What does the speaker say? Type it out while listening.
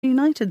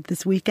United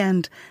this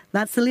weekend.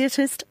 That's the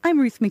latest. I'm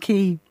Ruth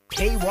McKee.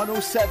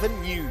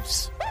 K107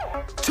 News.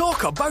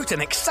 Talk about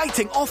an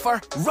exciting offer.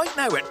 Right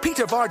now at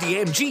Peter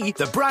Vardy MG,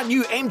 the brand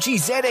new MG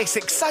ZS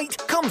Excite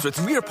comes with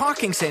rear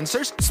parking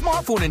sensors,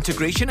 smartphone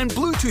integration and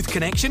Bluetooth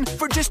connection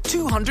for just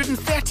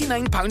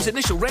 £239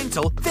 initial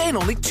rental, then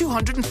only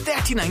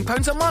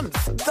 £239 a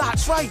month.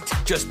 That's right,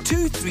 just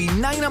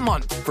 £239 a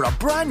month for a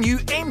brand new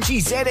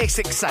MG ZS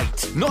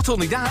Excite. Not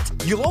only that,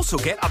 you'll also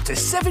get up to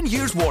 7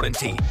 years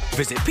warranty.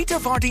 Visit Peter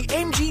Vardy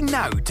MG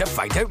now to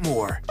find out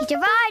more. Peter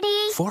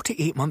Vardy!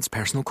 48 months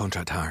personal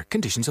contract hire.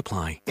 Conditions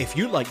apply. If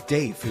you like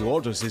Dave, who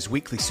orders his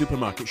weekly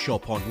supermarket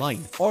shop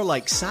online, or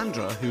like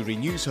Sandra, who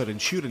renews her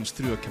insurance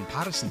through a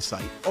comparison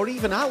site, or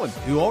even Alan,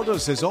 who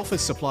orders his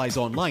office supplies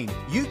online,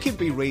 you can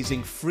be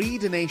raising free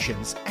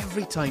donations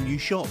every time you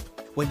shop.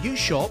 When you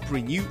shop,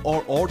 renew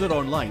or order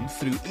online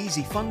through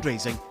Easy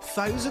Fundraising,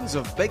 thousands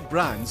of big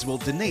brands will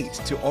donate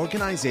to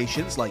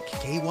organisations like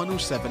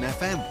K107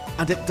 FM.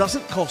 And it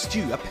doesn't cost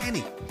you a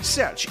penny.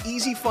 Search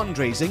Easy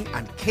Fundraising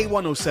and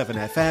K107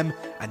 FM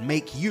and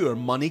make your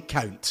money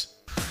count.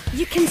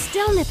 You can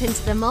still nip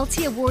into the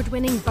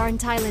multi-award-winning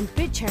Burnt Island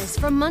Butchers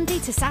from Monday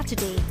to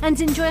Saturday and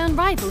enjoy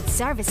unrivaled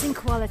service and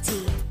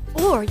quality.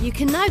 Or you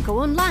can now go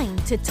online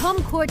to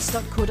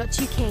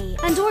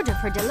tomcourts.co.uk and order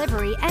for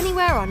delivery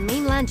anywhere on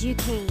mainland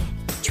UK.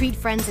 Treat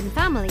friends and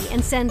family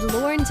and send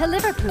Lauren to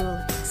Liverpool,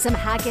 some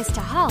haggis to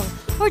Hull,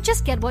 or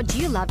just get what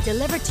you love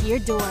delivered to your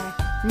door.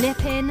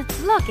 Nip in,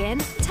 log in,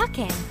 tuck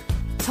in.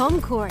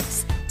 Tom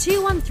Courts,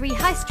 213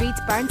 High Street,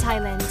 Burnt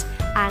Island,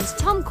 and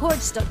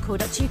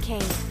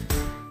tomcourts.co.uk.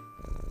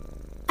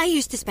 I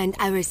used to spend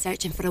hours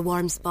searching for a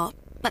warm spot,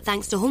 but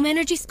thanks to Home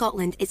Energy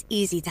Scotland, it's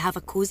easy to have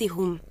a cosy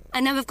home.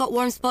 And now we've got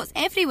warm spots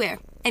everywhere,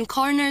 in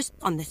corners,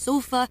 on the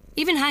sofa,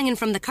 even hanging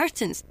from the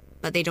curtains.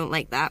 But they don't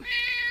like that.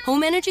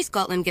 Home Energy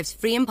Scotland gives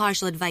free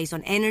impartial advice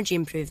on energy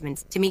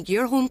improvements to make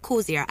your home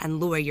cosier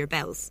and lower your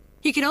bills.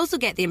 You could also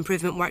get the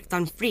improvement work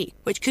done free,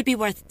 which could be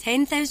worth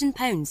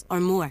 £10,000 or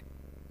more.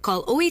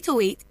 Call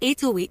 0808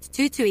 808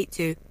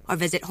 2282 or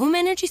visit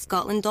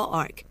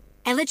homeenergyscotland.org.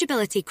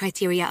 Eligibility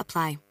criteria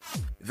apply.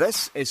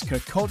 This is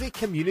Kirkcaldy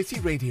Community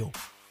Radio.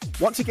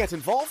 Want to get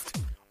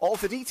involved? All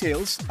the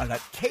details are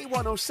at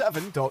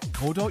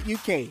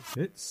k107.co.uk.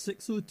 It's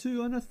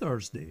 6:02 on a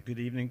Thursday. Good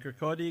evening,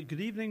 Kirkcaldy.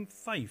 Good evening,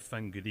 Fife.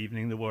 And good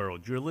evening, the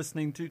world. You're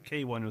listening to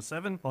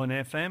K107 on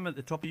FM at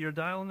the top of your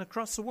dial and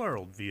across the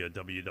world via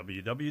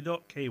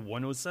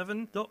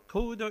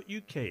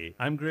www.k107.co.uk.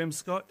 I'm Graham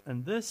Scott,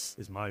 and this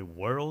is my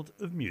world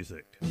of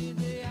music. I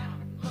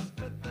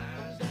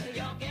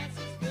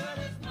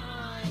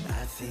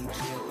think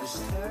it was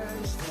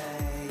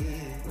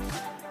Thursday.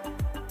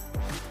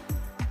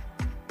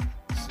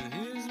 So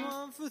here's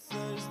one for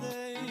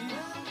Thursday.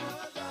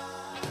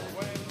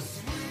 When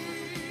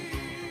sweet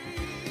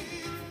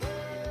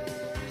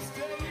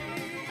Thursday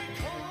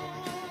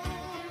comes over you.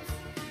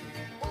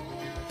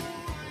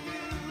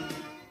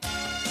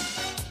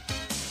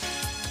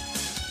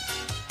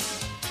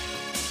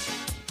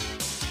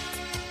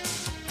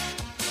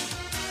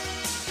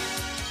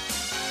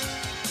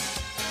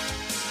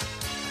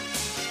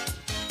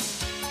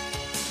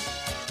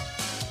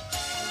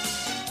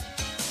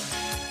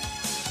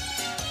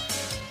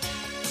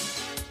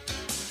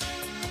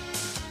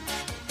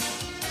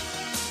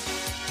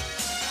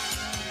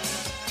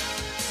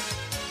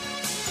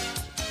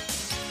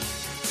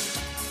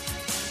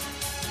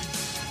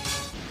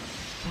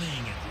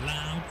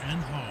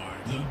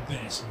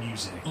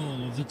 Music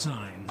all of the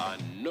time. I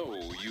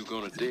know you're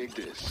gonna dig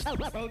this.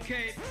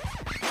 Okay.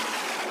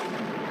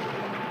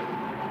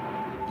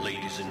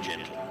 Ladies and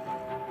gentlemen,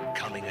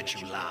 coming at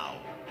you loud,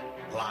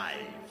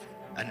 live,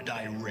 and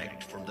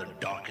direct from the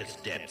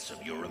darkest depths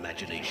of your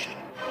imagination.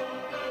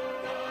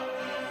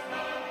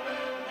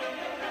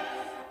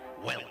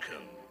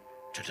 Welcome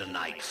to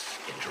tonight's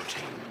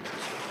entertainment.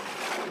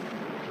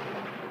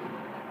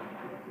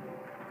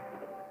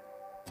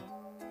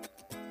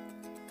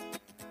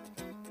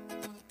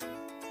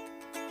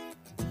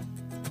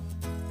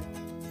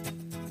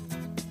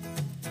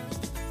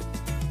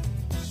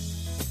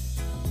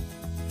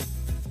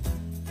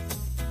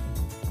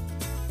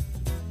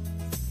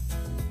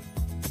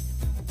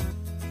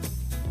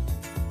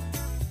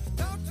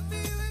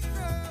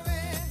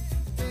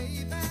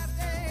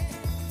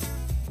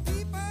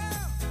 People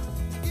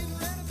getting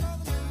ready for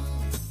the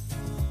move.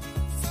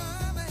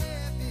 Summer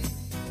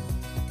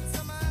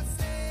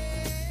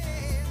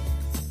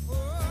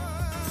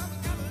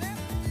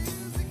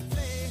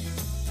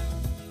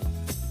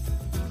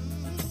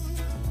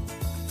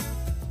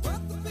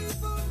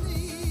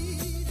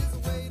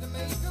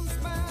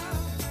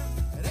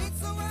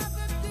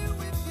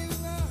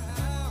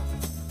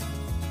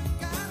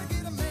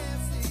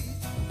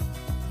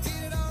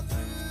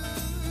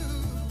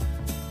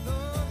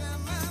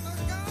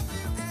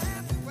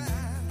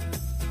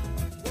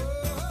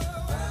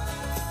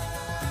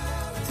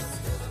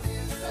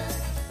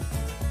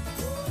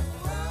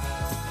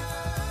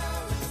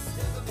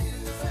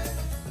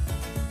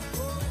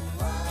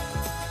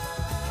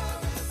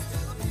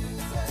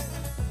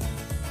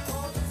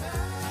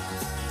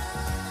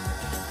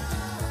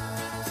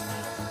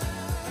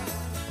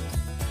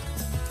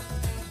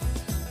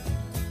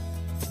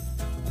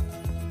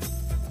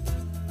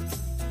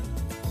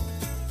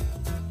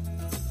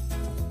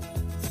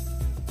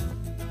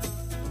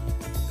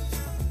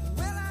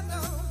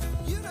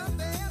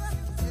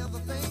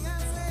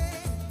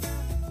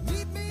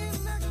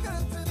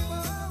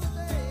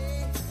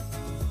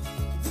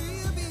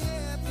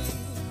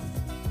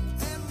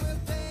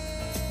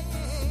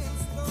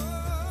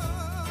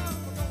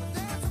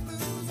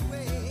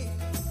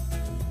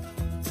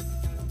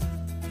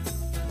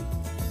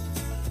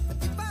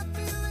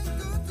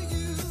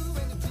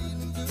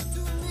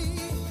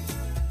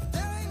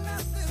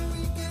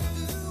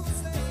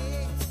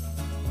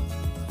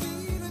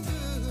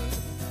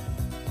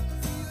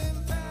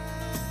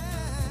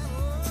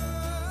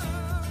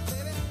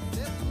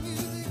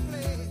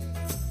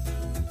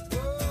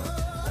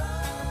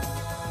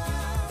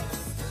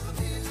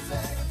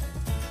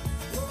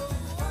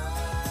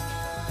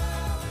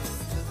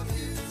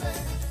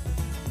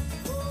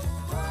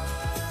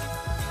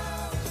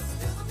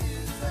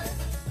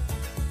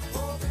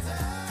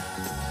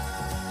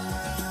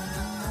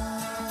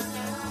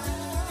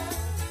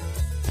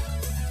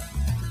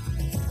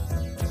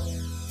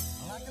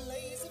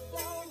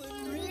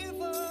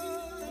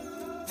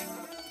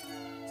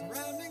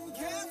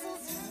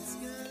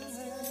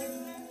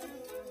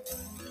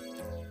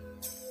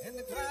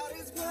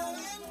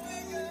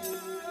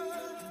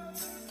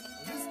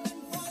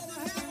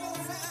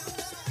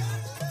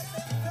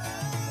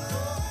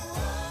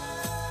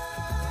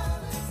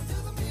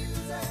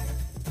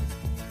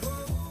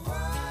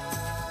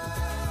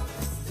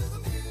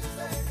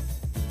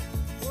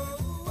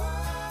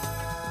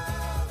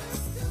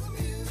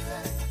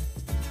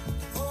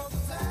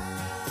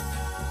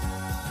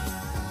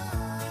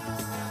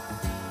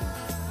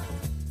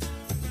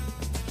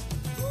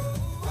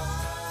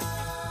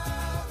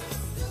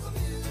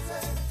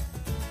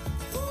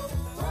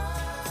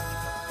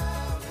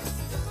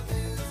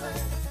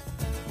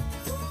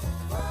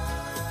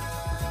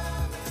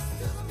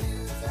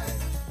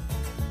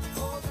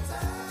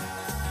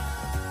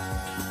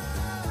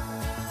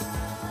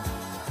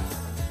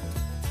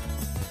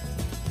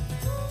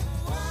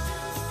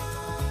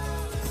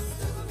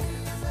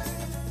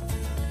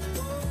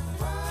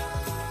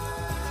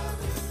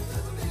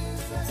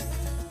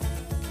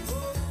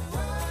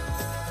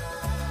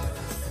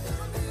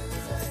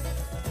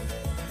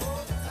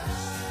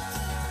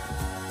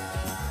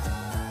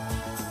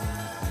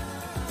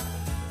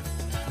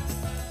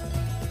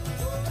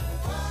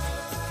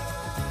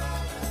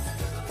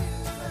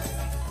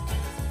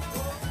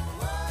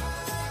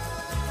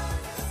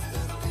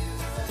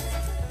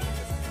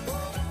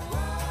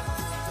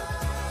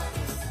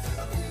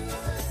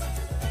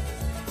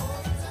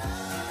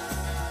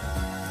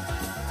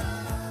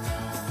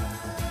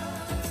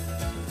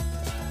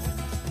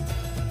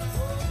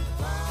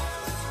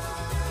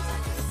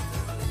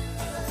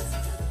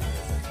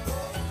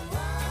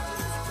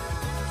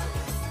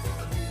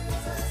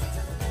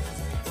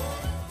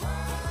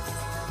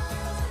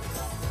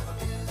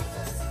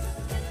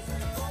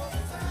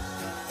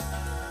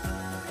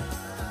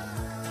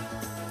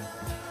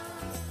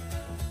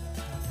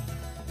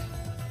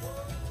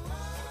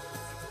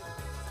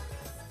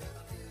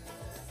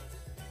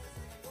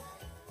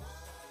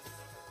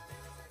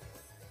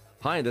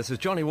Hi, this is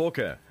Johnny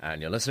Walker,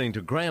 and you're listening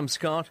to Graham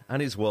Scott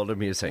and his World of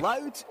Music.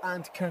 Loud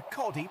and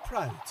Kirkcaldy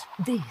proud.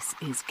 This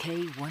is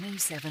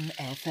K107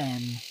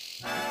 FM.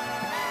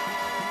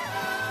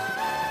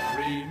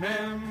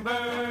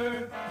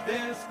 Remember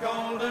this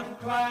golden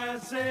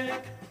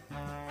classic.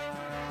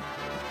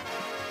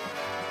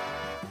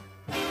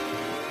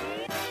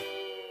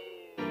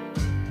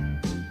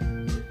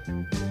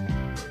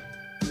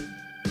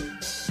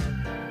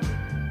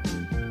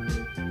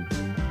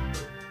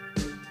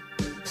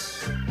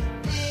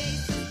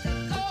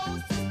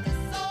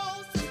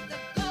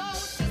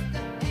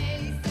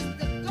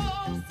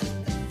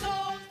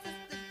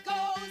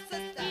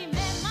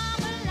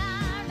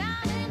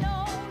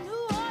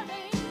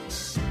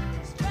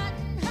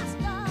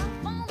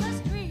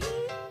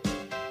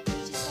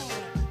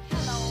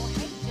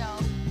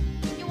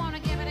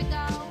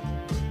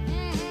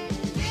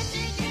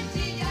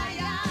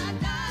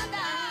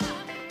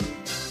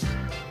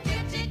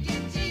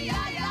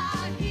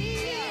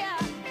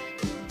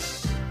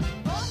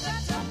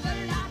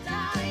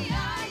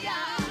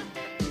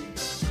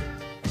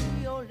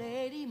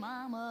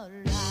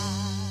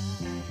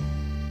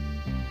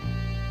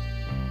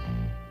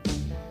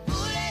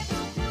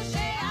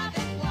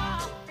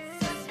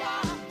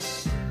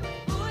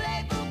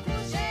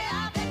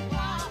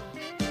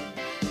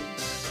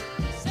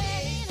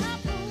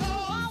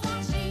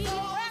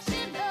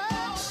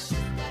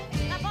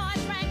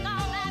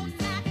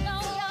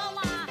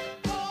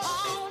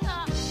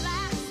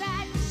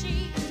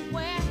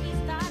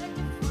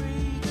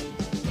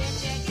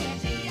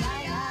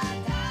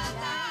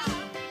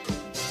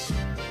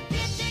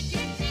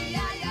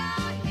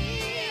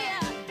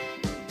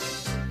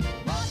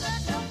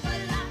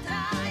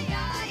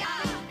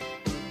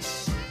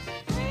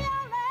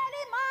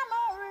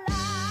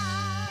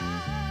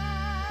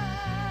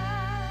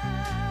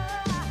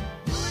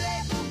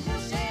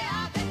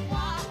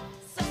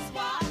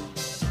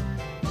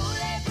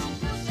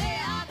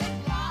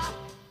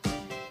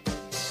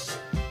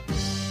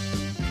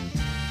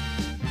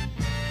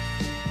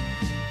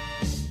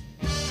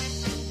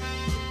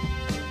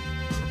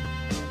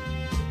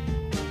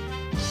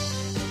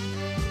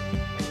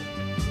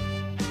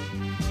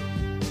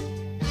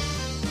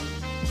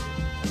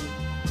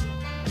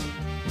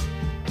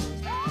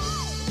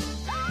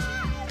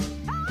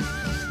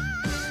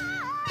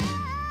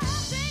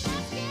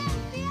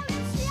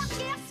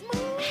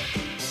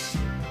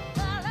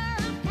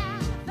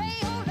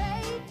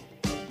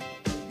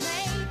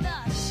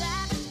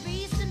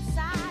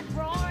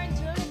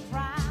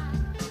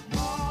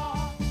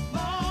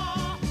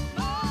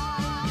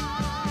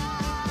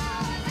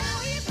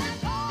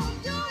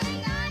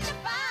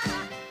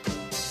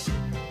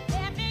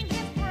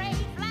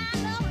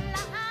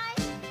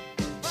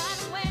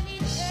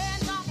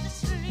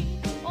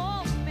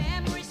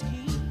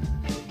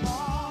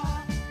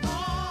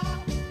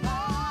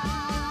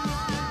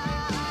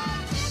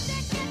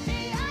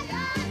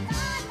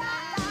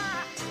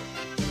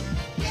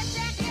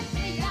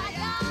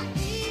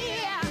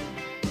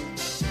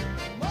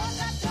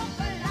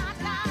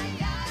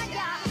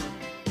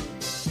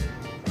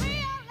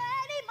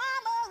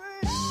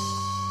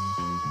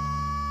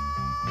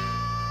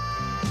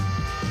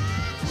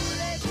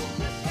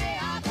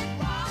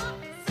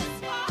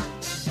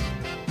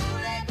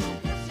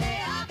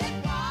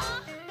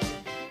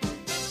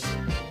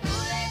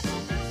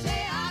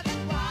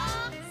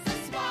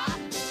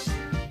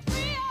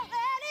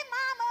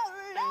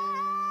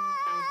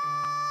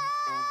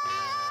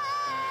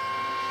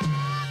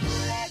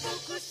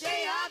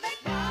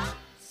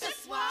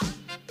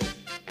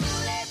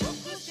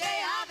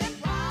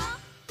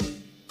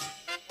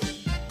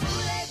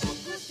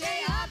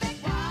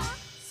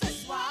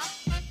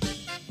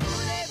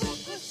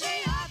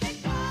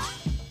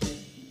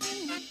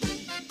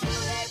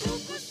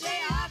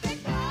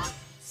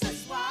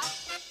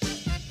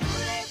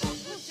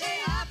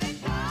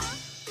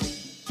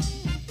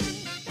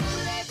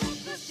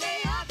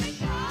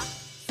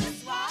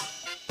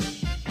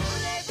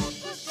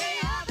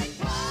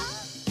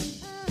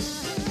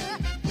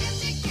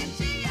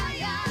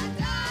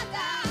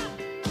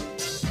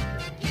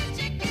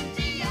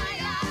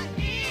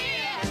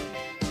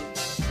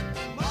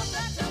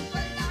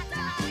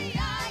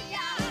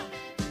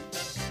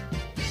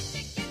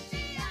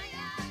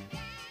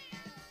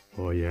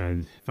 Oh yeah,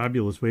 and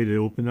fabulous way to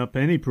open up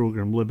any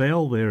programme.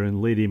 LaBelle there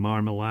and Lady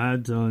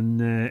Marmalade on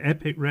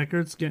Epic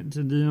Records, getting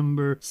to the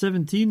number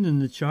 17 in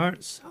the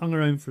charts. Hung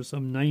around for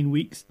some 9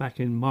 weeks back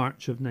in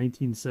March of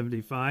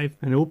 1975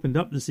 and opened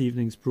up this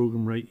evening's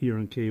programme right here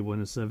on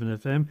K107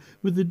 FM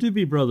with the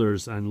Doobie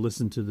Brothers, and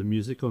listened to the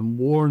music on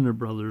Warner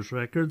Brothers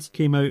Records.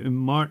 Came out in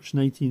March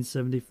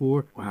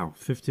 1974. Wow,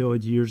 50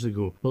 odd years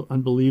ago. Well,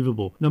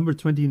 unbelievable. Number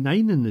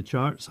 29 in the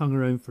charts, hung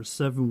around for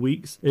 7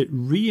 weeks. It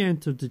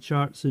re-entered the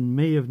charts in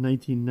May of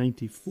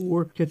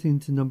 1994, getting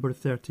to number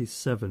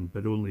 37,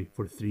 but only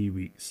for 3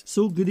 weeks.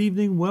 So good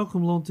evening,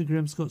 welcome along to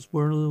Graham Scott's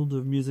World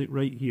of Music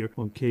right here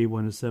on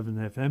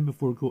K107 FM.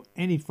 Before we go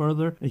any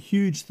further, a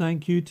huge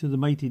thank you to the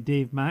mighty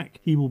Dave Mack.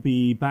 He will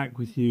be back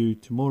with you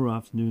tomorrow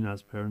afternoon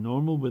as per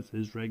normal with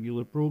his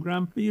regular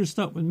programme, but you're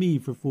stuck with me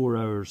for 4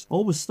 hours.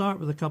 Always start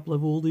with a couple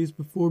of oldies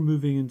before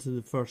moving into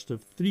the first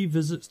of 3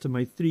 visits to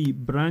my 3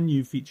 brand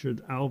new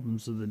featured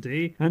albums of the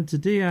day. And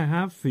today I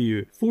have for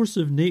you Force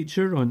of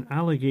Nature on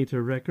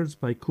Alligator Records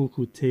by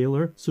Coco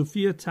Taylor,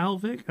 Sofia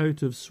Talvik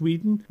out of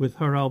Sweden with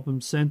her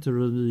album Centre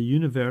of the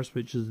Universe,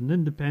 which is an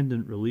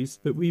independent release.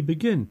 But we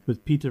begin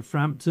with Peter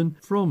Frampton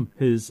from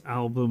his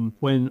album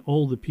When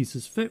All the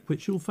Pieces Fit,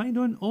 which you'll find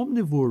on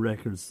Omnivore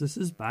Records. This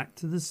is Back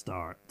to the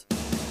Start.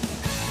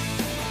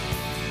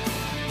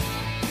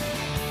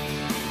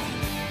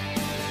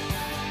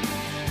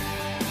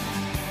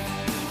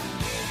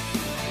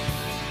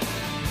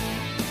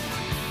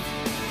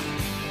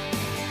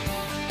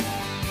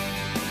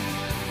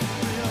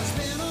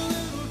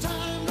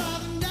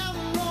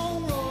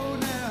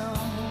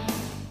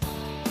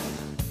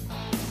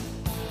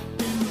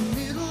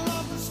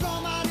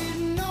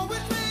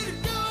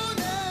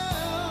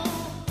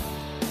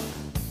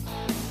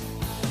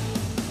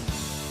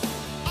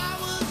 I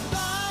was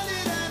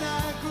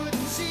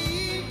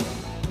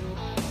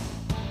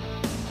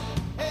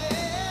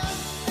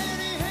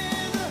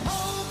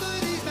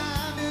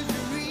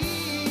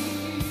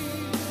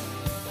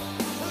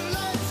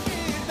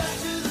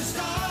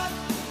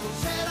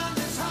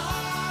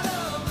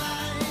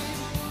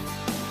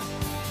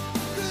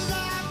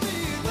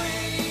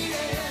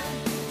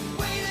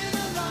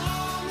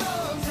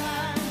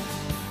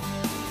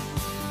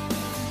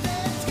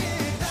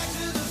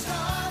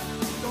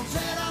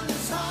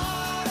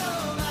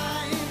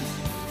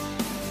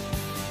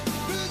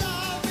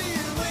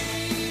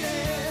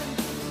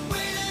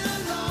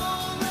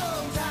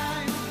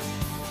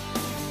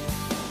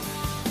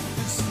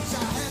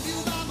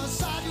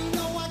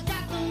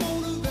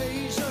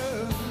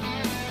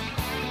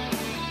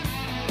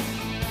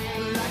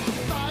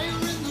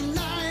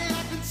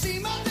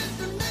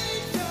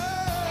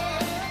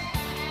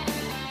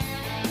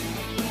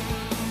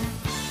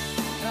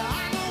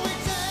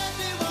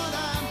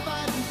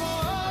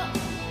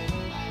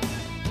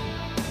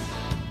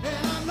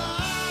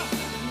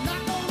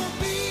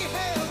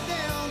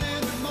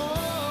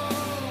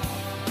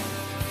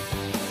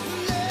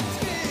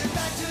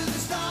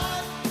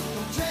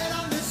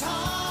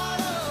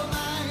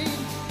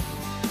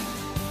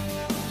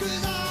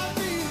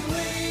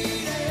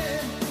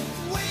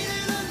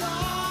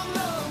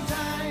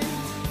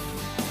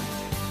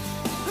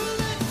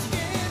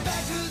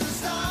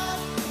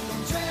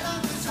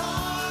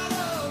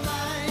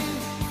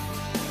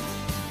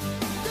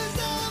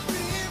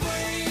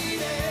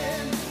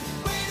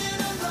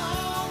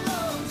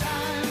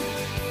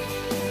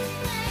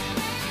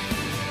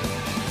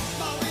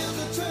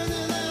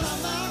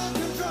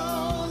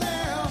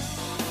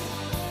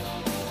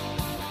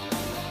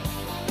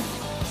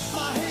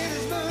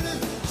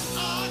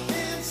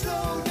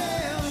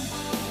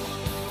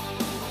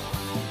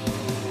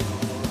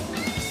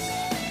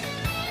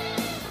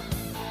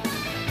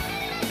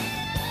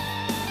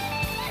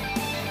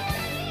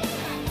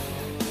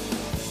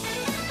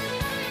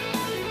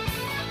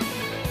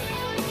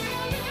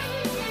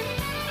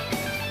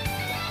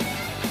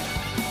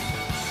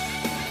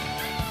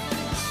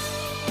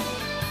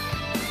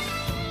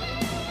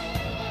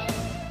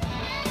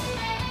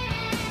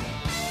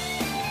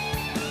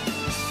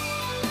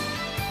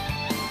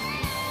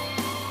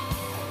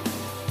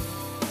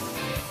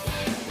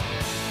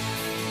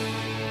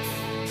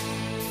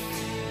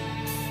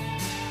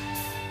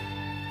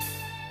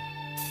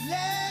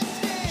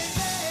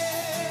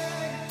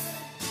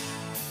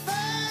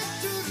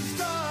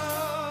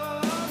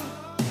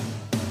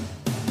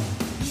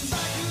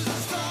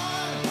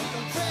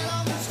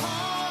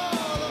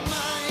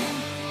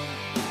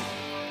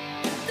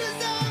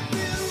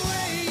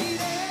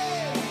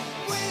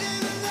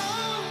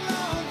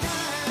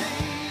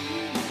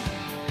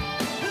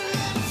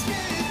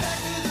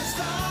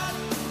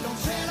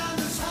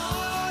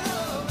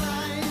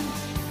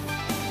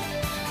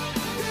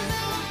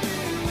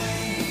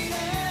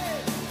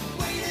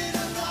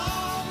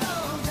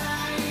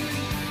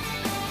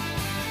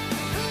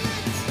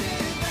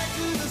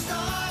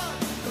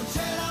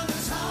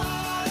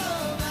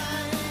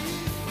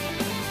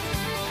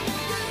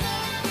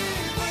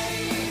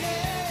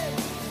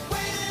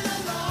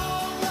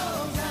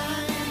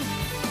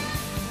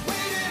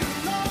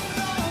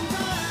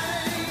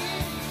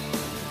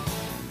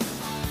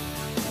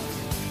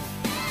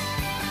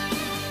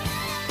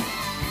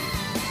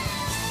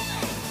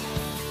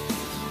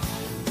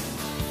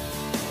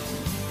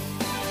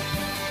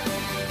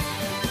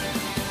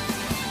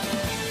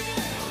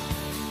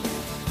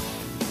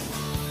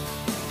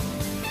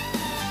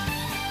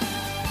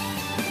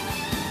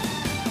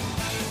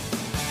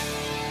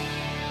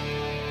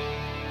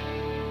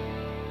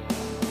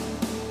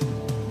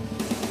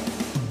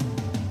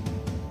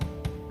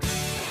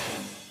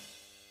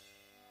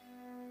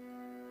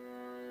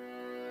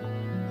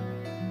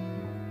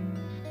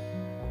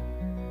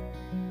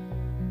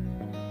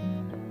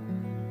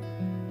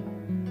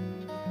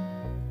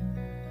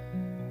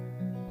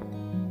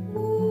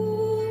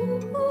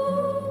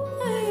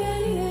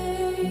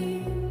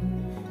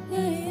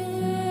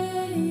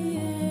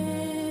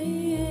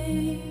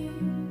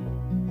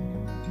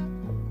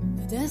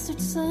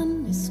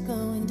sun is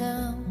going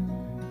down,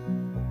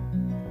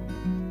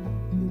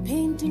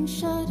 painting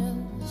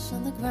shadows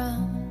on the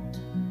ground.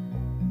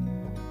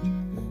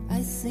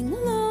 I sing a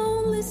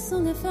lonely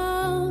song I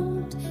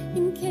found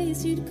in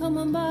case you'd come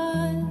on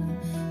by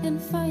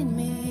and find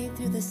me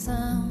through the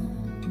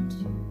sound.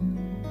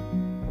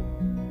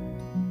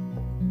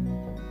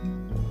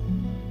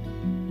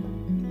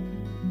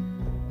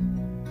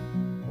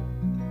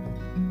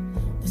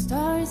 The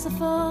stars are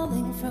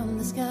falling from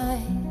the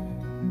sky.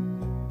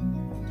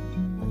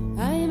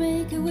 I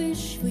make a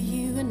wish for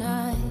you and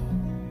I.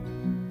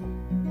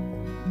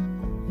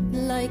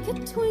 Like a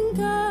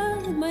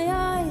twinkle in my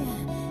eye,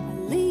 I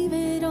leave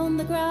it on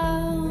the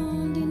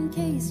ground in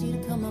case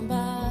you'd come on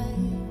by.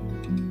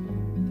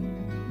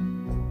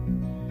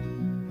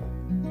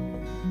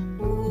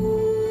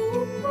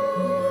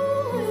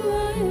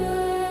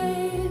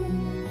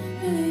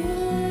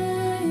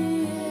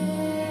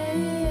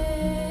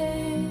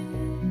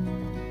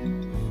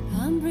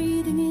 I'm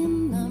breathing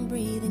in, I'm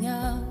breathing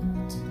out.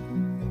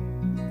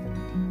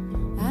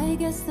 I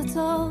guess that's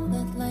all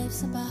that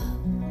life's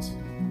about.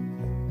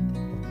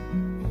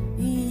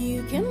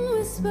 You can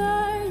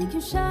whisper, you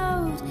can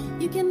shout,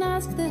 you can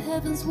ask the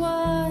heavens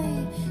why,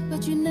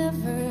 but you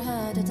never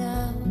had a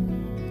doubt.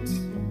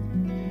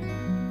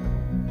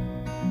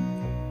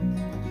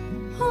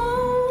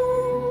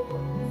 Oh,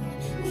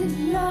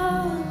 little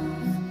love,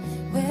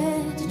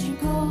 where did you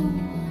go?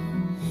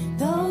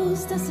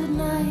 Those desert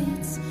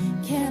nights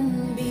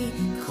can be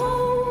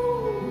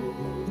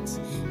cold.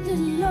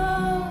 Little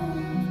love,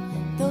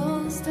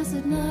 those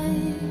desert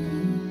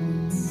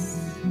nights,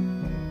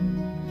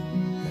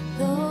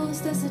 those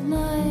desert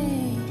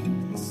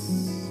nights.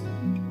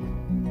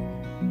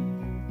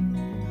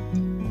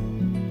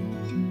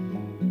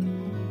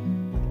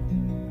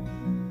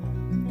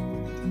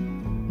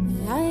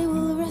 I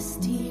will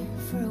rest here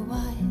for a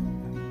while.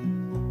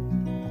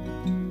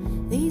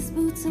 These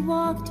boots have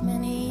walked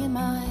many a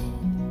mile,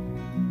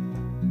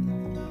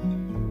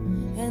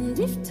 and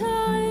if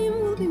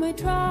time will be my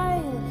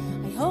trial,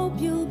 I hope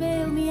you'll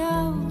bail me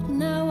out.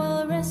 Now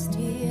I'll rest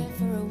here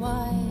for a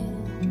while.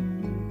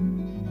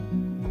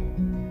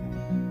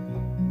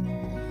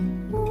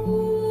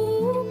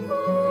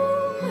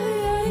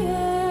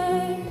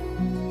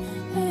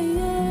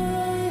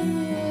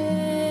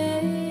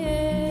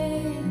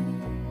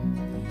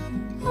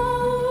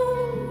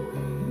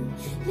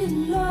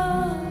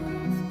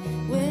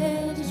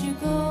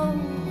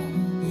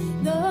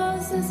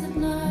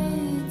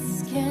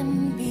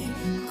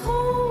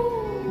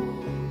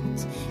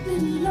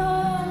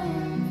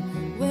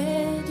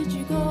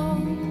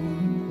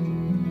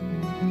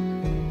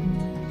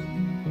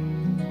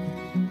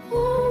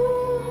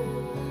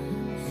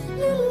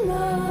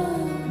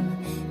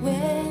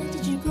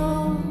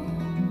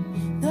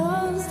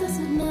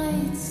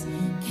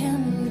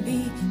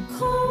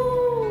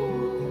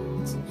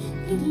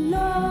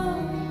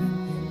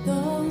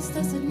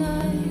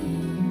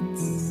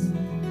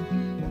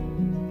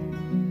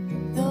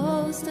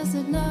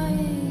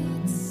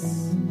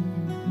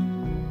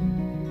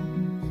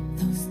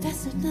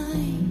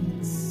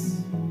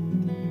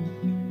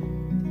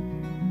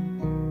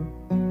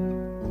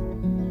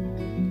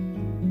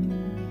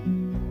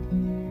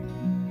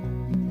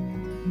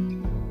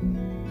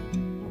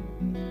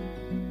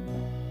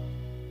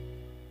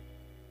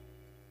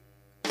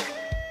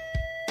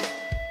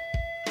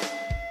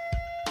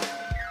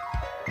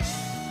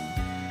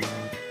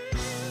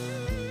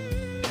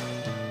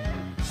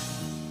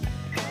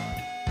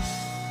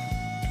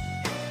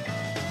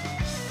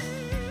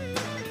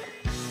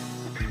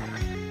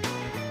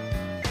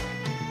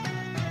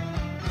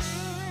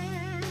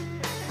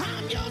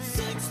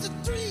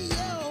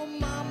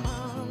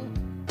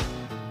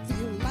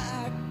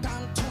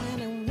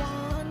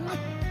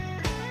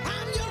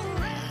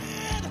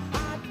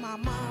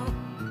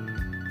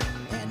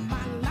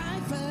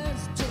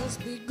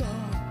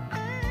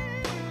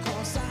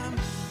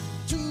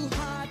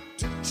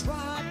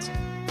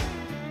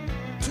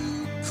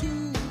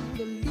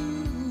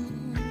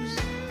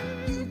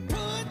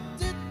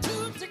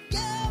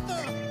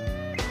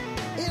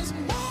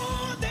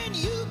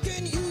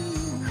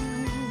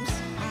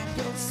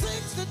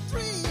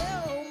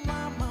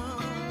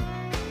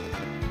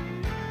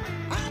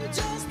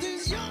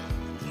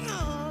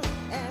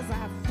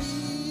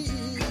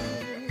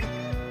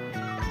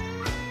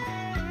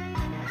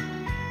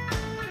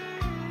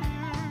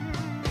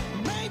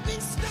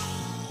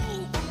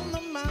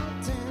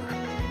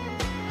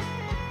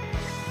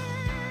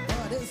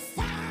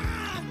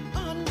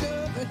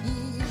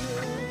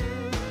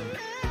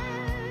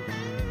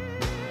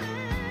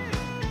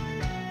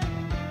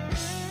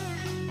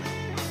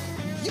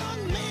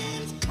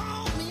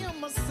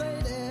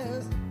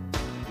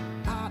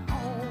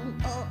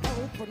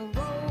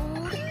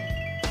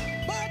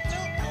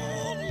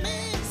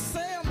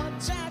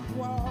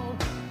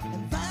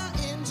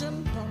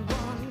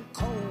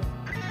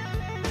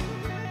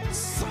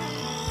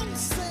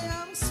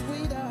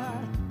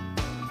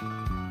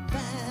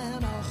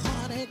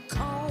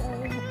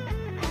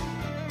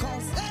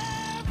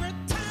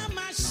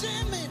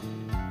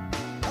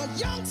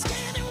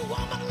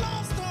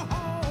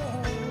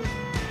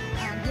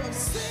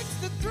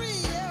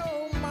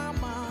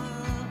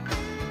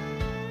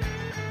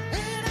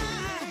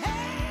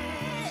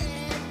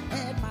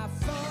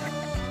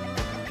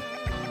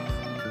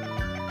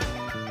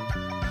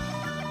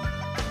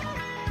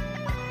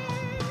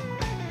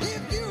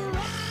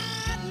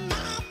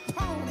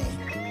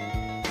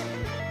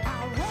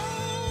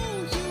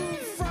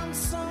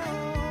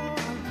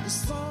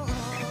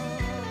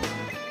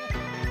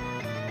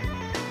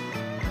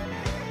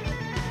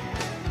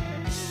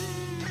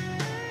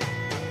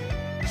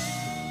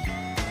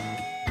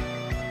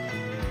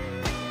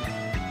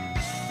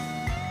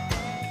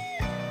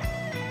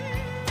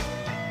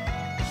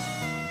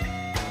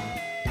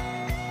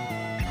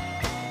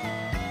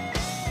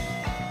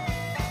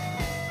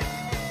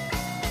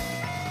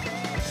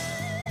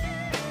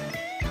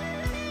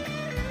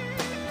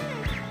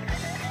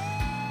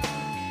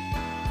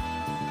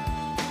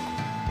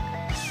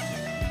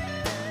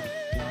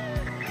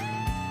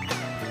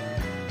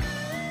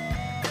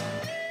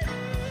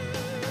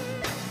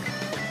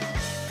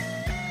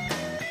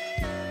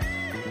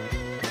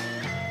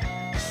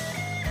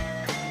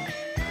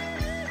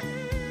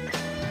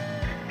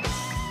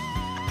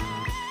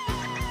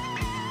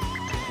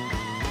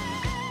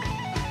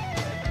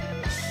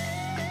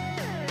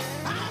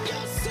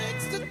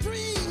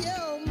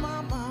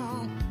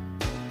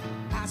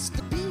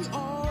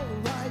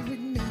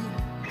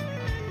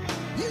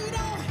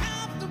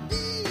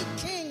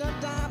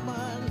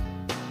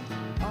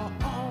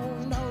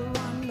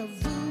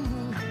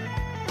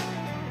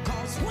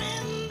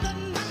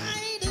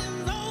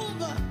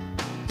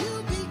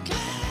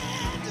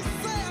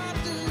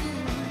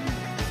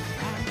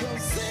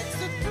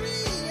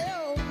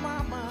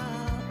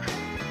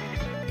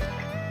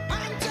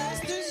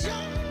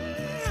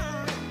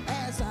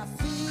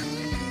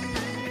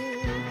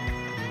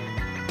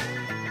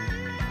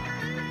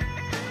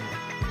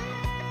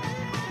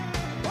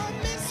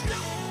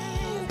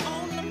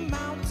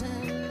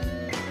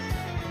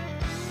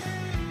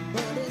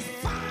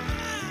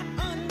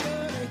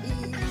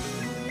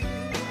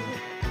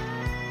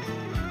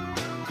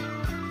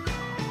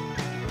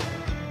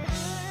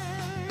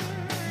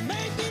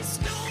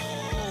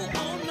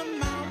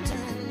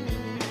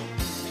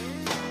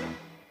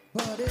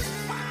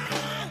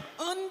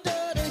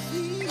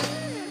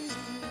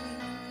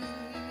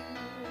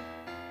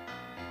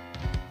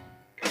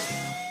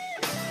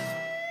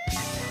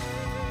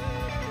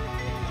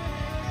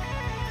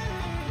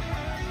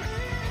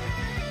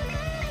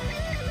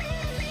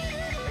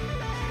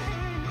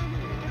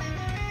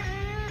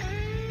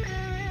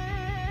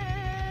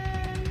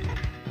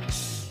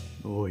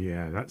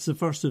 Yeah, that's the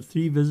first of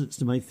 3 visits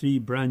to my 3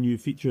 brand new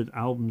featured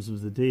albums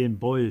of the day, and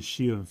boy is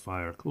she on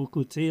fire.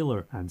 Coco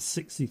Taylor and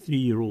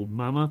 63-Year-Old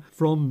Mama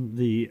from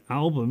the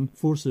album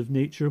Force of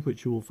Nature,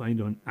 which you will find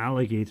on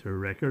Alligator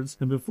Records.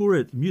 And before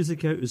it,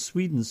 music out of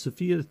Sweden,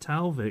 Sofia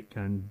Talvik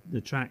and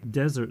the track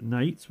Desert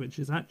Nights, which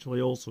is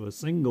actually also a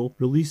single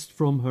released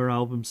from her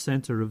album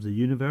Centre of the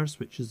Universe,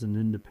 which is an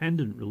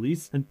independent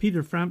release. And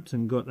Peter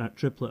Frampton got that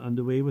triplet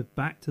underway with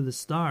Back to the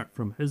Start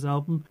from his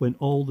album When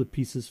All the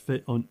Pieces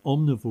Fit on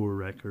Omnivore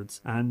Records.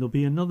 And there'll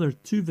be another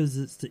 2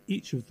 visits to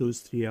each of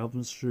those 3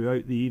 albums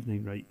throughout the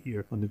evening right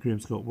here on the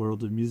Graham Scott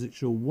World of Music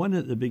Show, 1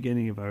 at the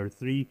beginning of hour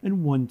 3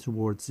 and 1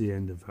 towards the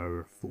end of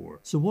hour 4.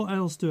 So what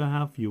else do I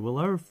have for you? Well,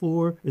 hour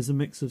 4 is a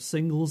mix of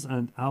singles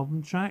and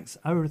album tracks.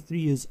 Hour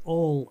 3 is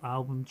all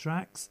album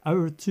tracks.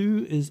 Hour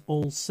 2 is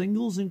all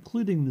singles,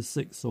 including the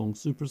 6-song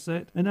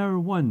superset. And hour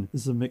 1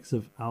 is a mix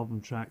of album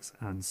tracks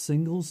and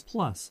singles.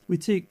 Plus, we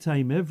take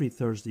time every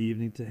Thursday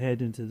evening to head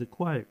into the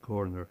Quiet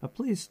Corner, a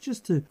place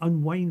just to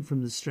unwind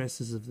from the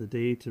stresses of the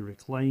day, to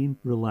recline,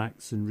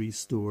 relax and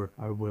restore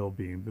our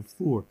well-being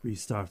before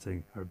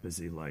restarting our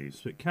busy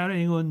lives. But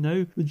carrying on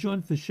now with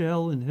John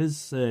Fischel and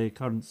his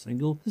current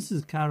single. This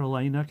is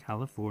Carolina,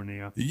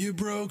 California. You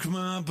broke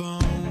my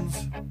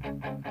bones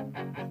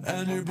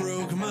and you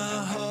broke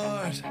my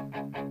heart.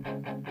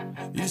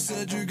 You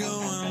said you're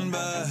going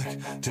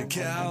back to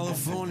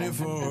California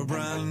for a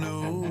brand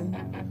new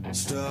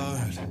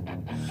start.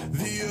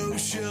 The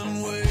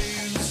ocean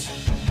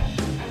waves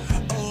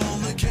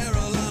along the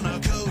Carolina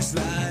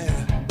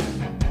coastline.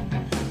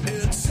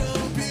 It's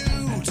so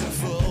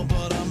beautiful,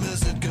 but I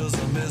miss it 'cause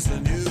I'm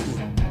missing you.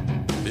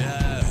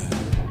 Yeah.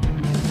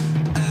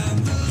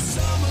 And the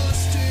summer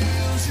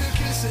steals your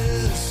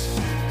kisses.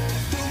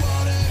 The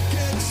water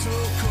gets so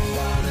cold.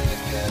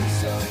 In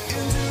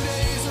 2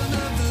 days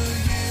another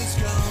year's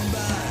gone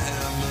by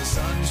and the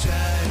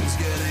sunshine's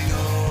getting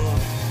old.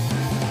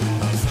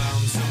 I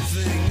found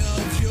something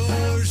of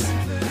yours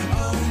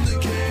on the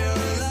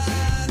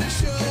Carolina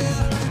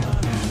shore,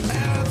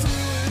 and I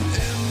threw it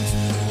into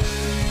the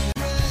wave.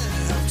 Red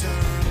have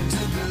turned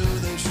to blue,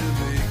 they should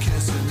be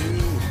kissing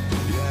you,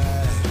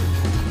 yeah.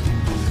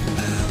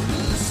 And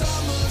the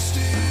summer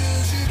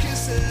steals your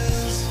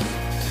kisses.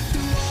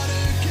 The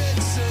water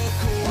gets so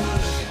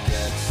cold.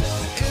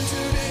 In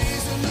 2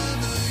 days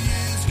another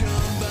year's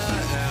gone by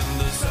and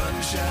the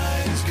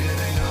sunshine's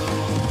getting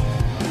old.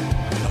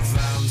 I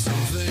found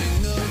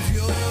something of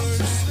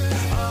yours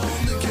on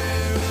the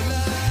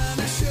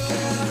Carolina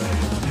shore,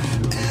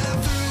 and I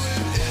threw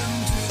it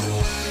into the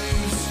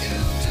waves.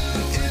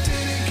 It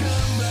didn't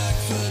come back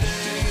for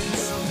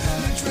days.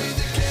 I trade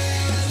the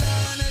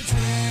Carolina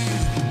dream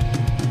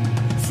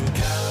for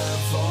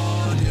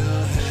California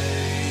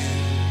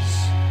haze.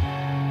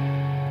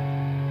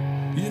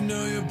 You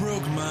know you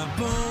broke my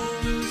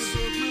bones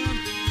and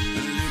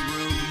you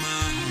broke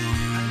my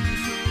heart.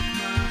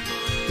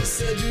 You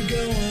said you're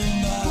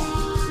going back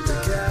to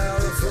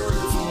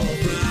California for a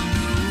brand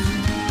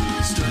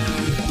new start.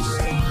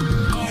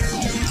 Are you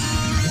doing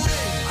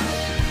alright?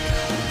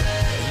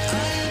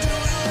 Are you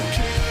doing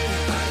okay?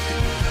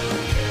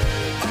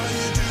 Are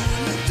you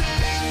doing the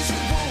things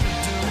you wanna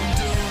do and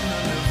doing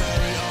on your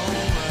very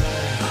own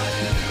way?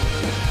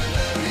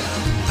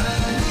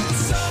 And the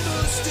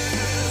summer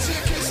steals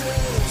your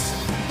kisses.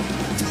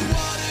 The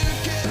water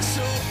gets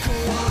so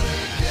cold.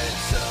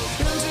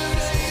 In 2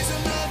 days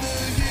another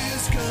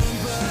year's gone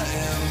by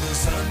and the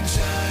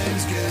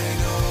sunshine's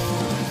getting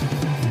old.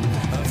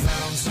 I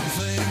found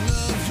something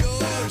of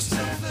yours on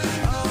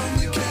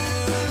the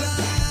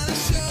Carolina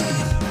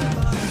shore,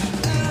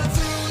 and I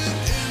threw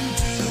it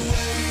into the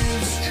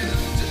waves.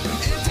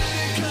 It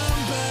didn't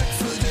come back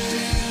for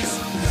days.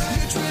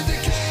 You trade the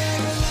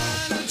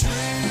Carolina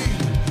dream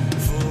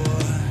for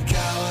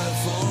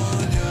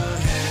California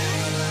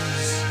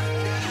haze.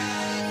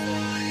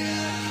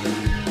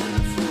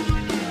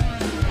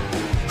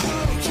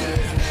 Okay.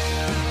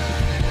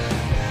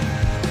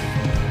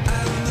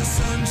 And the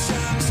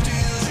sunshine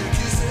steals your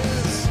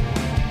kisses.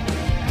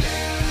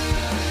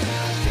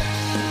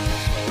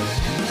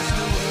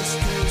 The West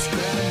Coast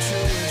Grand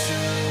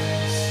Traditions.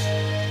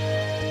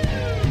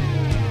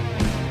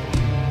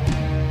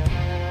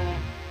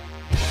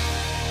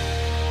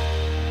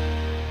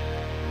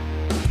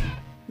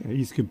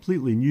 He's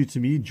completely new to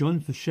me,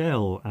 John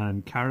Fischel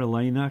and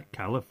Carolina,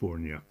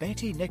 California.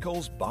 Betty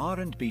Nichols Bar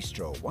and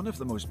Bistro, one of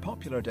the most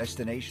popular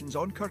destinations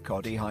on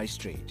Kirkcaldy High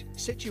Street.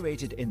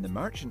 Situated in the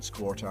Merchants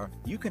Quarter,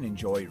 you can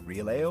enjoy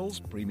real ales,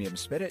 premium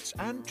spirits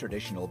and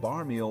traditional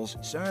bar meals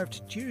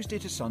served Tuesday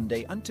to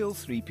Sunday until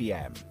 3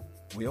 p.m.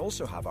 We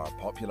also have our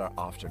popular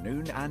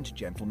afternoon and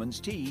gentlemen's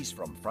teas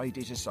from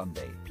Friday to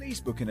Sunday.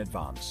 Please book in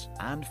advance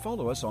and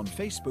follow us on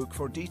Facebook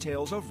for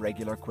details of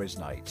regular quiz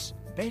nights.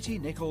 Betty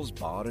Nichols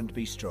Bar and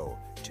Bistro,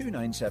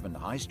 297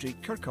 High Street,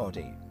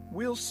 Kirkcaldy.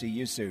 We'll see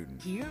you soon.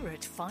 Here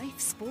at Fife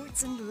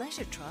Sports and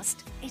Leisure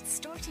Trust, it's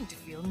starting to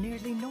feel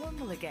nearly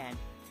normal again.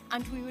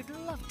 and we would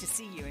love to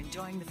see you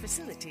enjoying the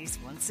facilities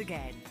once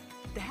again.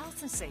 The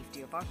health and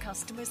safety of our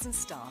customers and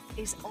staff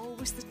is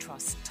always the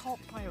Trust's top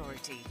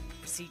priority.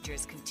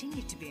 Procedures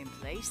continue to be in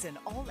place in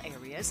all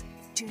areas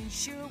to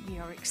ensure we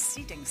are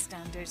exceeding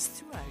standards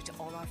throughout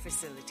all our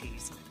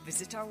facilities.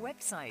 Visit our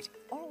website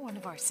or one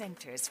of our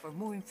centres for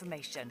more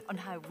information on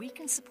how we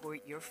can support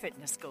your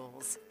fitness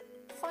goals.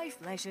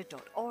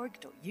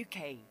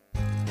 fiveleisure.org.uk.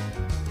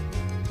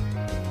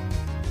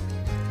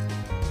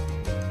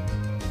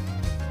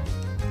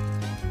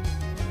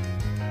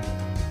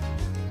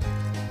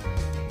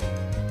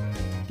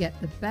 Get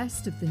the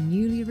best of the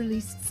newly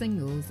released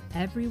singles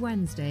every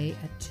Wednesday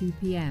at 2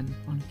 p.m.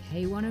 on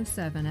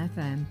K107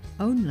 FM,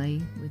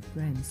 only with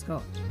Graham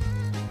Scott.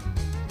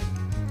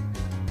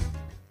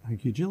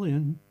 Thank you,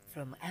 Gillian.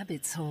 From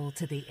Abbots Hall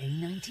to the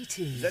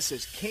A92. This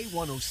is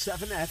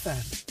K107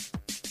 FM.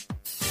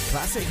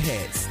 Classic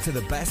hits to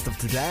the best of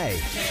today.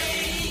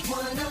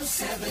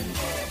 K107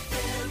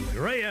 FM.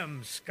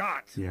 Graham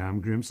Scott. Yeah, I'm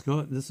Graham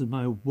Scott. This is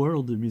my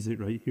world of music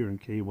right here on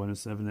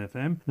K107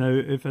 FM. Now,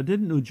 if I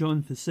didn't know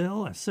John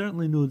Fussell, I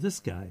certainly know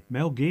this guy,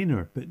 Mel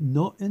Gaynor, but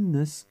not in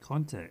this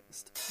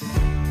context.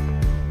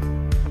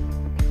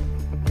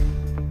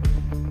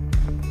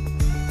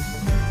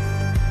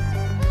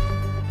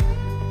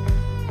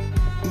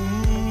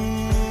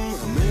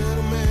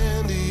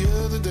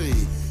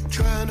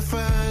 Trying to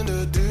find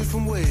a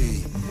different way,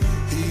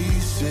 he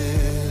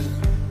said,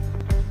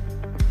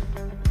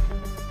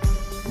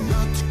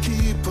 not to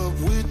keep up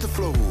with the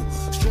flow,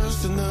 it's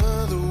just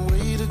another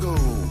way to go,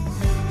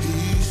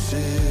 he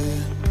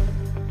said.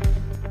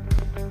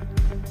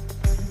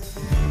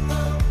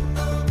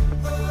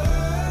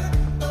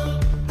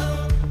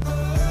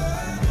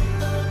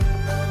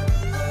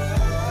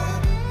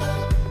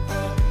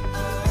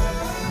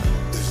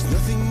 There's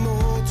nothing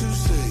more to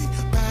say,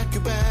 pack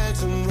your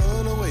bags and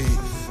run away.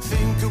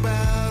 Think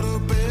about a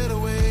better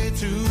way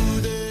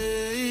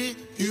today.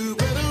 You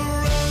better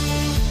run,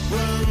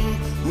 run,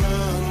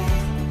 run.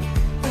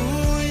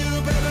 Oh,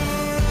 you better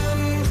run,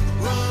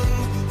 run,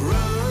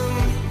 run.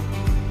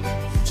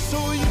 So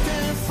you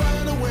can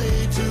find a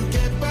way to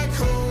get back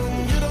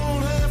home. You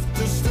don't have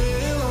to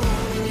stay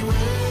long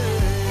anyway.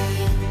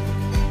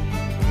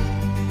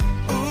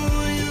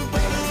 Oh, you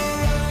better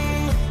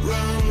run,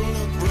 run,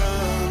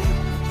 run.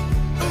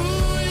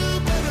 Oh, you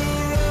better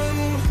run,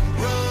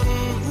 run,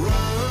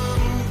 run.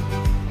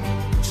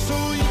 So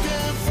you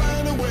can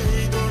find a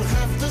way, don't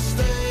have to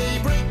stay.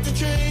 Break the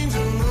chains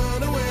and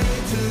run away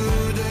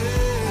today.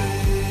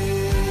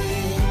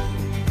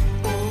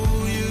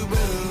 Oh, you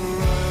better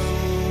run.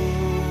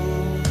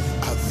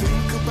 I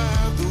think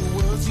about the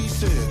words he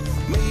said.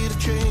 Made a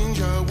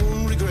change I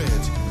won't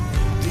regret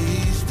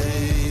these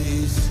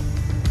days.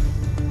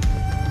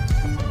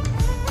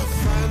 I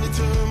finally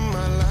turned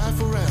my life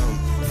around.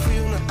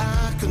 Feel that I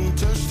can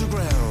touch the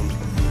ground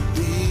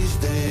these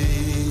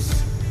days.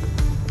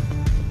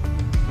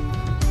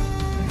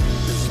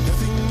 There's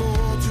nothing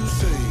more to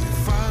say.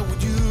 If I were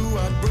you,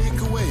 I'd break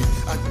away.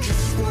 I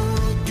just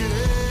wanna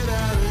get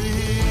out of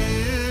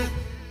here.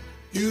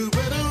 You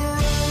better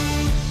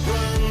run,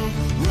 run,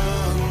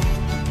 run.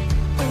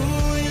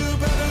 Oh, you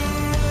better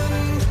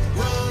run,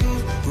 run,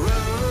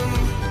 run.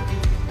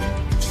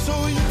 So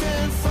you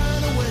can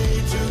find a way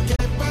to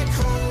get back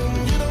home.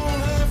 You don't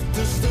have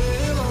to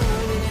stay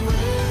alone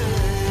anyway.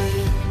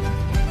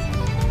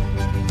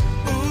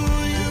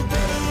 Oh, you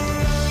better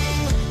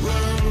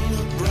run,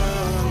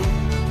 run.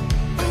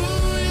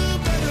 Oh, you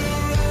better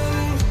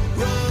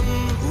run,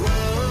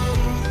 run.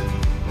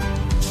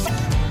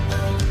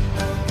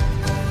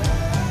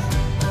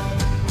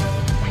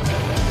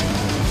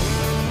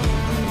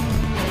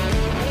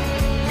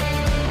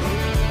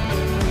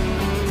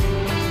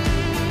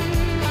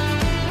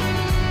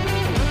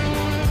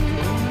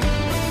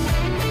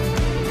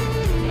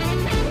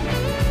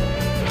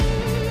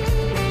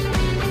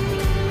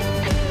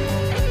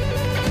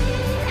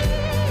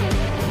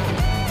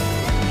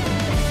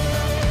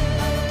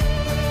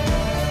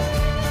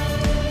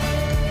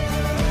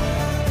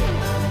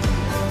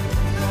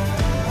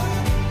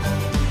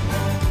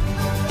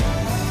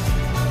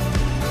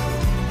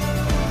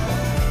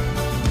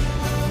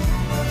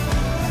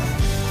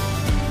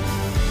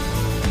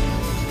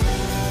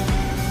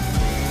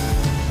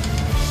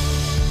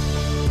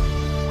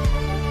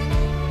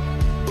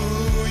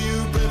 Oh, you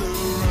better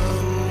run.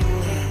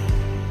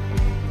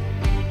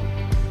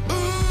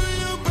 Oh,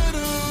 you better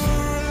run.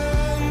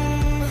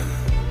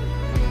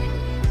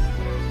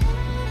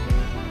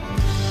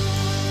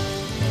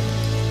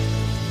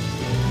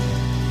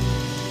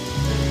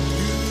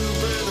 You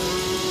better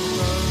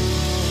run.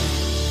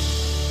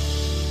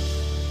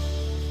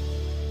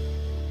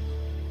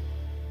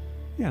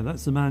 Yeah,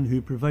 that's the man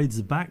who provides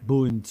the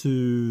backbone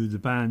to the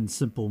band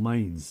Simple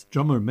Minds.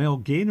 Drummer Mel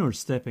Gaynor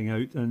stepping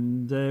out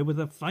and with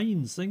a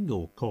fine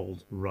single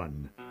called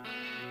Run.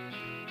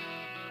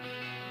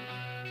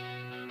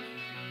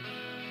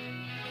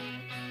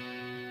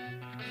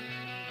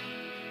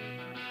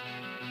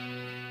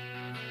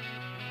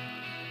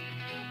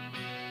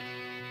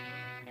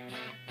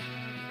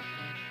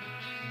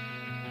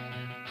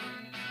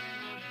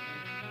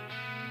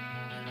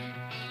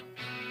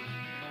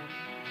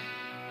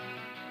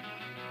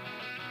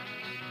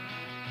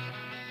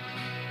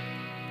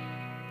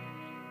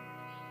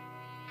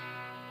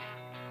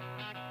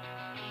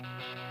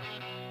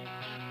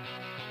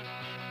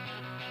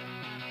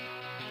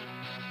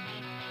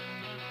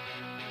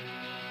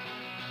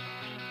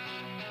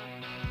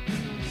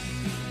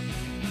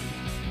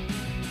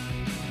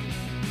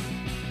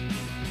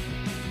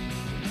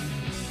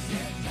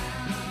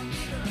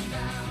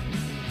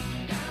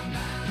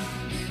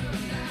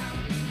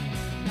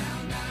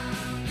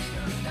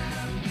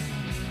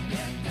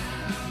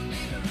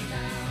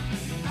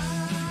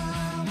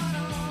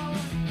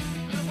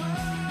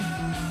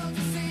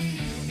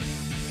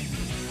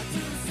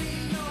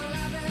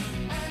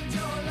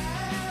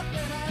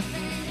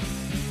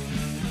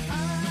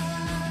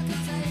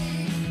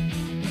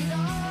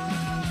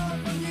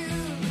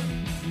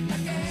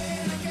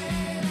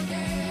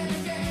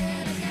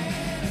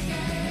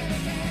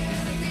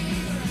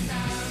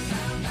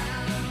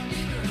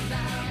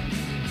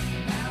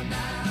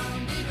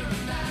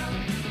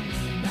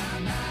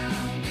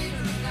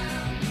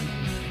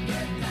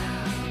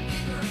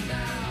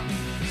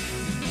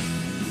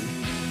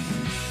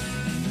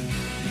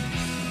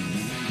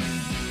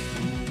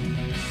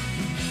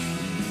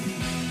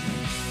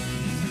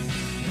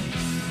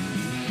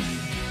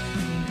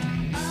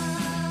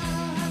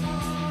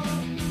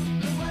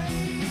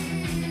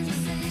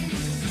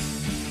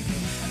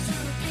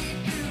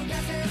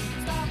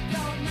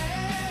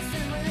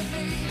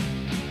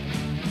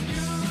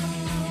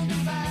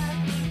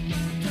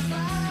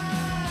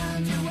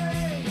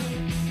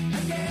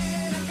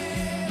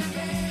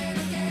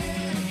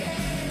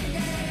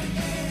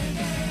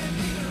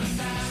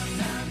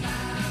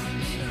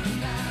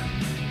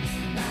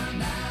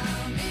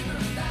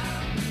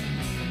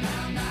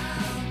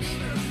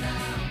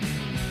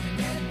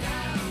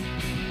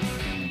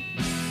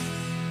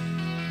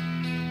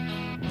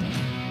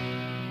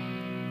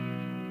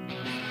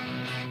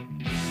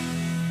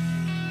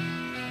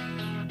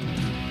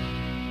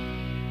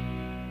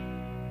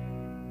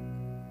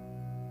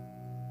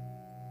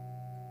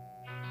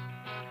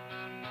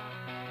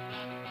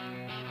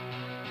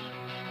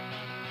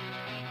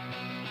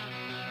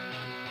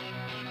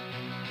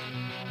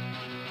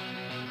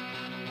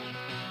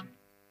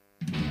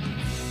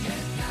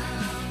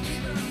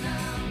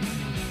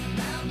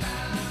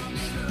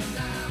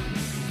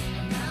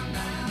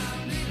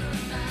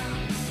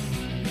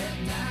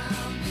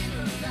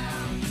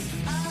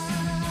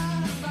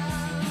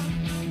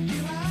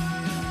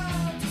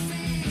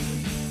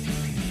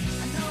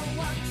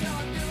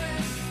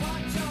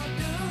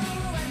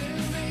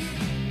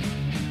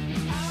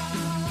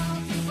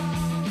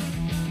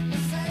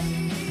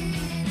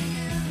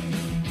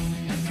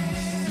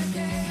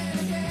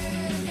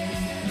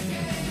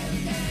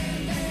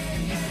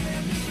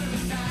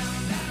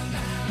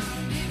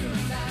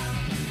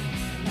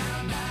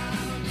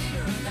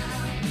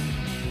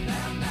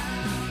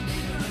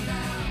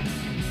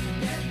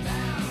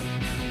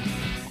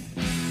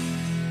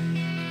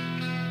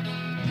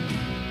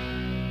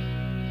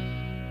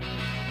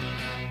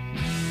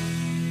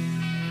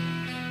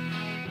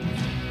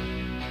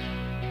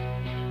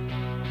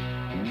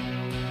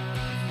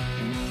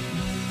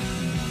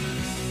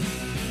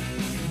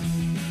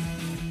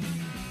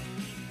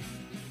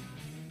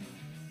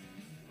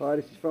 Hi,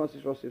 this is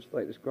Francis Rossi of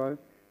Status Quo.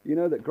 You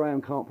know that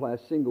Graham can't play a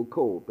single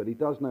chord, but he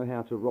does know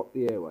how to rock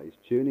the airways.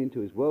 Tune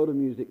into his world of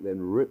music,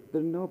 then rip the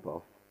knob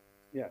off.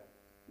 Yeah.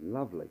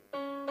 Lovely.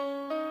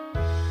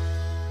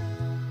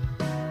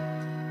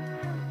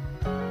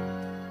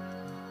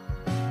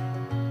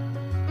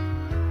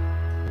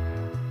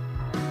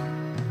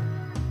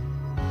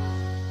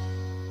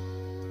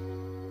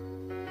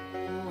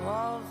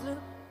 Walls look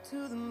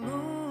to the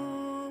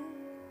moon,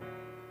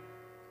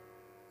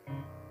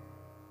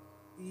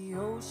 the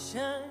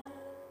ocean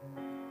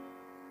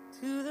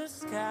to the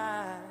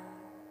sky.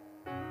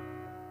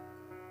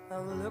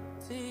 I've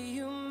looked to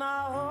you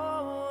my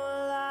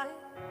whole life.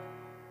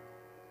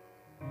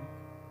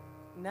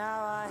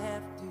 Now I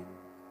have to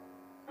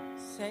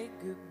say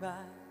goodbye.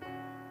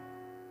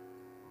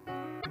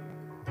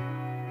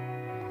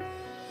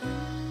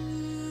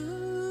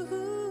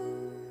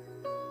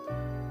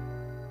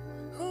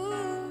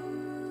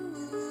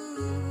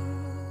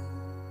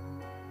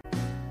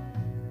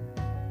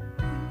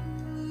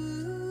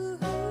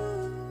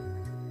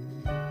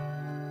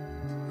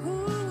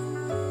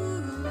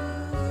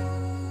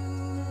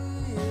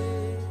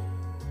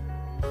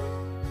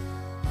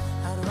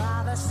 I'd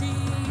rather see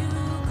you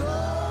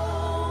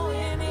go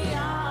in the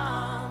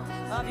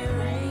arms of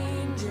your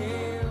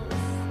angels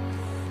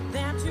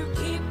than to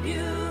keep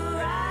you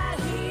right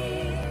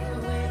here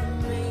with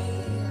me.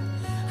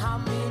 I'll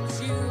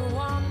meet you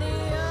on the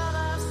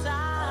other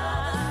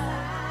side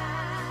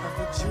of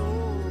the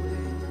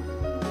Jordan.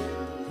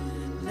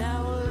 Now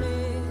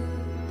let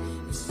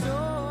your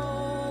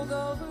soul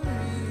go free.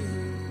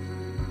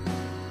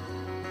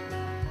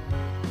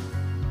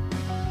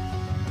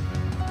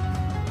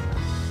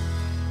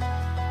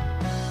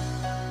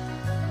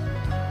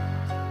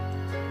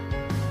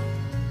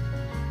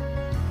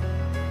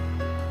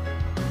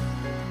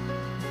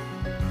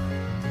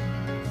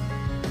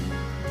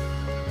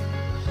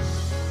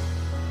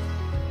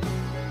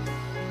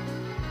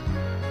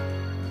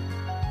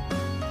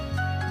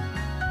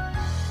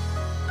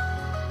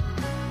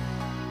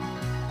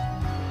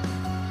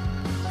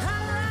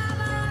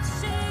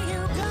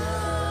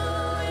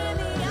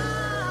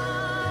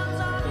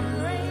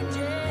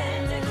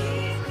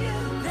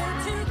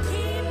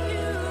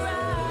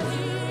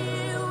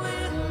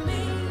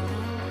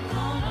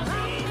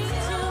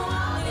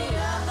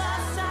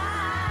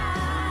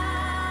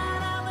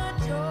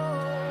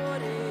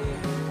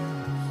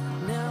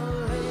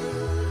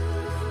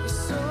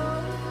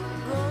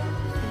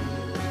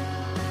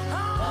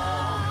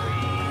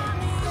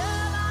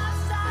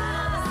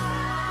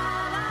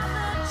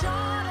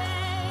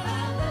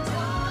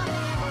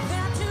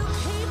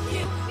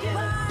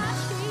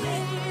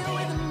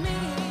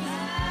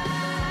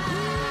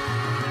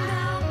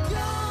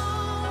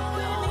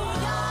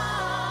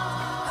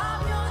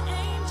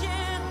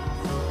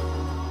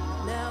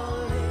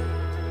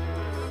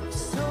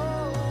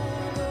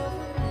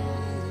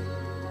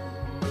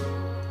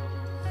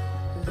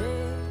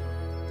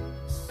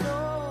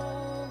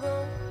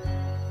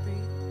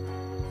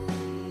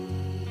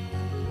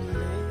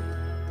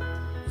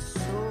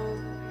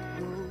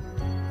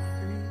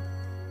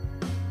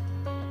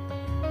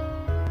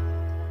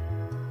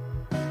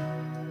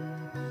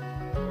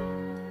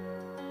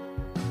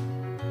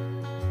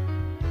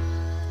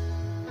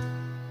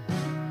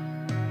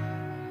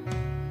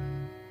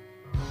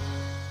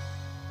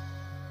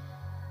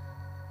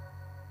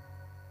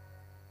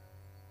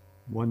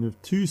 One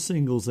of two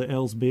singles that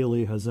Els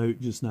Bailey has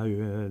out just now.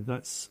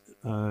 That's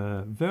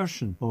a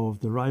version of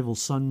the Rival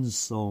Sons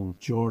song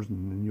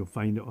Jordan, and you'll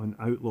find it on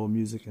Outlaw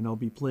Music, and I'll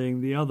be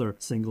playing the other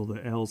single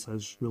that Els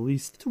has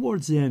released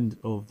towards the end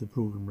of the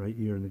programme right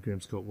here in the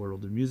Graham Scott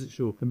World of Music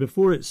Show. And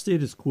before it,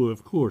 Status Quo,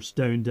 of course.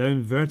 Down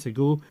Down,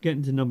 Vertigo,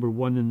 getting to number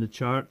 1 in the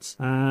charts,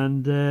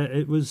 and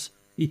it was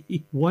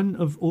one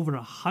of over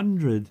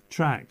 100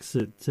 tracks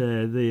that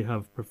they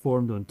have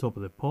performed on Top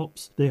of the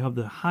Pops. They have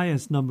the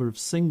highest number of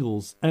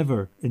singles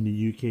ever in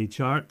the UK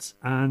charts,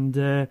 and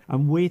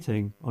I'm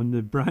waiting on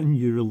the brand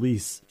new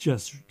release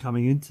just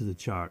coming into the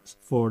charts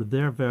for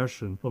their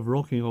version of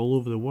Rocking All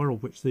Over the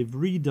World, which they've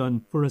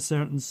redone for a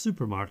certain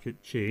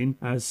supermarket chain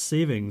as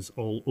savings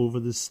all over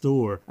the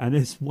store, and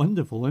it's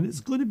wonderful, and it's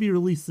going to be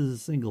released as a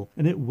single,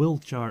 and it will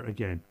chart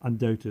again,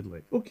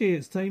 undoubtedly. Okay,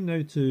 it's time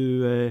now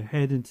to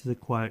head into the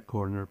quiet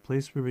corner, a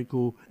place where we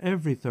go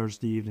every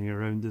Thursday evening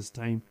around this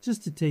time,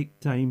 just to take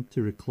time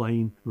to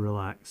recline,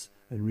 relax,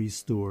 and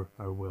restore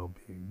our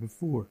well-being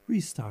before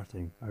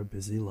restarting our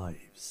busy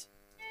lives.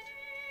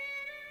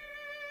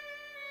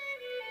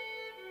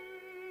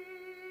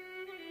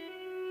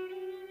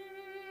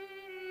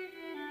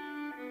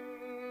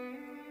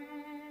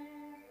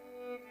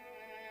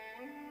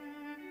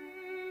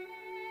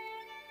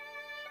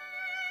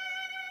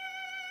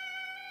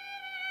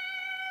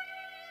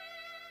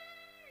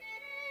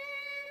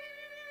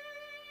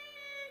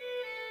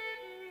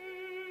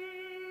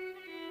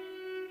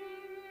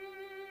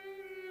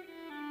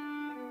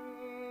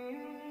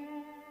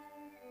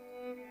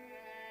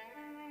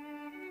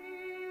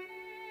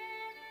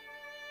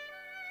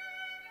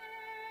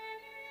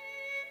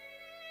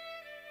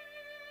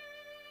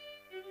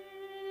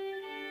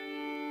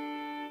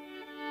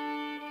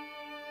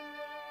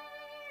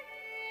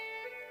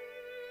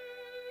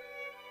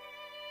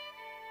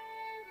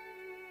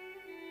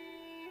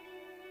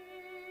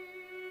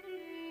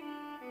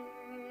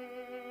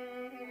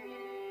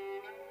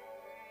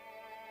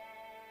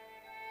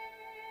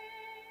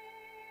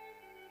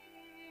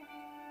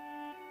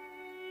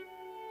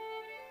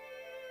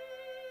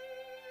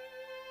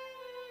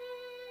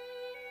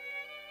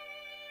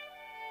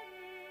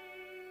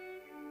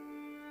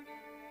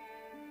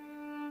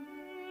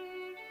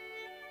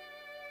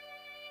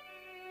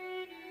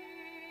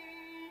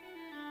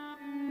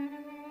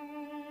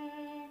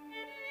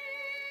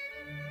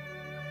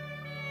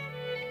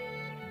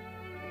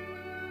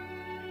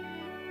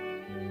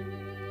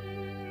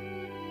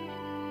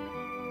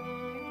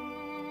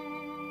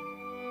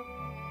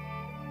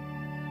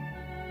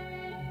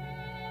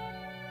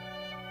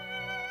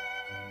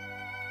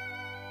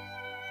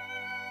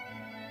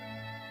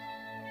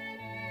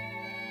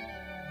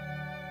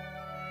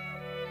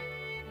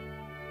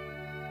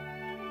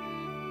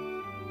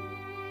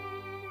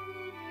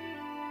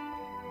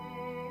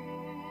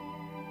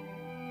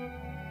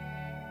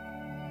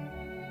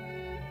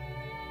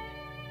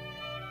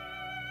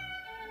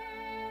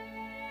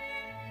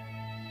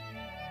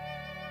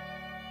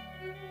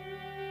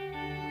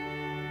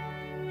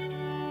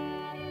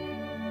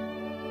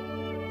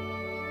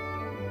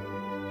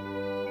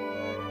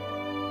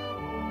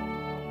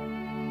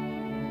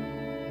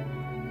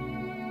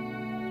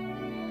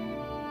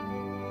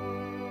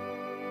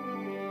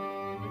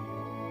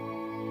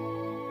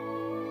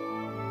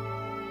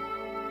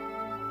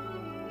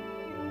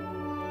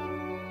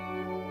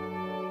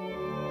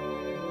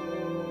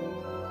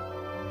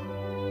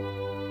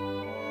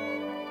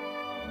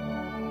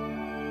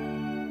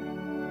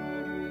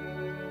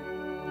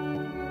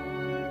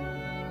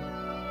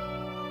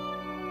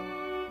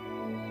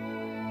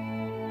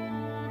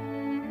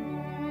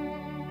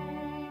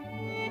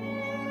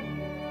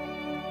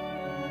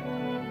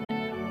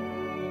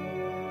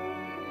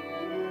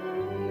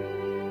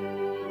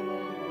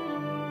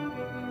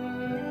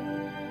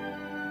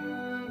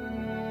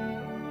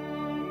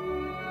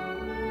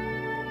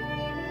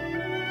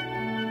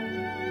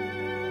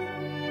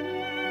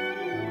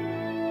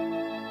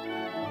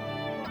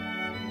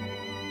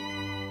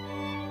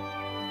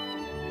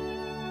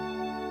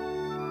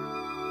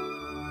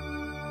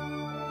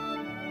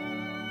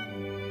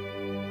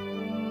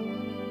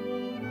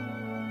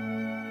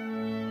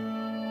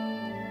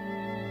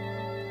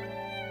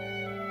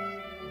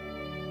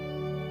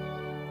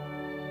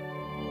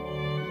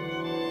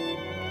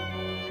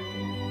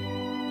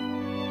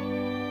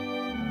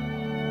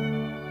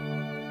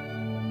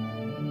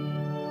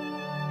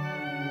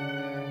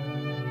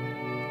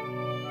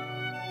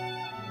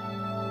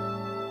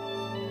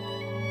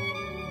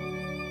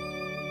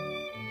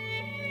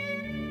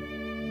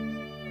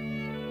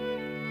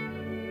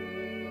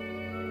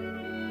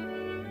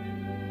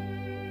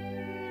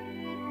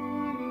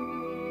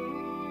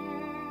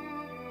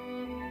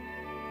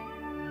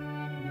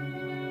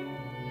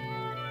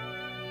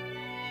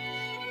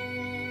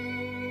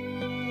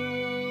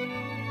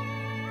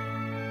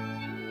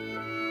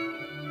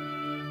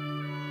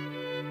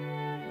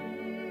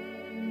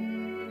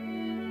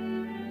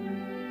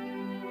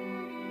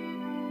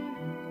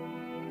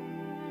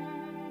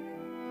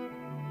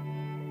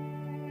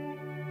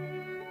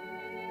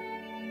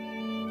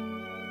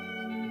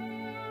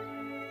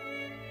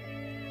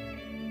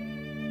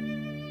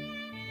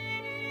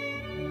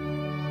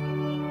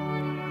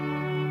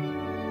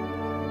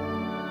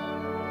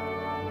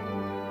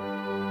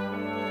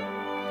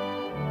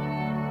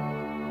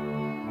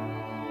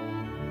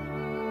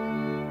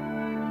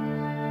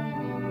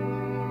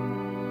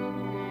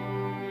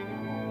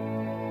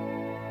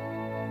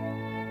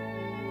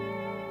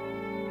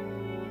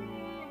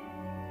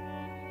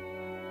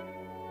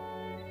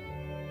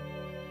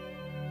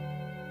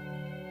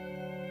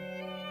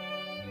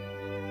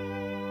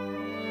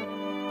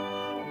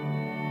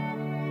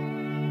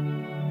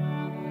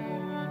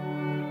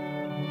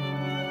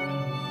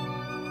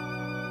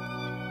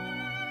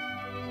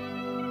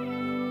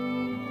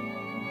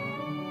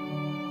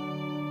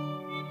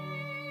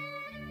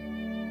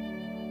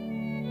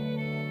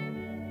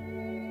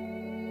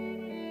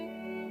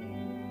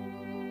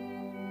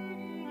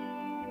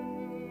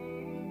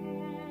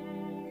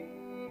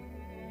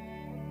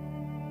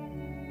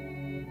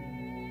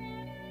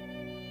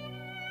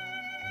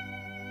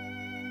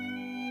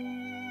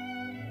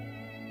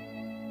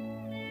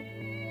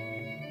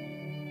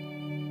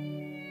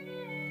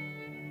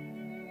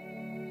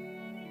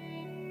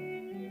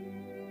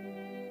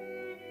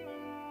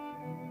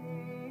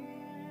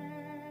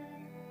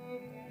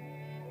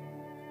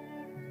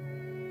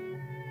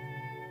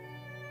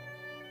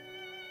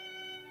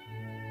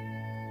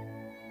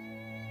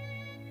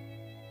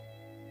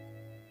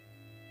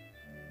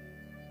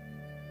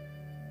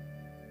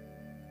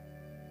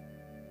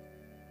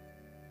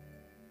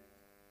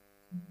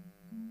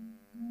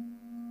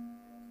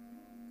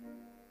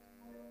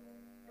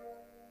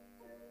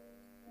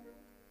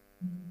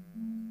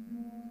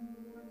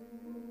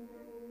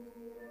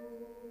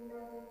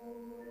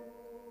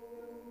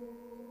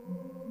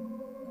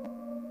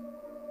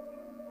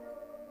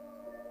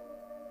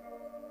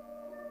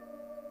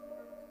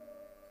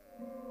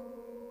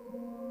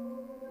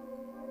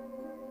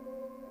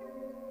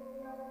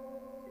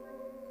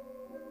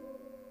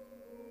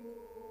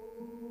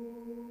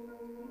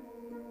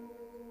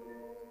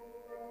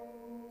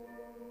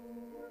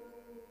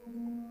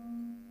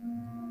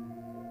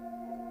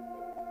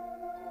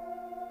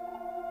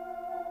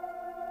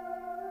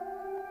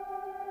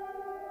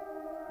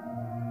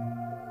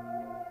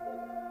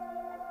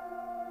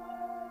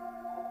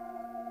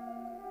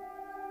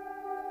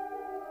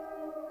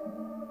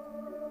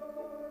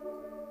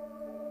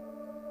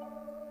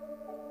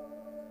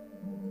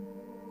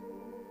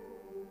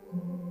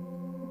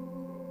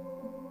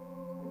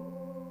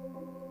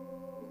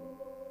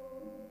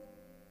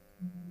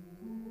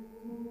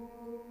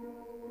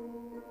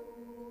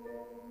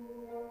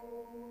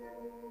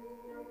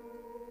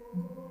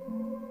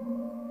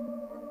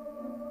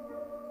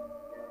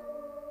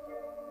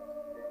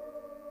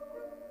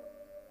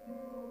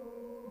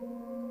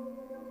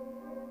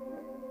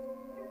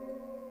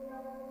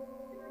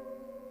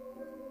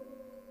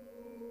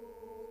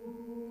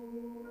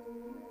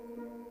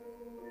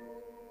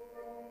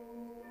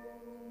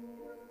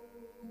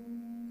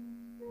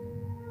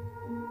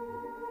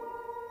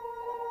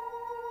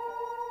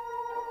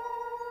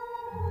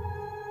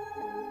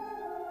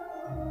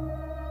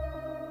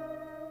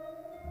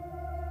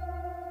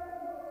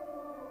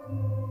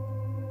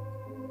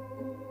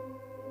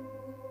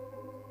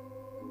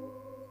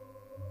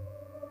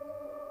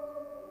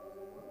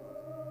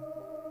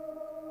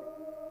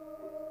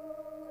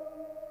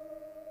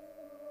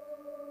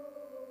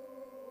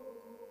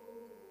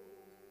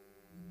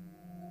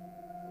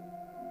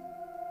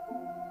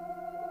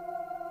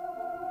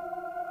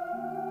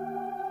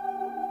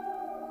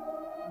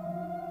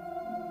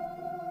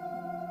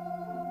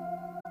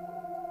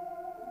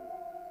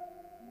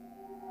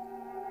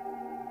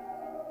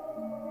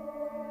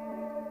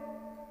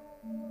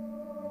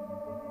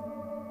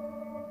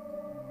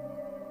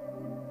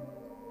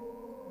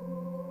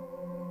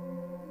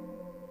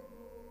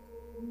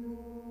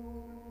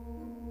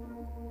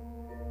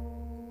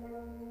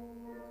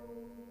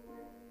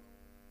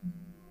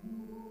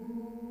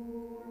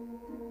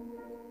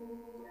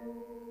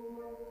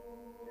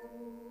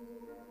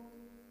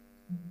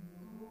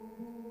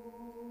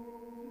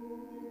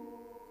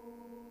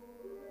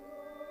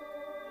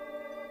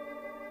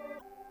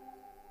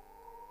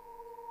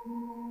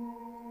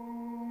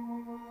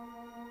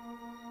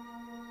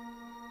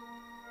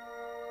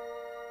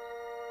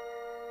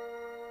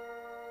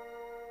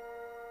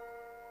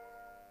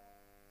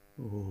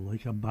 Oh,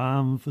 like a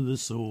balm for the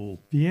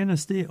soul. Vienna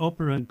State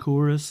Opera and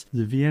Chorus,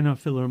 the Vienna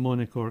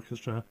Philharmonic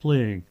Orchestra,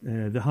 playing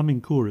the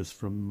humming chorus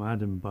from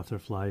Madame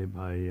Butterfly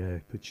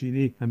by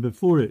Puccini, and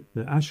before it,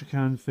 the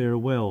Astrakhan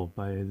Farewell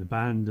by the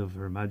Band of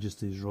Her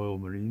Majesty's Royal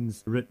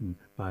Marines, written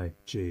by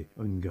J.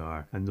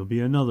 Ungar. And there'll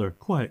be another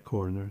Quiet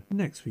Corner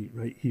next week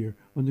right here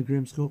on the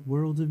Graham Scott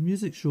World of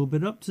Music show.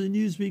 But up to the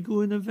news we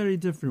go in a very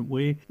different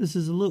way. This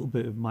is a little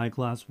bit of My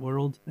Glass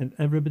World, and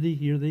everybody,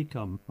 here they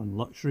come on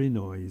Luxury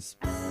Noise.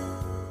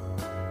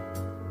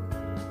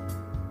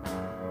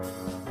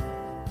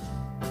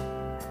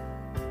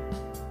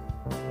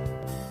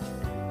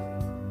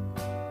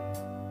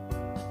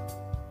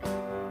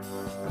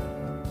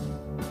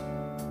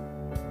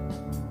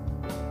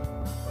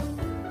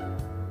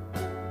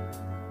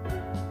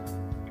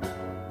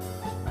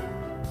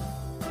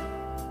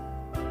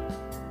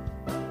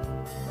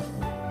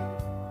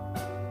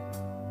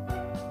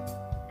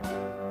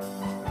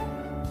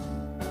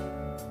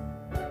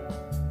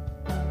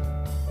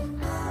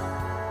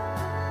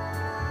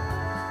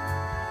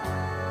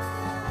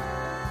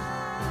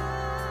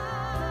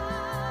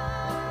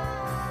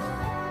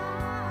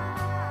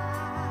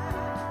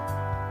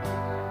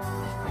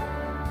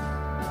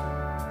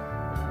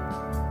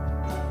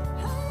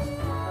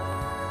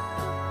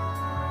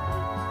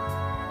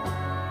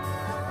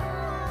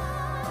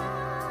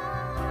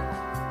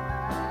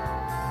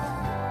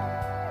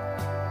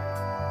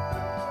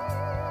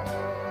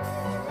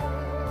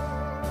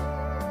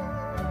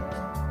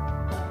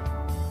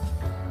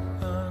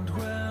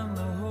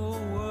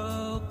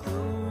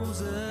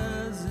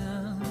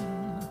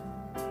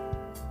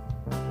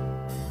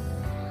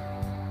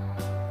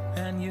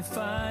 You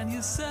find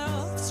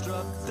yourself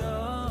struck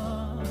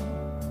dumb.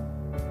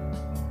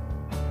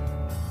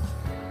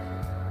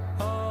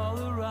 All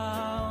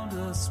around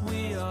us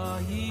we are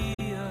here.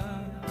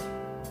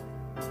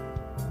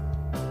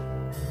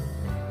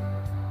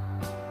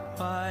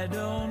 Why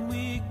don't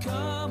we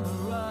come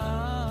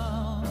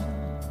around?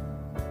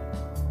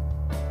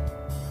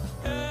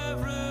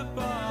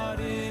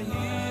 Everybody,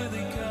 here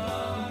they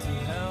come to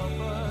help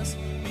us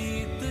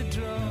beat the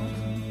drum.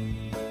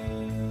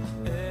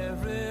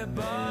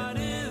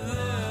 Everybody,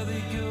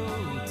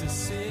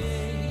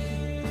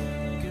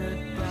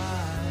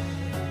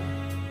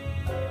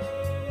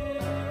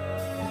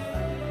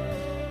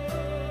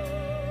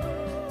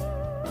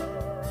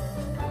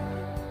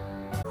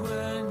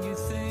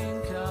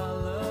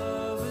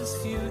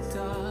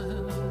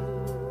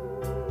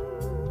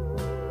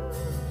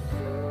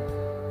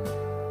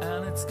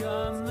 it's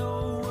gone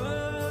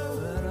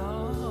nowhere at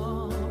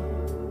all.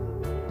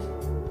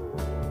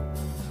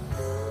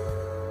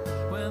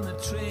 When the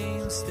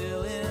train's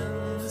still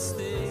in the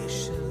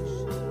station,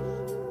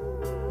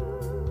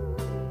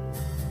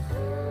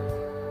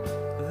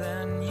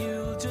 then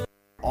you'll just...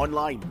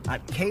 Online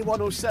at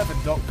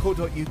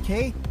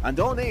k107.co.uk and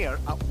on air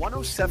at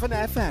 107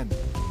 FM.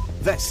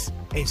 This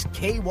is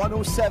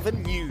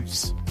K107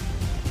 News.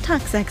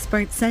 Tax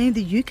experts say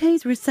the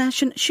UK's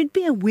recession should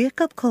be a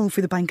wake-up call for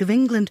the Bank of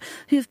England,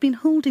 who have been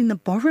holding the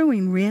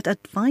borrowing rate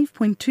at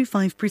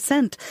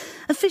 5.25%.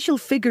 Official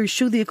figures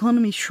show the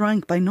economy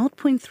shrank by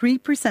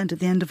 0.3% at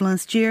the end of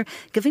last year,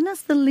 giving us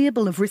the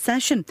label of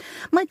recession.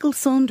 Michael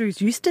Saunders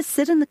used to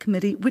sit in the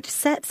committee which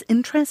sets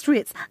interest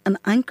rates and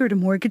anchored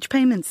mortgage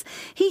payments.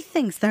 He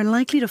thinks they're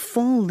likely to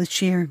fall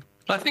this year.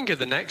 I think at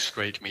the next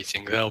rate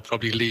meeting, they'll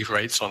probably leave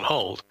rates on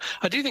hold.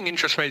 I do think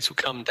interest rates will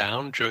come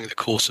down during the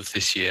course of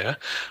this year.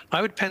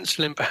 I would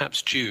pencil in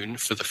perhaps June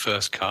for the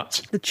first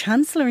cut. The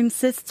Chancellor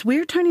insists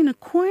we're turning a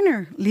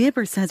corner.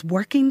 Labour says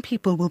working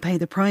people will pay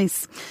the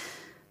price.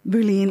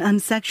 Bullying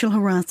and sexual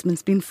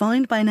harassment's been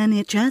found by an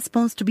NHS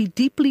boss to be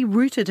deeply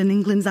rooted in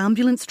England's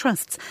ambulance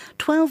trusts,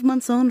 12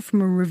 months on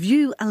from a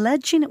review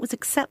alleging it was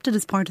accepted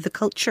as part of the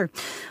culture.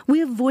 We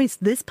have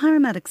voiced this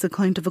paramedic's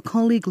account of a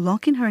colleague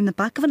locking her in the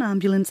back of an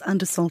ambulance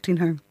and assaulting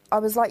her. I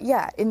was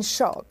in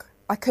shock.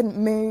 I couldn't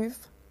move.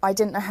 I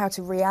didn't know how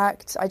to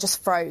react. I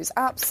just froze,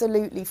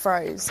 absolutely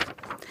froze.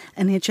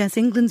 NHS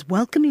England's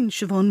welcoming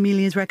Siobhan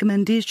Melia's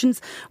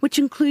recommendations, which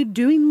include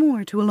doing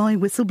more to allow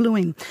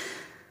whistleblowing.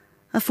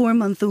 A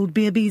 4-month-old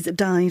baby's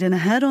died in a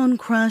head-on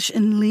crash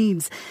in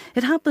Leeds.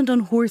 It happened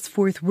on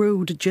Horsforth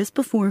Road just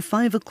before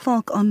 5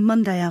 o'clock on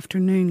Monday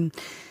afternoon.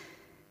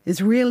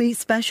 Israeli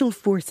special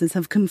forces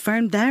have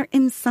confirmed they're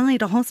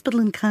inside a hospital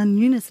in Khan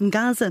Yunis in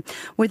Gaza,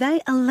 where they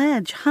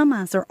allege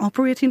Hamas are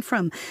operating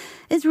from.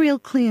 Israel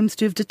claims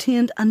to have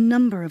detained a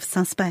number of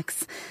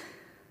suspects.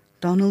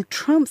 Donald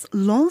Trump's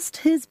lost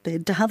his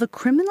bid to have a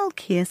criminal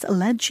case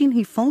alleging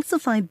he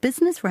falsified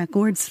business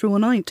records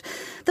thrown out.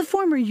 The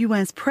former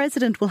US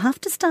president will have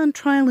to stand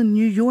trial in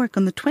New York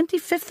on the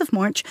 25th of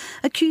March,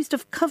 accused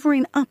of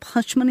covering up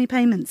hush money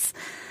payments.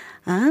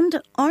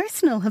 And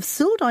Arsenal have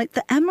sold out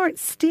the Emirates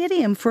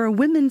Stadium for a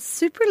Women's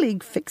Super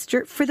League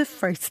fixture for the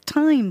first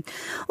time.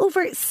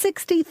 Over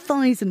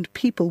 60,000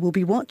 people will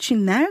be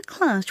watching their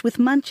clash with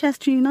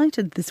Manchester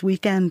United this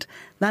weekend.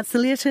 That's the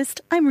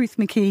latest. I'm Ruth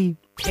McKee.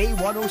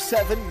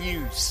 K107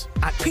 News.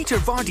 At Peter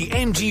Vardy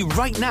MG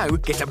right now,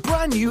 get a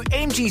brand new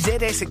MG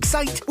ZS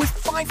Excite with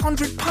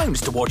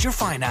 £500 towards your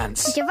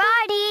finance. Peter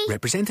Vardy.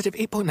 Representative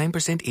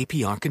 8.9%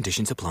 APR,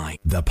 conditions apply.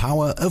 The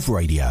power of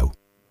radio.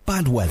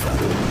 Bad weather.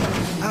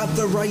 At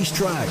the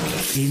racetrack.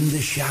 In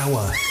the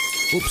shower.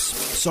 Oops,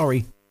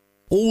 sorry.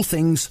 All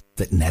things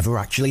that never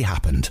actually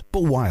happened.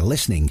 But while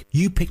listening,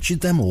 you pictured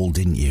them all,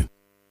 didn't you?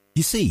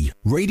 You see,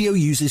 radio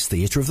uses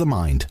theatre of the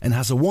mind and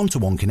has a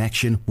one-to-one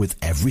connection with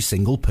every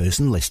single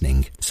person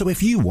listening. So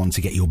if you want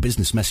to get your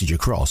business message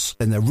across,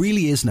 then there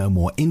really is no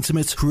more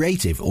intimate,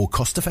 creative or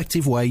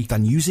cost-effective way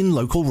than using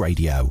local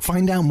radio.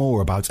 Find out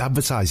more about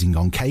advertising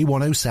on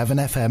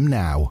K107 FM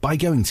now by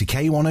going to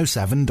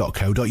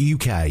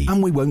k107.co.uk,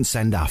 and we won't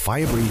send our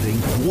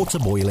fire-breathing,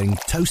 water-boiling,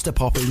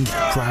 toaster-popping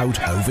crowd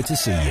over to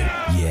see you.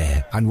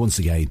 Yeah, and once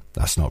again,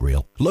 that's not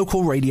real.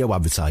 Local radio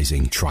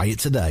advertising. Try it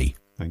today.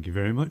 Thank you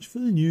very much for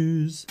the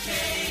news.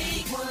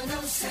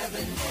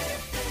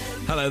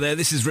 Hello there,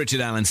 this is Richard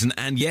Allenson,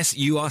 and yes,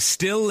 you are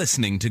still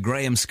listening to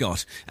Graham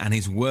Scott and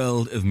his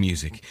world of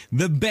music.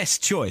 The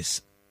best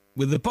choice,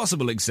 with the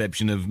possible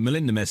exception of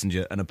Melinda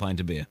Messenger and a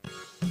pint of beer.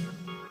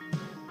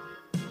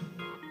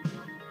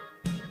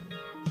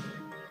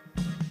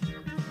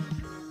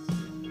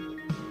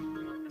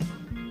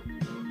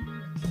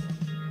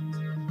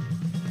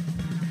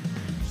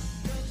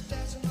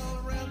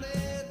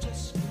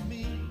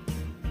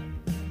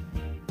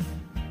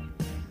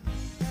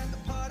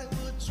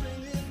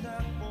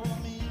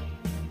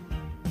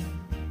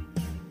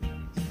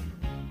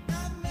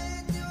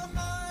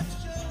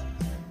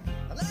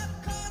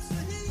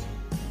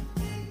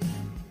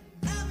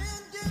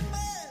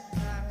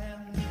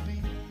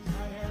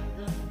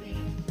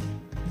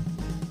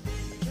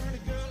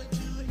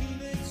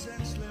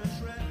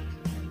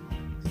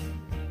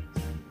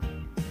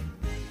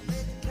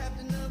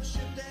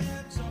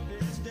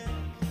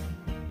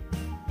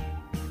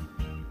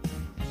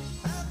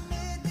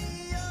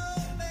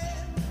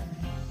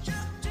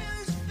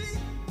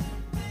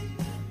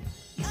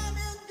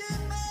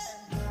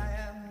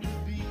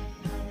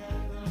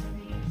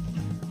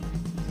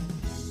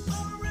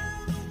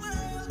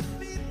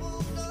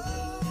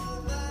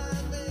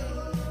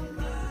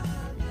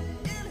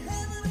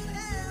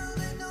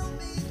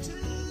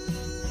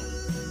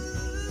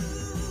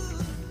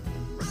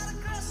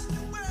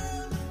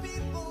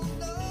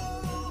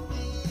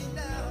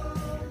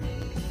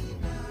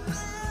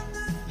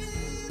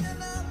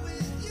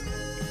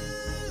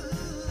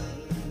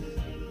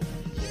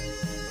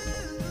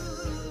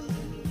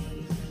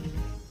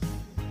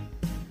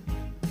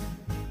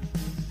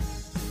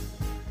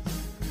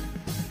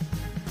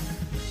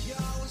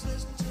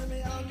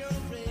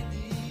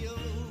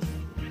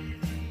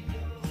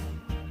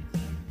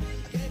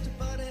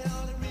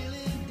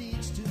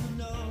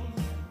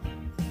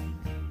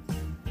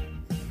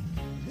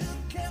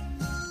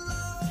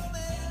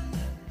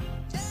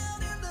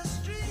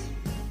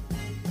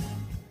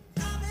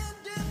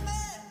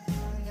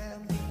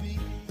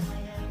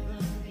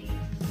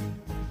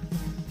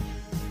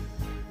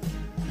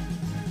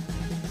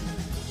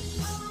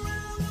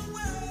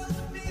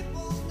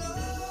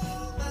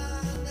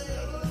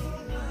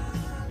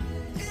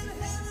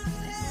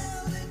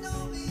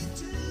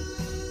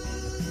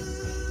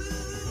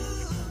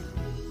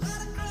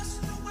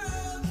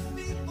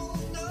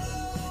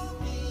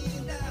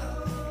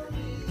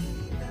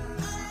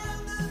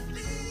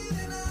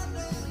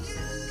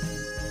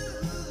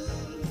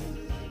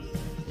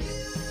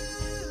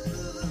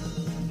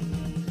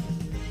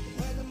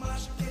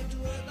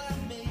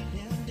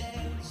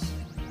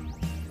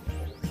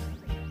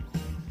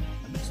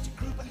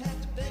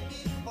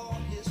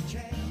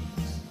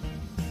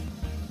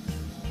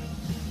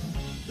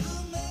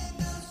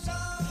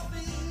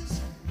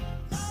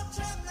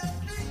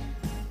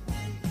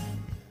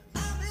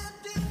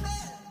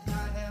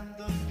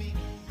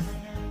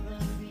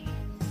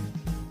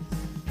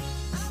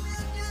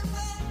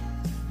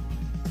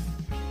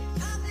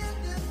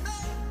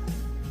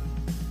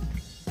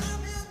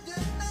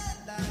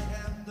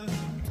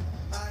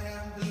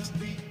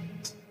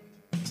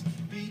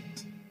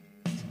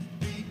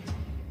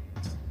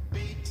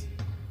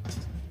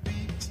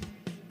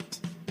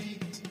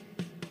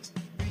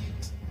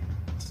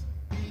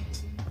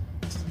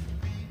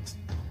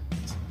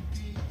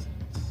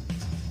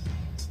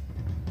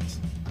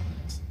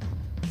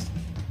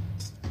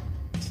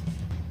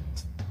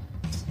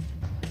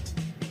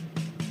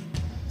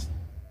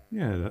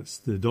 Yeah, that's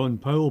the Don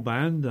Powell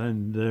Band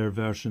and their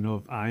version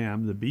of I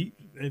Am the Beat,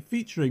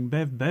 featuring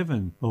Bev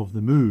Bevan of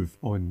The Move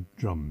on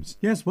drums.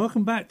 Yes,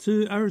 welcome back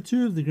to Hour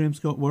 2 of the Graham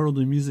Scott World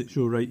of Music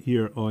Show right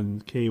here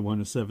on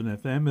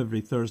K107 FM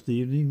every Thursday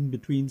evening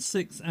between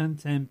 6 and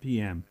 10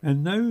 p.m.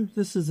 And now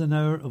this is an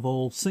hour of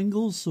all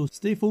singles, so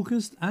stay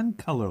focused and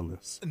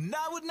colourless. And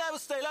I would never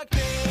stay like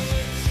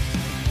this.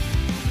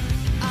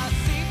 I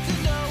seem to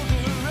know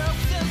the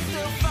ropes and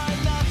still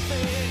find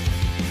nothing.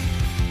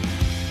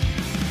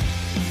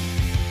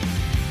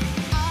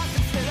 I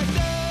can stay like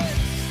this,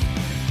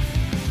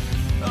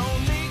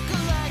 only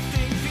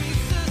collecting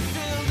pieces.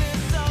 Still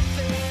there's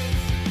something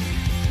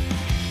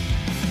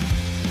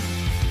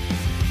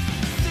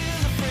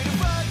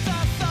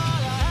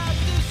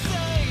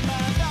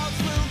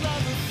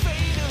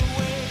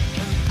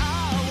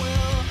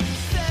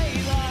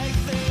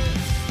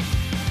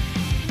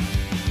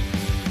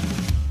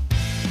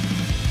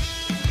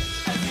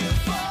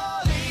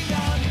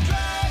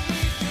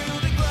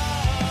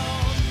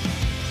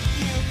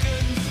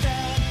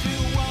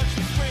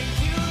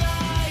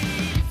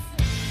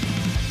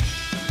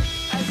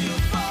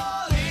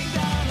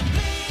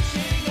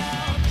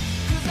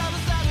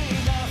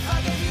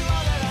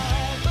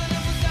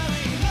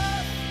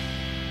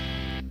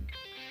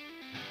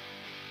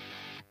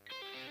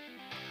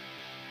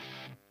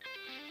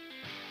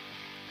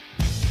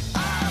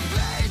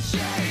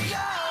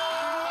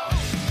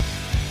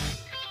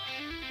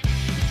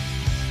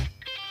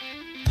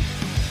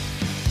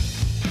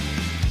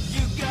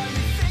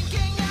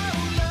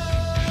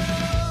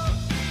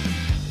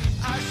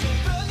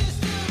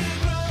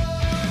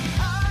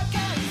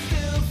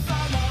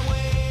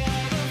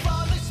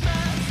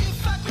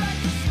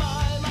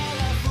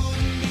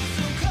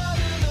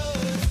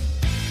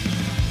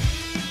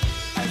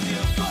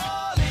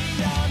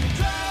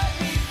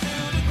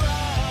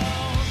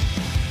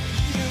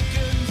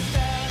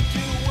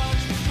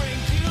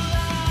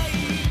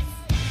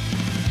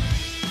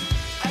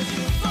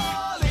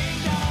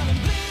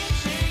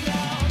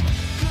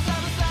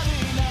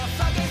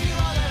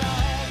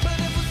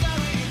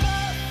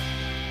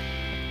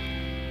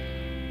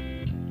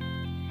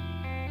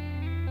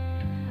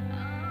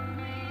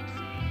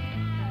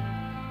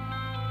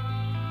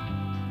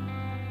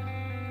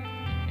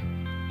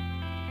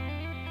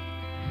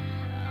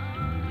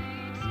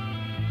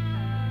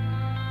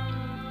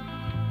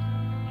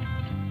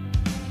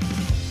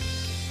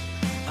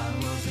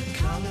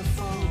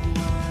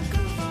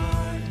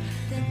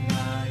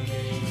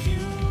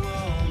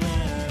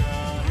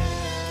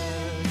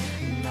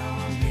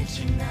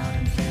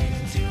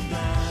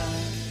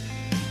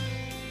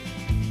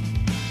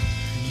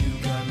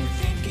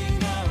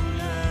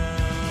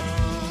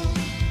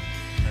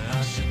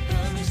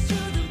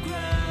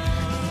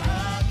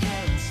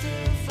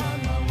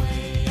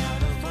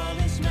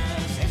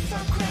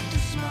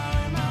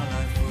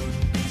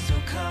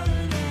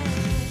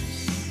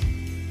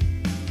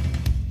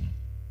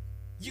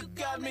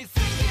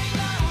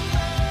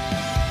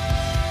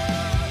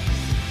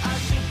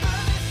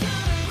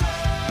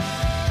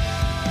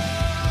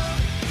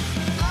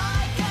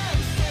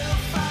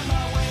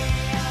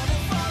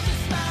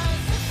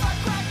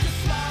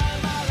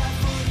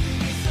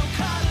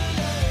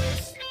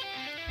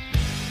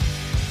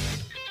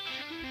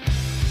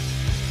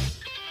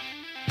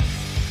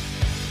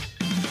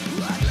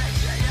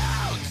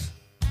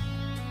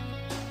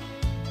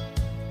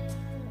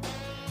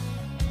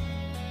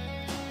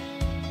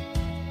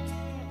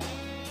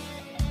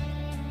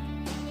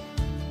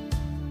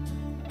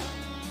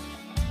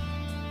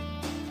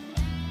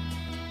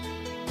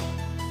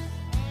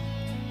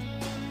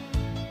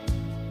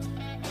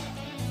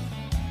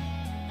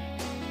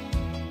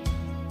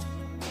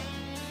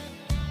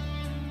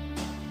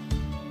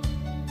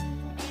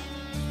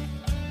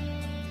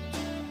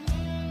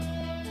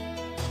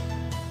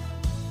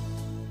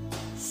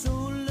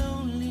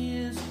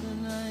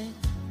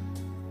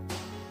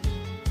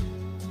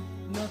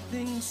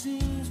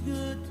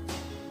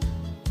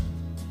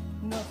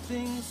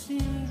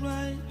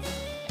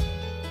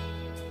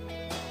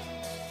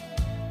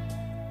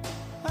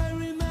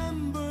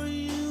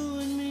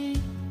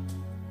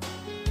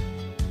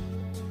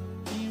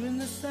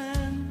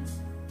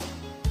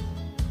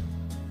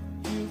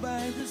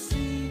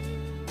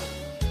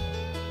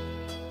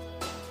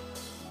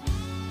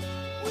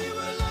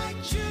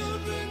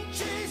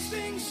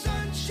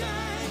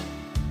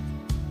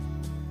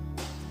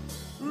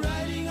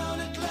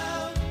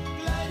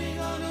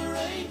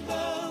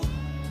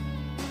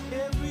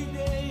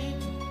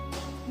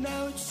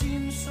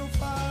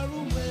far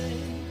away.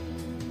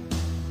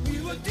 We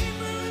were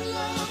deeper in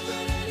love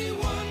than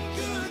anyone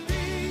could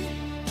be,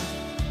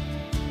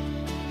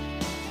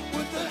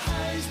 with the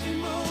highest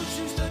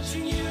emotions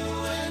touching you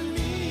and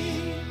me.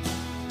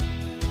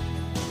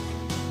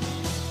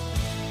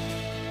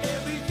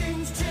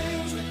 Everything's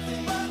changed,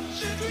 but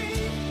the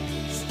dream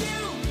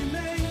still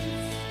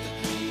remains. The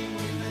dream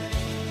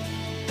remains.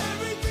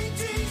 Everything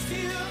changed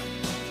here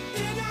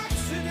in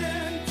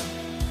accident.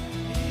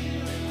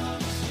 Here in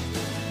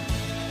accident.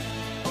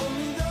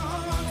 Only the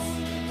hearts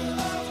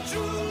of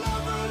true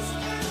lovers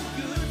and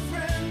good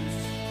friends.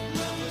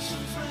 Lovers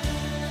and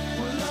friends.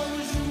 Will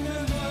always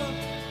remember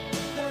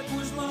that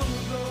was long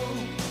ago.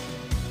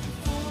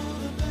 Before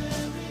the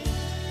very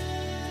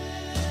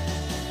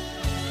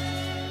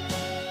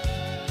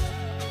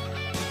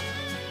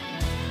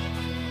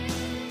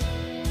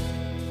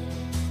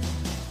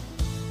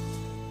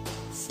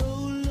so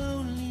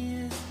lonely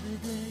is the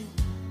day.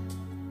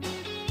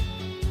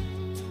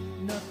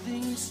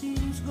 Nothing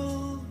seems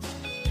gold,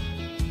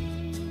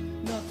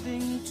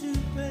 nothing to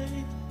pay.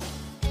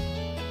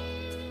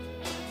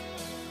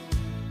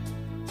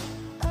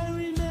 I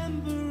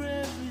remember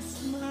every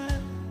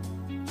smile,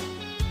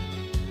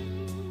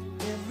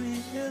 every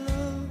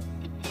hello,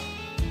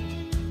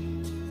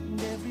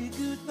 and every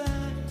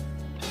goodbye.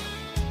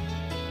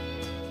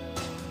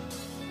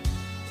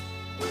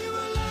 We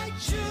were like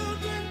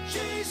children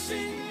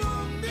chasing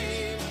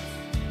moonbeams,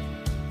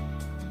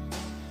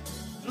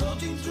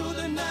 floating through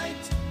the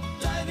night,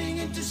 diving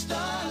into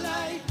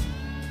starlight,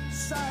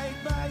 side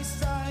by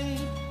side,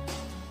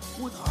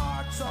 with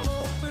hearts all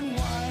open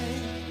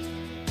wide.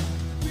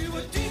 We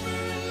were deeper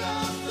in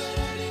love than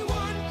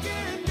anyone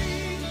can be,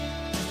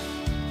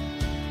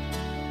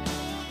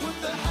 with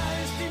the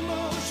highest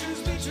emotions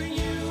between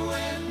you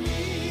and me.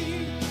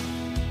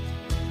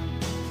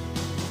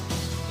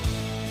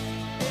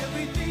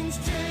 Everything's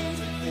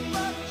changed,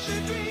 but the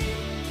dream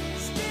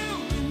still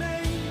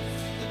remains.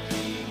 The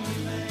dream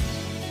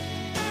remains.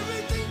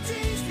 Everything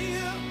changed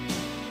here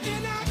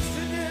in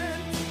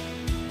accident.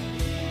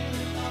 Here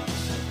in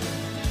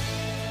accident.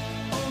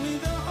 Only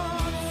the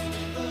hearts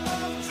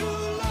of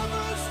true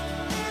lovers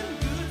and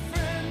good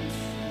friends.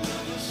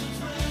 Lovers and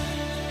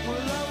friends.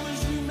 Will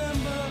always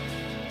remember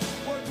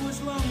what was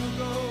long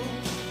ago.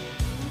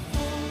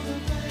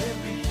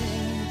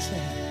 Everything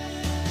changed.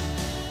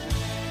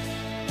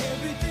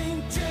 Everything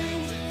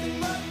changed,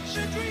 but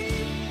the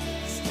dream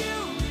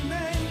still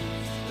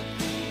remains. The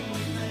dream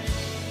remains.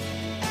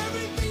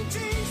 Everything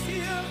changed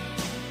here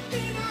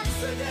in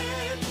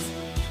accident.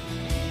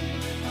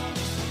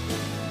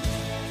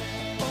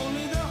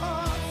 Only the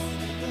hearts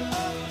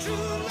of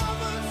true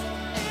lovers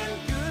and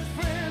good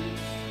friends.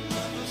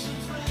 Lovers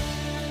and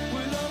friends.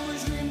 Will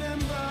always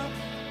remember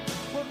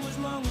what was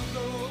long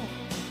ago.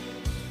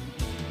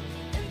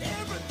 And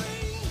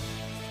everything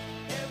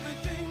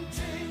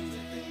changed,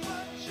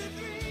 but the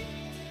dream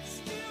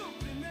still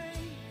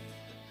remains.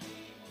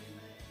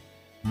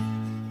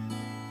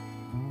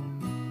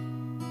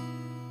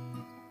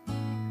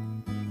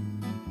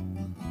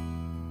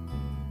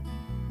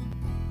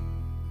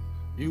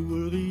 You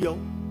were the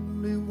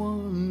only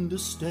one to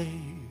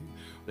stay,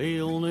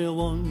 the only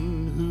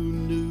one who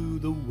knew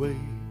the way.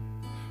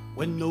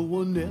 When no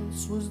one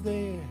else was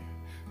there,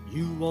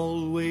 you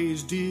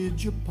always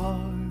did your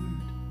part.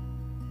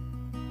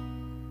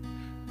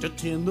 To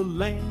tend the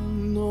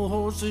land, the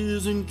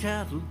horses and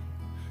cattle,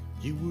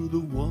 you were the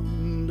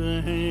one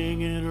to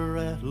hang and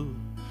rattle.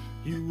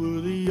 You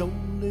were the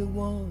only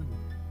one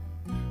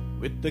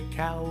with the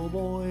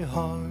cowboy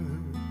heart.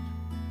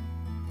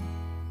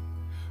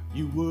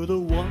 You were the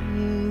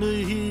one to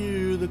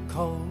hear the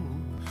call,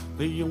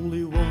 the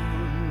only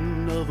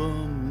one of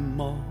them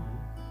all.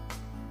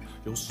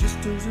 Your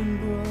sisters and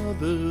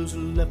brothers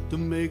left to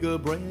make a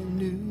brand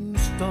new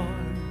start,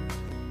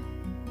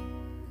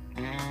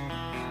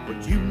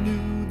 but you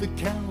knew the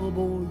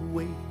cowboy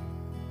way.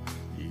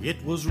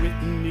 It was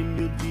written in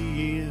your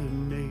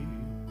DNA.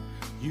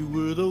 You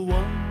were the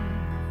one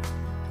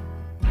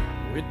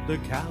with the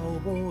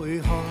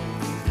cowboy heart.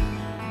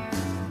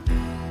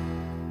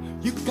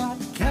 You got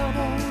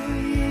cowboy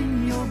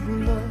in your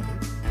blood,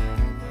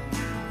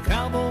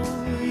 cowboy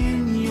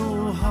in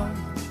your heart.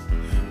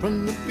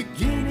 From the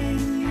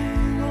beginning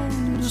you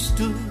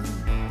understood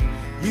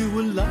you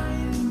were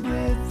lion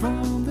bred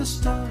from the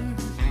start.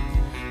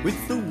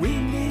 With the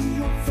wind in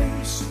your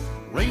face,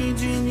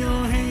 range in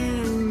your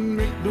hand,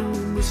 make no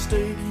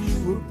mistake, you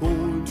were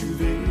born to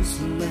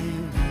this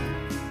land.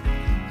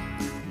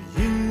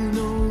 You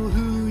know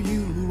who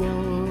you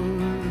are,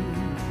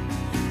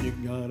 you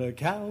got a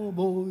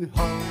cowboy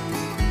heart.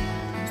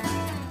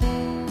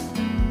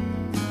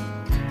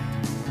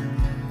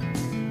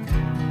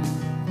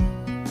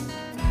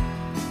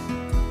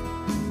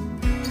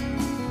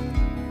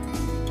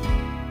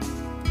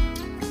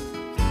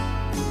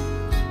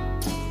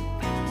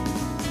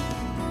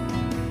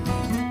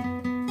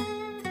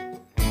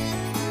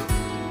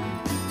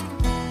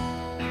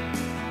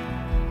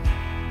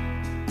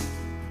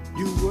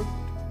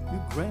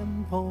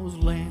 Grandpa's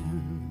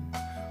land,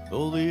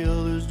 though the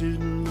others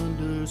didn't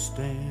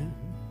understand.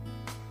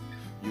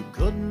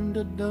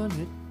 wouldn't have done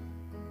it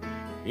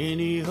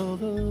any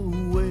other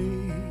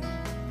way.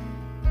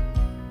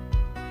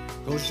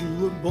 'Cause you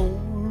were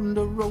born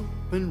to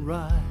rope and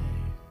ride.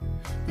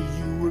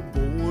 You were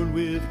born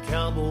with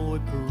cowboy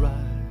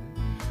pride.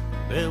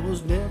 There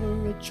was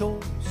never a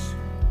choice.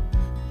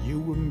 You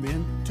were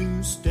meant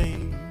to stay.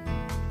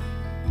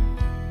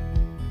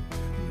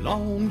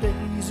 Long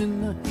days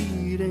in the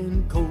heat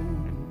and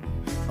cold,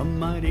 a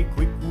mighty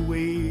quick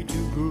way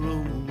to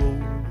grow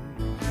old.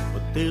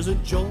 But there's a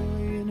joy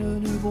in a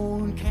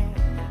newborn calf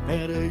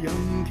at a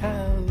young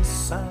cow's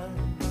side.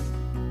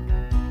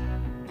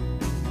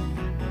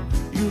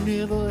 You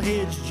never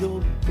hedged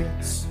your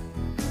bets.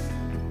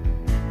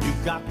 You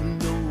got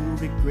no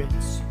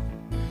regrets.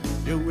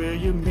 You're where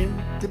you're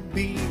meant to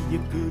be. You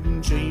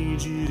couldn't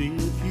change it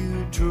if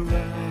you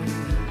tried.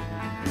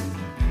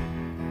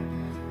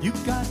 You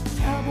got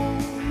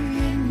cowboy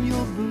in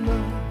your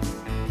blood,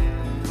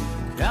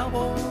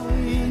 cowboy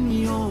in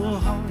your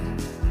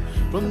heart.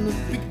 From the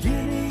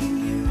beginning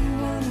you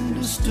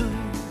understood.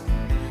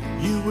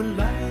 You were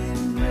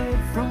lion bred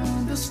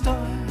from the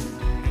start.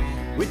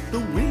 With the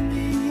wind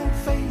in your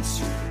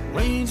face,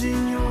 reins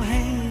in your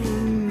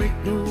hand. Make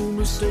no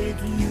mistake,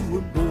 you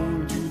were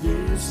born to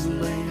this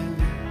land.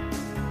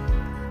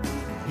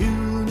 You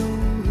know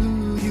who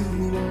you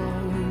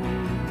are.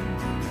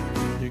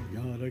 You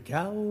got a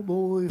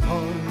cowboy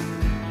heart.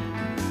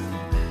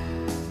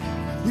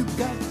 You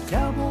got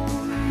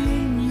cowboy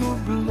in your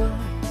blood.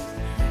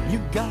 You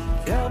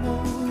got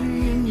cowboy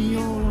in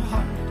your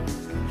heart.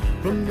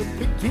 From the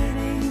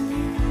beginning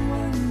you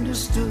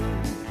understood.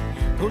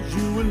 'Cause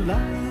you were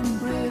lion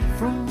bred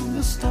from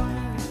the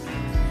start.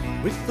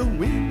 With the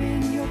wind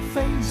in your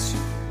face,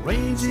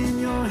 reins in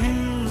your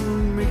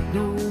hand. Make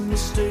no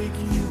mistake,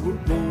 you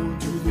were born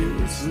to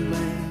this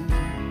land.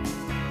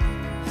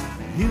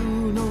 You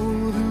know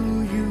who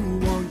you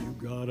are. You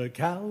got a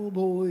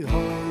cowboy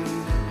heart.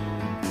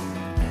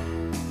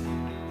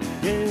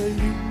 Yeah,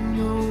 you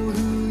know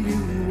who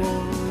you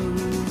are.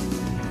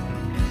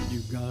 You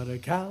got a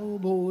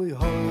cowboy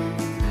heart.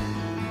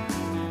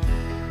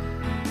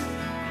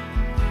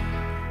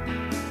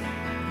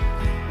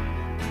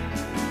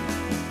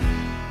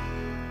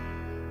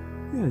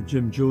 Yeah,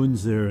 Jim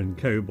Jones there in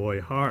Cowboy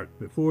Heart.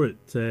 Before it,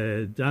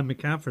 Dan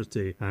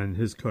McCafferty and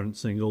his current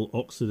single,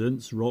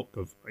 Occidents, Rock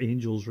of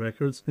Angels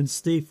Records, and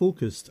Stay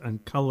Focused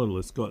and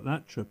Colourless got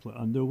that triplet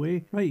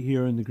underway right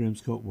here in the Graham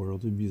Scott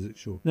World of Music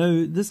Show.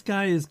 Now, this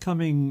guy is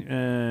coming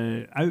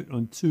out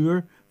on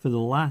tour for the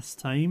last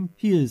time.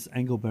 He is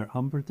Engelbert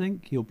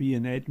Humperdinck. He'll be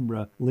in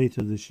Edinburgh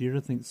later this year, I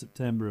think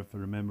September if I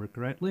remember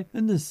correctly.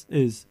 And this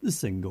is the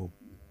single.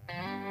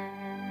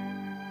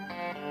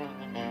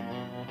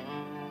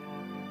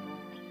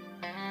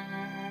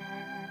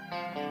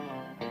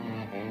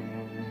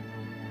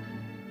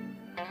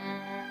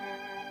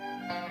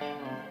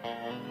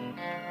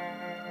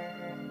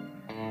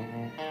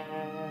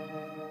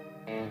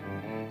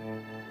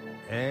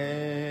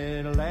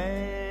 At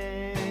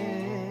last,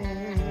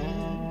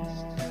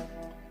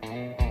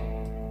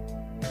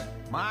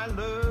 my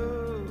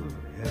love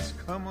has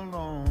come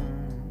along.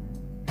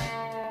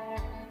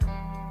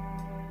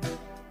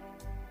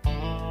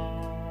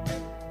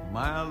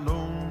 My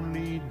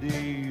lonely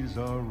days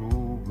are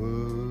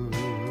over,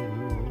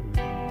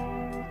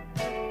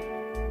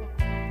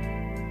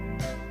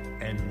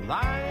 and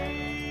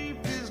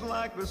life is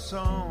like a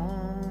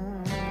song.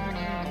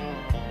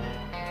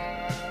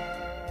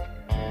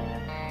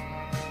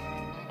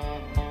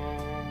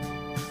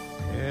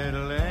 At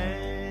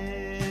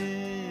last,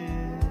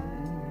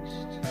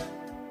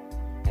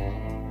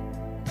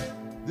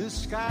 the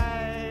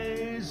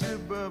skies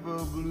above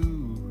are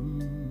blue.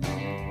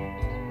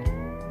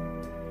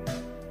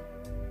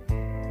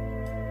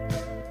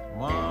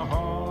 My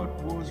heart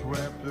was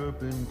wrapped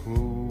up in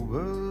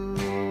clover.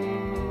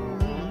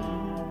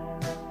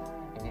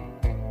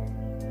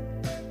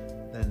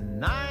 The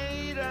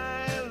night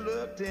I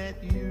looked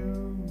at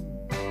you,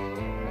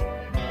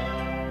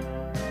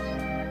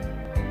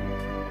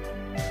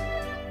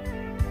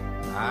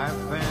 I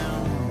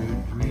found a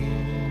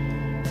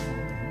dream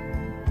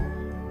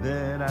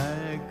that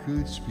I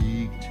could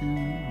speak to,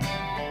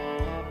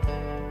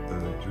 a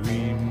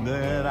dream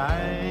that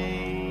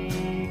I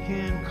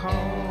can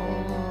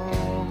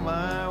call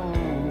my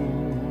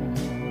own.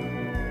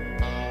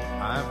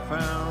 I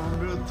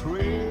found a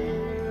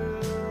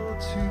thrill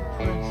to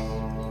press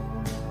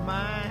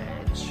my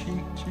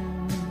cheek to,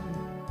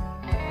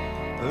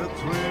 a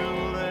thrill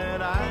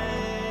that I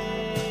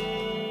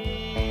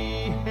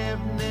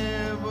have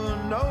never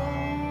known.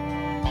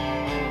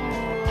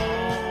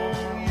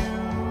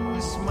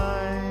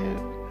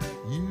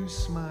 You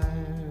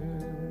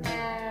smiled,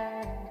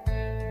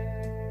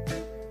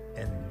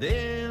 and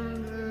then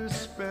the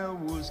spell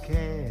was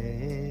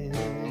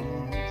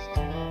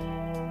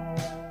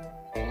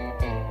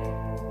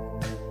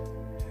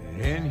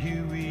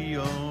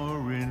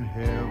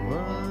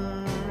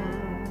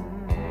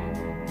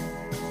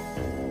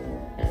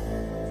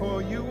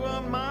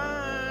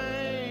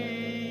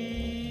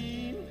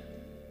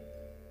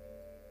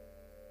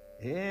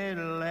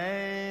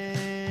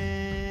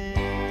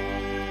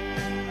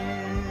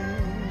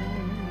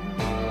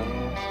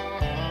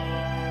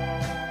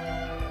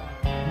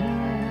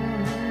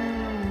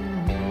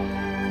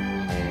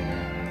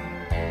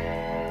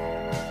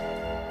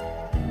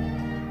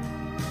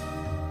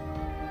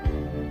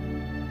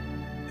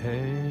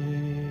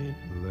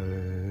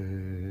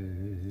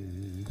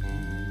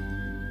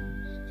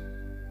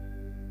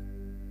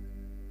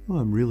Well,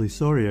 I'm really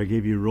sorry I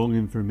gave you wrong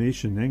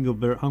information.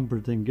 Engelbert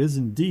Humperdinck is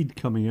indeed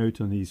coming out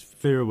on his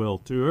farewell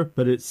tour,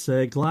 but it's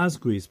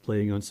Glasgow he's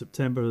playing on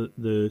September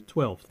the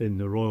 12th in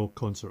the Royal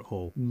Concert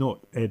Hall,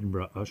 not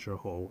Edinburgh Usher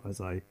Hall, as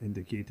I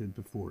indicated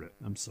before it.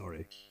 I'm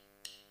sorry.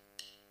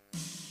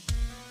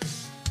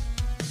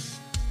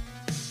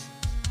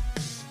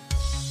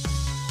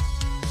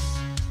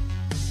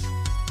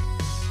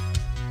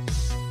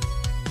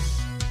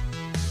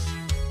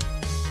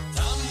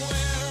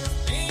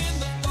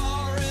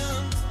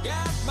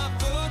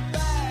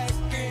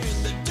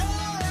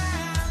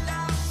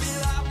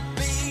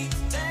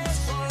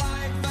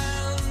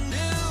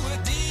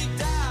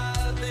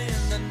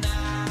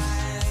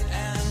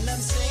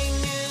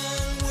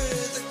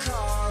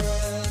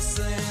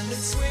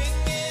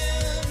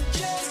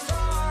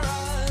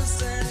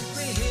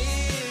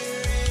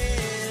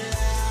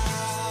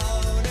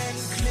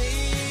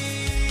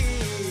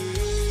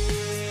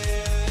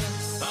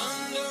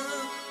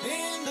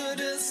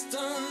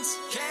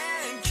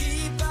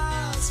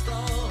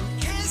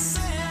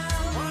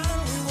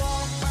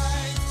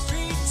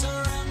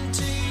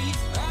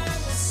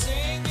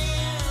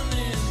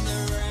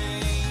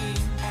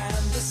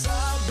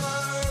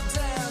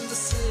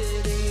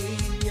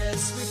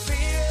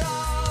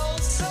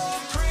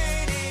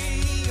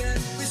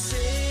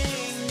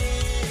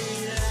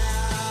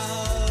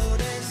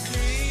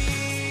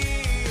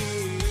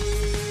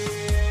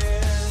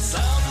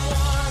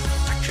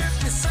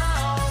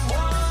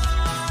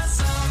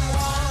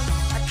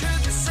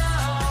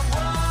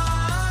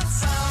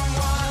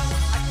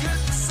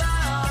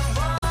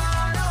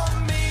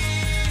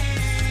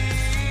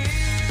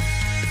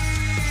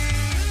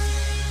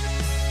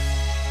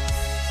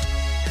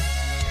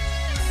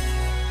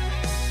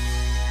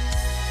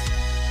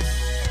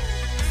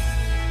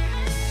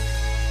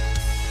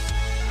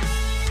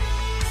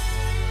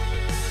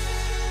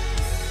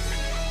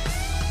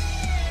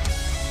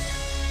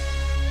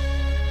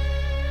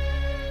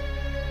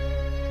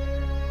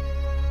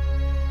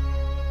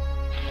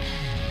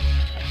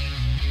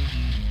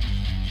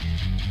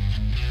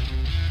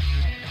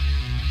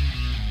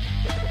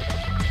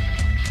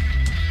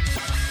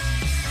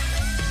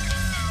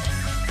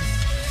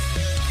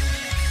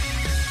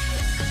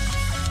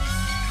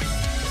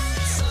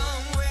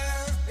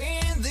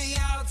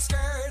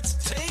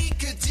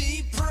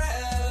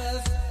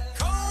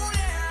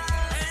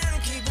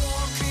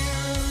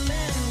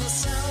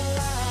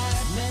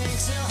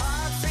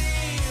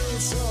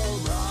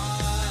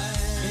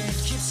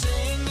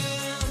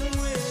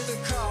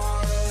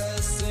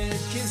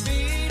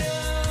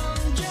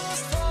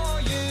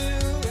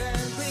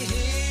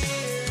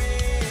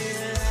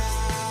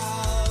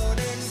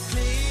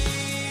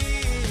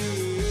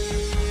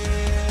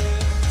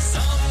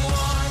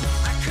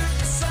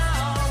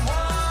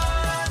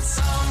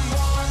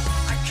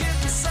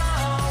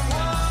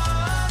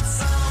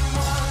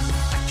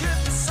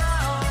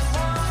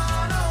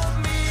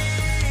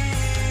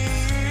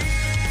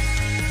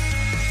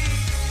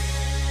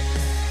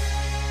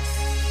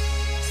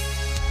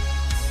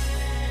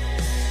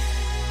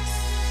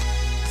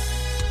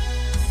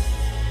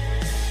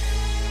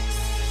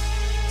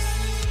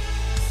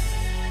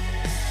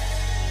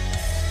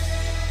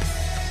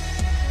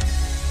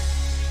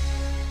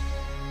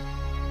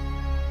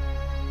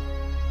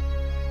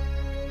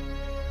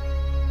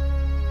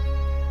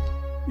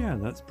 Yeah,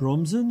 that's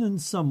Bromson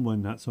and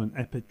Someone. That's on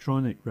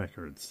Epitronic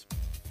Records.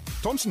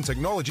 Thomson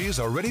Technologies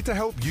are ready to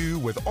help you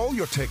with all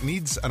your tech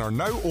needs and are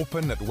now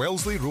open at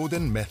Wellesley Road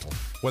in Metal.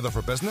 Whether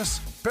for business,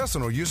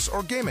 personal use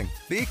or gaming,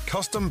 they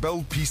custom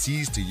build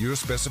PCs to your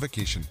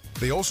specification.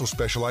 They also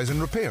specialise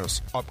in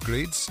repairs,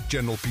 upgrades,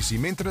 general PC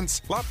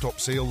maintenance, laptop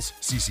sales,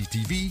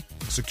 CCTV,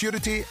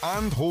 security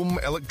and home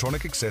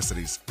electronic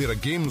accessories. They're a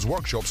Games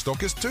Workshop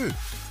stockist too.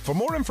 For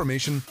more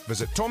information,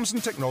 visit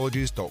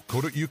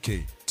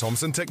thomsontechnologies.co.uk.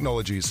 Thomson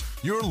Technologies,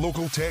 your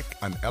local tech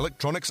and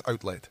electronics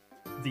outlet.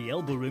 The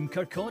Elbow Room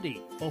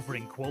Kirkcaldy,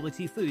 offering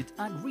quality food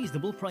at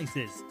reasonable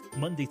prices.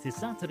 Monday to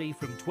Saturday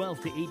from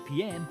 12 to 8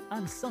 p.m.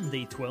 and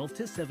Sunday 12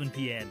 to 7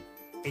 p.m.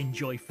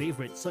 Enjoy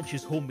favourites such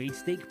as homemade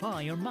steak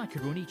pie or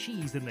macaroni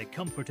cheese in the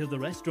comfort of the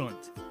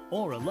restaurant.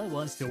 Or allow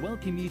us to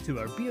welcome you to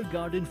our beer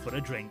garden for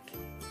a drink.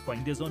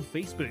 Find us on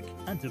Facebook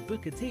and to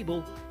book a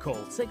table,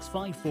 call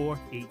 654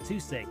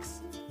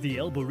 826. The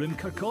Elbow Room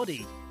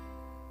Kirkcaldy.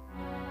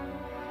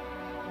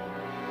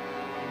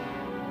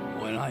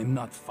 When I'm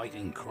not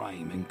fighting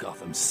crime in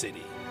Gotham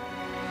City,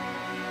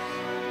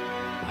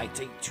 I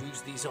take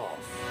Tuesdays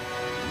off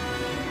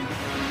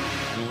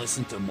and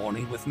listen to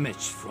Morning with Mitch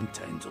from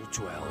 10 till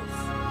 12.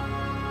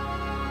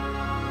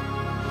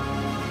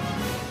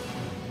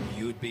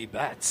 You'd be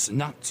bats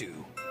not to.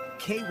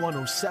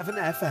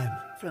 K107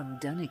 FM. From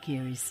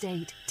Donaghue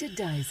Estate to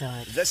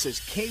Dysart. This is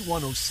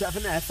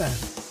K107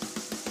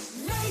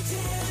 FM.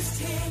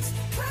 Latest hits,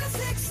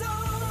 classic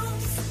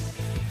songs.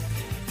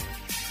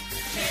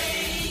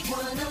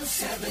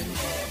 K107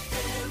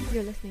 FM.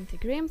 You're listening to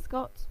Graham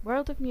Scott's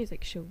World of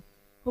Music show.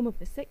 home of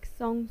the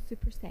 6-song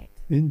superset.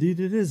 Indeed,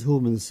 it is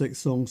home of the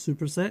 6-song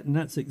superset, and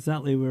that's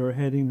exactly where we're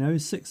heading now.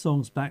 6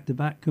 songs back to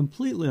back,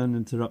 completely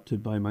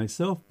uninterrupted by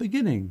myself,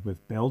 beginning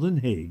with Belden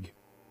Haig.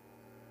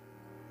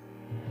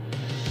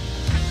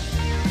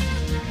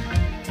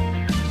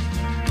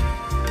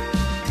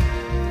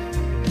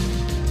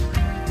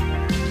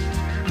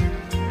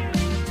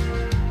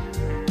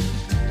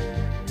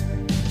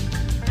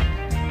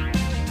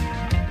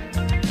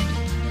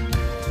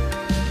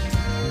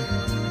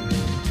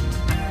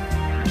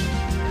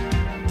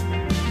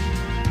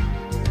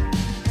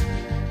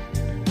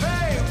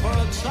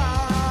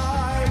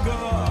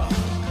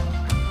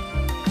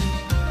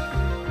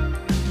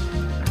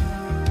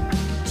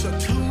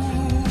 Tattoo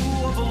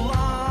of a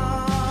line.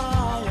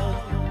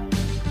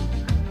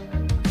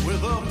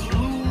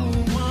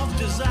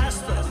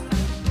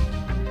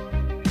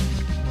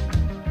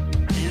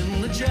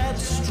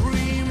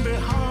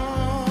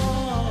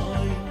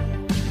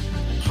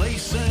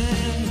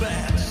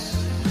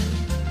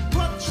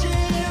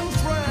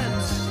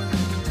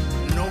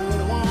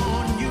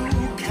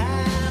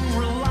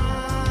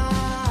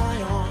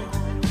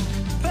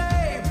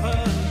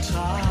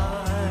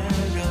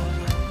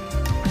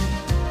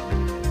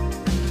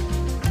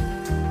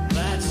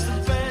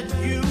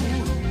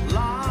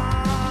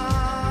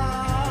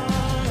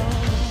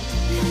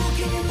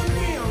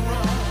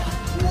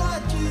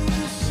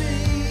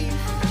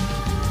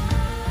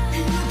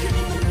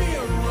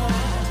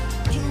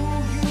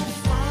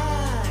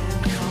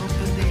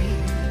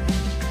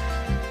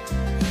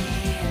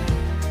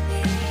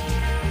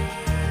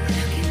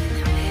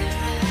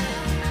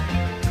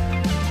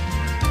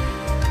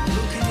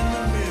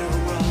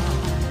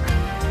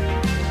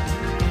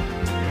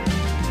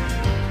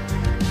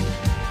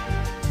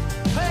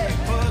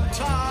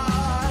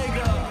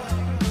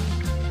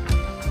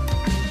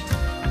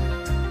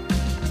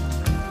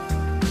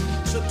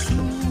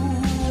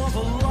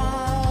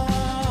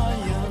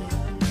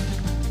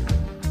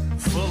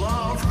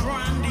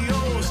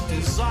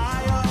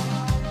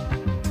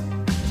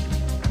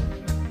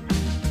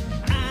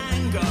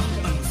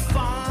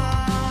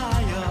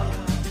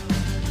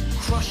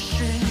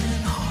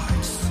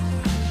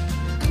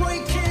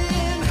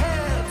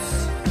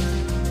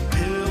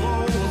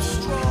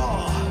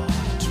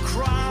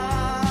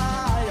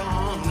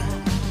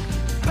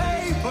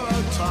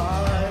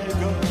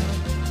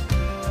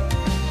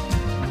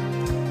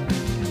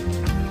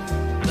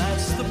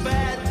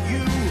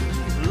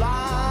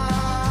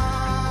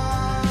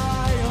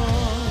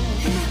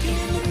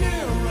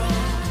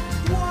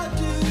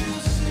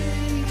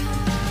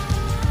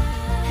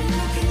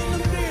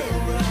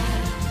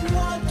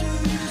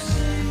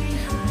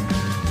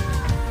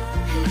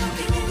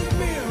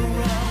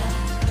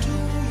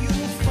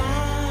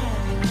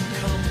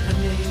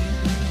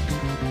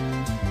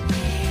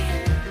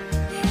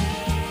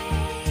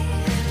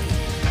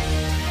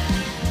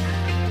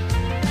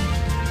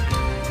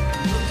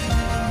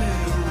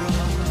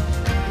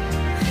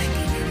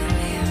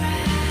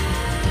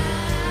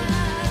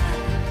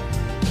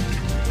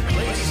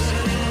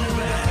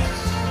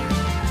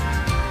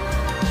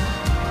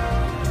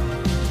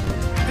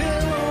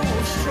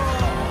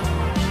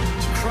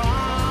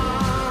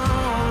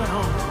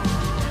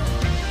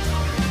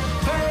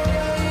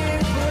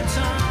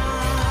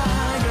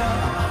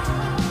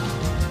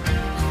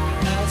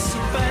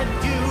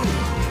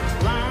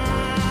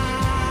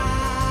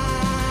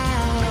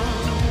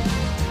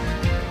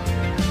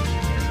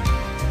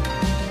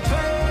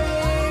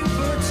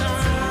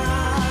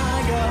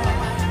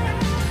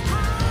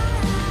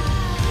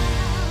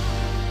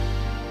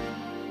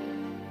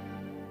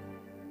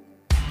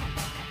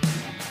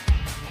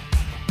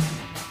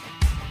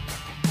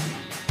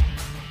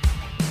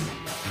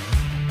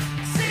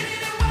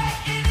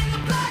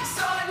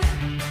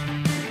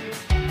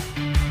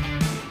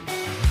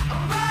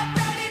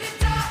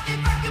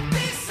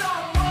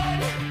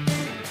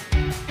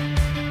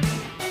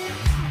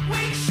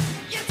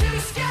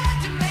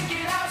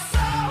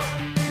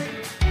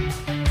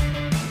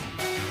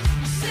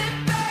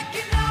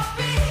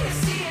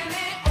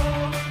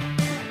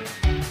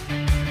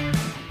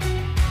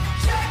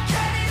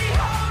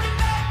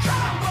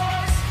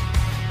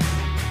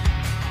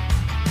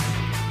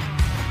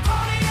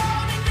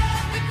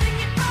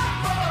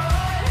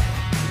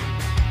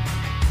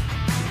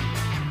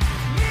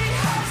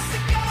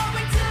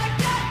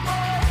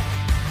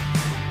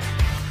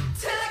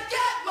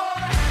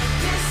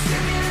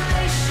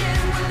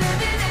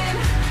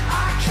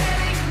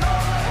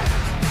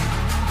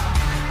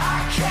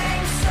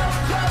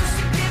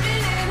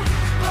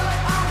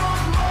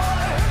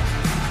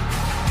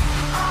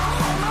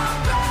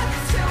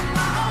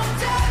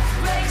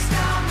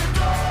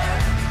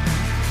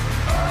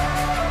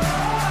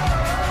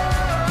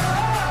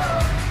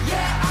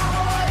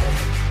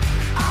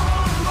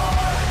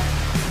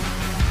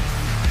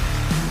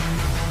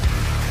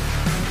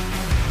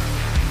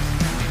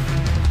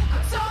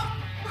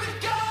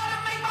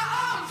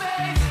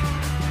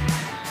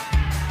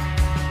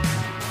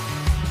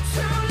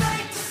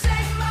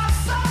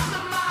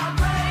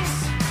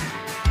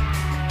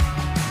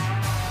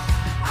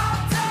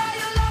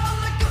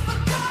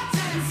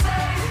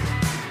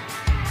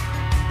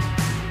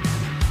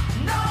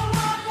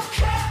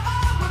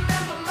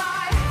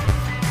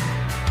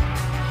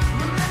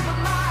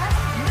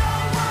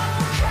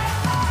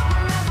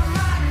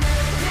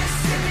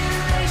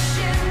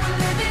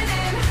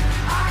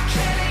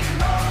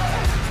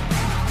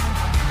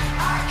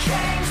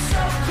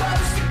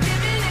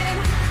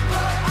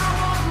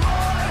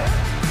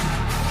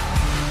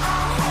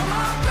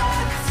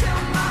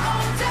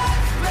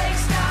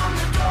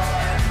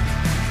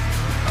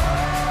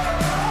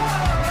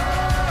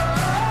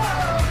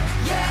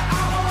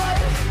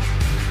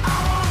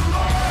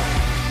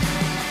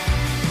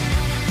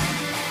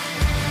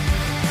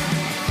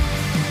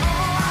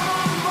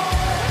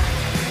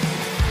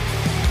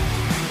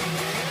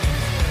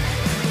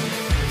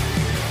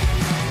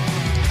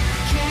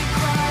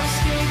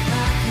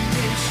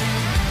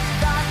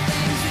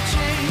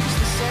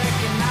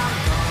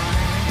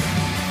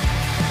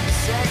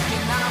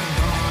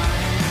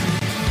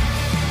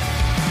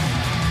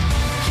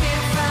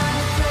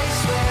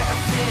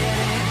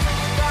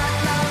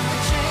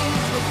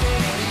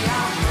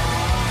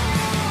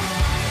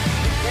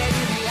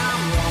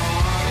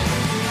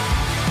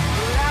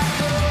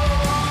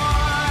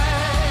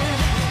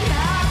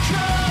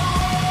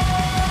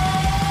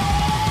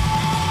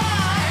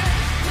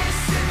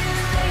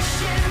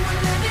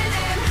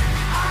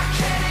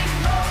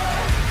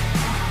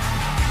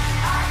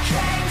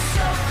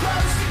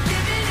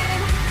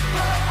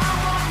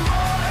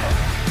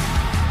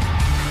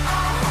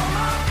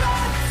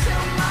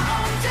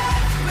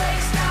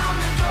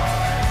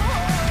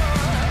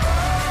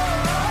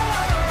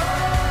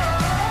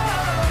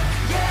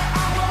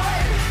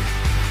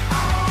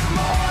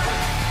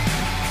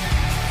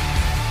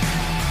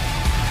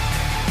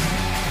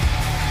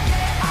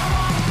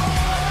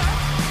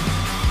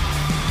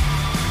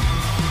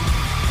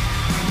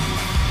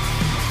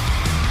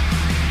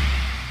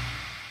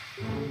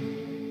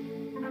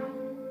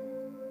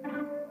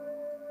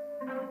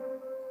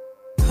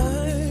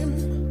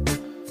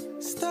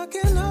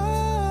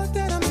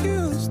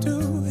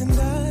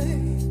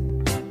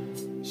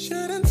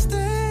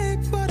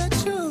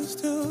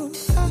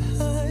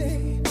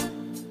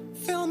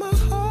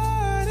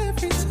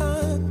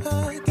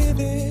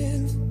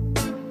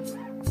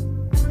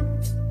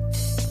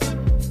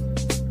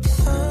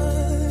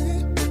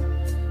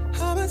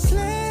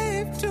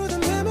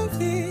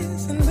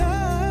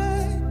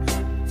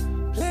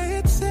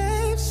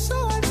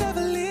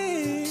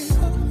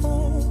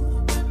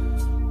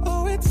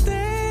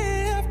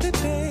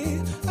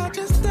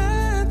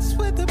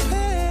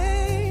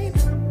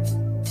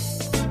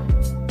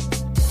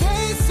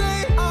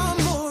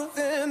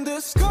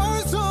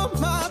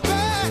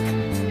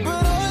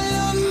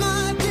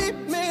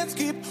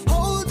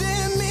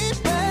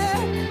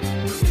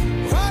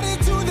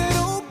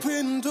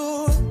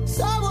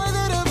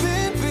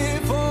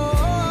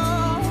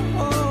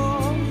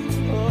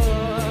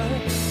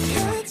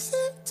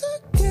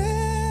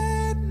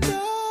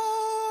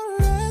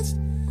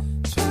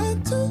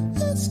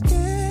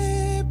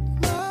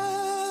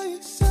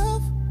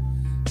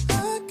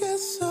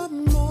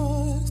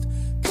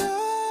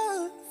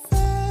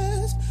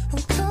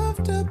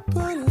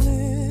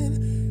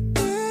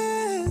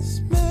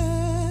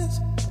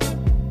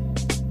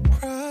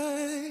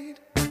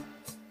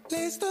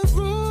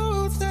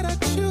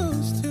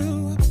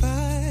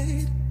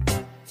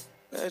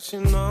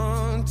 pushing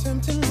on,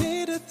 tempting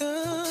me to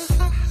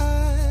the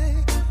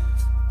high.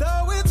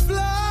 Though it's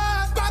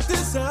flawed by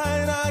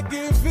design, I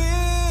give in.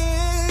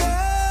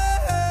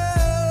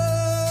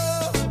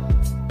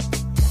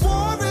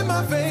 War in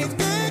my veins,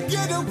 can't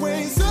get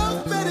away,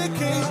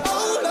 self-medicate.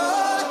 Oh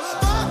Lord,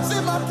 thoughts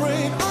in my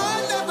brain,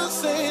 I'm never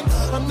sane,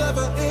 I'm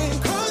never in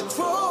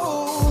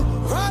control.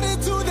 Right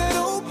into that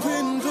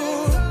open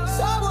door,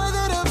 somewhere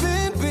that I've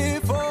been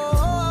before.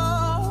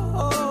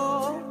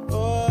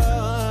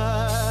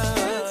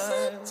 Can't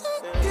seem to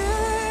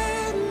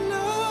get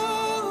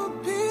no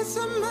peace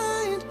of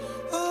mind.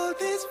 All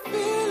these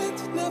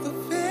feelings never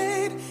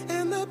fade,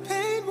 and the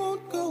pain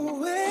won't go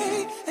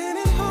away. And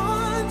it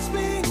haunts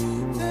me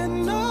that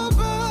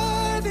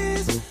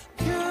nobody's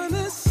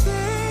gonna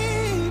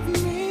save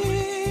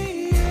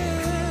me.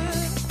 Yeah.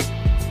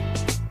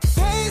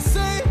 They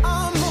say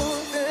I'm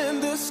more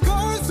than the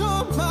scars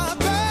on my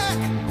back,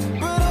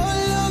 but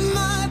all of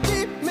my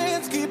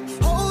demons keep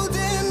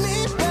holding me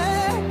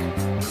back.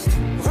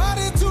 Right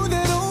into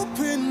that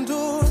open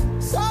door,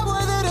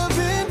 somewhere that I've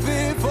been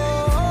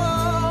before.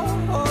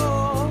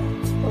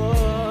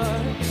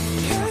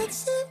 Can't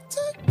seem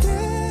to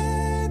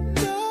get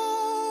no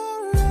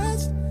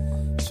rest,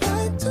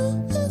 trying to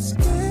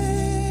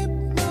escape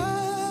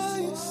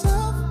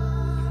myself.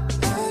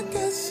 I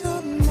guess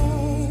I'm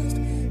most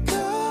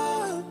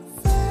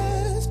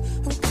confessed.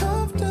 I'm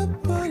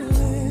comfortable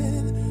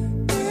in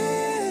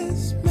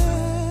this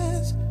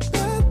mess.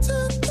 Back to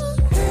the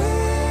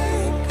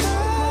hate I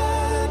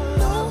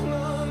know.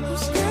 I'm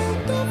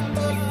scared of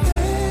the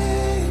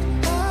fate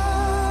I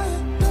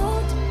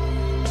don't.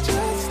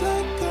 Just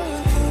like a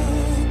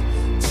hand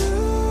to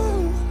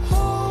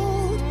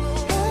hold.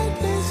 At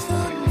least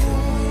I'm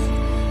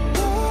not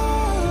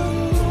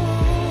alone.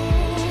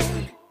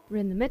 We're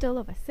in the middle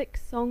of a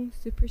 6-song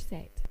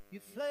superset. You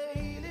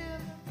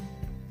flailing,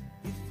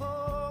 you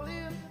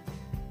falling.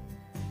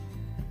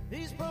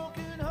 These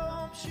broken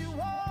homes you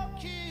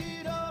walk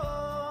it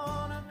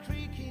on are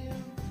creaking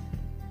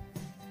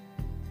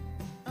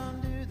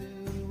under the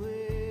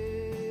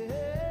weight.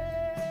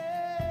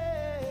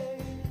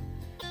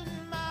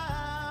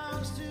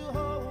 Miles to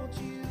hold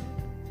you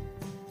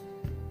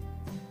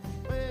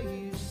where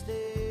you stand.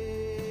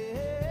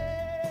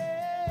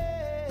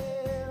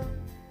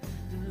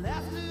 The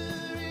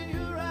laughter in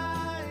your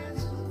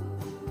eyes,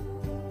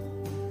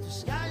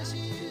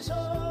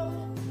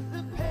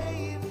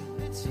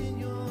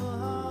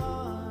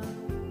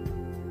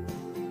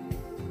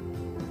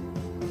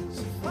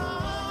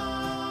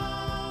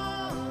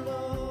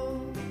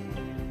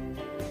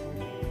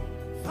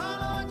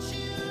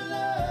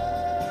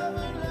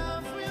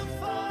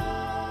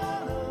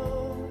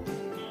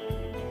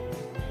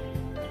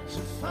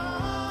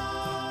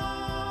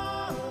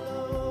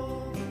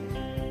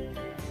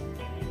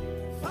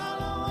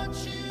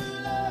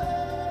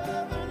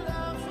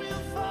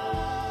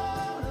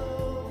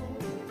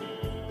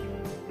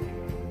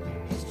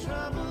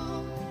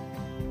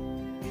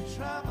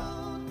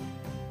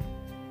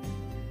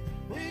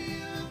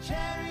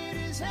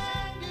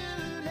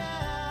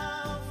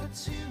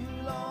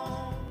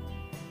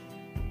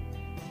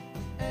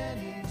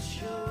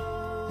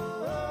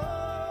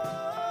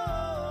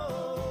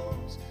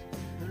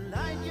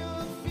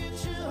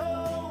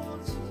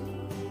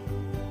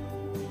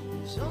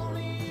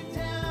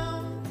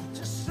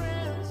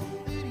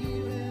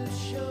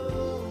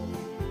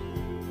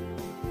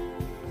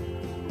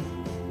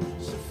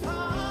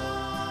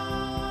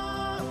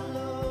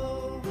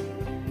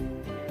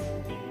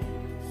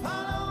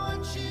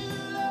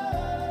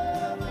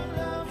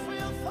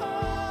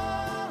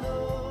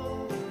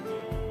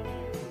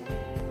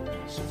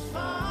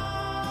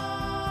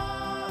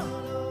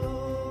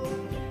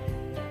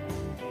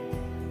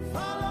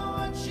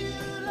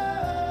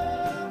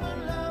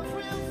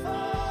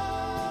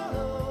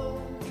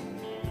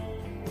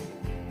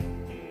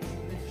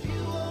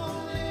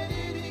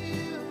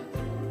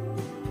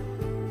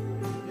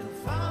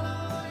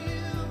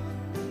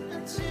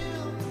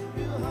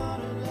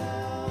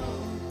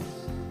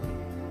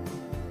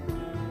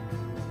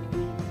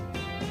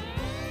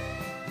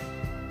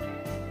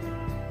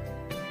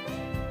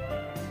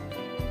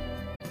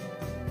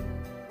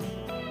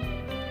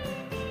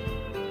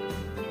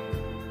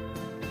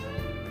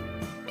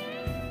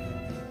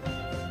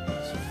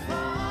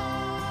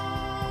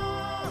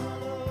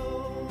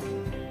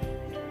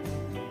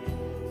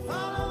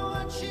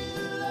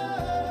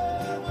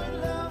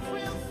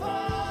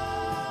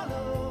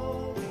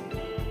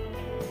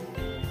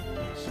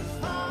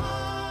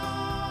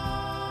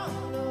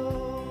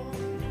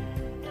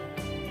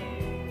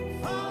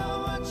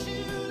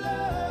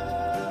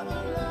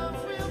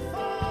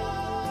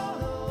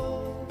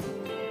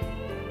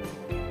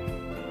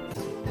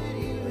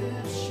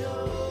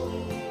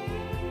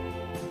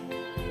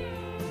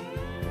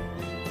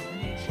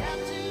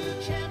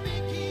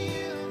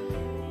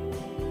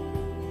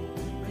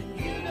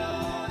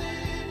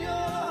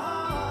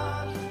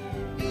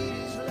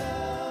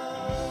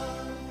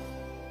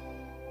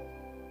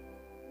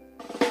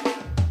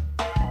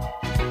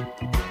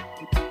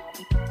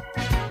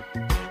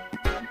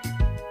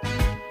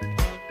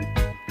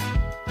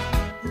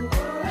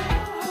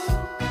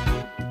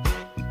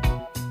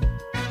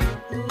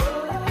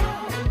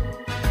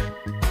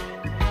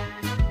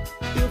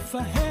 If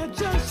I had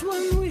just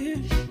one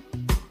wish,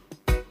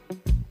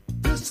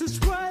 this is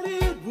what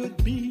it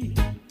would be.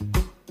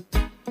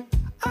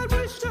 I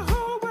wish the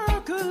whole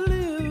world could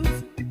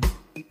live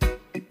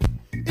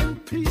in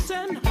peace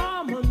and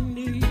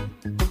harmony.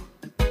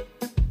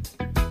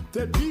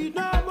 There'd be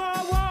no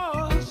more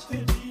wars.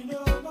 There'd be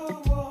no more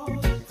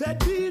wars. There'd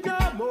be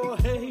no more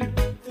hate.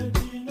 There'd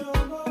be no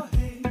more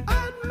hate.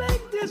 I'd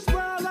make this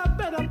world a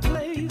better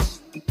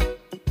place.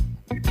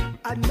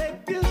 I'd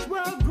make this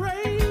world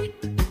great.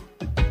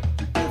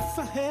 If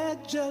I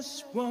had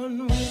just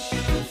one wish.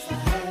 If I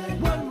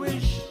had one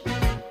wish.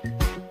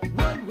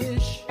 One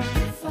wish.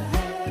 If I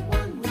had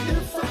one wish.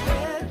 If I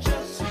had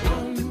just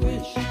one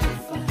wish.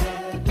 If I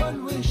had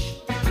one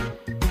wish.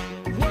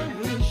 One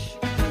wish.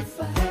 If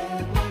I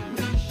had one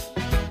wish.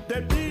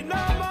 There'd be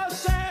no more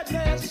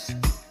sadness.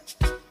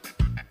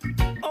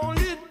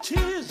 Only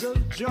tears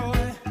of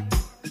joy.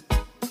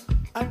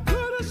 I'd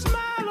put a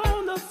smile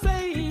on the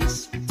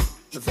face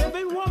of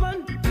every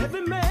woman,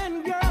 every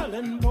man, girl,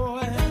 and boy.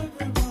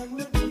 Everyone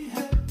would be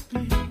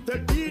happy.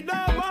 There'd be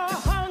no more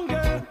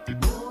hunger.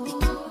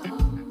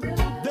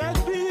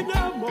 There'd be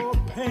no more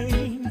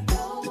pain.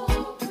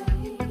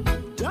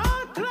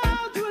 Dark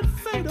clouds would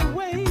fade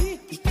away,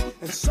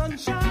 and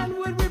sunshine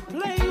would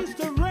replace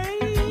the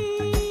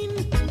rain.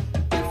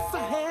 If I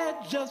had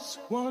just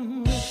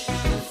one wish.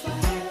 If I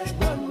had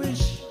one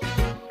wish.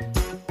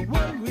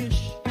 One wish.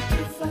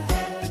 If I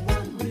had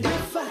one wish.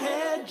 If I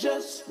had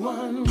just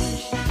one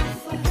wish.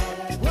 If I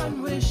had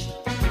one wish.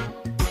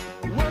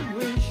 One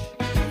wish.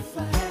 If I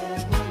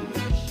had one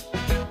wish.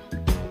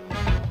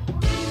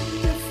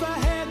 If I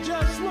had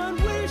just one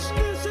wish,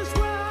 this is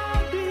where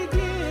I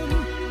begin.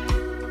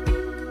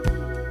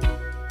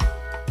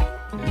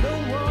 No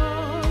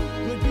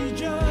one would be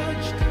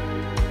judged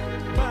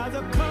by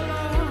the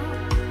color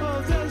of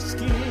their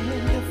skin.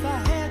 If I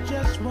had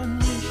just one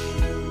wish.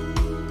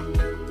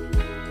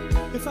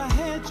 If I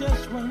had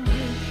just one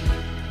wish.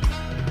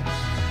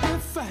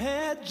 If I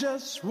had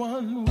just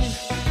one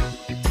wish.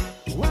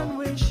 One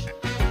wish.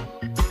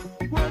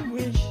 One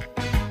wish.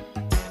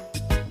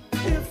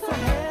 If I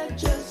had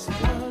just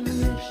one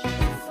wish.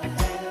 If I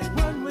had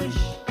one wish.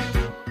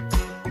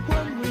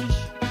 One wish.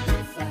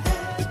 If I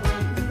had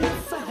one wish.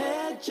 If I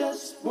had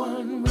just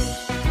one wish.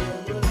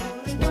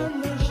 One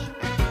wish.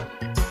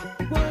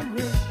 One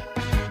wish.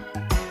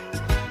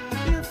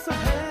 If I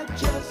had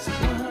just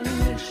one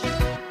wish.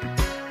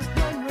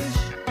 One wish.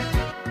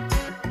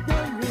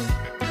 One wish.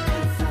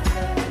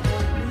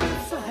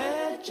 If I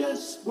had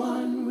just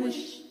one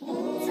wish.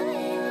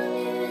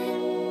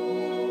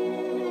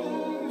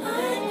 I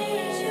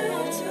need you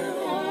to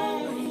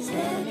always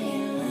let me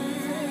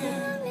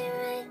land.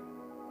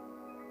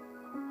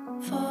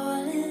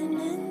 Falling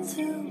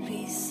into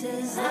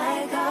pieces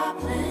like I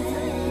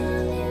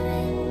planned.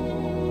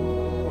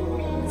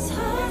 It's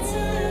hard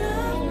to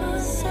love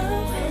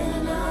myself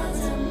when I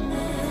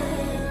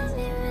demand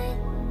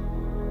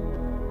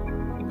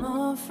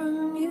more from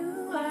you.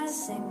 I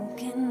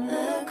sink in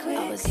the quicksand.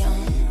 I was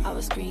young, I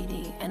was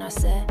greedy, and I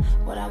said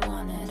what I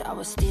wanted. I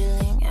was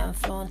stealing and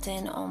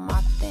flaunting all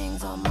my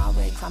things on my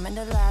way, climbing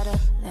the ladder.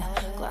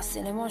 Glass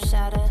ceiling won't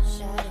shatter,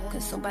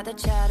 consumed by the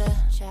chatter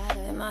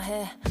in my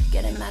head,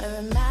 getting madder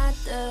and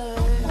madder.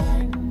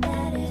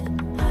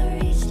 I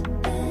reached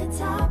the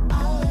top, I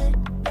would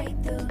break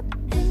through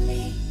and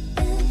be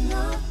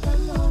enough. The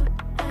more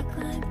I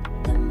climbed,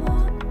 the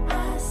more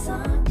I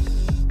sunk.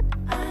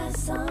 I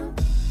sunk.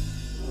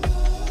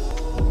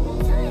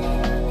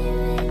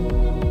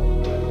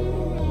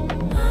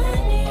 I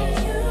need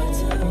you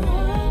to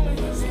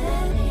always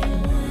let me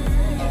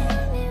land.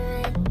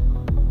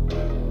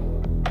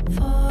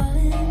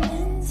 Falling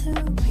into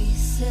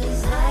pieces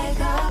like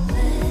I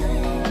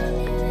planned.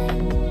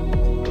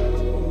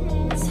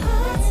 It's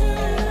hard to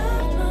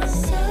love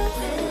myself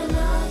when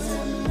I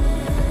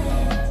demand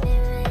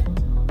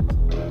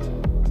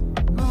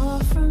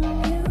more from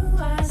you.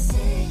 I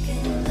sink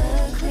in the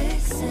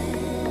quicksand.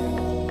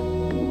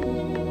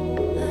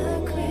 The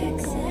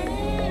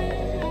quicksand.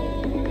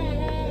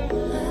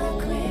 The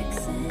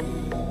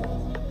quicksand.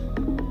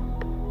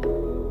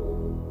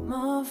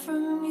 More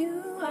from you.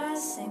 I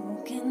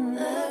sink in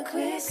the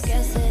quicksand.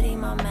 Scarcity,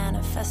 my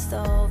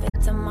manifesto.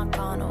 Victim, I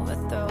can't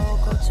overthrow.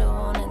 Culture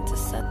wanting to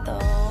settle.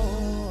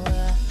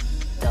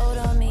 Dote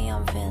on me,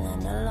 I'm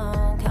feeling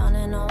alone.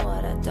 Counting on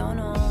what I don't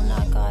own.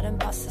 I got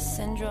imposter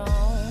syndrome.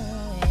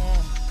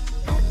 Yeah.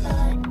 I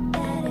thought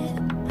that if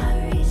I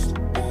reached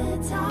the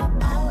top,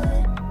 I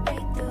would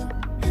break through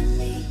and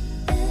be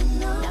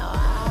enough. Now I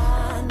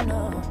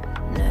know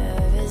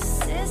nervous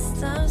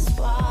system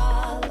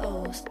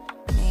swallows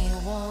me,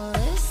 won't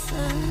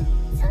listen.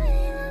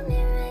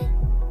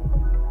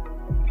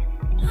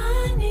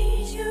 I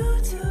need you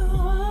to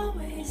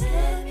always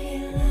let me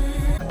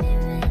land.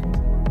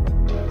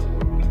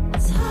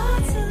 It's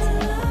hard to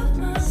love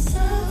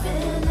myself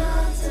and I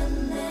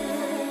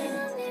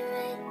demand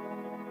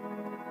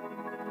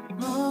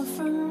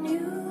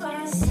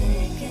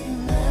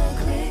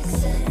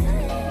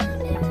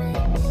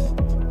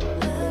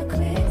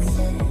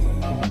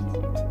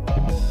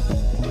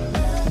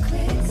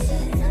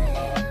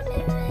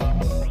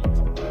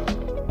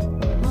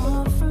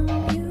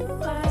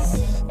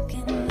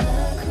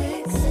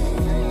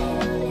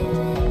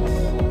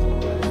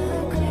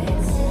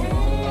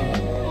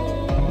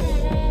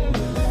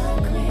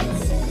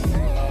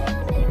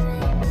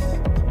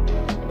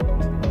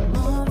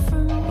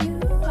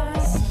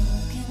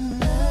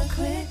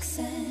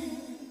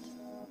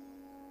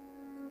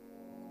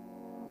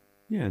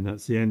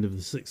That's the end of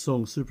the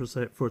 6-song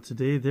superset for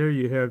today. There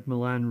you heard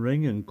Milan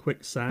Ring and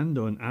Quicksand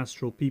on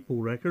Astral People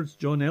Records.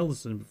 John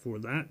Ellison before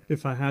that,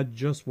 If I Had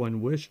Just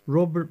One Wish.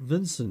 Robert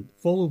Vincent,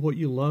 Follow What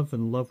You Love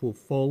and Love Will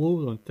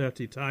Follow on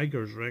 30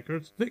 Tigers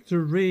Records.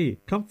 Victor Ray,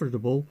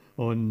 Comfortable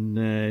on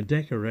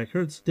Decca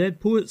Records. Dead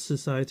Poets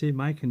Society,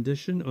 My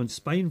Condition on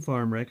Spine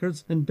Farm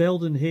Records. And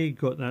Belden Haig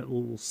got that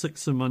little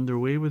sixsome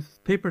underway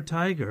with Paper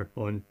Tiger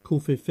on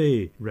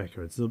Kofefe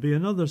Records. There'll be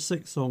another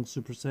 6-song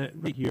superset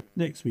right here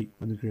next week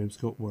on the Graham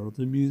Scott World of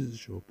Music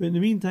Show. But in the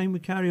meantime, we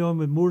carry on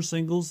with more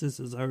singles. This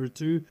is hour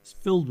 2. It's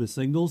filled with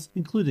singles,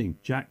 including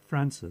Jack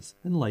Francis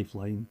and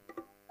Lifeline.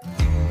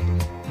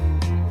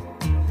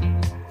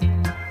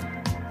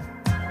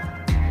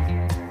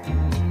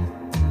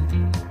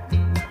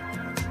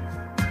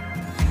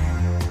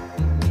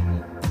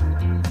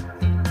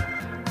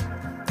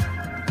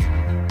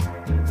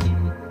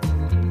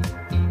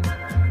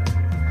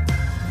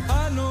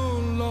 I no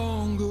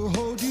longer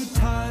hold you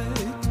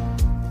tight.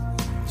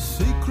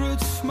 Secret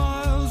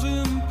smiles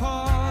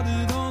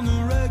imparted on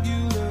the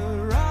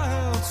regular. I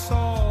held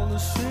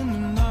solace in the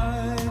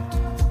night.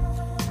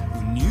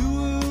 When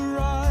you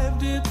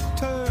arrived, it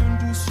turned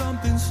to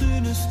something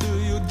sinister.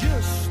 You're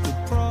just a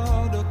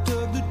product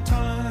of the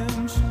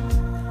times.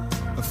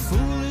 A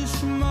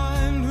foolish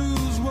mind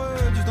whose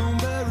words don't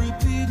bear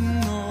repeating.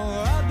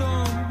 No, I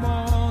don't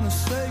wanna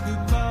say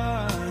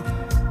goodbye,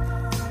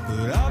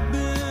 but I've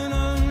been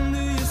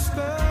under your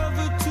spell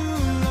for too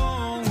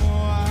long.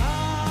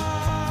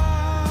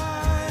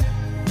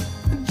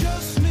 I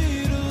just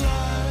need a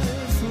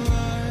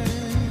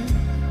lifeline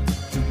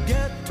to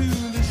get to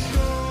the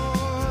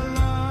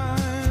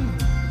shoreline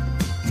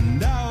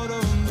and out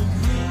of the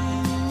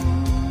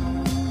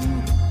blue.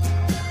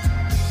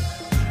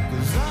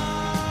 'Cause I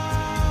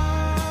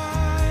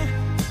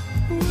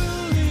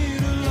will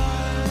need a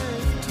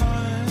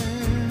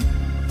lifetime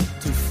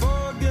to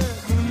forget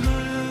the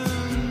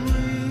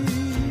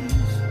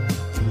memories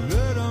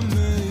that I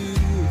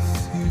made with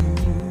you.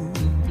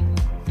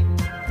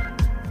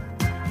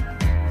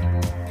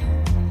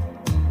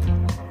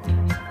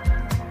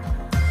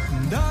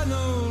 And I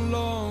no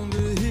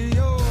longer hear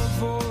your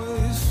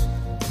voice.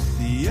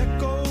 The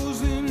echoes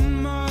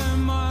in my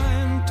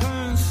mind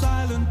turn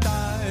silent.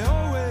 I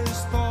always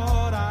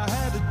thought I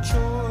had a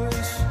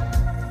choice.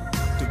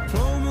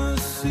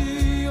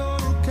 Diplomacy or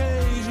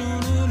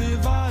occasionally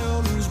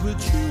violence, but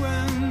you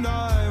and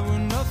I were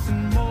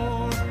nothing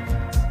more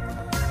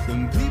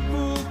than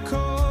people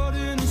caught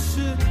in a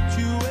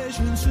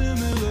situation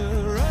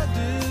similar, a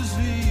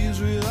disease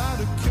without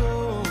a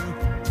cure,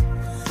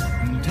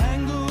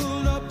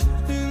 entangled up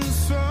in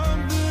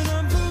something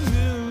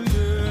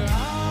unfamiliar. I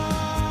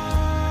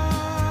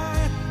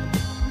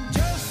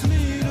just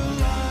need a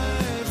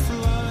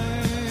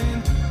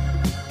lifeline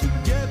to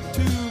get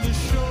to the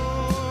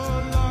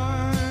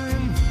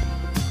shoreline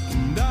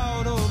and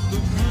out of the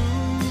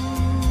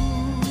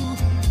blue.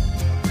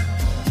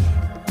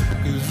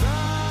 'Cause I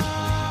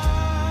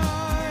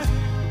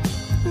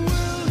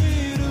will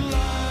need a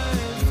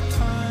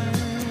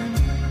lifetime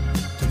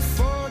to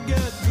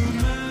forget the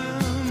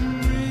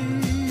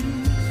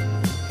memories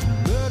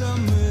that I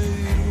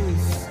made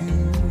with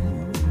you.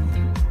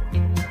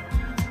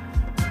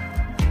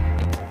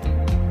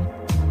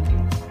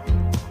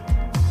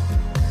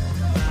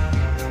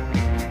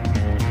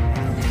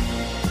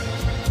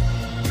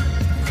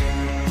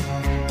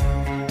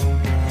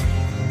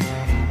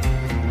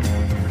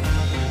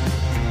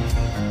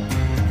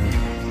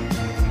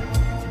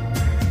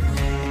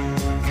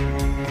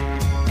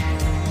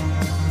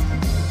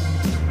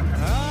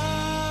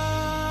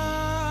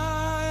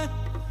 I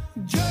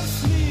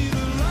just need a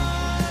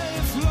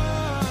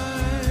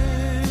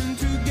lifeline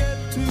to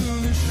get to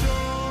the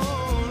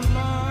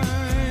shoreline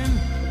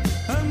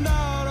and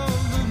out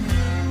of the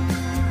blue.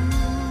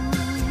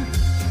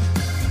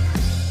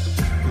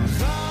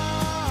 'Cause I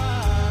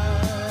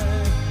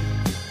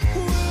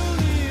will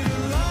need a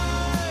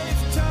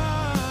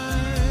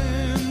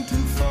lifetime to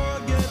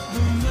forget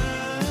the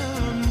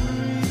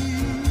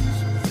memories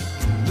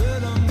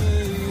that I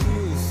made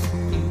with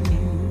you.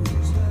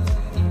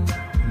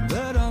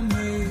 That I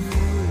made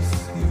with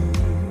you.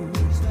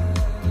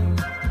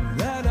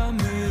 That I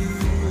made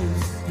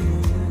with you.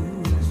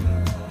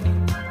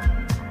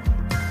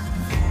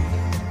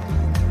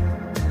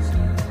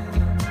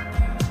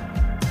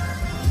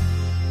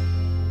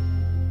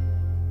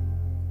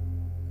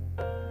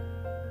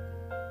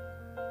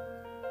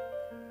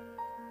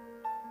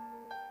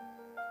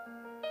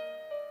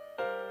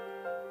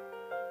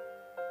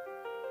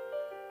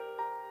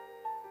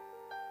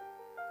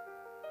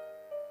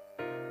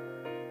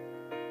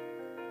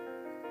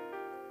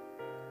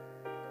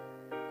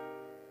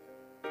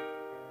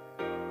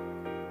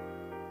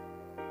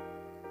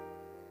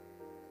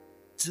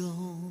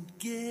 Don't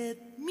get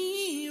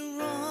me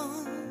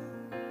wrong.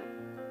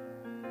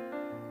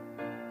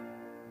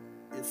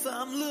 If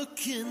I'm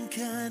looking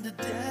kinda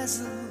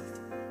dazzled,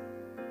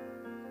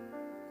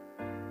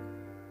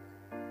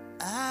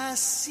 I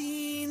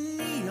see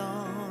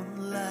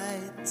neon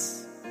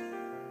lights.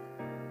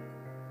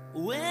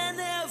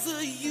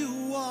 Whenever you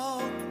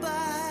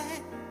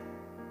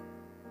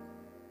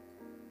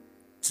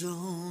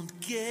Don't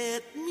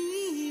get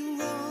me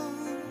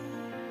wrong.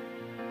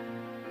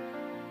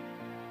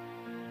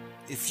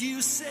 If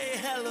you say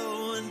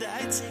hello and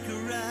I take a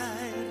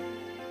ride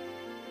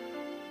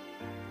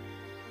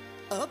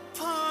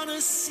upon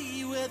a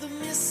sea where the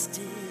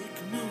mystic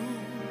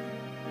moon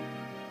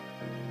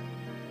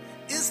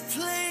is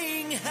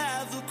playing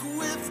havoc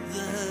with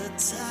the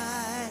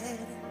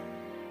tide,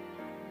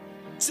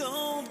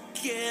 don't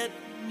get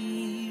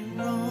me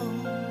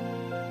wrong.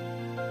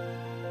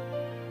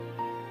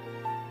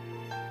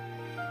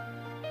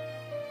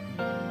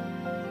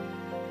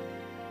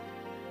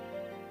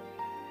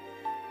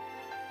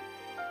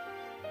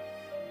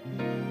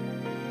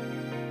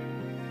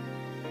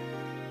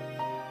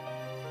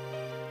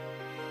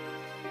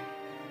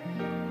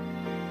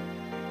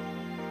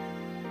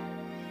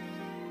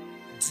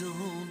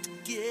 Don't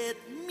get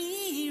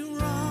me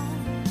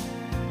wrong.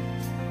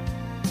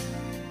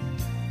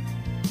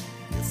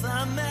 If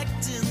I'm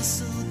acting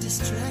so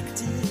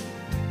distracted,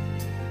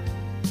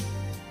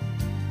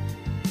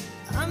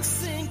 I'm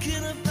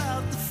thinking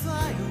about the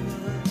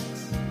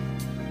fireworks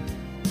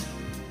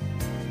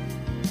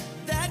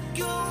that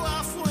go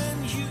off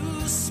when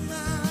you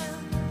smile.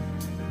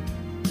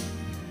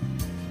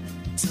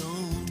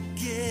 Don't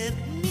get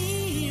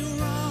me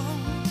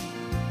wrong.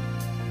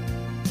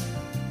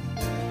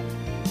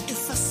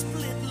 If I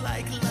split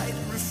like light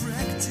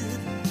refracted,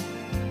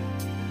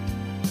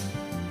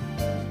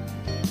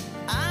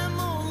 I'm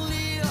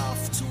only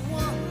off to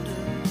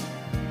wander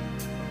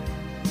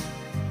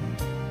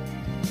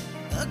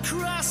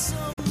across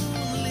a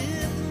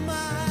moonlit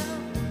mile.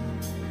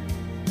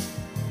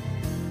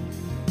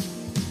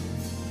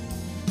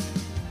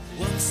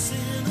 Once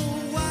in a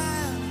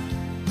while,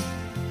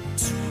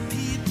 two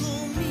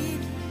people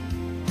meet,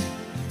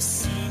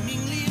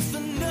 seemingly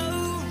for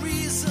no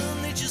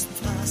reason. They just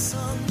pass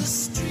on the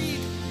street.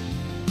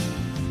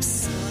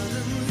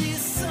 Suddenly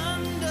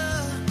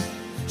thunder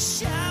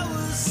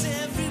showers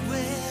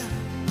everywhere.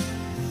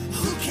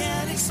 Who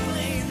can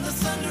explain the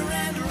thunder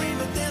and rain?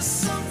 But there's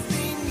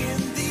something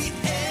in the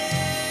air.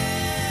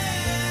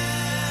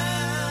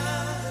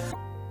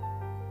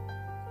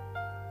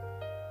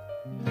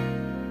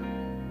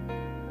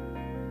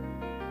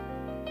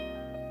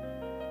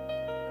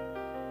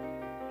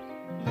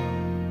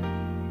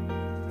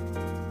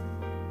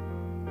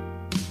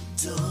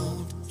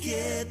 Don't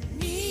get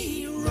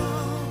me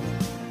wrong.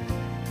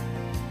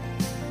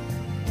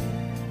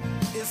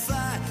 If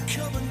I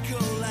come and go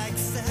like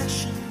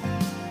fashion,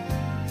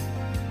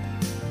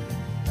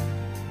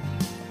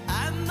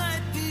 I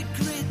might be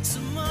great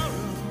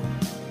tomorrow,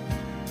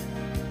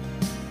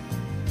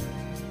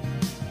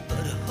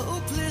 but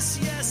hopeless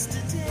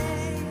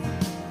yesterday.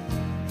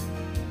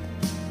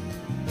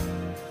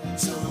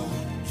 Don't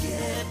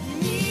get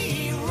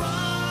me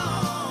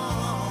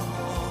wrong.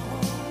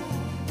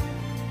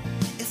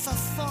 If I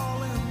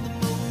fall in the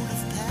mode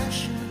of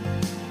passion,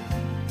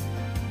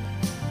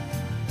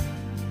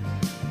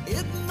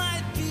 it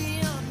might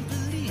be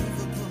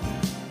unbelievable,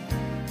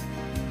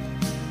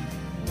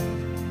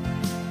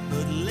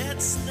 but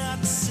let's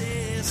not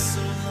say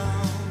so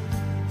long.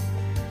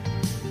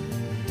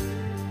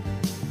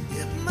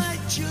 It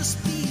might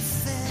just be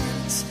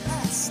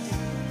fantastic.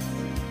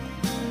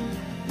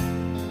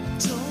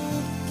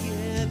 Don't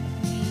get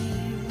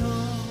me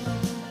wrong.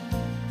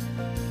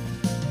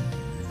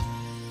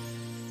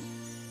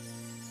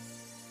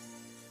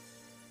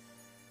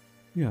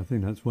 Yeah, I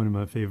think that's one of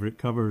my favourite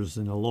covers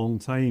in a long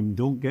time.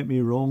 Don't Get Me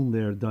Wrong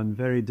there, done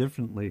very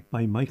differently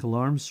by Michael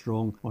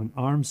Armstrong on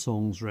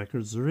Armsongs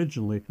Records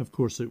originally. Of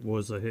course, it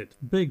was a hit,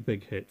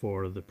 big hit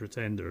for the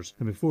Pretenders.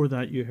 And before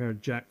that, you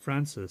heard Jack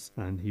Francis,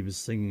 and he was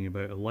singing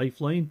about a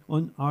lifeline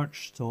on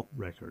Archtop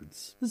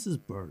Records. This is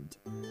Bird.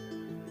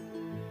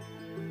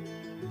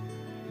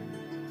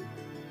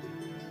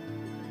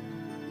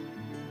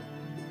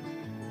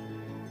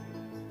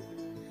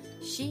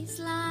 She's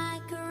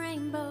like a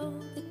rainbow,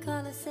 the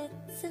color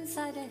sits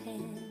inside her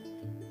head,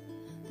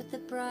 but the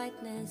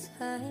brightness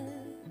hurts.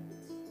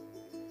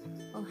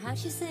 Oh, how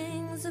she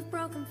sings of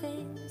broken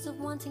things, of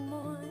wanting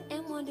more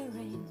and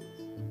wondering.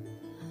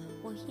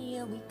 Well,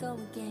 here we go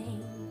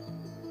again.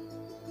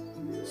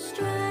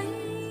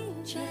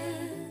 Strangers,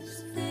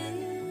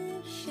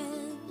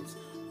 visions,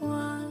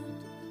 what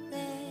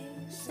they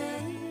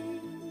say.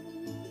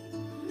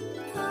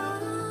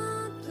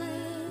 Complicated,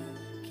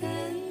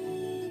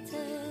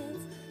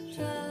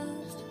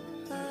 just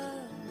the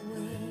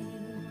way.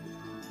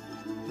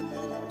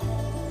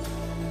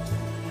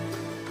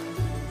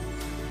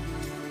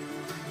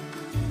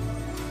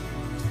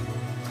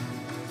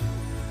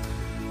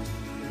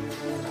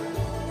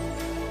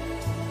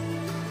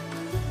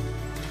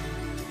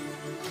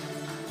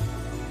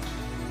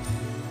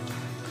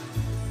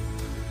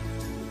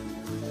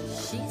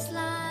 She's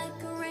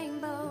like a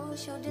rainbow,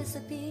 she'll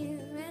disappear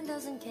and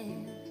doesn't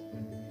care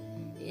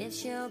if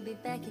she'll be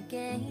back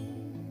again.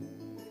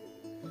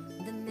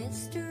 The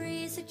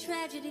mysteries, the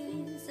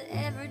tragedies, the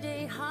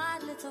everyday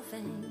hard little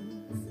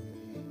things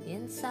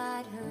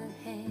inside her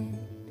head.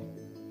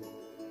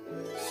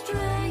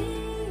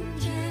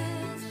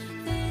 Strangers,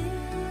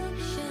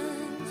 fiction.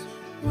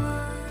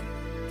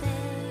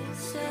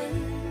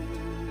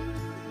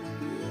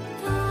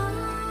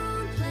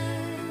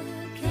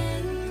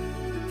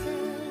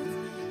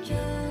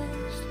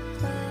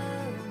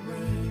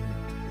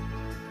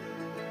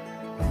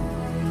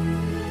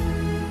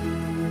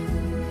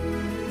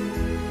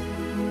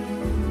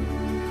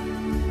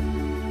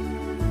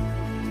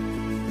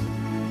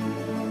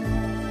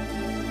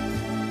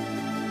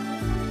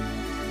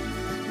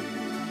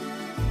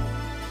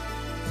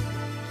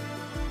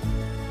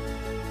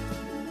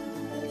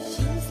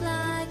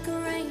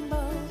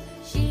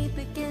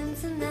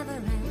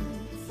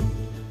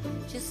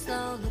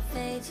 slowly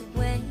fades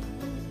away.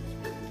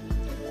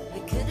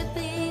 We could have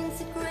been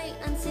so great,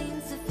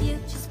 unseen, so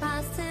futures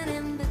past and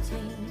in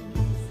between.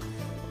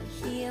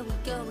 But here we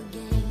go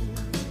again.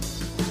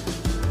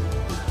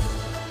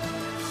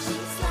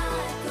 She's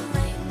like a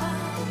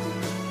rainbow.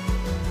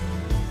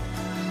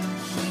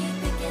 She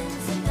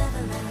begins and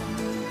never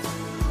ends.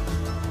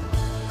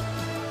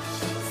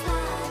 She's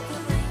like a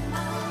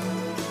rainbow.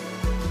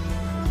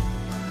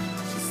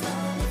 She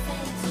slowly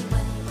fades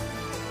away.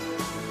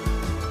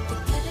 We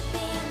could have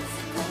been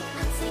so great,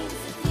 unseen,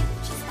 so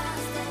futures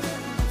past and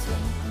in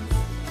between.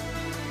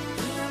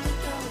 Here we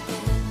go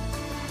again.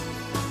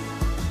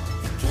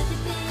 We could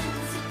have been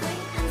so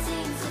great,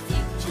 unseen, so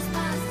futures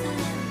past and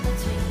in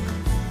between.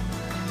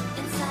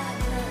 Inside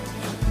her head.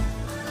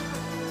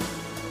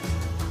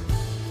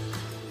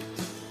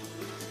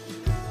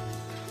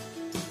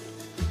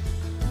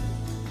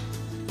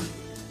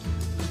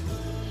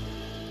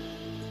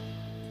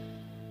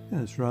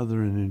 Yeah, it's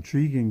rather an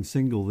intriguing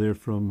single there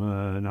from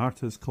an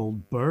artist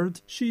called Bird.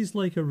 She's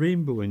like a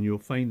rainbow, and you'll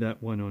find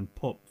that one on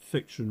Pop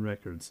Fiction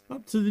Records.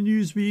 Up to the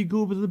news we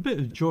go with a bit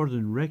of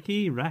Jordan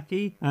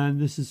Raki,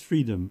 and this is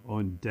Freedom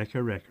on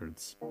Decca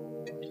Records.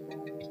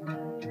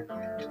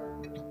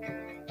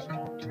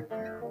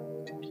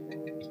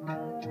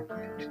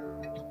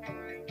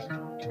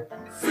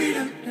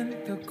 Freedom in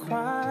the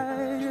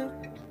quiet.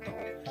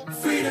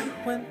 Freedom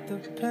when the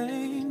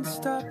pain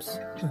stops.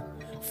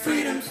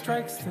 Freedom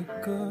strikes the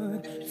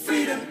good.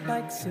 Freedom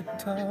likes it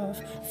tough.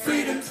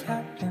 Freedom's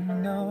had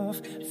enough.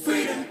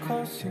 Freedom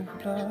calls your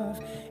bluff.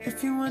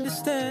 If you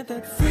understand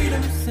that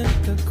freedom's in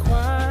the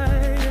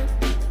quiet.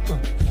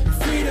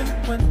 Freedom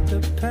when the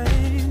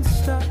pain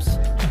stops.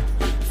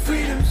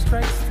 Freedom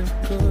strikes the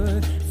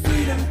good.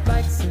 Freedom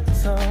likes it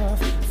tough.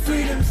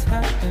 Freedom's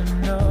had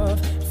enough.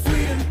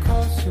 Freedom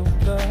calls your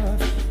bluff.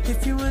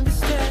 If you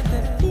understand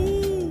that,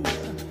 ooh,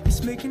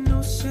 it's making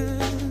no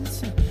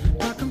sense.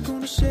 Like I'm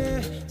gonna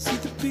share. See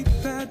the big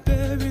bad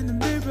bear in the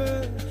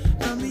mirror.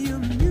 Got me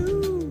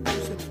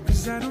amused,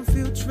 cause I don't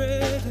feel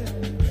dread.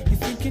 You're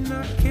thinking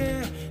I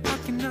care. I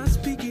cannot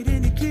speak it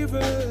any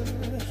clearer.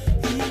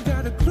 You ain't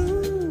got a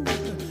clue.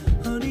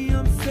 Honey,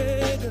 I'm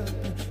fed up.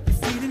 You're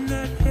feeding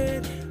that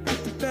head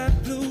with the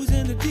bad blues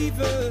and the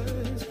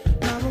divas.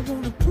 Now I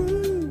wanna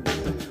prove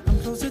I'm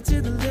closer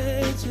to the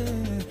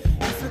legend.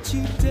 If I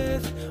cheat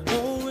death,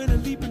 oh, and I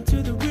leap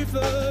into the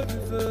river.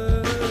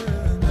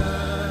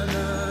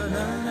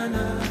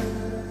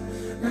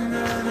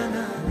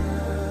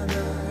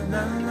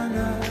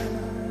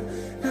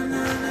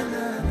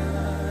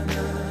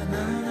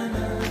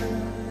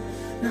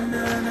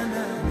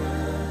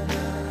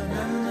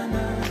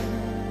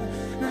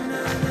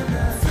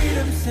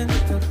 Freedom's in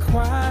the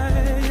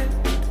quiet.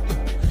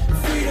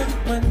 Freedom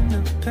when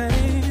the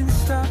pain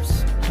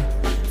stops.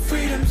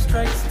 Freedom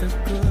strikes the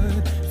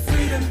good.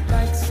 Freedom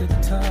likes it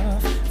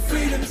tough.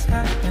 Freedom's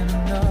had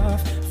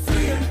enough.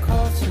 Freedom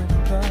calls your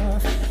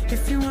bluff.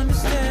 If you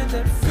understand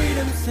that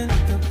freedom's in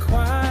the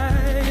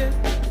quiet.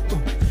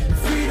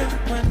 Freedom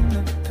when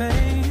the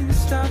pain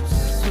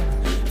stops.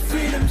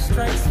 Freedom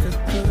strikes the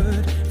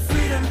good.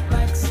 Freedom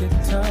likes it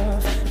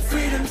tough.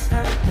 Freedom's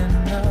had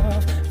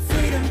enough.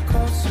 Freedom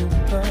calls your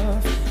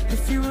bluff.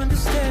 If you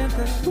understand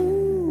that,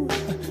 ooh,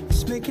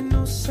 it's making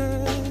no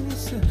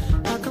sense.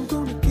 Like I'm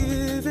gonna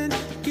give it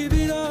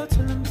all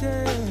till I'm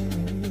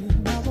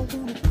dead. Now I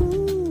wanna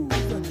prove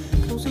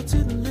closer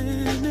to the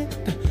limit.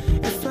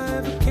 If I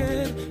ever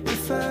cared,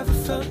 if I ever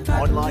felt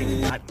like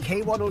Online at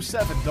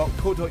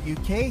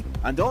k107.co.uk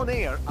and on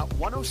air at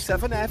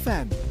 107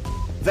 FM.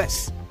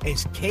 This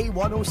is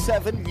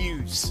K107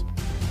 News.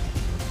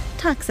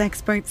 Tax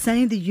experts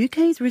say the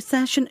UK's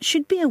recession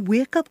should be a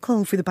wake-up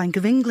call for the Bank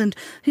of England,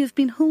 who have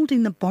been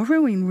holding the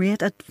borrowing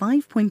rate at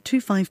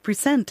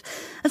 5.25%.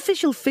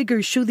 Official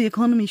figures show the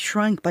economy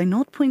shrank by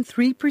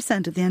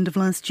 0.3% at the end of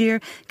last year,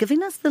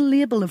 giving us the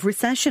label of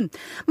recession.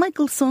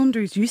 Michael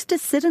Saunders used to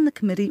sit in the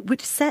committee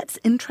which sets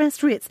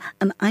interest rates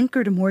and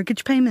anchor to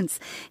mortgage payments.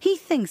 He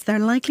thinks they're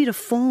likely to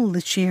fall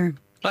this year.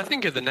 I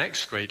think at the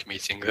next rate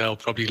meeting, they'll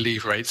probably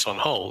leave rates on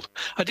hold.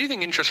 I do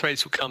think interest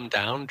rates will come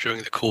down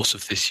during the course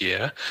of this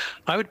year.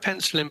 I would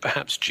pencil in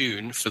perhaps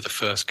June for the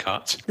first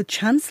cut. The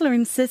Chancellor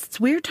insists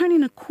we're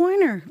turning a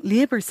corner.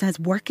 Labour says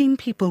working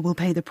people will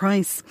pay the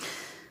price.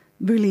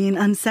 Bullying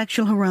and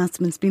sexual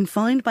harassment's been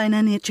found by an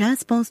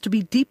NHS boss to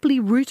be deeply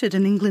rooted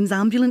in England's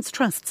ambulance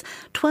trusts,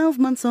 12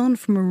 months on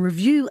from a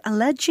review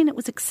alleging it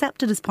was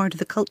accepted as part of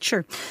the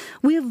culture.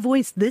 We have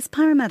voiced this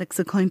paramedic's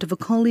account of a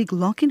colleague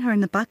locking her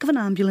in the back of an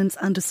ambulance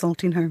and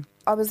assaulting her.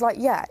 I was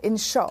in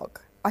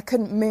shock. I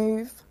couldn't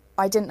move.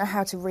 I didn't know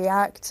how to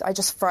react. I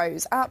just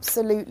froze,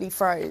 absolutely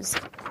froze.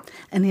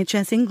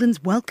 NHS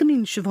England's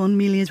welcoming Siobhan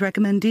Melia's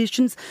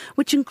recommendations,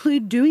 which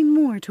include doing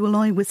more to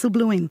allow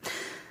whistleblowing.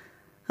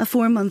 A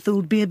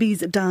 4-month-old baby's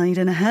died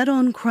in a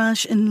head-on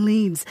crash in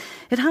Leeds.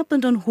 It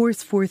happened on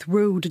Horsforth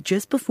Road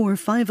just before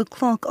 5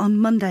 o'clock on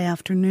Monday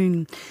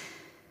afternoon.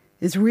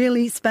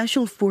 Israeli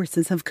special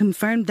forces have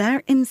confirmed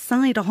they're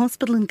inside a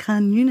hospital in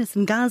Khan Yunis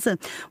in Gaza,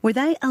 where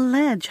they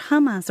allege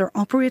Hamas are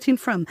operating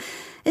from.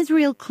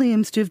 Israel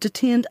claims to have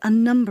detained a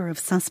number of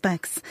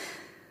suspects.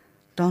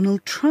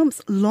 Donald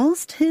Trump's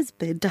lost his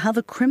bid to have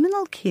a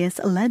criminal case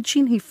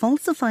alleging he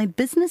falsified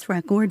business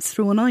records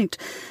thrown out.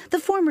 The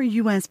former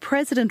US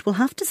president will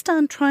have to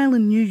stand trial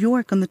in New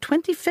York on the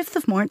 25th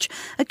of March,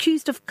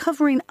 accused of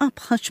covering up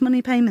hush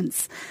money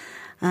payments.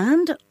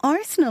 And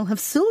Arsenal have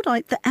sold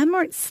out the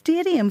Emirates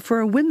Stadium for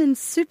a Women's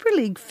Super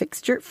League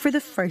fixture for the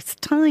first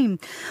time.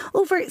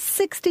 Over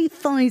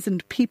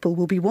 60,000 people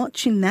will be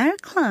watching their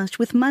clash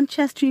with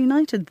Manchester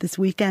United this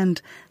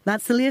weekend.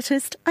 That's the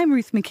latest. I'm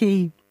Ruth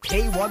McKee.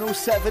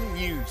 K107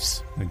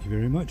 News. Thank you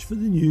very much for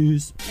the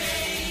news.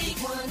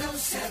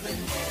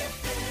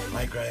 K107.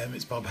 Hi Graham,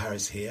 it's Bob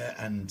Harris here,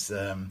 and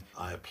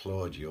I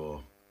applaud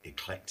your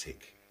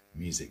eclectic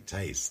music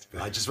taste.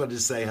 I just wanted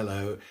to say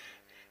hello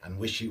and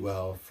wish you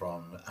well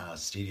from our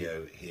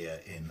studio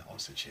here in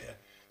Oxfordshire.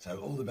 So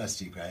all the best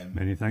to you, Graham.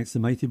 Many thanks to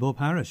Mighty Bob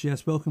Harris.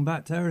 Yes, welcome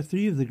back to Hour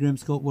 3 of the Graham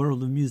Scott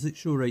World of Music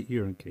show right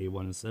here on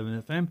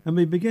K107 FM. And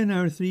we begin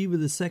Hour 3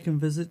 with a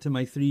second visit to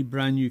my 3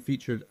 brand new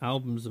featured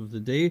albums of the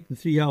day. The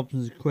 3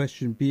 albums in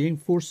question being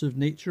Force of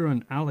Nature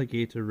on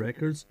Alligator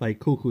Records by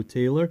Coco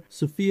Taylor,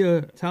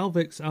 Sophia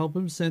Talvik's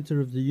album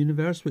Centre of the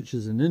Universe, which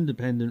is an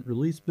independent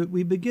release, but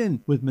we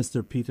begin with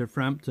Mr. Peter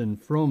Frampton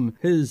from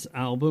his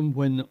album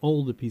When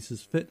All the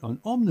Pieces Fit on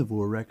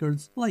Omnivore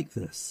Records, like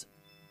this.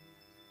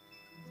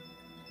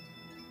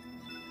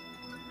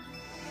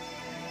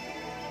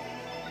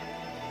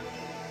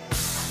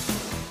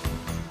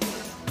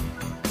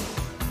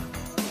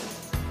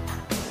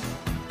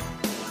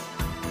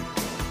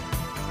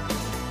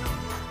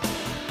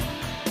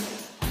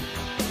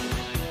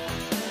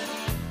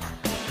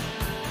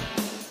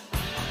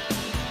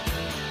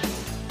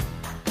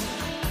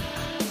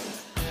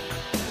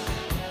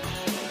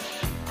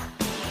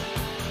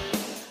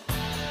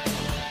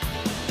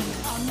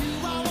 I knew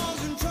I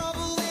was in trouble.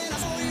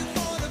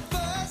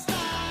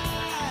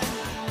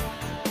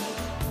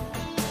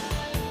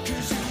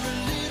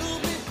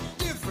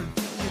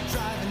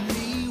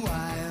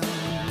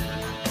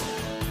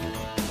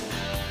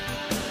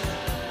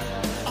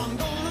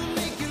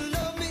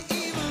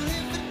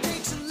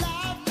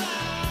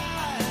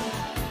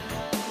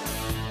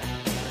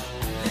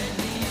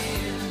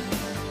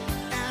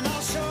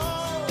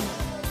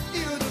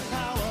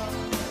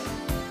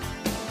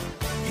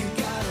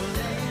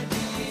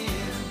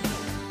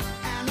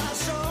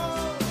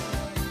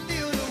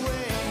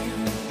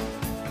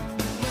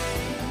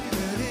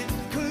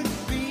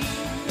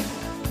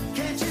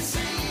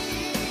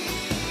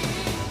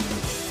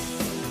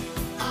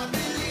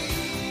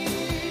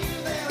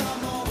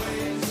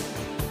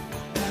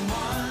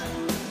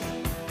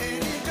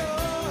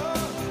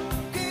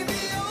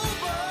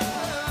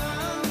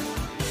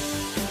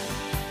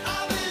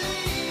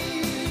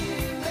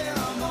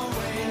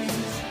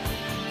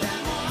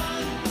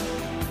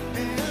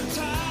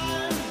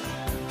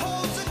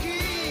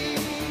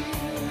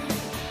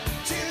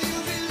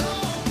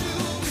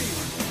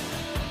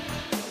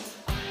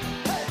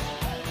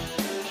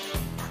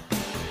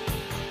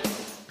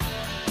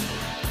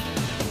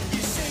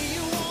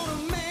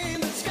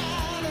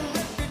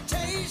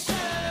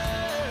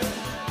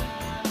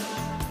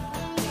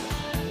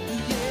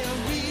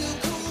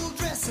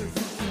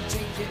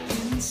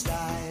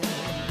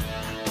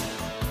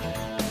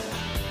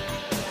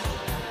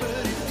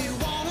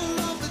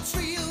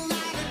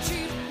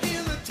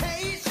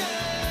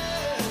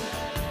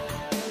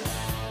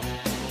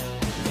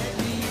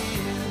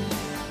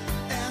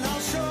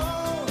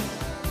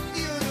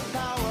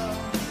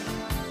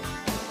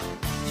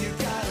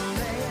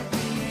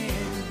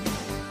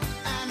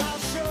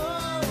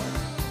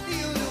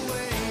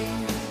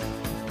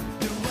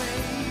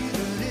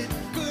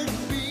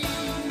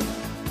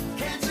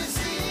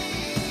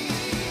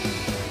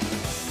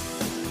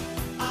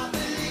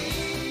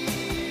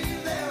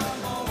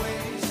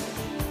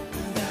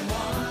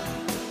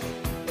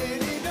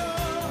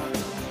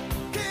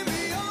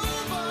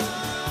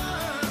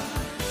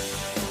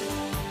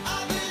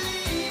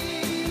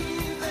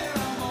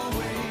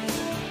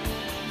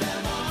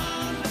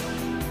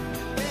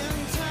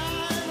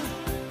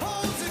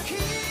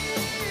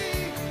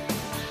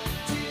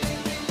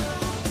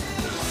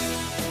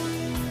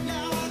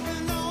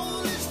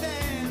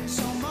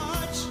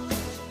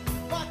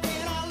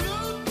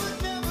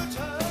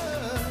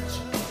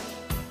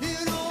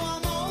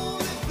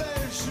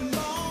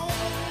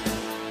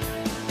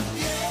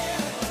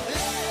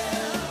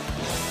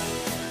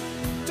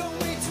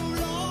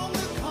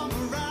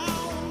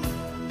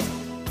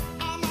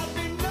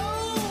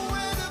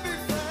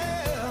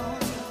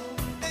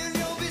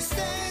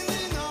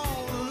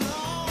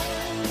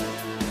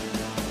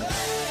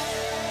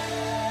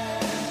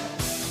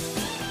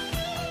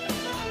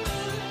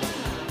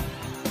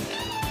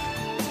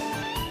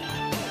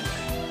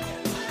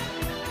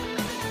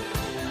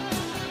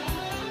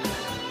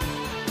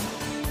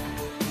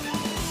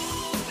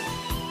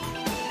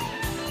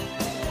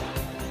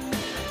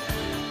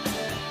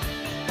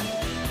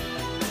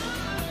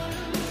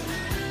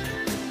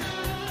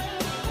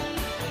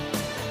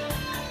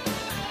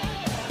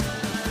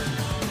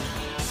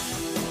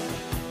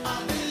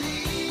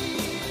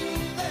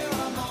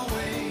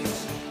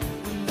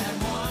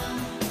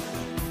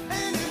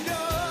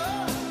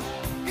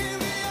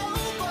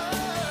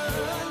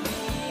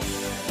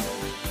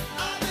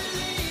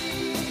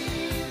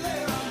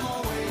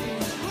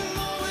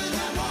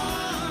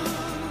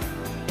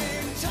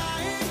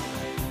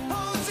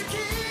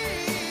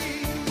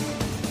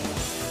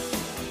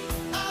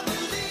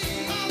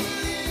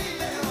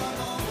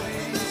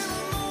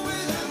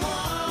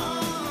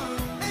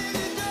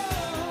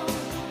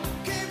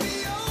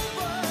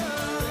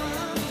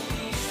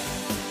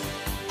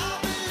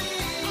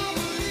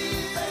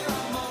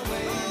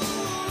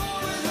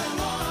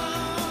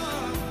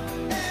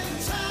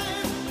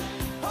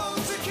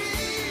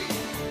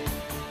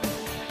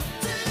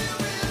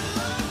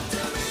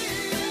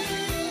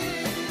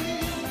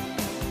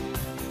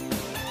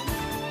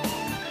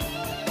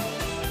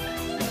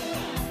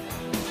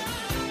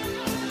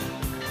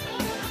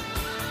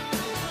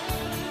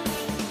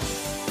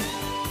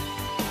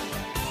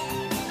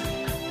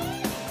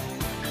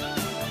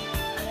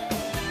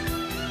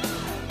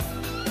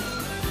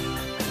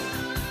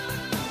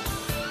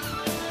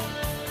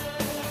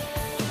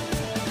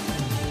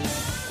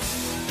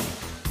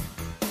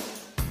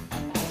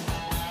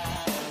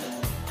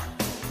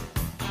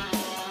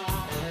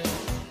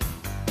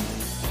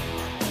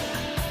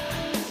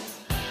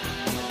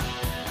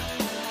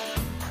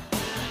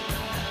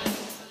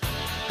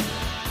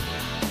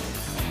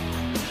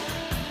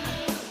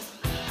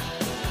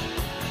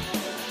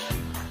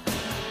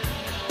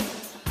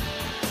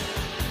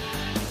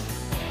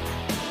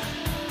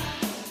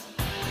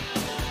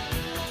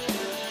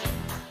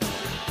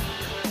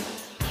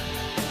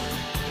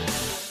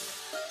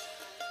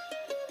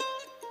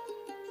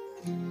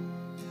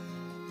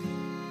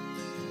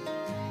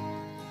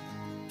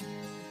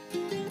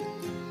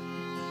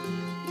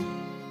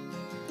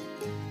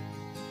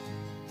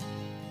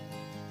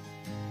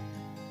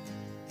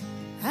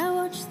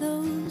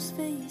 those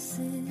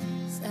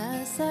faces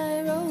as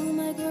I roll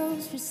my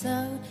groceries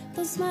out,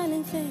 those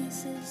smiling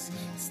faces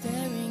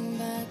staring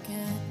back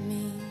at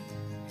me.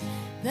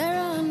 There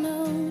are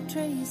no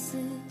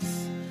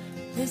traces.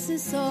 This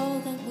is all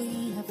that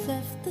we have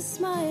left, the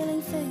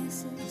smiling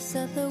faces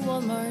at the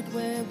Walmart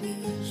where we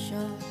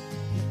shop.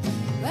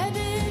 Where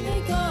did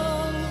they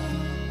go?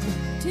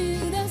 To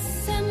the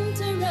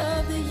center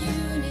of the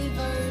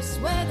universe,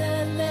 where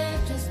the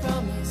legends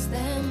promised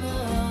them a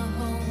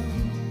home.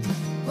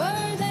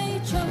 Were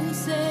they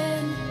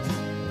chosen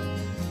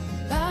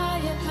by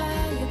a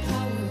higher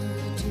power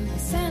to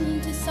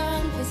ascend to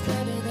someplace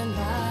better than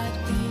right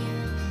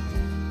here?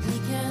 We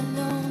can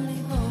only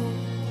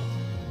hope.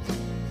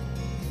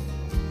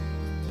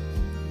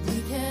 We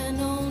can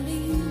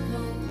only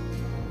hope.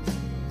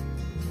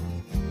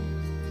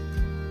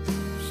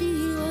 She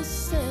was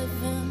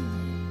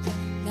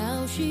 7,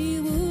 now she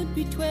would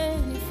be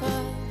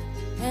 25,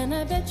 and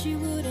I bet she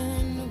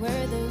wouldn't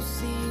wear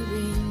those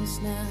earrings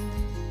now.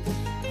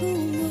 Who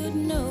would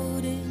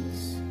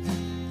notice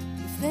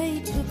if they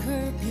took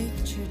her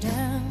picture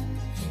down?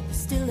 There's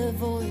still a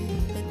void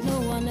that no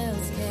one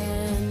else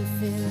can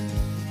fill.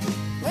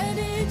 Where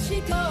did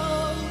she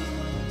go?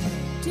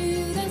 To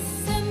the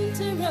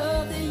center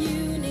of the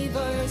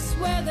universe,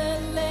 where the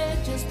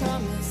legends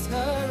promised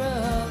her a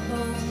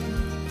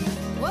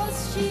home. Was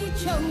she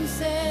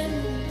chosen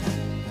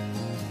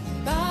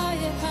by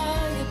a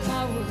higher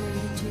power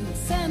to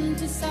ascend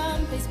to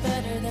someplace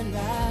better than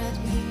right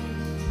here?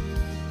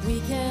 We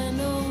can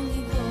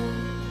only hope.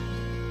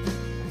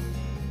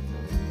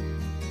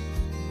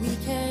 We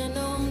can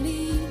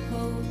only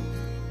hope.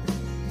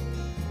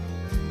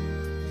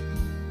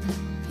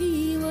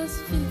 He was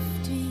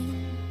 15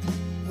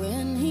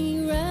 when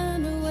he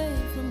ran away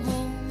from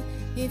home.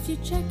 If you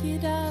check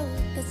it out,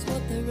 that's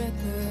what the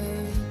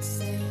records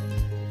say.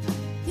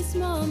 His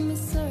mom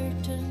is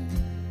certain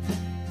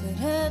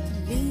that at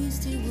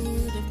least he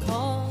would have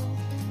called.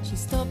 She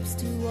stops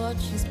to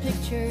watch his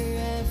picture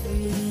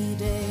every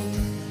day.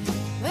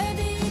 Where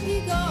did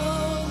he go?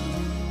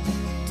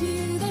 To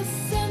the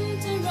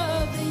center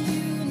of the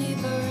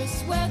universe,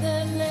 where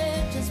the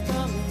legends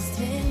promised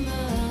him a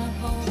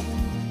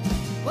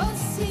home.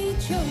 Was he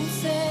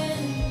chosen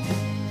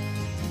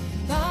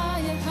by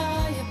a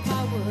higher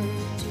power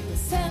to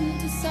ascend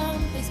to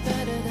someplace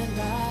better than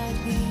right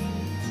here?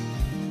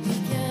 We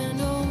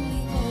can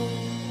only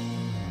hope.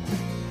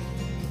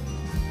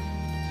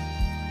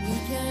 We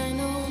can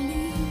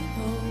only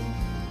hope.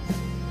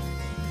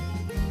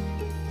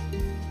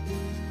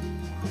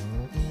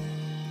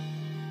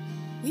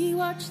 We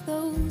watch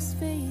those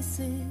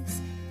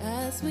faces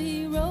as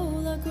we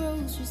roll our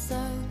groceries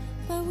out,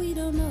 but we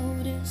don't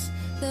notice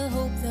the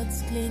hope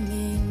that's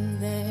clinging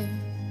there.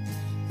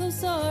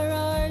 Those are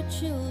our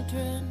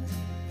children.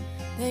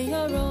 They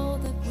are all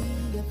that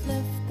we have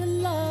left, the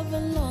love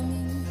and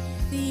longing,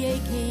 the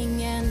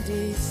aching and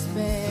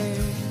despair.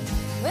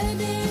 Where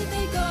did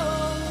they go?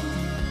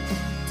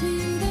 To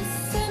the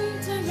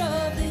center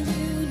of the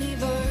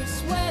universe,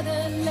 where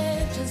the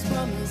legends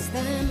promised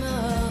them a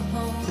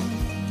home.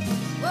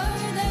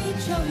 Were they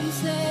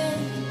chosen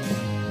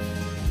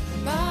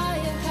by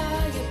a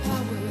higher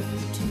power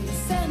to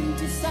ascend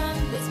to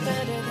someplace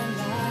better than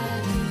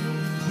right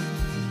here?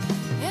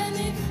 And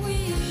if we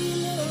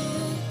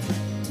look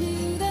to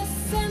the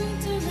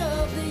center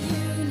of the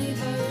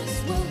universe,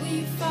 will we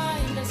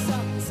find our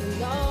sons and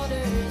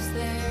daughters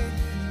there?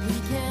 We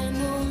can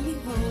only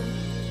hope,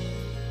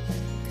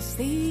 'cause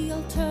the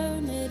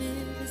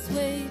alternative is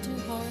way too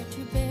hard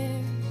to bear.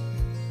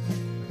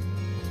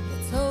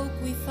 Let's hope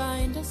we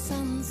find our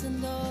sons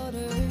and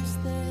daughters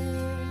there.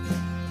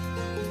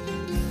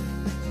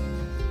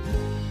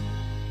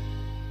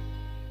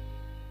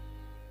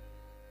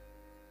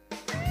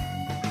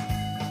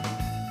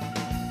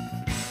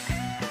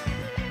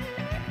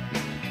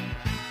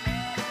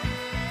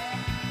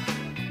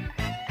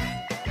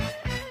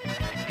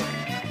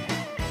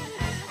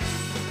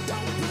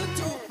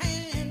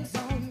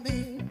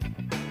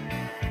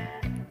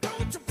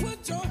 Don't put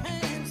your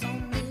hands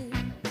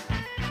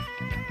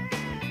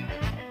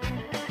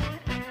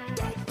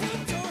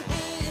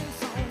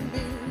on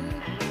me.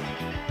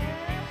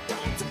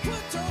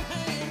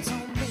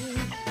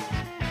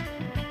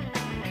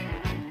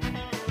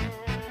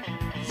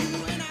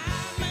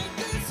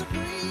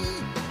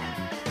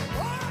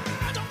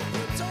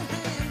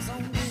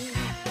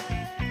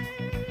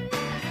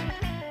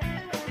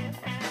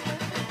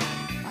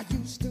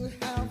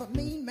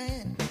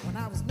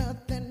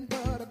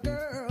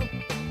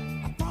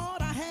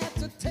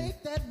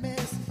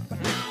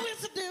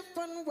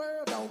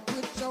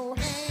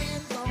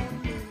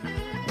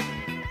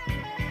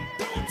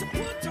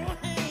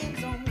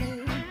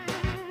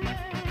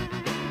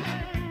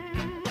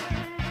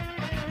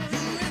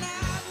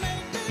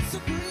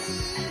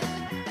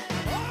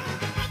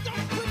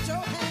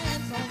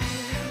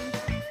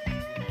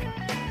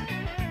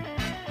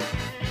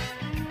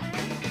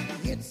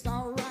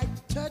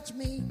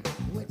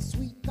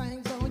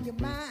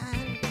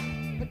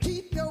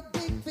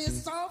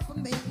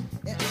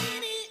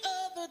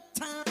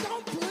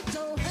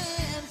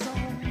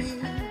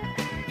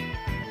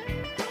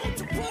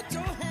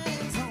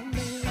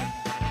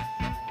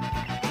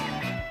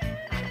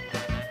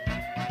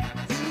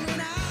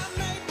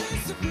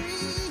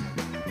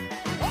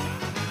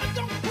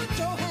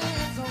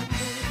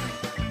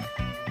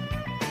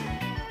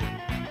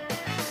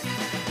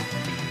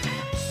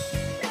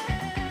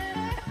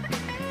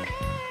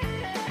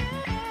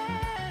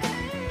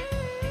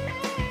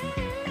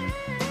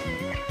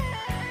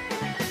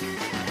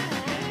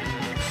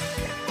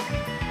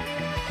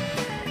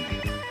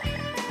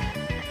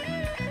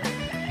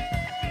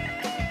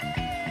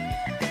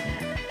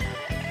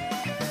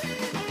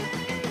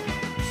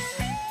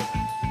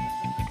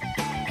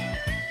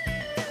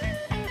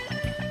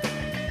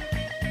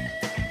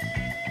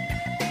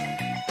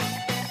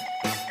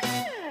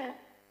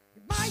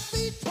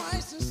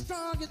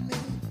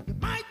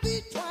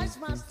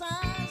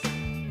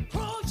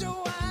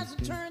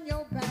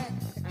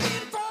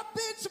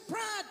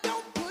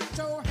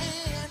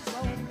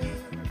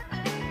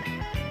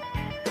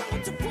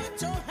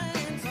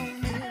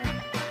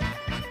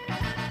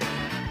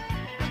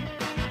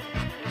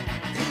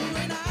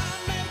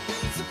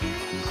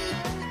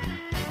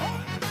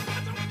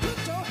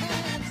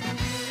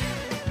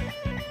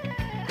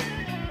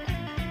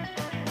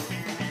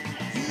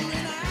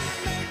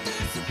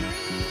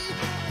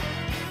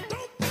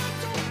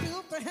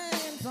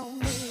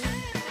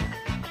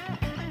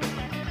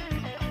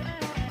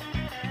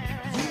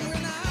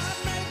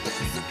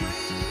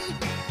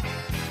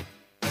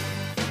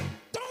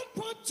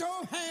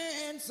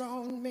 hands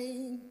on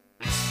me.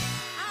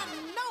 I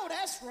know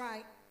that's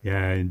right.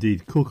 Yeah,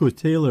 indeed. Coco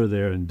Taylor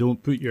there, and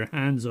Don't Put Your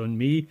Hands on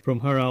Me, from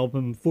her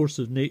album Force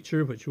of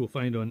Nature, which you'll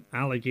find on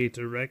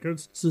Alligator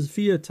Records.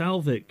 Sophia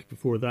Talvik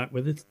before that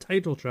with its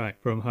title track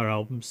from her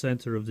album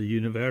Centre of the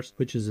Universe,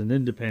 which is an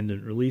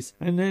independent release.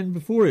 And then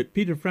before it,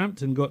 Peter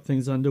Frampton got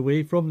things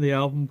underway from the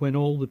album When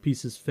All the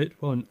Pieces Fit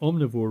on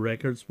Omnivore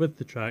Records with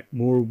the track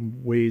More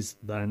Ways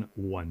Than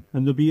One.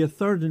 And there'll be a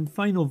third and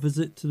final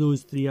visit to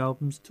those three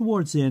albums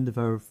towards the end of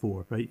Hour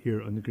 4, right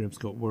here on the Graham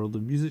Scott World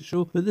of Music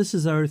Show. But this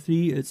is Hour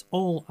 3. It's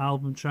all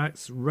album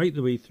tracks right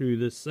the way through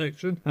this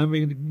section, and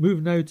we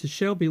move now to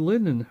Shelby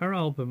Lynn and her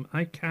album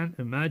I Can't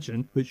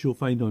Imagine, which you'll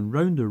find on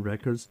Rounder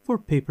Records for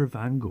Paper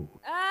Van Gogh.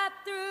 I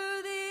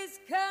threw these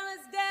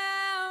colors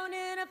down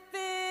in a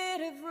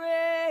fit of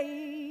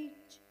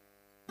rage.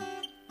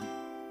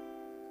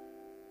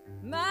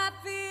 My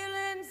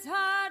feelings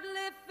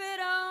hardly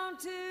fit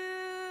onto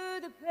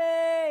the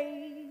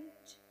page.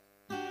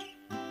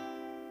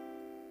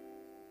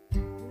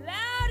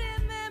 Louder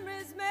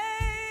memories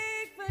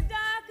make for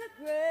darker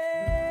grace.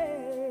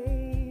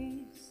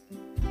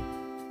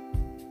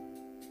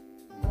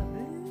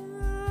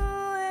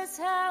 Blue is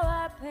how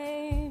I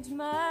paint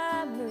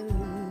my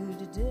mood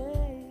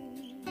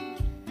today,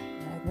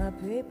 like my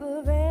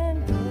paper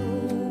Van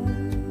Gogh,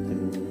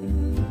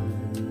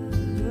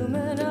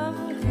 aluminum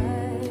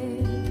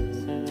kites.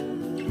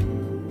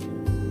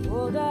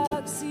 Old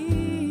dark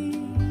sea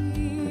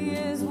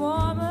is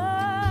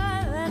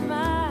warmer than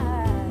my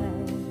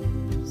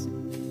eyes.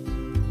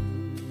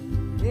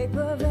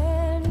 Paper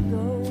Van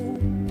Gogh,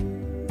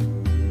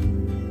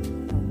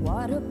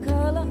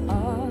 watercolor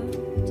art.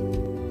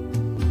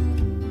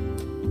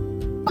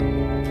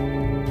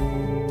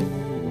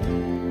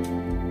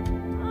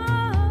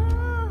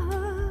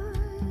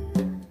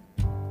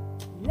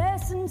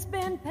 Lessons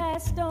been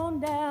passed on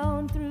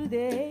down through the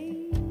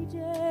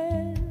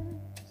ages.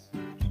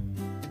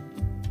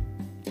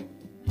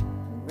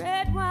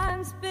 Red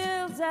wine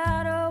spills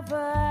out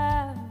over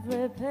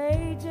every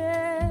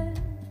pages.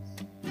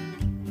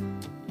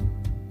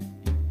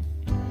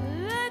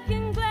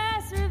 Looking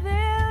glass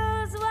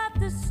reveals what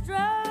the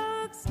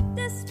strokes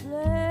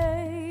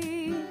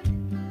display.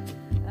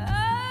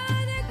 Oh,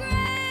 the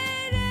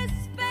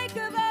greatest fake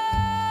of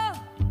all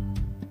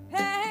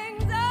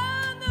hangs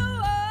on the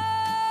wall.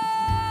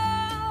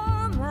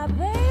 My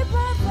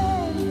paper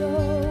Van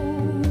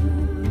Gogh,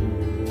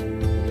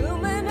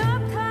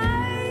 aluminum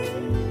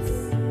kites.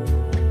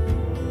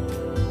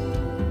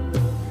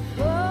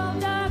 Old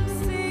dark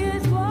sea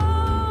is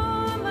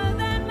warmer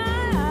than my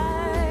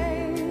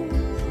eyes.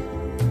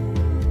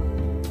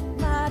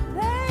 My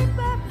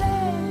paper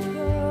Van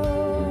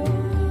Gogh,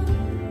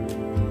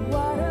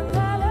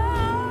 watercolor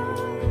art.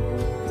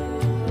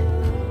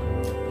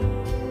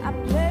 I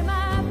play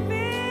my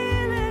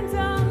feelings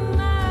on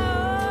my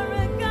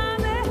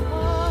origami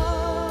heart.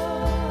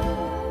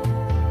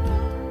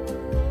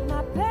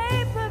 My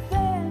paper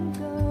Van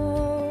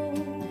Gogh,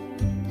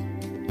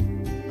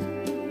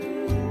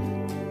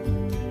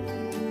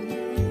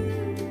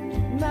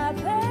 my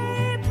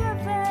paper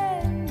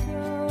Van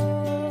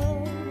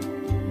Gogh.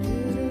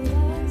 Really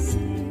I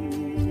see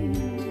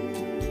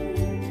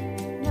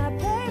my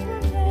paper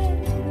Van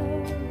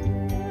Gogh,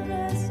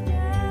 that's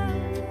down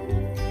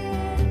in a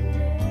field.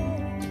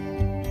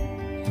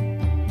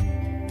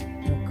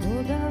 The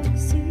cold dark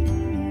sea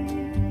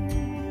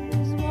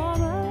is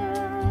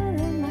warmer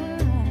than my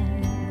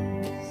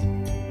eyes.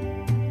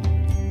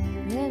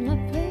 And my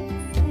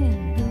paper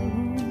Van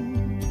Gogh,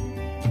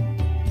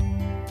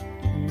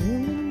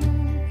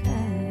 aluminum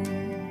kite.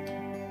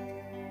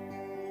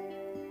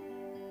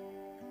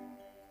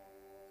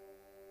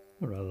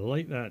 I rather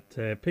like that.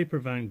 Paper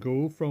Van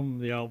Gogh from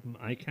the album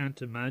I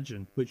Can't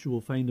Imagine, which you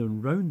will find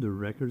on Rounder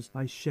Records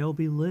by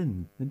Shelby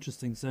Lynn.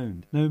 Interesting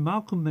sound. Now,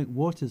 Malcolm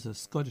McWatt is a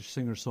Scottish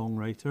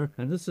singer-songwriter,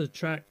 and this is a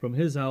track from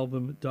his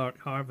album Dark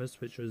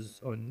Harvest, which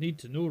was on Need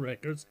to Know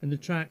Records, and the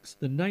tracks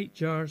The Night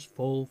Jars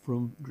Fall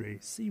from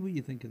Grace. See what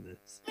you think of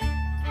this.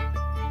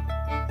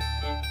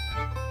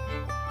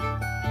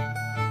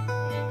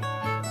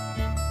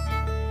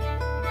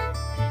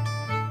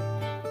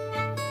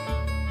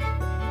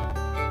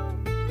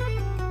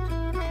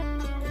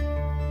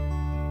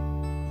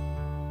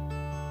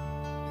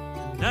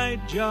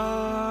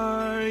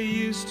 Nightjar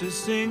used to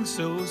sing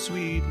so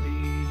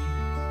sweetly,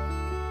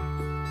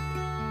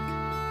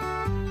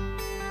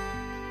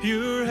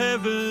 pure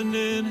heaven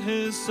in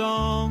his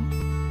song,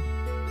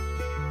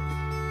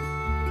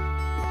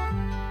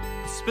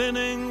 the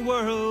spinning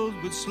world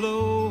would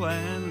slow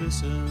and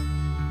listen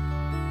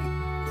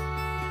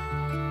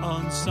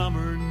on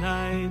summer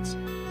nights,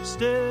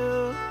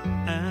 still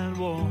and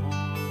warm.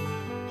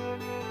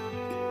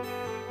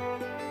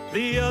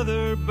 The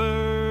other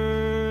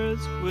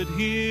birds would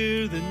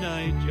hear the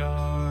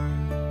nightjar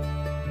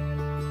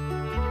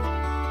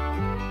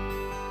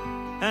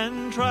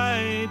and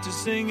try to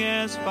sing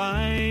as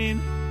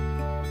fine,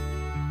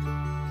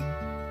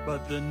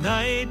 but the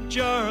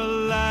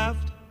nightjar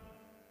laughed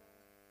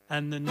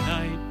and the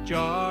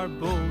nightjar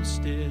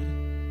boasted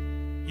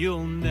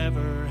You'll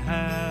never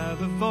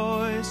have a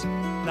voice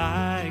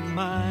like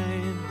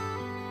mine.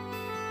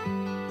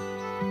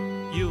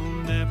 You'll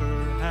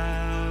never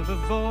have a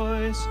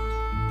voice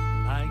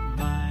like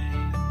mine.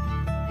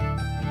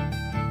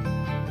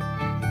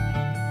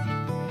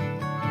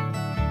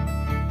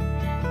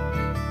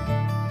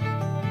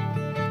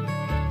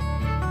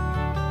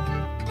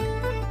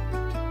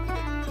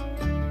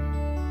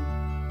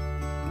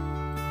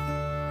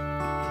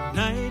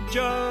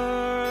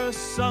 Nightjar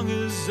sung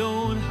his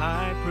own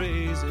high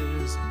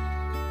praises.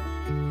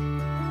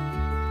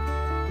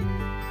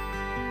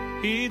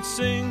 He'd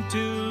sing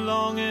too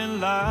long and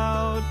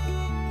loud.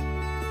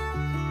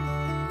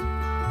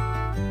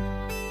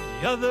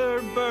 The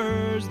other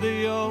birds,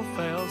 they all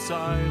fell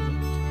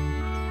silent,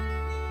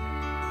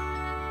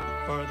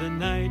 for the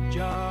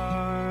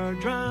nightjar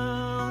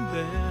drowned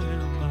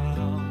them out.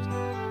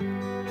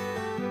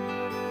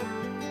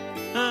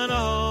 And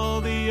all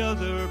the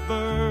other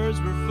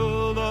birds were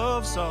full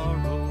of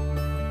sorrow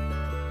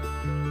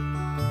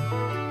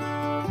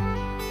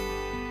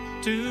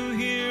to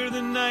hear the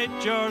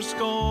nightjar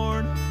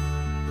scorn.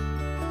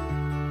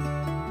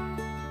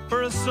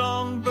 For a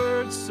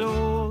songbird's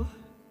soul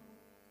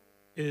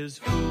is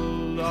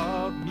full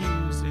of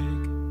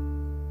music.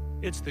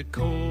 It's the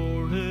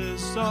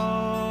chorus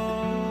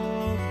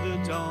of the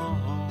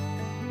dawn.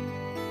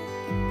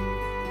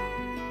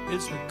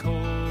 It's the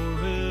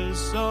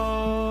chorus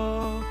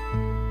of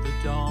the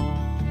dawn.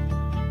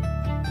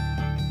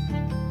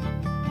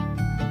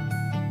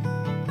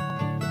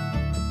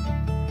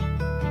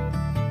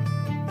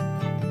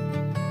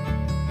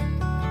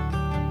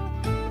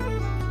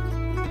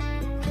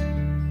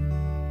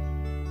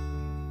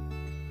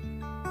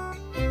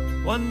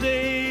 One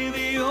day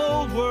the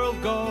old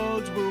world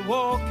gods were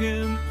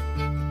walking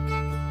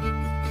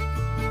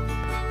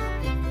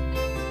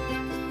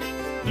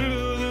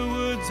through the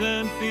woods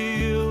and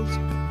fields,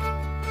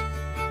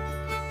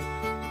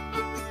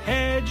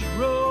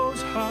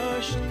 hedgerows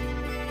hushed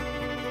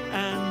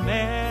and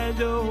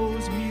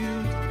meadows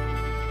mute.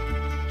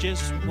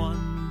 Just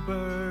one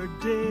bird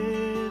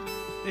did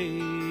they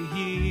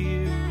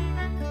hear.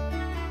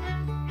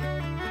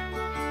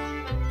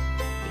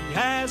 He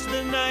asked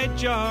the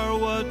nightjar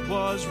what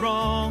was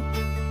wrong.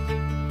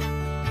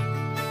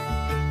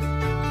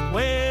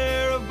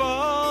 Where have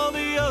all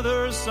the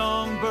other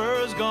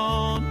songbirds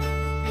gone?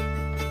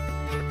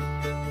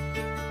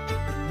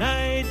 The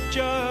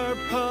nightjar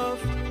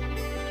puffed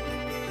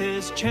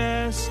his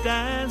chest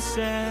and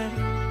said,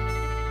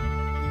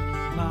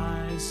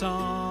 my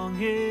song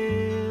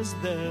is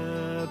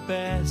the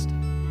best.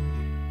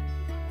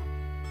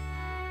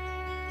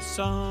 The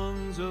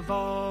songs of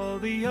all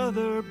the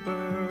other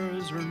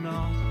birds are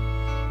not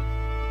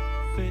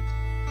fit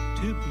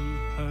to be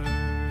heard.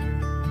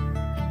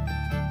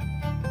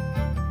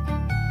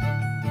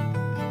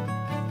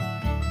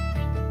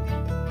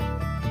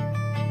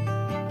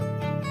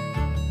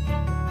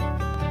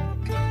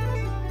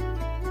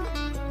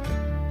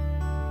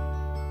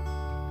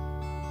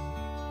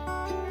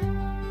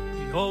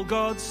 The old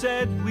God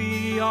said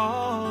we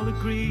all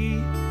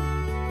agree.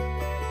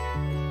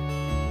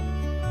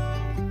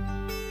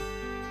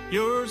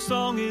 Your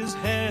song is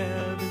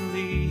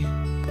heavenly.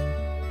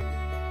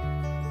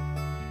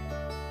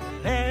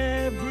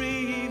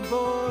 Every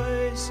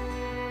voice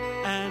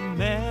and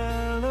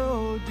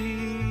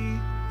melody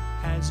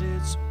has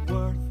its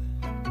worth.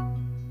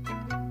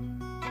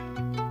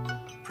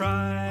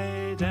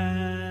 Pride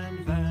and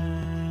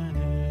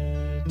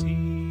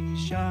vanity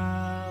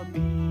shall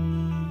be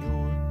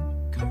your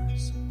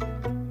curse.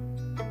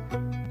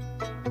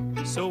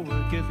 So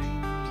we're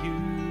giving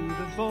you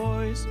the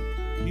voice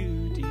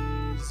you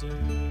deserve.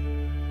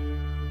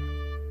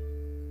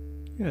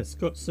 Yeah,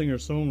 Scots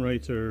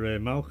singer-songwriter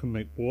Malcolm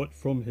McWatt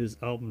from his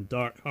album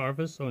Dark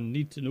Harvest on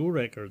Need to Know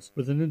Records,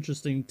 with an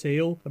interesting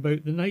tale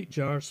about the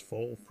nightjar's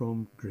fall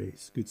from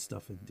grace. Good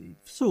stuff indeed.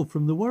 So,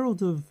 from the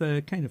world of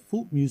kind of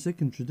folk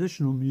music and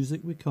traditional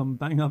music, we come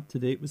bang up to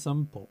date with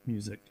some pop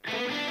music.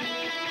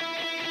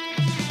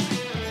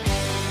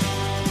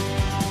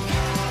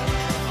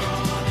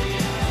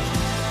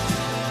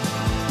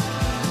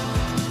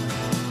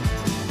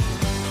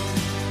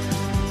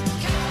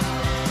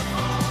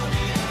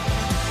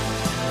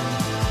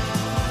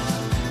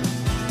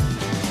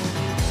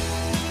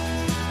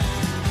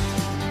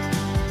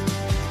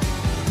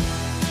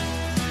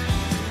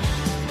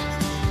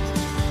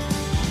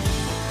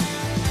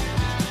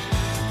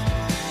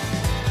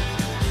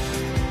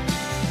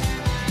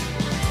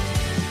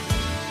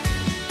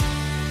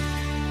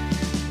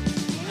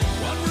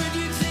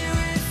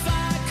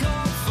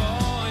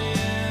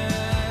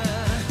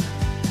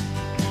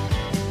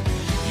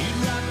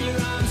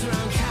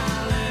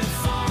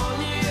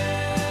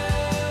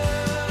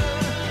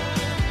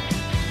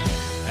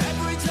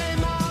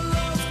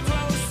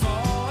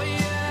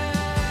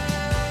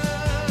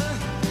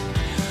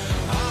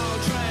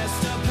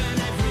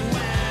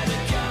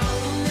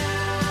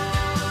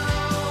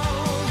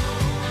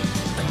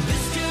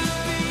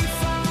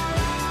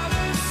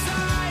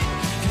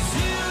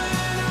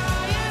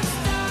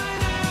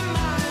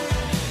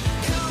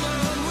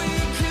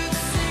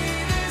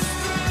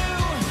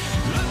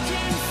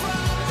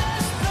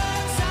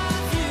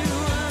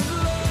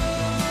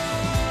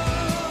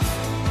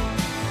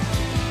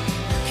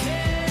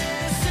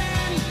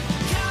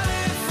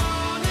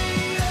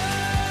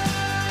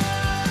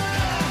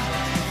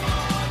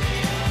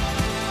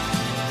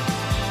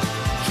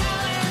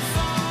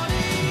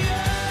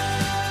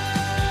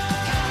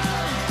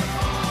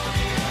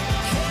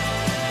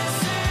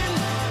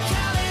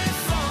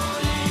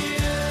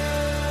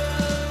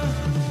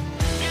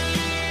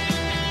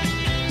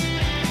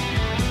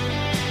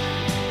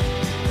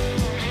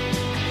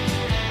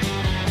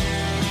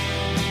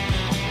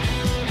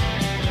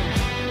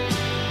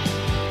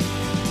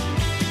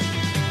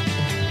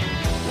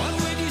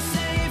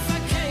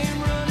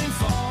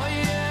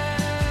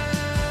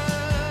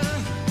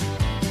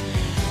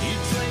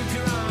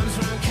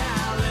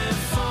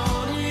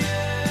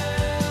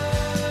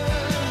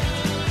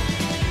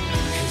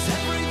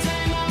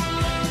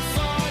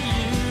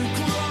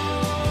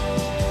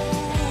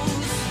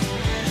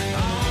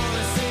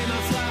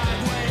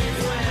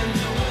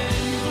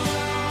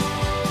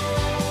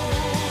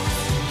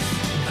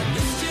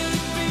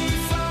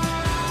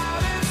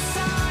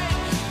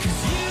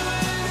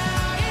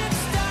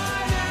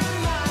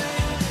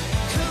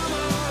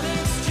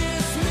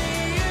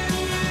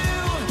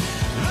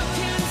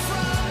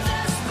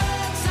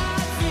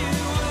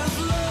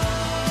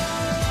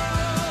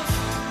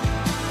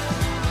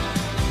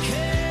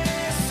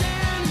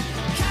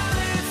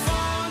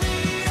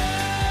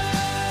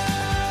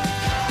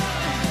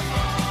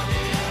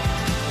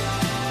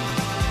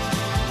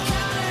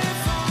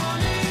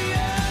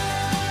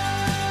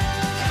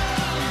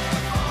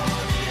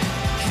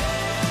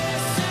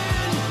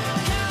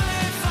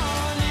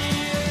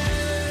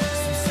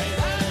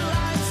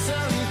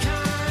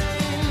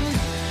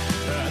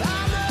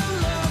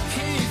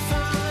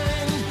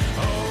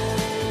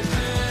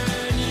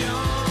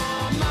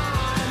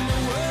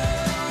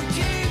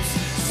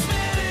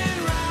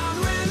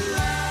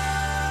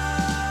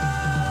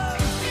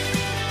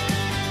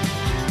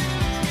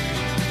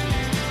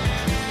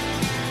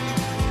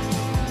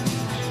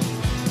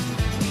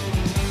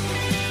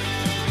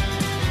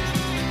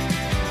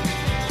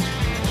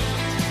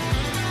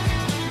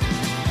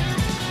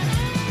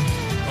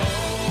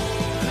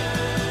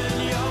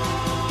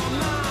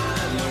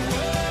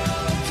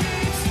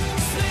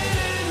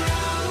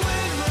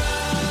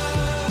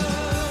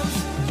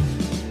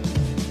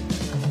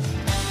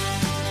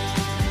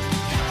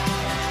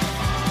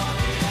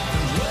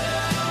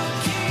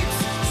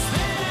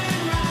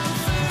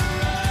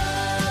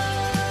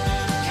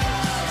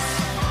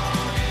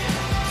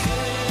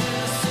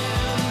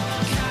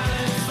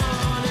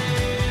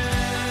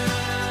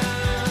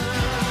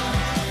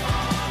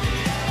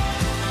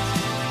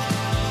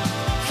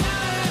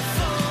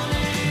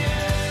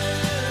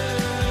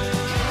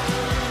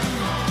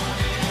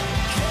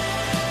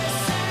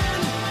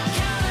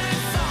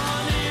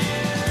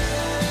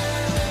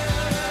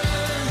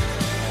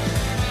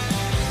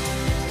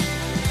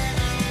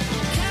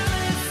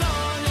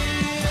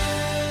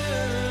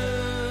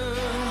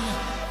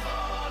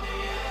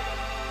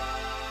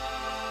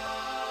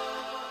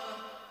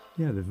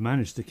 Yeah, they've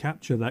managed to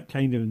capture that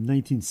kind of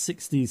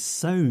 1960s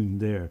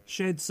sound there.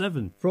 Shed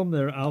 7, from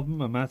their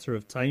album A Matter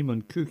of Time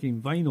on Cooking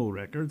Vinyl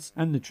Records,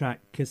 and the track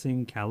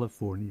Kissing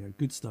California.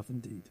 Good stuff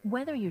indeed.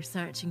 Whether you're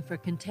searching for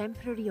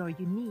contemporary or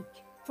unique,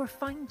 for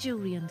fine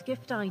jewellery and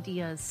gift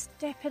ideas,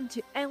 step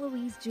into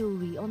Eloise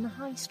Jewellery on the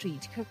High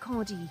Street,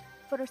 Kirkcaldy,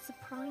 for a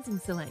surprising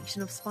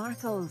selection of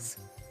sparkles.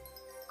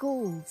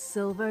 Gold,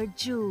 silver,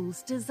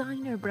 jewels,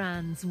 designer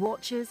brands,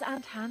 watches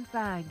and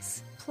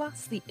handbags,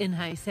 plus the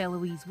in-house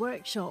Eloise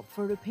workshop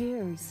for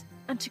repairs,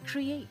 and to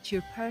create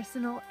your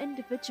personal,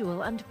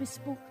 individual and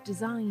bespoke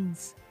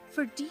designs.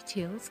 For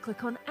details,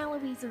 click on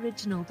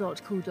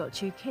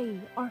eloiseoriginal.co.uk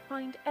or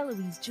find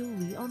Eloise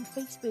Jewellery on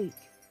Facebook.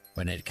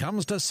 When it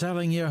comes to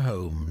selling your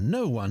home,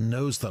 no one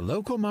knows the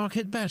local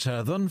market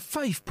better than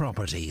Fife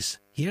Properties.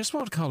 Here's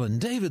what Colin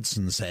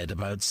Davidson said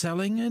about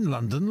selling in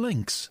London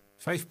Links.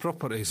 Fife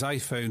Properties, I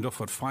found,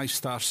 offered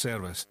 5-star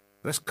service.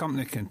 This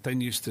company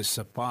continues to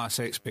surpass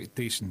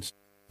expectations.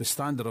 The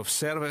standard of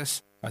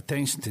service,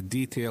 attention to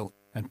detail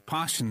and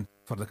passion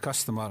for the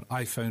customer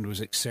I found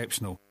was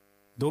exceptional.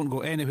 Don't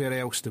go anywhere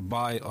else to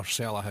buy or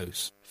sell a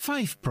house.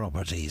 Fife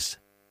Properties,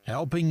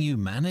 helping you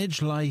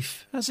manage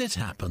life as it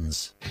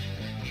happens.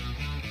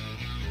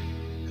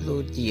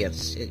 Hello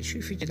dears, it's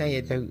Shufi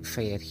Denia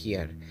Doubtfire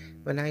here.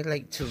 When I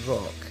like to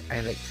rock, I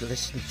like to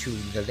listen to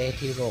the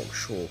Letty Rock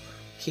Show,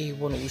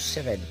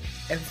 K107,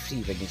 every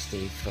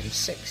Wednesday from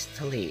 6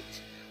 till 8.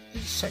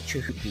 It's such a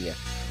hoot beer.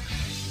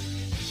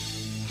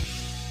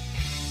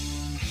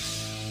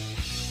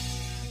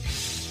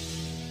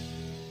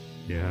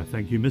 Yeah,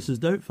 thank you, Mrs.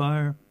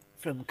 Doubtfire.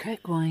 From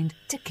Kirkwind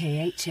to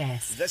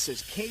KHS. This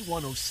is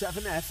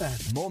K107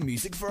 FM. More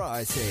music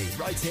variety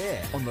right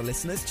here on the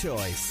Listener's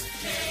Choice.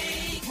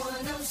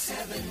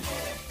 K107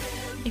 FM.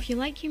 If you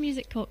like your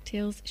music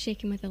cocktails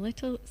shaken with a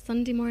little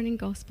Sunday morning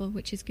gospel,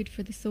 which is good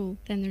for the soul,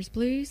 then there's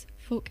blues,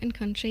 folk and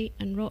country,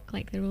 and rock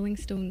like the Rolling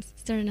Stones.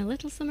 Stir in a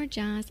little summer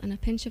jazz and a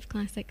pinch of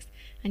classics,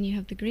 and you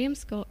have the Graham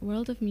Scott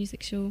World of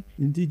Music show.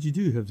 Indeed, you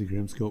do have the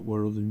Graham Scott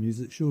World of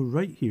Music show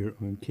right here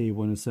on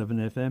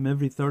K107 FM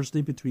every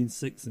Thursday between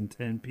 6 and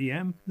 10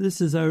 p.m.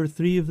 This is hour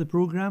 3 of the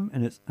programme,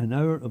 and it's an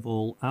hour of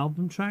all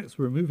album tracks.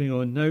 We're moving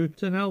on now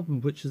to an album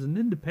which is an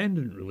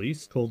independent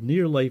release called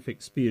Near Life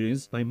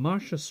Experience by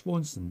Marsha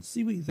Swanson.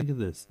 See what you think of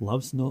this.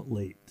 Love's Not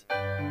Late.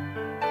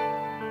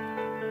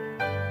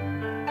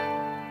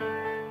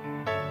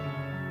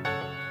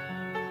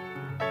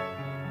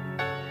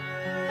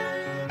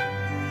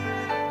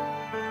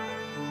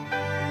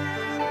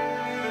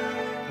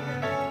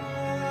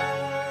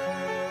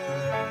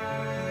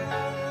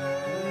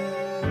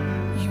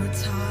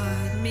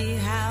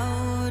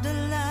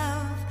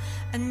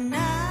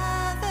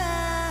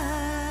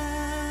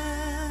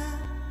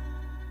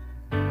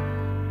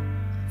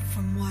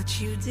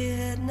 You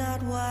did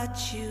not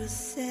what you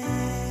said,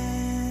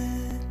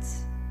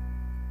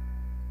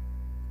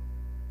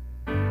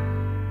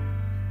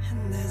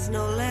 and there's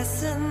no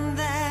lesson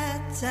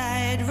that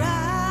I'd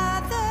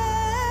rather.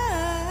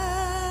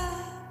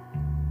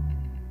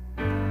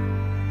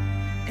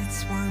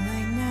 It's one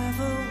I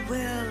never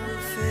will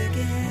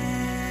forget.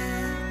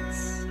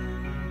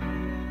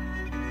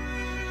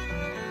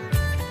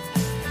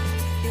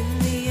 In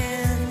the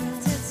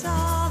end, it's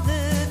all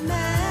that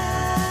matters.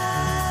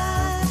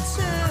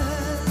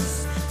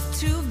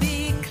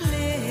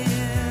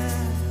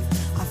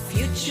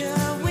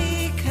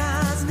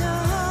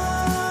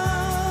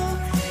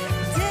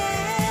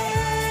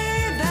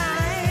 Day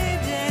by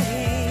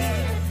day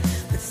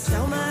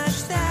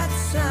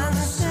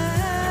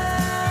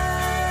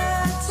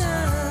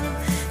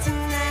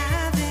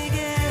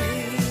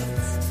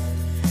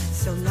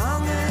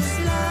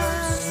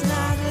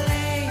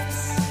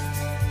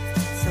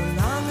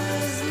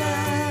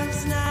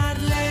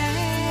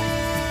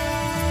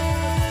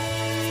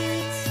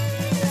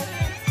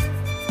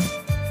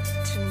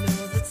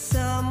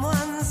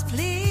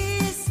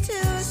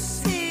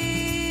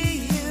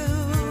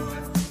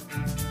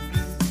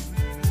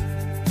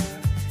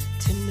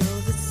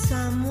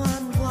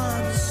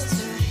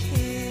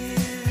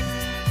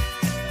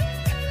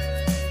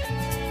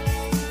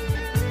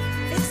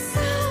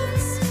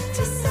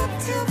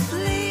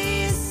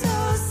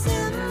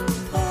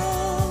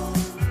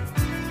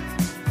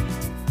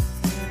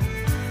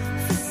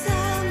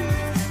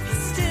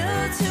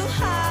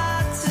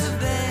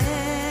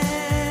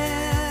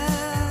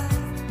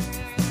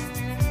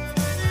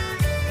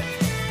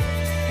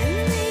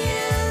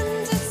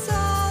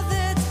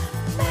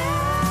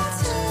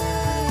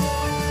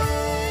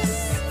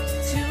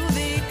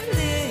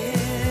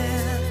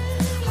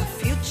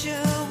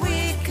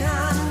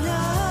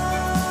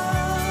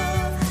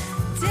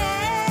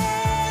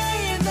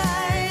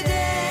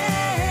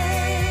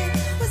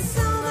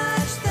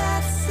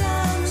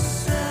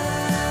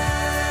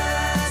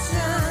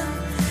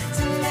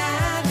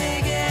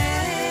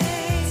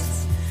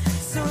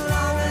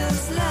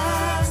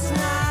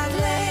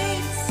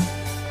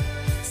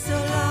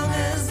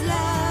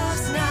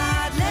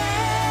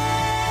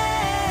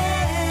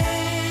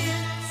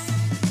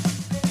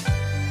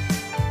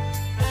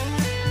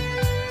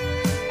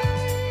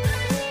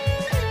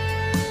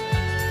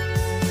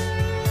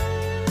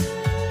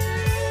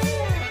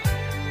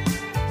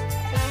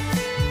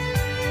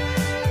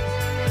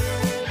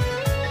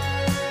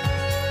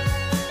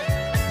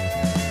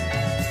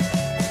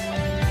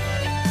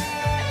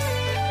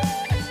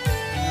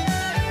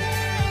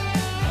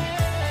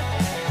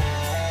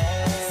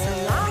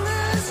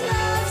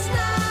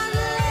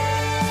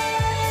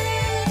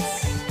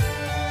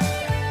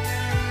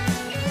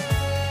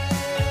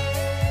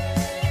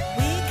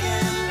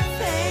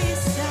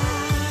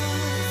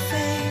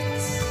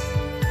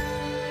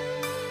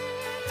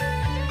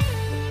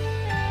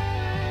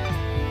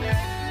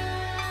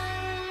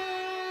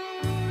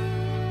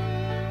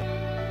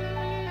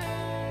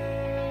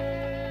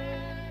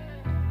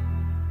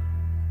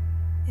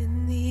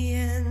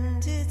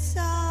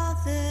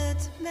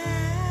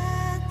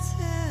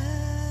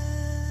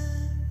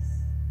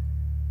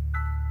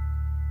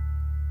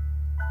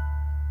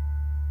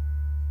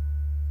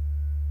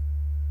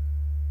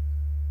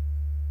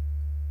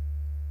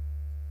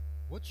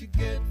What you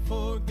get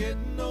for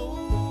getting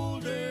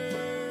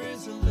older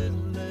is a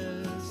little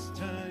less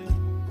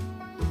time,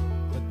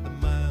 but the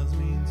miles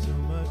mean so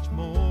much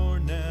more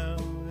now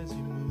as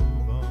you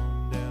move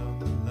on down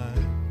the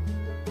line.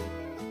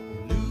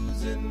 You're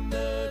losing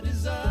the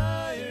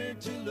desire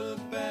to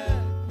look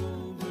back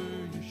over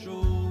your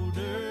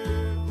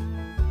shoulder.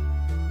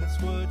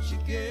 That's what you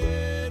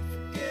get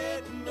for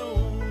getting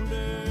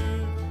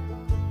older.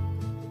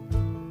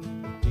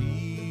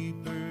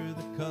 Deeper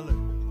the color,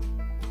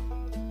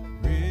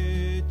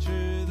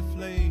 richer the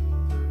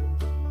flavor,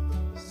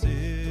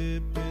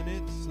 sipping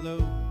it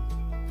slow,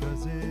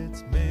 'cause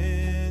it's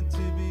meant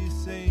to be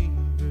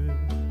savored.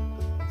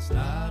 It's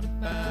not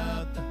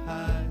about the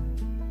high,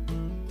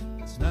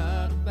 it's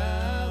not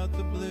about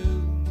the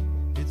blue,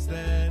 it's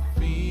that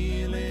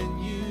feeling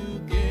you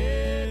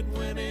get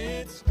when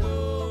it's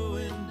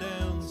going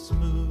down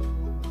smooth.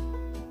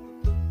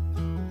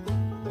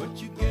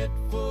 What you get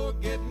for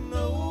getting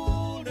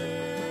older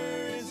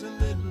is a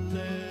little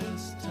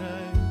less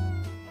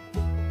time,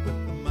 but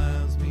the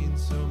miles mean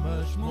so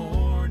much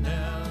more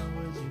now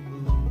as you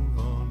move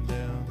on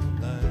down the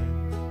line.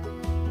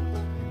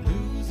 You're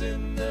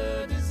losing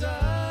the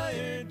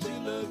desire to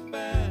look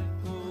back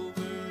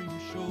over your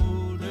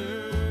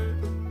shoulder.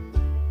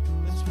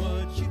 That's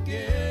what you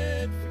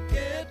get for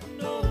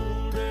getting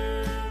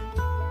older.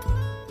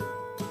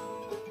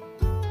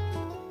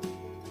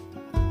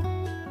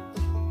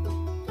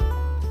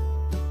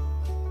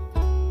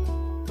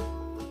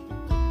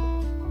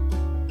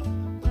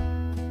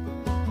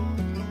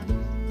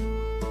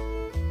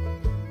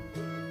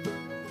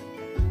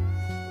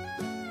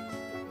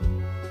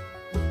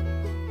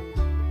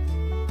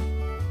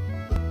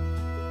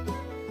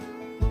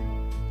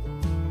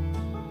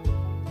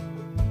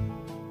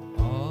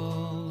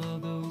 All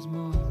of those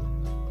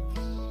moments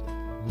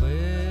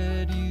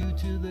led you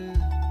to this,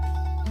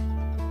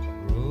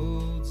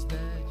 roads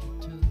that you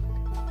took,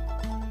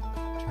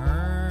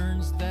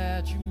 turns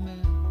that you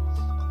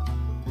missed,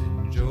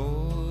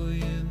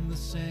 enjoying the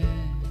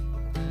sand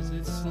as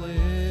it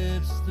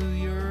slips through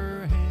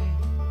your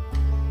hand,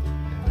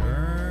 and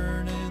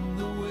earning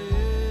the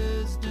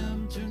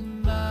wisdom to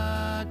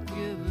not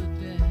give a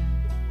damn.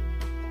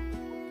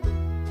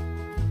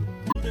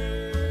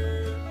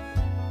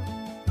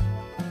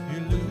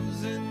 You're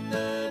losing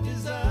the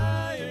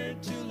desire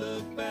to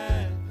look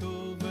back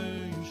over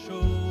your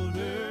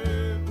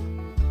shoulder.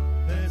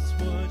 That's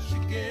what you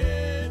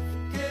get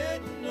for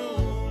getting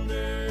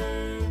older.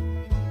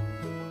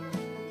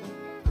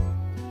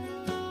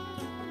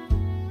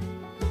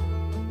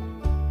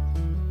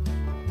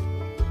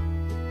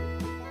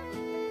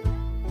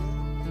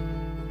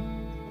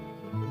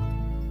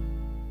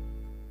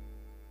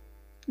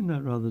 Isn't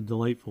that rather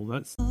delightful?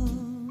 That's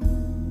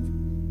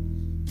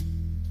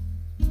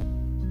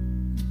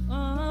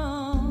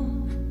Oh,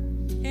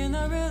 in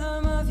the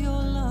rhythm of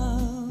your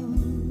love.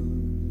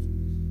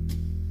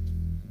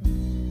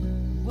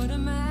 What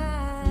am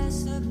I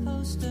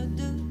supposed to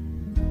do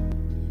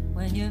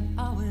when you're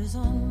always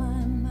on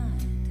my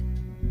mind?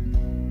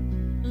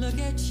 Look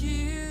at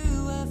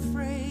you,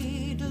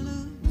 afraid to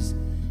lose.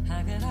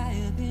 How could I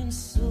have been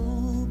so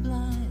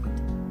blind?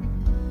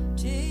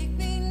 Take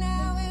me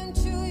now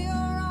into your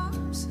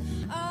arms.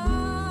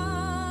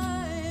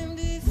 I'm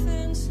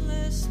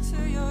defenseless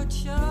to your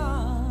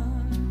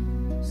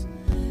charms.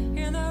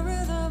 In the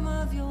rhythm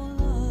of your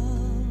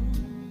love.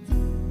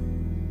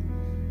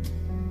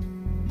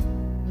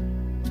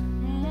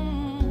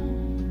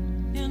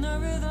 In the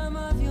rhythm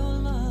of your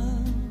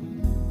love.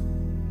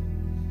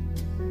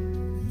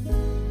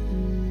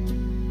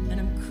 And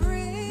I'm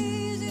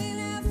crazy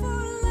now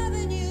for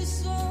loving you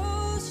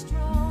so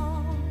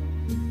strong.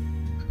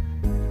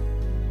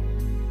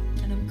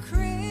 And I'm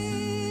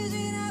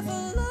crazy now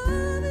for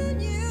loving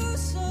you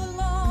so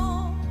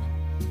long.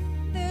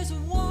 There's a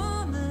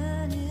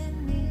woman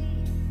in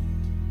me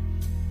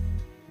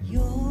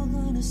you're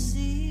gonna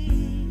see.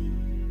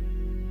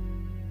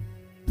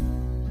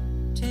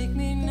 Take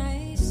me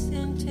nice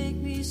and take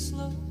me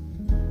slow.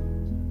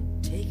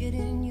 Take it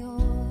in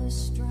your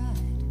stride.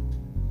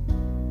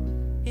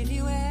 If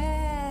you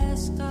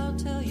ask, I'll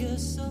tell you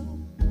so.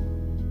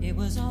 It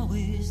was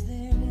always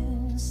there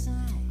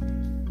inside.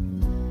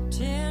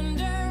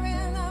 Tender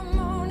in the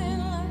morning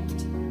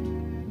light.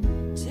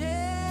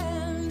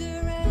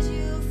 Tender as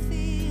you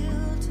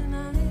feel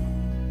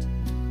tonight.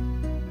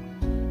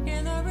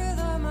 In the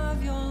rhythm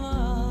of your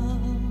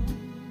love.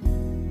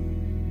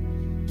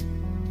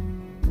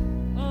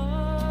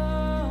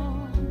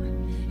 Oh,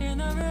 in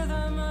the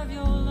rhythm of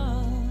your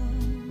love.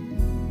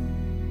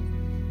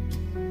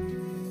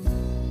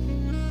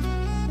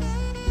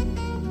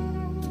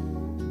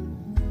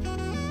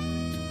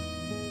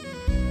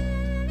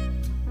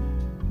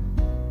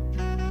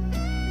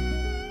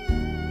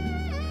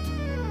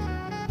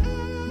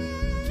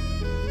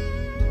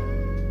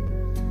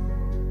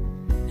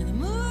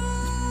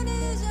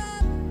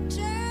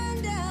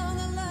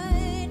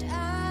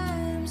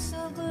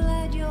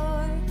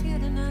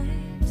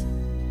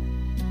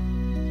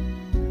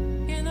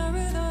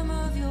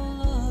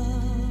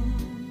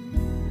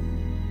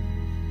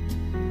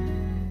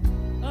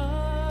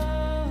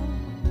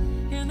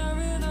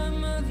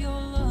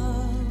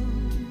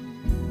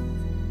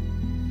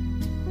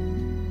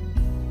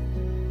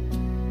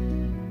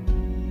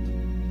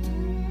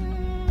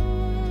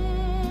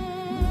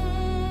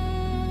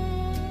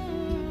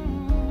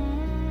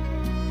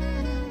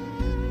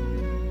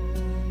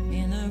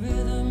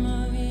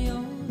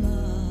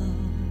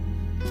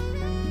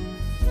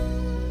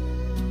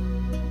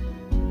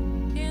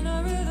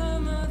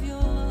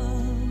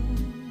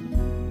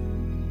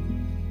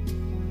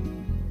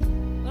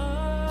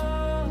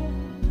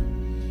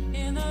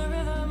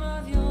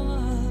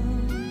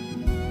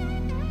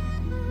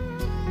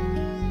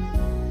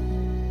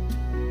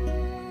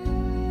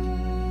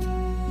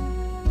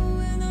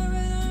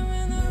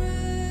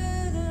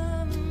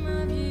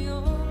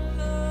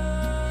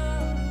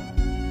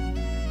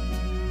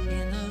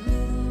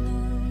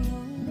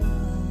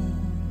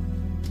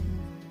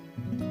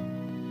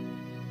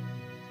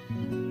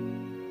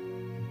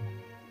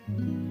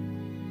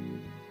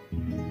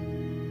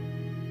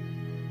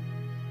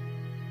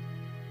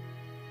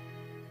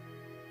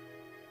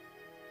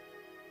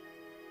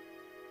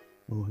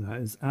 Oh,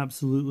 that is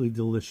absolutely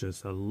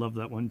delicious. I love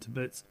that one to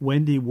bits.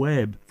 Wendy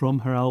Webb from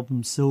her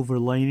album Silver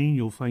Lining.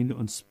 You'll find it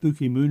on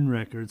Spooky Moon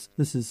Records.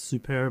 This is a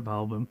superb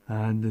album,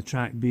 and the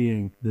track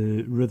being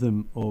The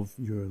Rhythm of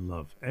Your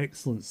Love.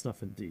 Excellent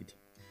stuff indeed.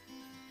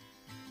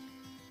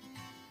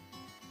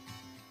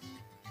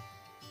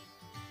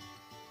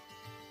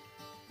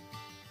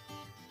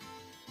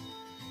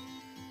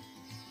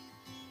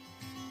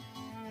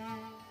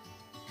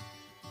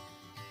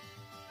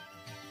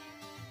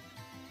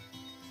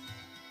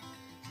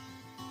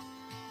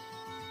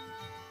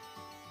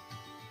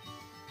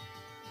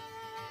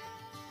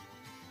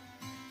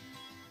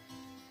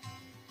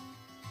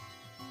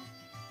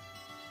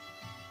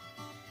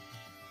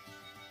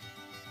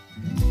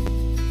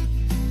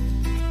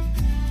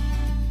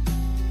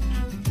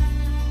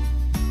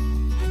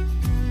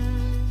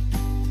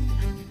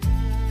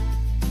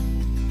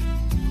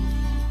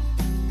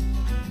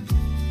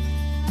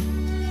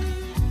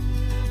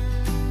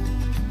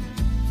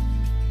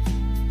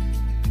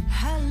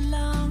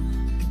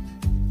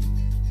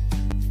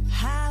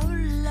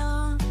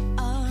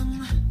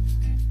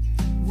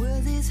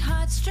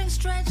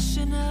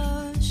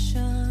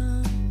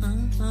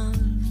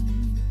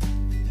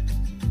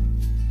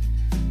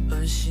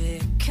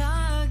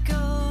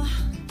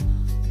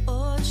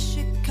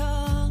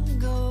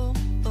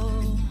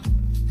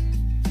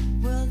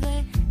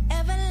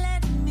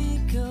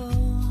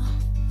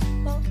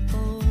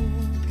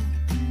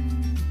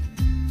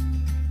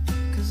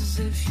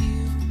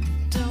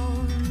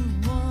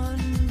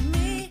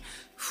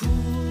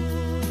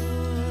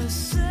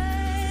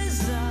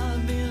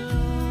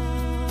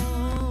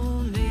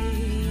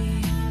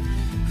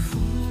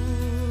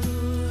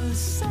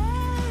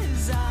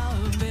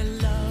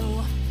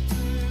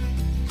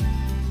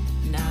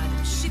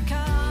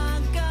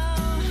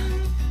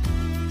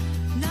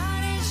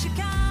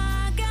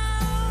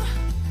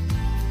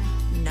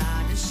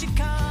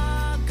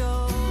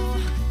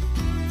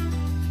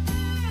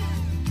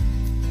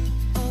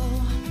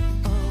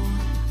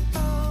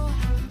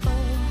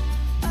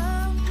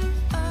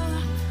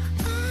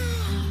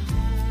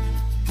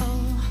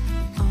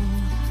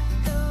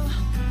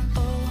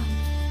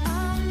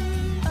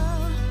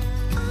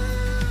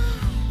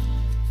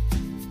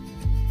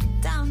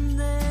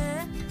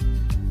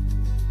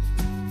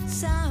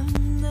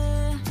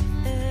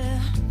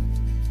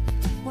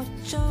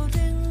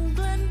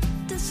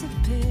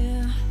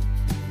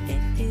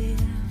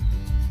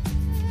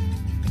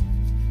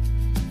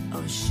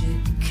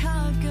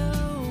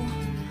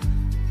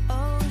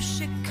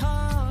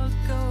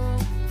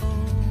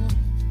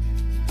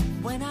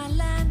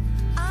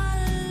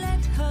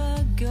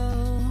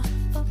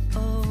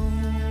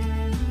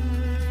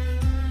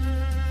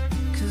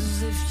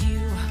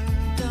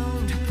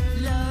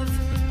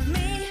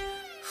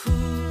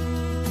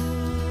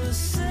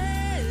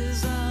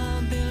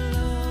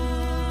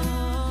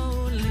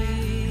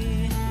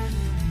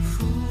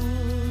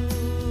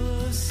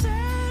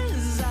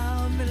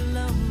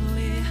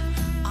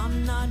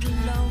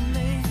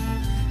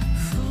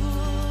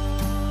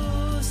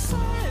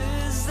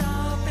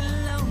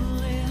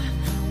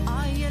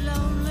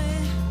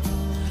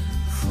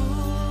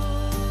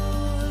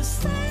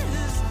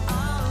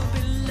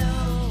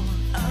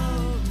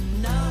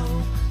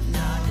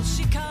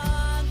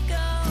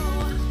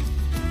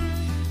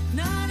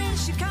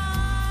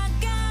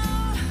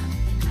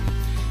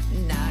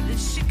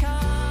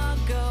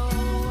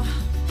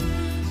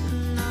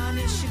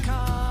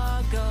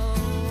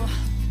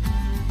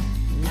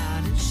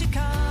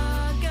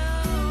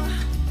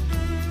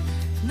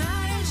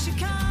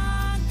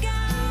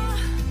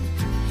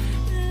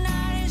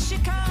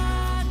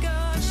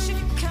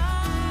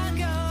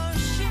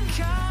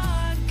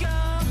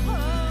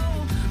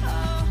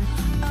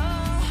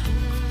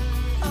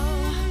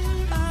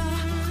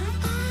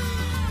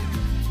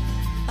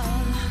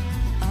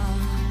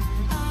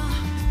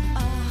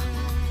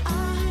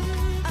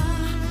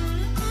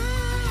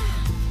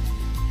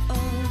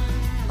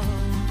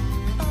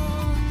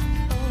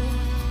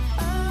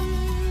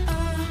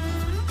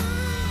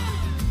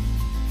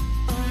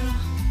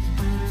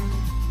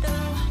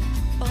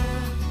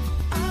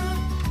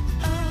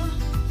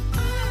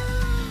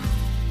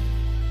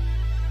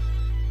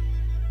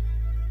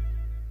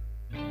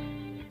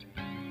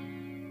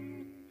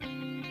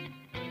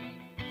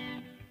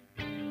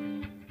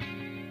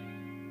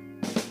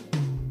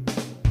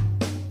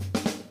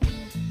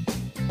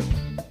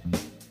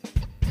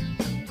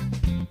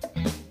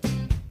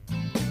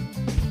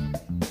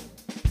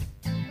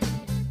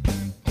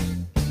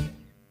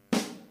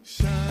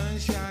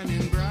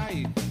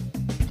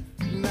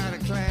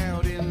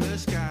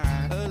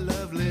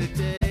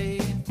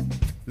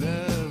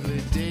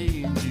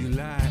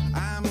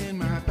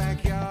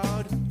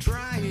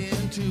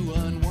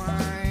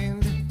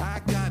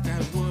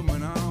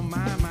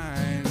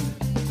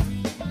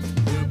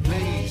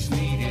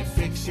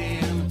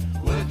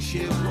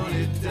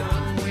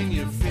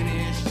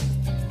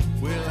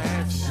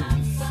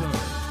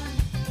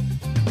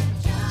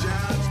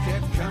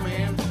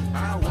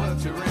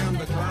 Around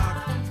the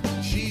clock.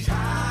 She's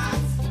hot,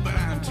 but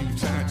I'm too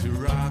tired.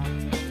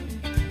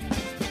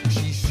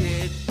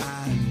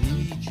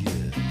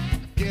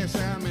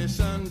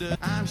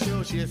 I'm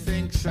sure she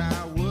thinks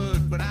I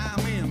would, but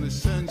I'm in the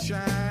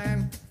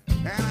sunshine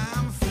and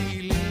I'm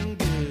feeling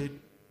good.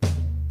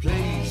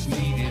 Place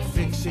needed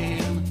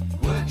fixing,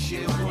 work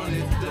she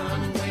wanted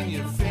done. When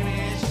you're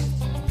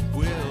finished,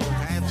 we'll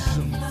have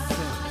some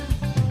fun.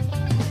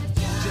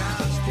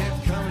 Jobs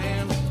kept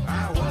coming,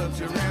 I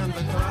worked around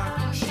the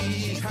clock.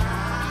 She's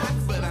hot,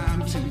 but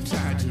I'm too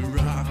tired to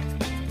rock.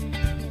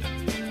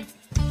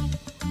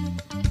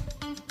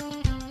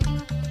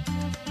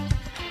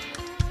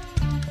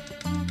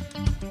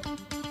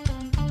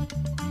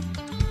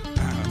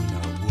 I'm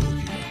not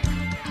working.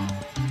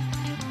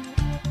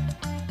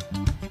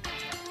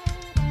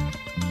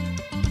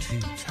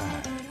 Too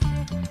tired.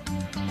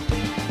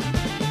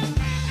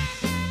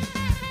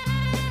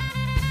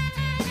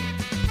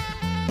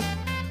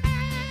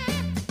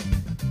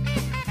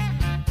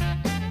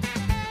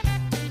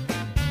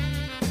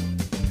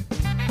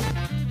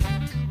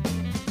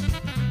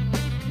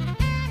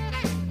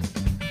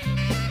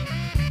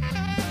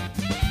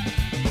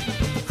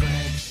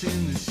 Cracks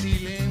in the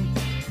ceiling,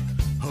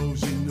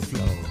 holes in the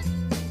floor.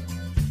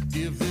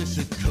 Give this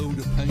a coat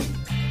of paint,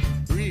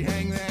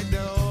 rehang that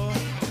door.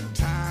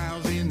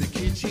 Tiles in the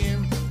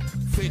kitchen,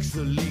 fix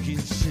the leaking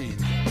sink.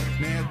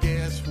 Now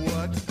guess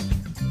what?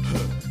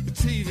 The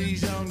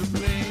TV's on the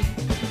blink.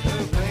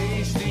 Her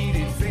place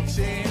needed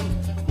fixing,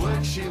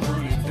 work she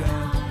wanted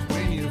done.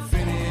 When you're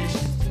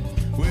finished,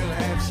 we'll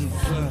have some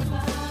fun.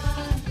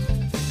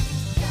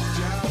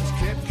 Jobs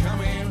kept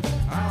coming,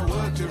 I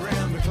worked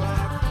around the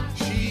clock.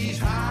 She's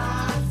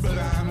hot, but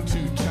I'm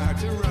too tired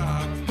to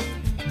rock.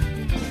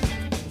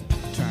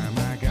 Time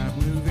I got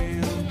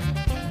moving,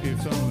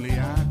 if only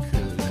I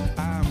could.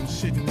 I'm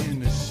sitting in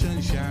the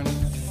sunshine,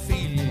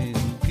 feeling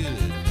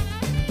good.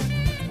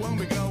 Won't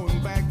be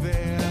going back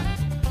there,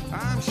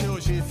 I'm sure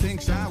she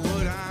thinks I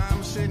would.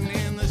 I'm sitting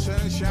in the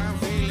sunshine,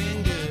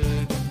 feeling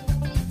good.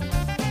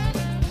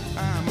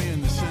 I'm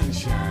in the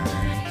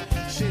sunshine,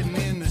 sitting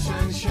in the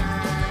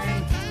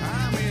sunshine.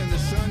 I'm in the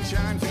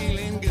sunshine,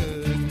 feeling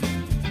good.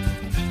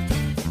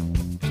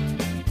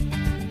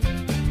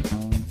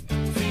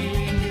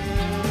 Feeling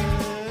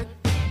good.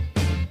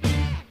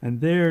 And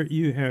there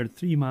you heard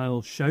 3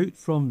 Mile Shout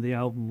from the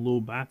album Low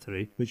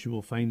Battery, which you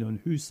will find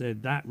on Who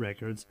Said That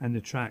Records, and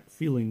the track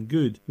Feeling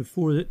Good.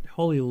 Before it,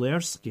 Holly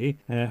Lersky,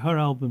 her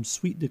album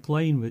Sweet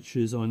Decline, which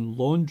is on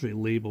Laundry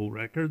Label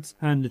Records,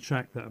 and the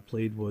track that I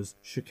played was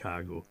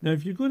Chicago. Now,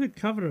 if you're going to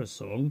cover a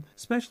song,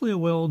 especially a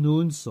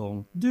well-known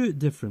song, do it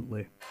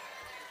differently.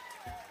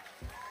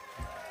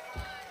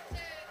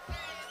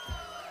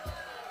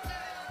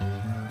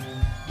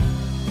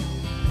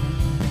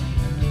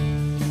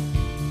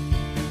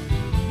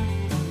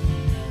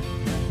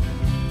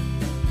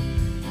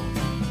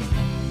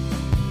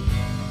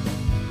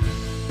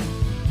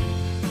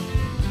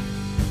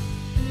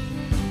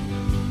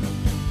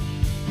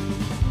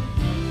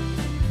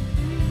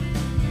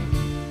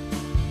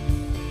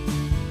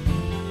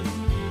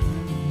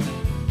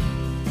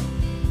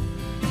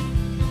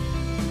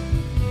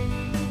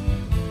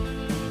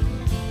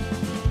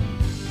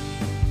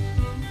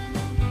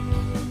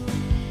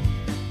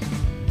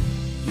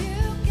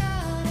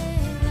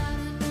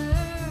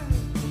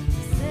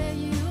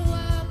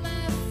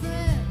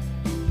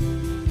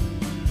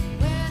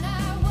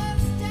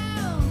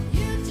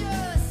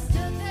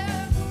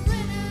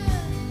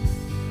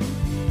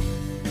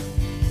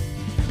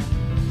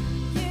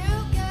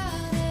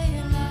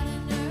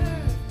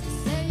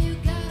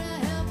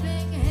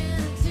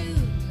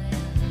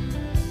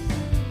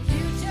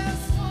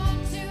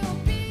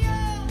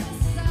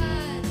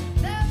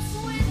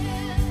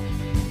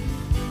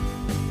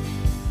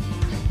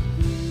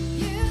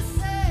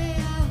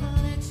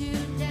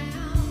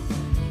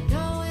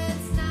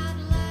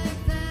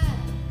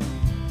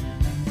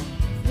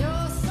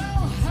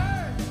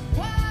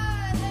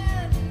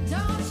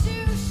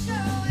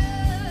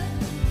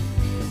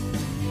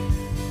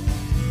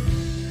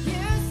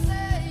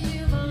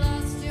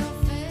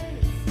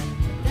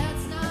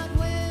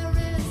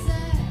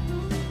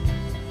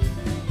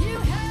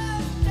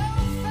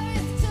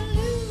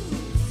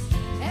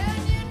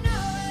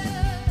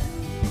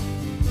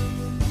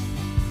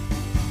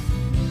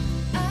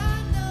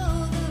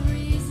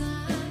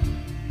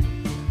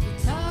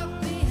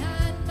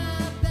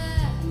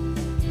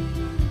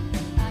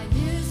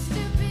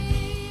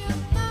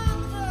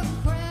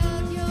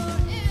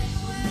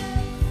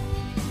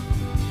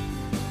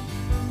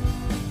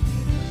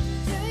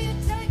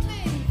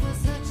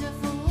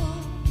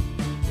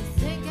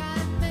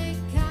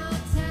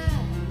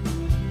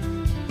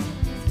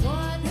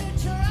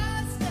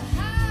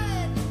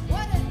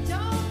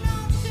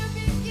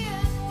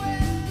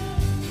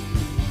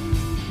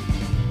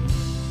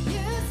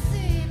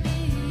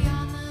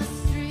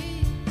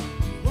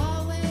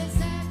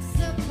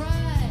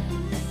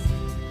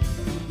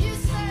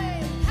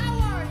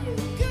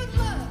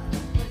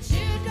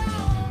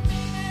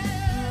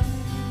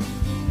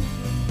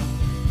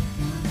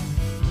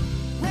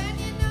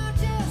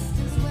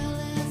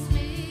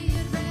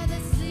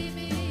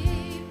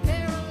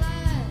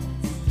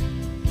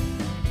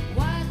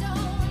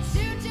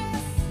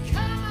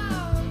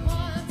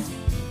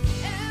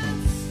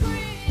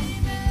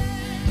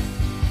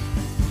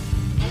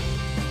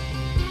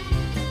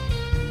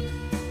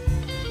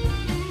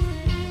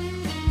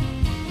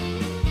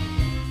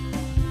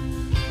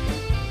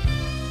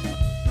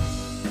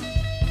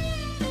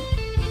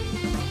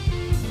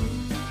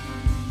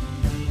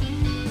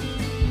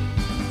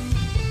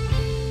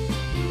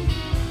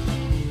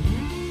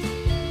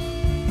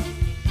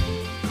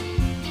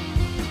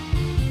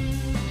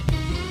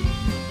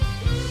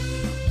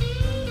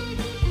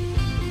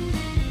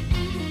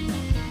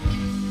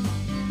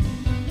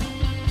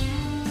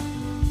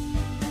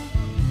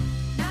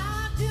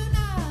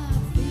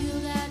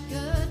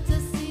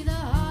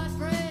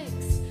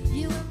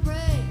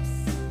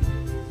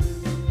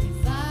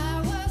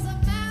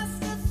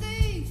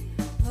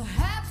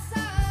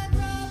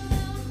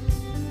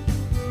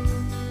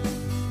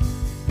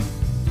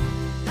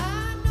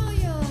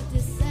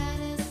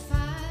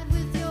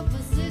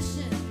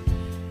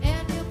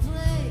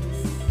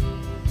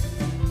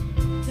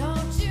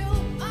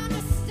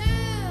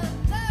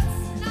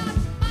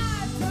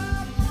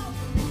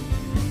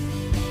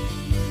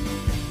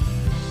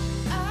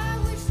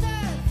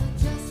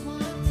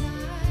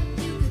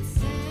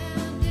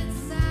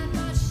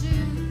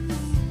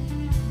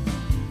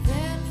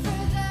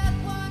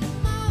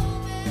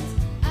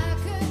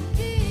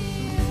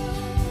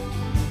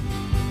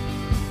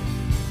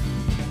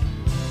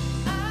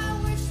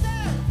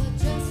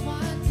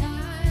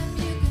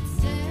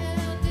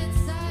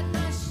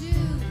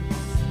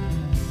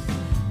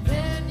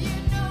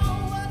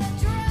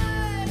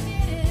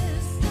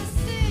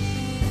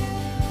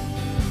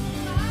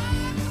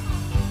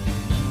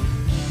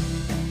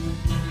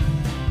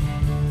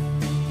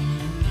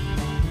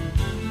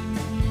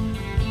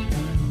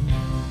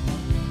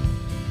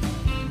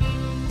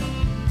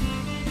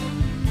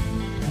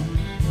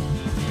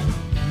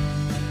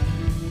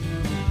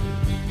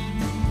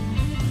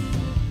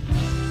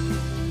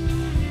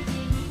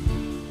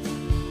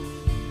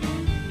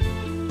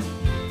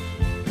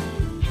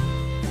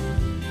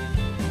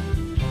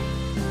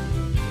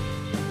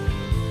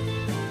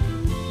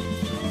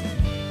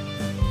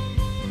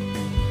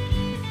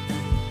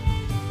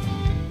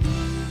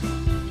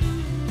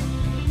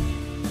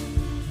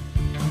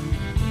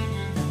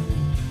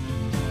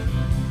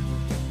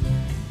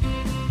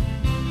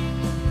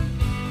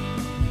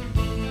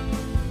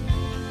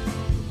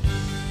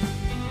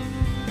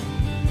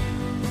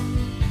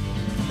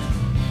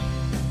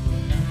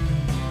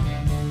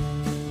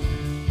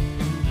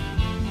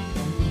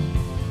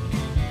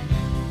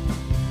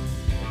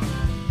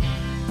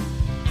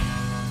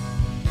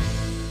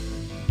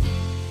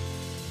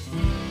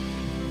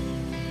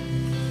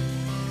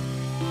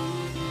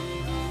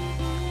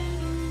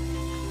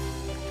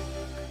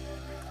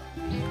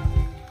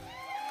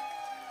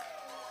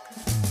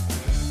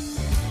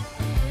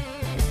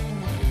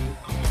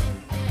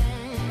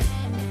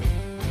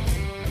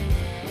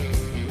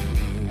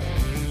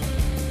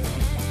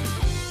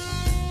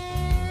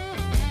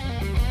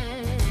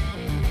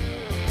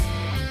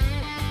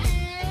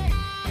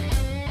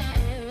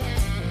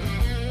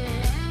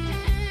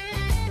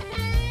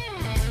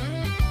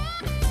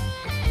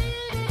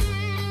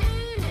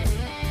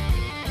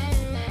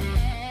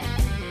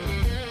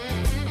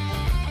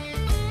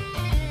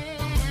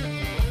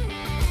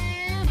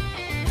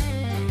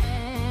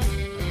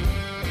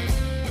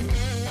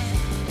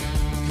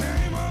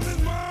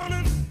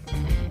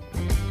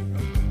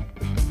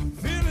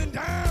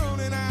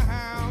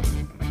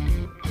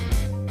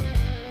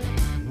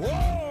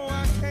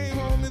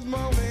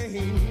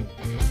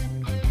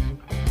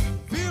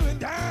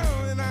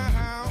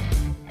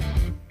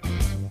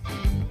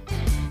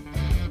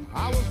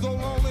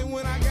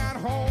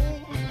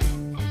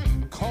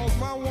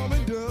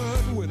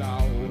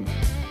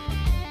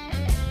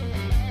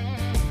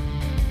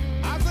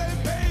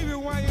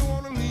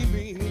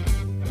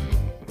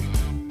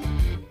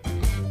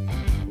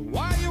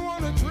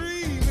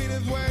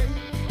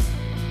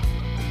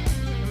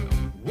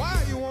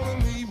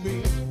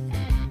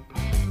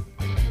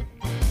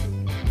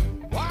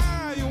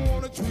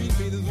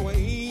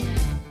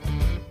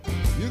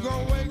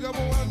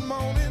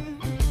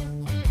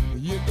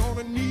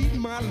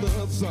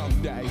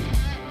 someday.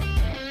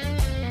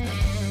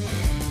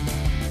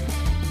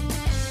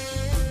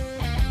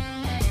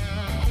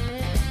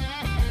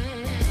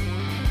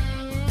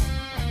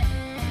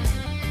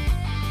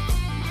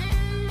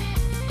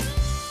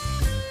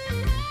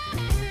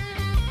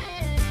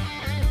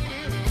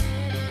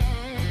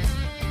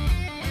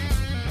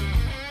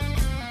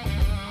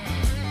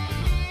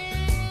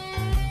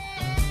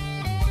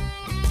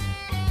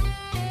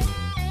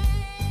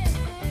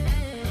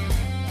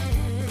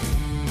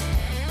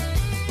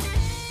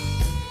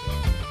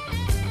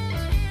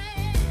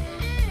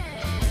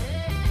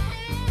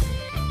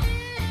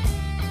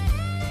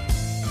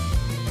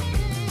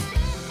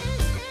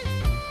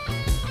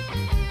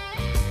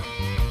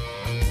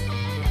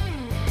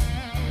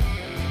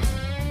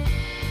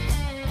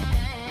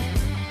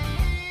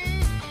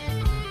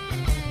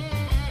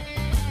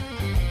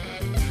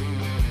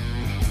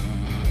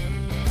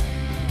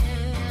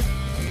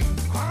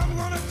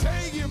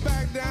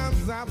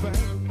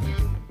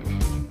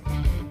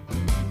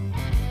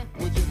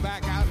 With you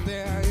back out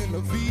there in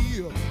the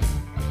field,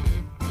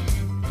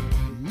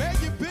 make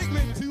you pick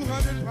me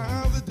 200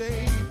 pounds a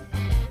day,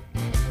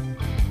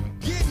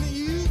 getting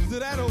used to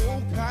that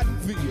old cotton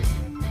field.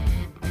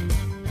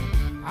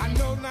 I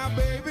know now,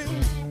 baby,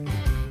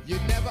 you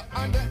never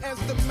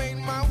underestimate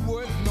my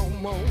worth no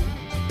more.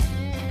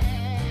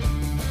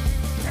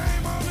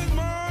 Came on this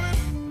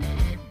morning,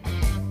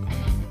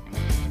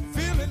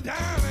 feeling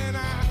down and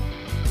out.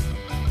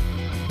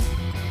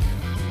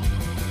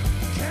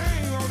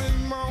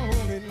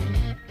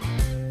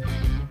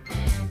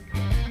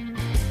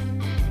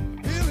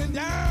 Feeling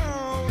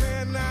down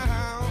and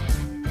out.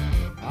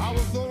 I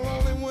was so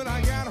lonely when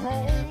I got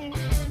home.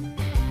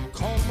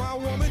 Called my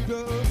woman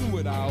done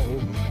without.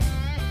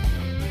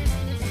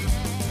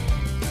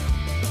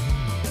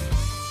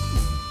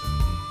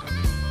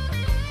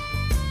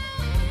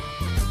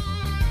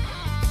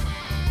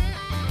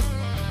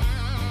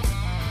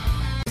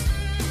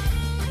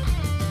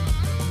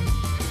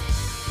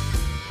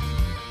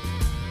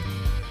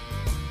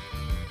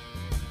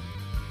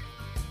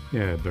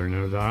 Yeah,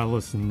 Bernard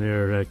Arlison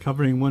there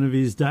covering one of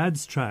his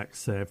dad's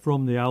tracks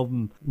from the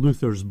album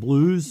Luther's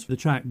Blues, the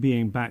track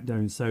being Back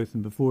Down South,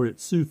 and before it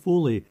Sue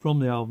Foley from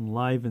the album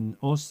Live in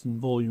Austin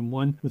Volume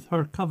 1 with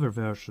her cover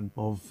version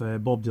of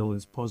Bob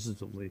Dylan's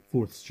Positively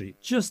 4th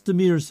Street. Just a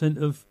mere hint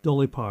of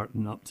Dolly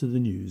Parton up to the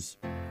news.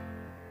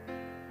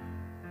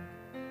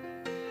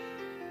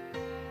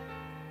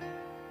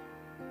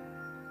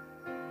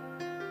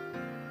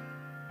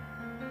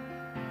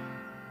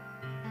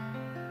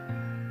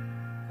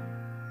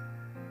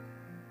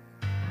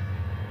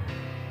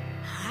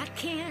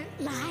 Can't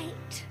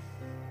light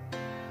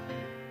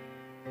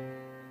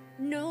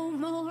no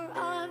more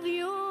of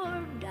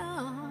your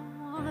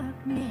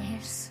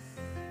darkness.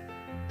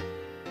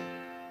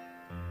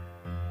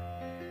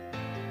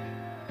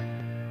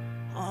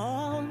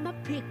 All my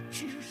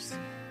pictures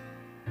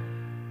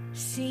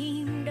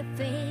seem to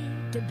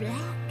fade to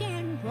black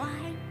and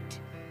white.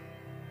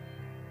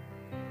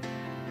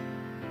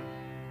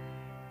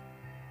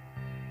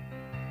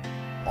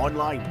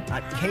 Online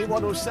at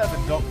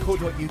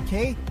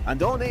k107.co.uk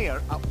and on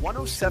air at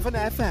 107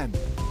 FM.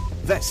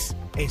 This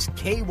is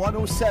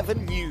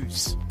K107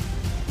 News.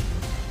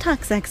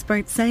 Tax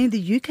experts say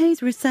the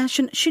UK's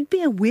recession should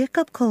be a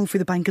wake-up call for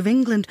the Bank of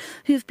England,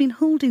 who have been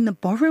holding the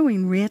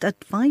borrowing rate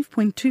at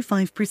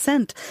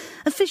 5.25%.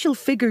 Official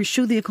figures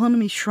show the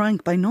economy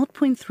shrank by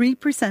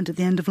 0.3% at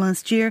the end of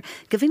last year,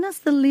 giving us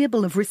the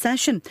label of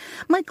recession.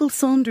 Michael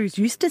Saunders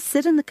used to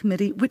sit in the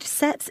committee which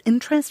sets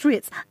interest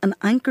rates and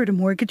anchor to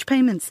mortgage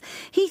payments.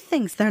 He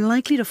thinks they're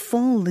likely to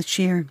fall this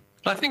year.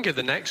 I think at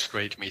the next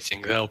rate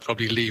meeting, they'll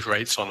probably leave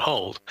rates on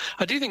hold.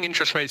 I do think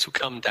interest rates will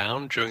come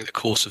down during the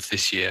course of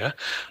this year.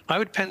 I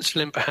would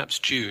pencil in perhaps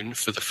June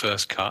for the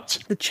first cut.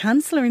 The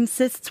Chancellor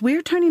insists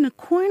we're turning a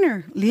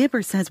corner.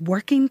 Labour says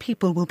working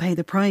people will pay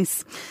the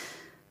price.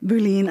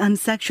 Bullying and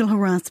sexual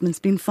harassment's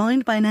been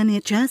found by an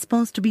NHS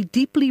boss to be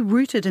deeply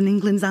rooted in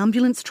England's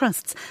ambulance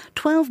trusts,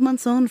 12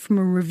 months on from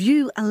a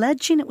review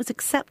alleging it was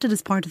accepted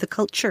as part of the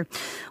culture.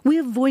 We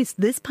have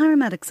voiced this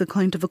paramedic's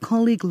account of a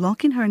colleague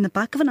locking her in the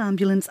back of an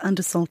ambulance and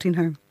assaulting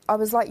her. I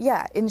was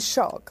in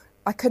shock.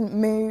 I couldn't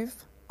move.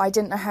 I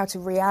didn't know how to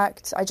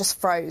react. I just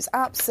froze,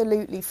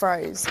 absolutely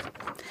froze.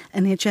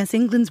 NHS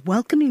England's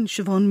welcoming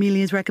Siobhan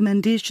Melia's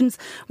recommendations,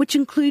 which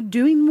include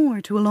doing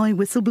more to allow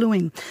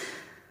whistleblowing.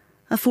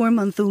 A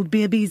 4-month-old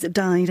baby's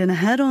died in a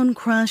head-on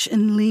crash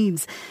in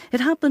Leeds.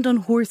 It happened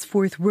on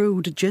Horsforth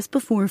Road just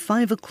before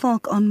 5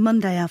 o'clock on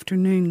Monday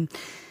afternoon.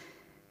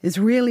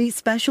 Israeli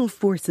special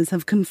forces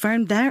have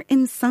confirmed they're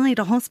inside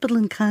a hospital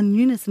in Khan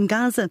Yunis in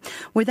Gaza,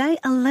 where they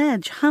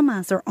allege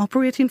Hamas are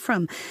operating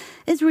from.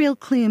 Israel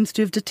claims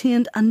to have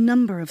detained a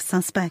number of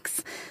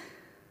suspects.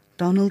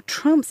 Donald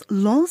Trump's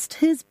lost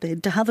his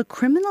bid to have a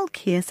criminal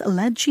case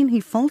alleging he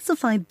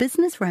falsified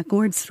business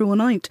records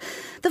thrown out.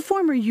 The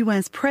former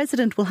US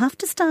president will have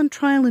to stand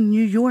trial in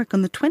New York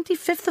on the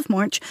 25th of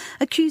March,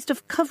 accused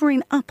of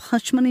covering up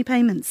hush money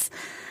payments.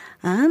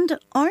 And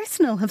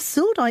Arsenal have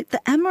sold out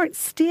the Emirates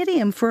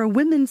Stadium for a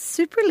Women's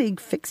Super League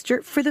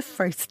fixture for the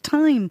first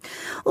time.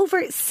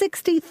 Over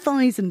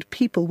 60,000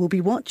 people will be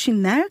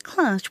watching their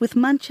clash with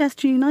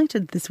Manchester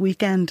United this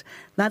weekend.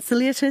 That's the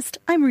latest.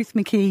 I'm Ruth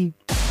McKee.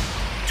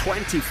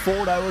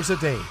 24 hours a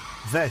day.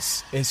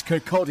 This is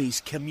Kirkcaldy's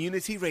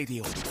Community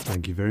Radio.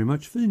 Thank you very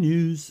much for the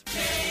news.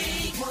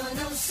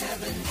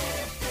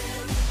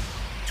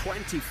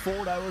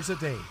 24 hours a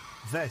day.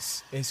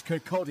 This is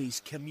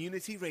Kirkcaldy's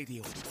Community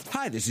Radio.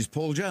 Hi, this is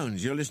Paul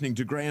Jones. You're listening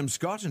to Graham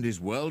Scott and his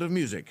World of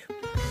Music.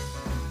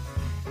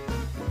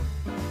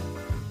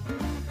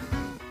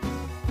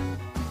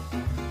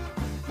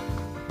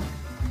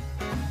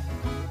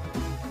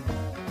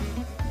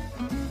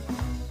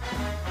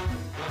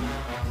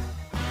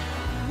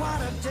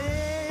 What a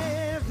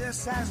day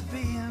this has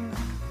been.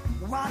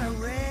 What a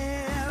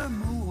rare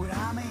mood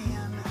I'm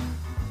in.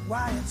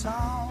 Why, it's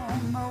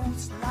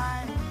almost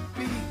like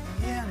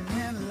being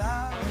in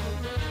love.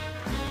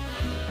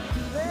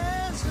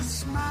 There's a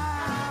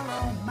smile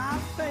on my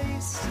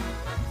face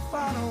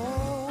for the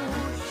whole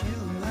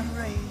human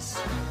race.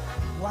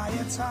 Why,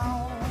 it's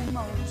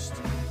almost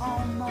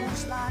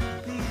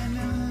like being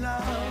in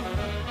love.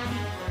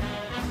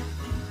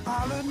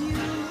 All the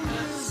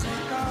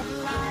music of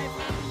life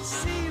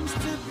seems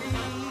to be,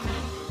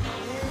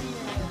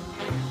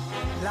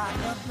 like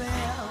a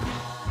bell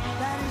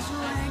that is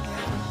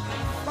ringing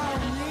for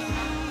me,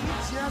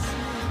 just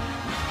me.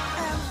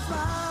 And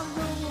from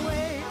the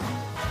way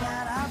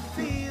that I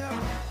feel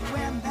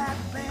when that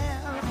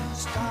bell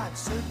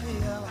starts to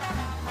peal,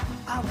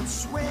 I would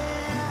swear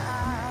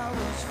I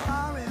was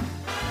falling.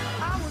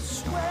 I would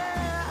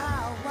swear I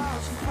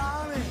was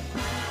falling.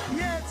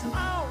 Yeah, it's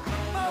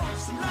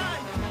almost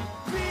like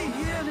being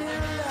in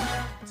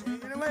love.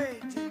 Take it away,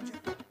 teacher.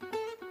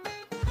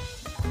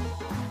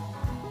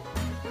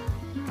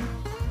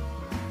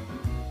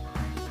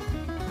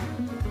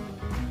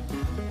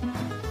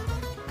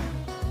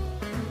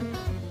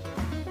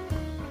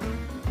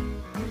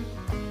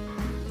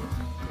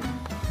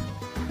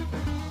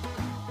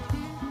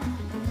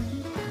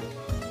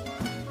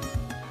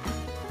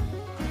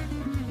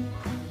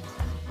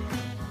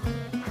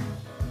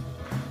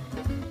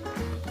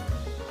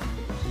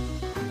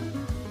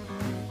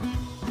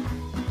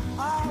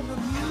 All the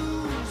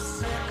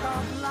music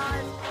of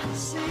life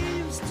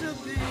seems to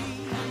be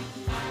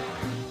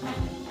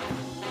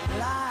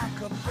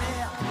like a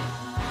bell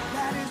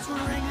that is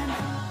ringing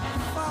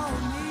for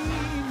me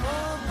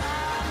more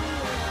than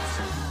words.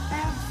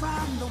 And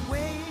from the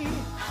way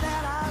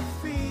that I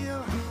feel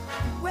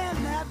when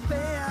that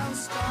bell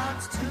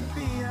starts to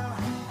peal,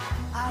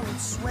 I would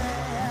swear I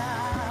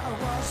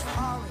was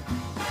falling.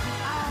 I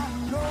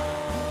know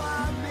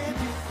I may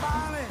be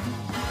falling.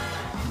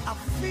 I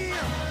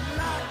feel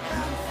like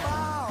I'm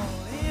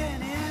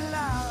falling in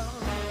love.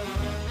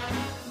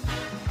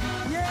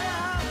 Yeah,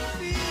 I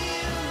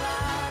feel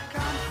like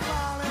I'm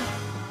falling.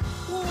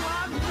 Oh, I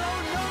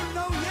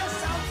know, yes,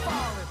 I'm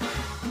falling.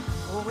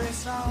 Oh,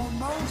 it's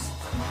almost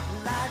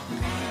like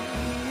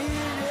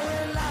being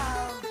in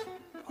love.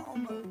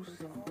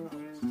 Almost.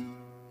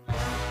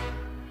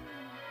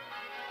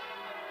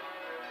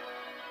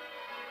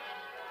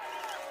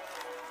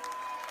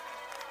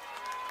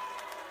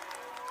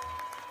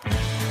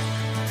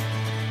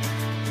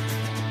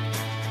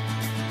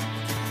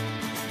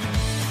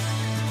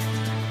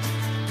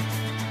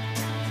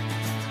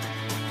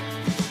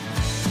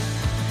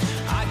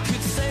 I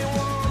could say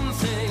one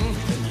thing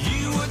and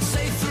you would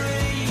say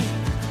three,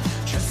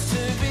 just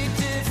to be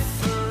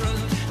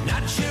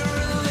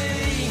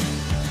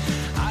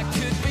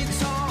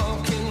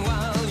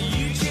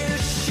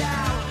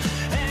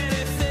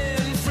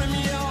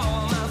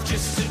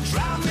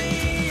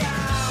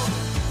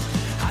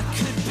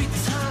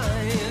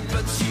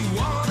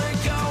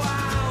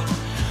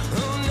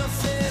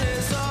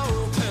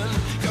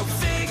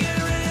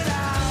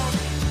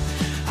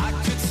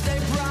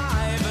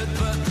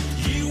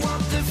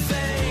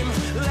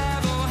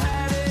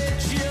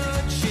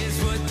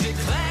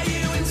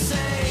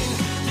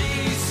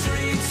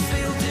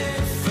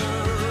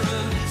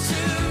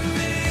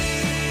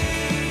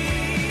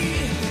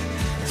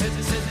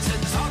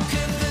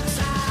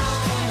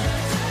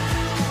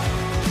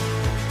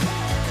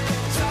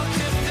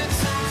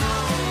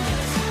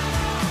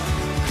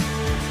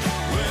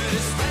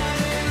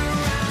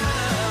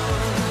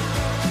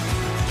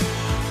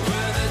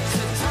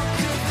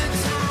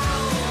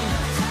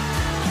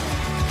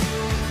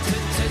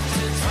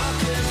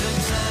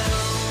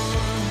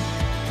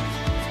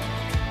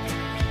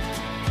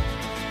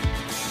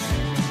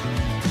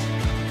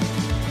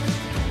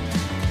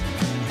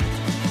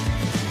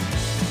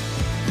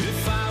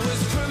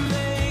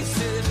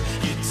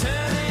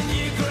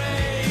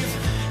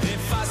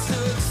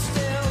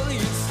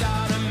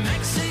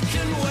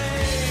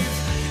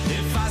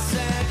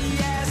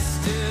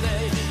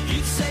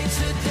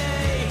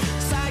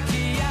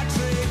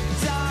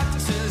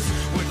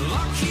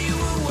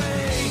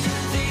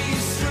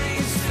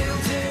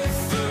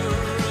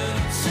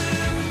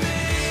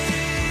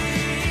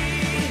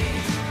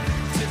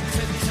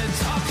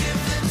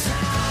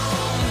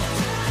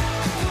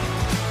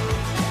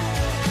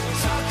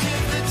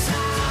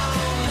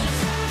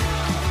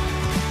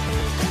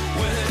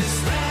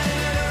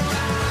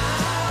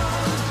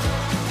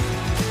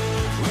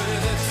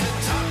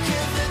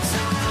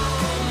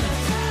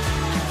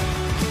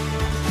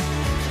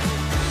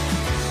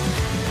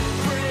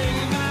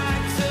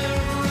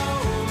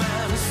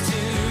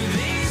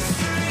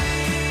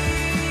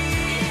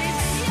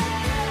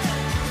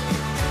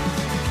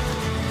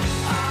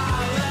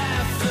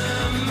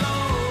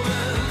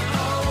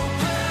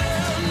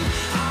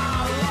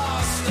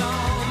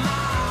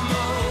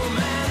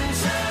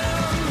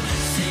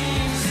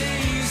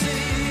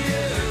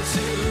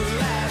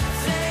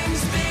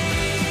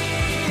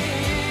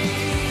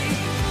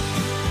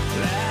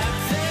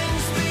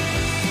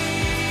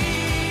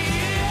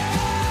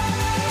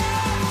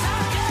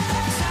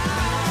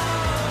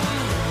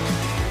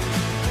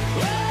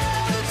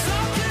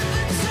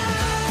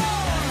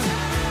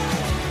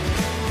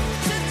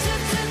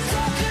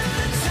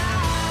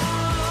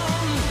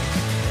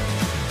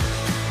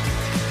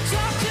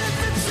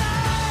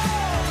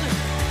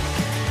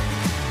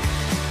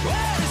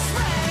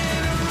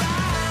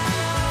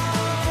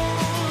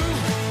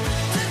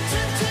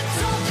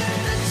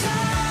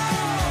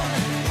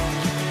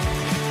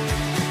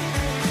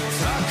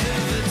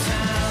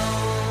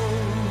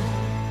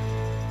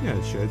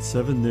at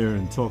 7 there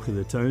in Talk of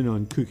the Town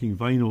on Cooking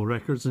Vinyl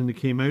Records, and it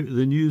came out of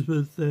the news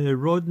with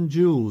Rod and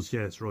Jules.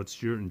 Yes, Rod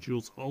Stewart and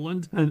Jules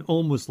Holland, and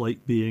Almost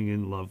Like Being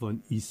in Love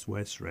on East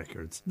West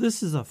Records.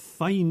 This is a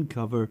fine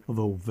cover of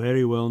a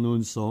very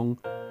well-known song.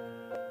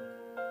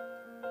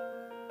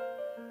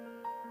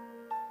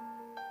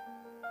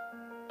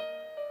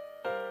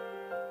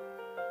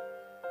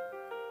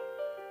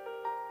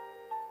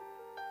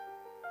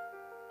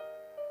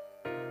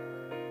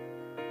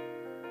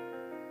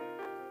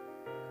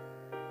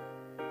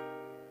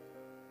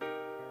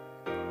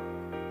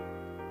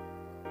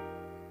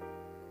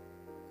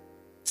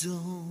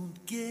 Don't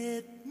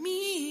get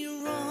me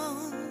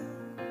wrong.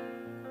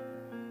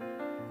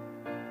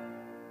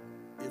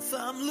 If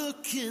I'm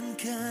looking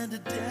kinda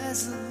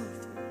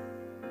dazzled,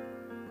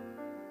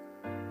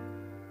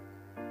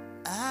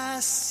 I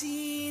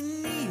see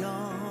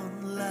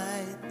neon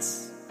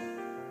lights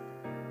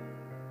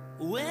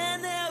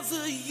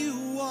whenever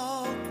you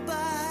walk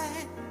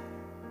by.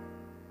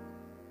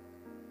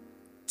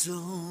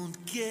 Don't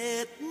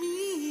get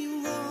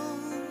me wrong.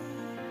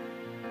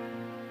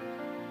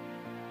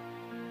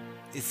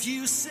 If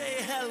you say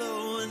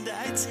hello and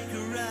I take a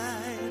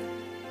ride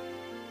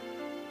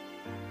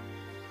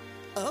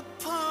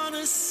upon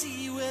a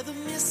sea where the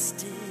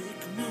mystic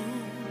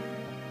moon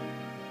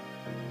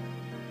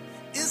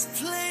is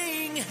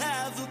playing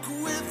havoc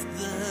with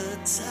the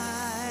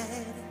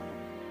tide,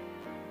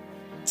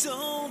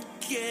 don't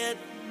get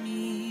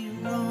me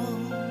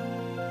wrong.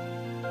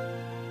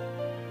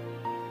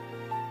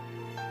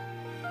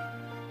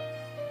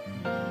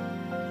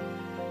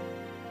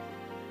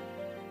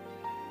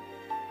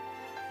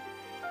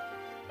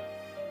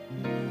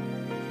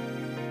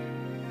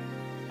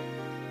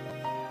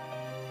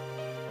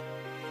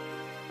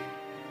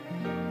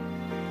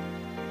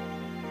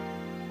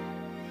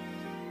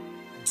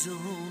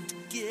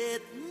 Don't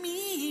get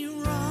me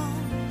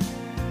wrong.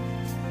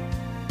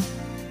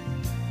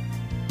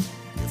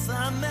 If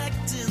I'm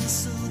acting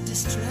so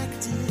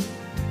distracted,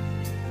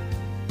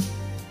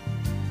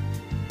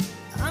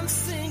 I'm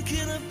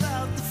thinking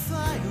about the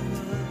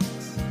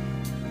fireworks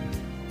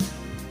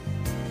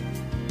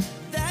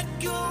that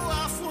go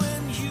off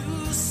when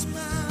you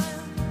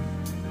smile.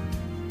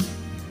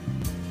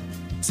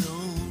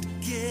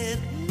 Don't get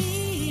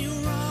me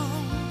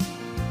wrong.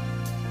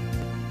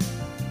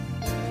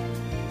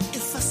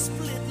 If I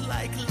split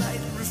like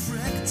light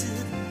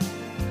refracted,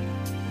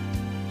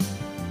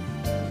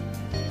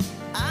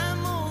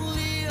 I'm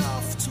only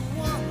off to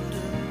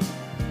wander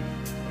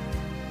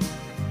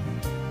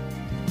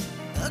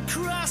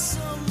across a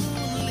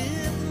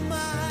moonlit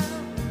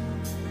mile.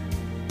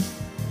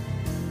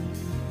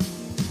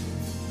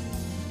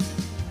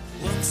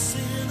 Once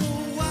in a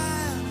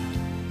while,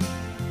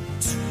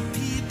 two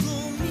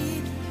people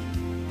meet,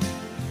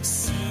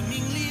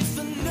 seemingly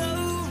for no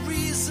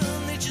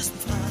reason. They just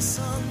pass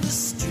on the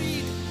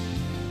street.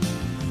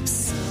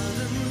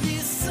 Suddenly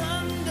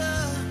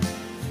thunder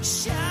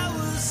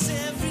showers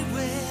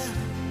everywhere.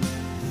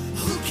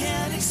 Who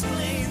can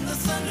explain the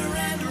thunder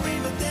and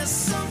rain? But there's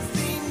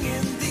something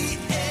in the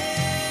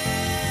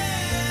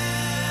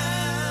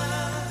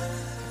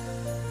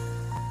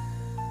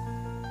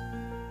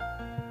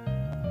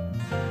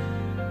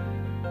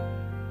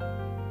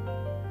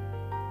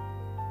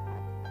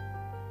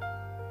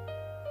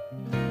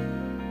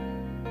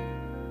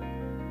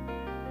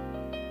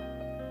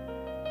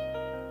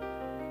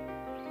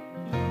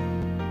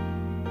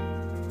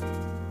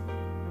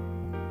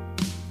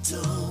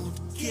Don't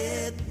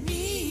get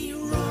me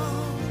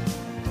wrong.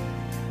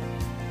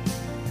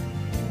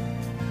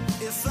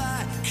 If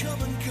I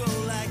come and go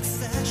like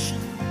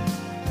fashion,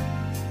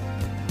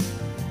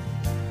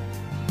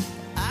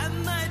 I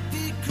might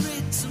be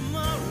great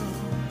tomorrow,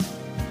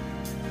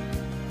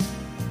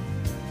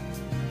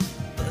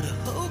 but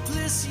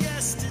hopeless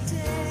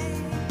yesterday.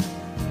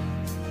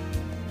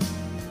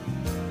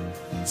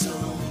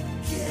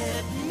 Don't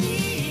get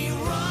me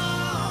wrong.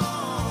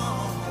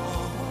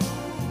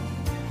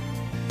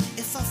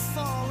 If I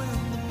fall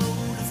in the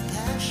mode of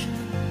passion,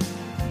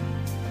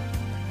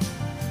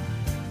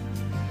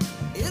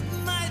 it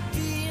might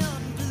be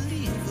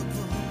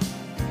unbelievable,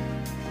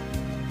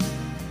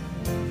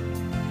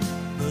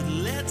 but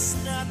let's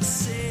not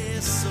say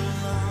so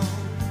long.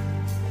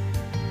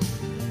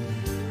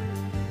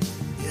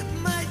 It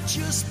might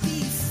just be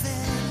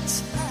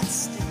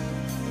fantastic.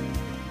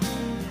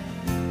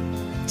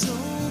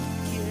 Don't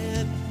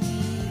get me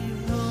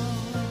wrong.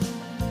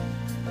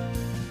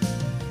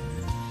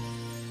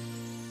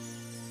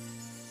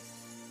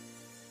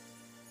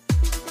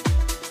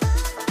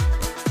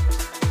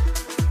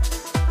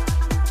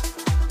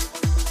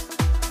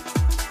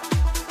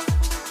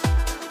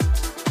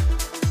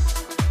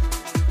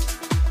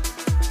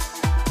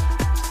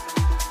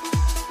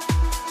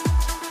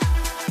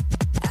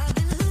 I've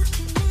been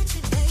looking at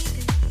you,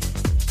 baby.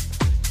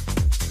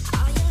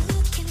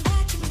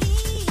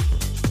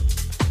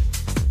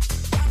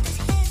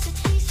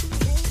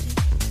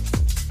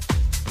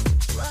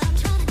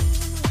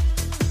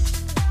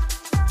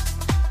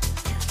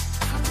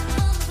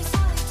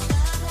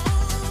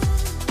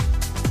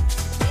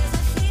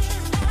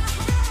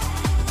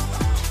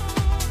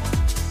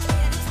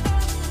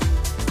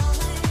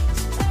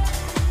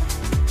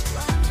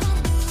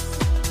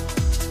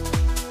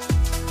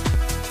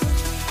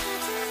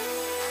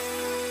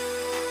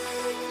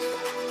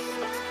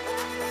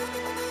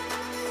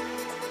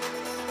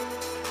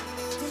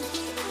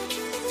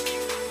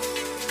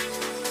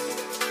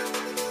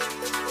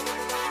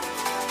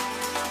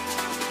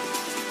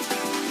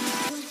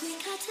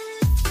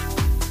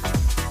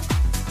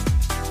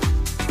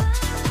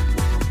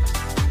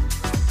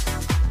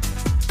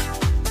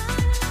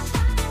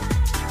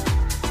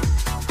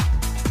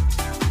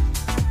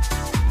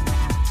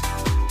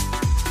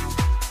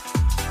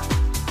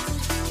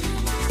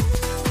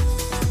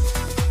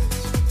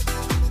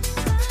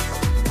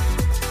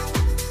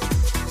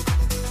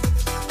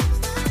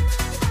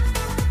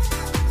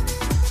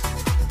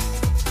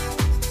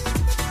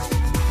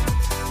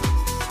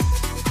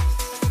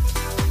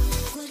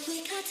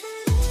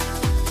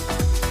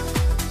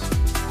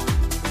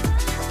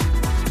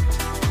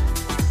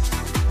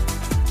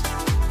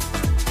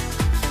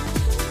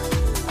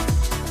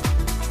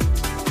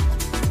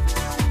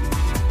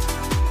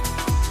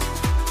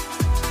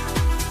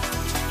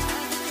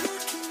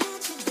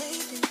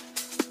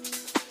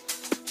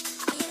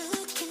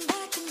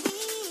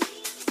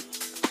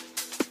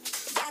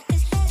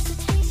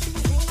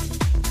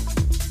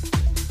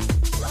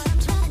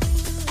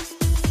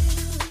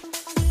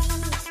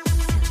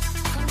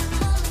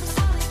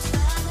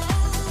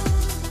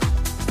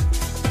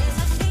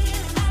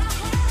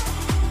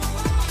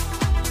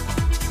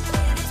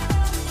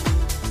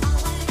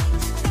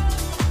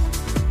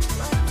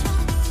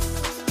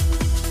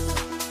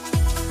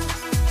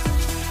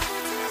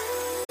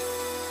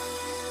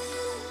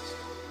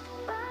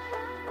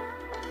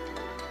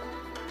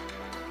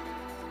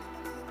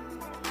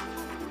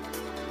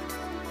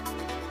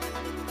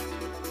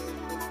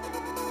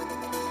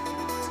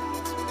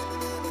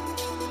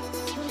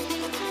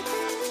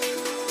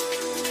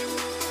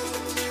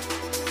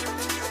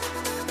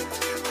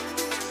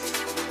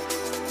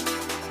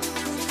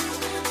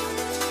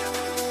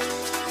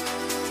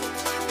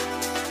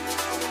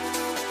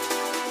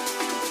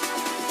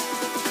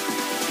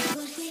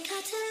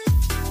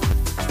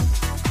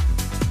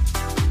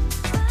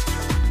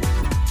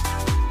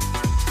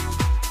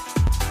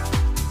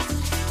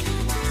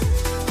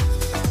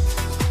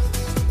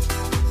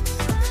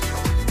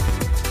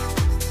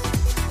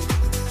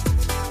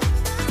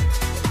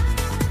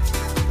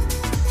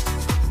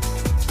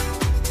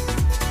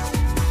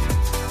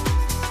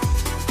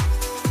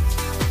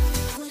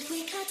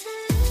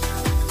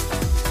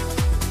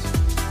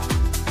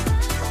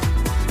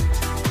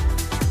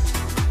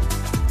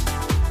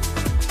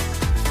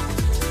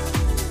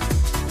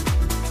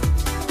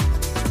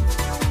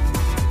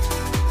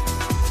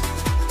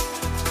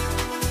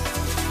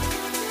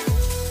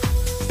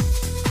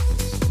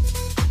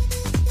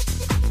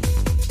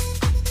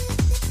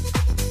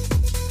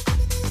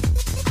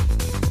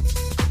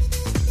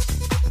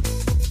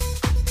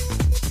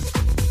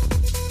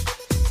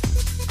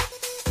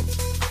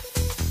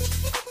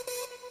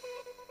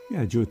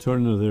 Joe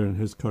Turner there and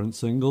his current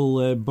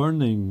single,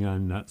 Burning,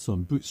 and that's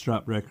on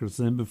Bootstrap Records.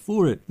 Then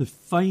before it, the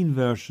fine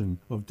version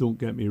of Don't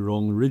Get Me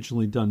Wrong,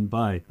 originally done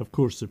by, of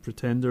course, the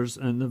Pretenders,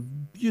 and a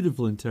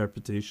beautiful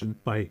interpretation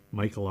by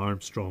Michael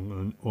Armstrong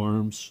on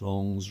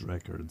Armstrong's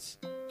Records.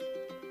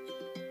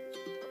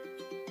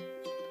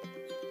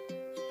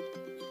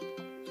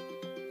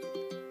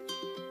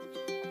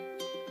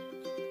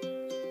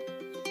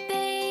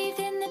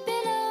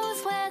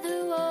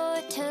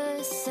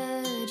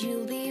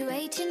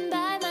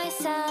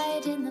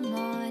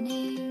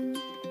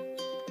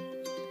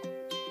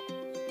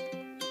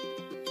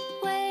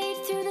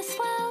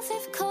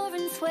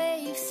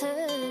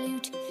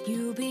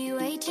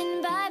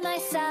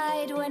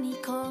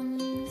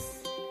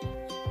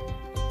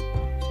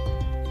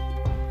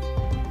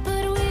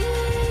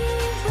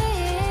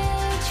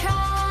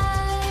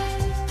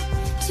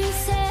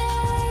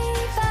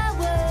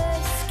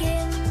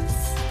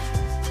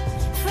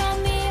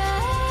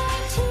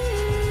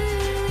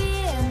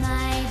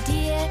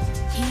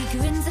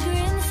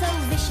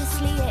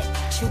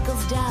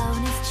 Trickles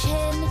down his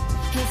chin.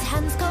 His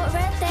hands got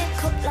red, they're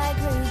cut like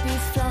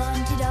rubies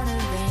flaunted on a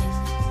ring.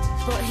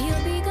 But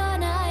he'll be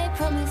gone, I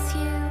promise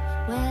you,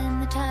 when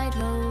the tide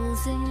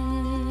rolls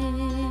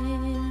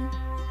in.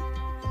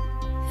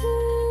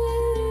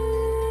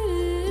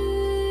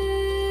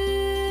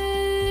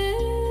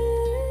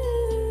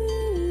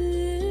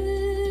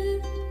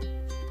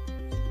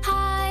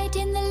 Hide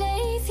in the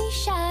lazy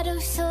shadow,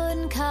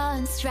 sun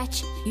can't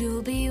stretch.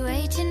 You'll be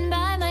waiting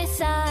by my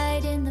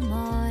side in the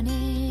morning.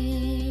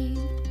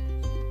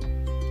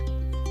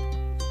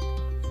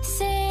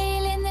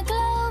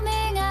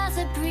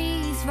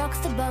 Rocks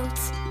the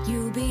boats,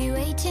 you'll be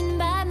waiting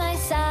by my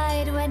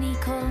side when he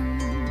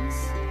comes.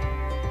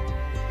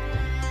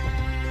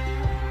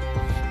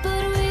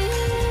 But we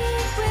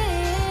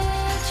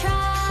will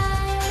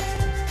try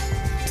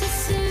to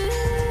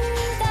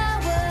soothe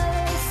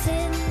our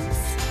sins.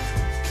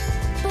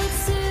 But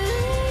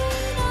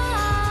soon I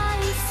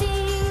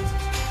see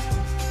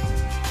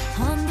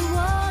on the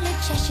wall a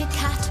Cheshire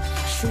cat,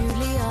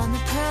 shrewdly on the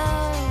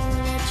prowl. I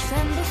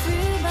tremble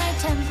through my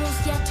temples,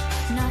 yet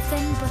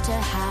nothing but a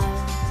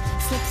howl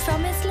slips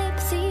from his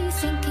lips, he's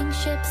sinking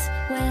ships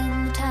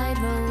when the tide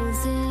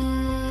rolls in.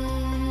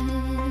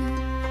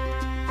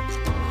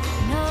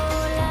 No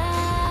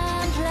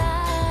lamplights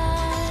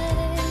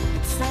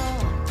or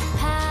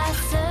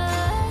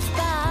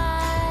passers-by.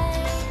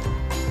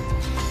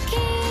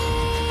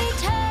 Key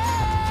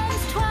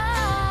turns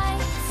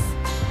twice,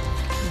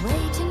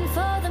 waiting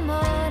for the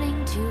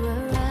morning to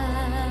arrive.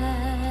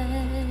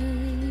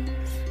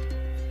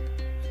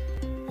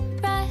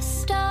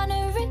 Rest on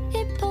a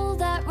ripple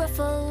that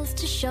ruffles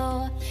to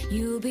shore.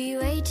 You'll be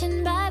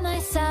waiting by my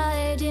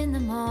side in the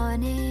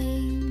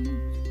morning.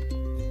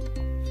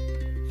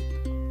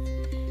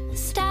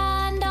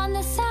 Stand on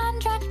the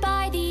sand track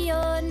by the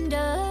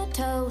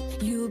undertow.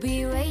 You'll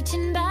be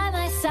waiting by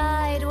my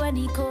side when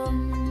he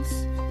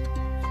comes.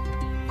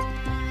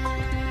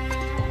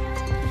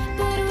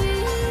 But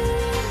we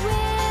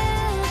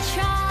will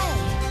try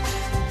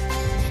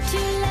to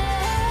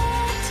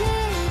let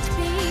it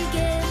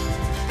begin.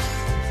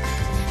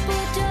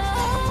 But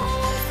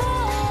don't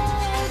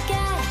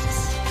forget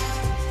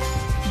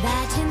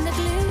that in the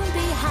gloom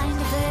behind a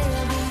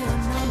veil, the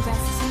unknown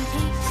rests in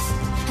peace.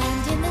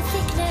 And in the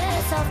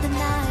thickness of the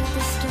night,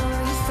 the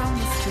stories from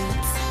the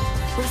streets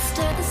will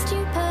stir the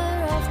stupor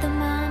of the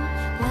man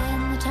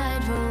when the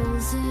tide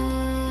rolls in.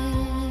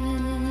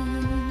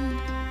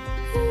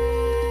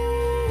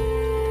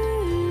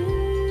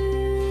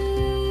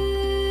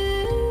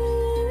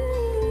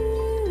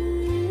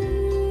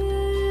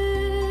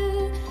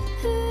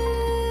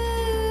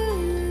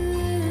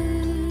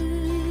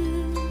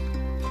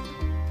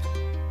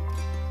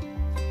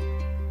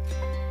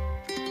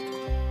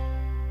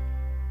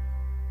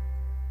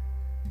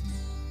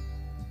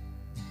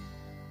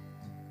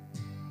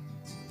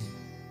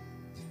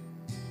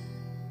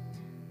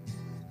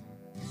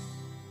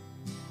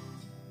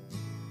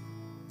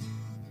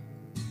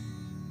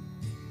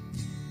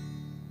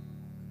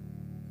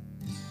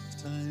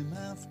 Time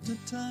after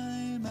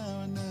time,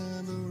 our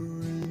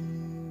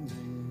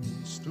never-ending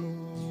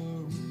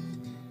story.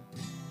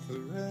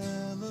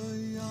 Forever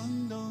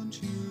young, don't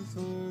you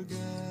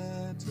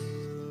forget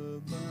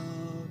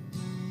about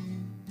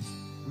me.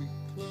 We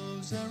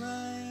close our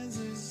eyes,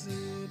 is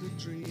it a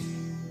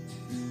dream?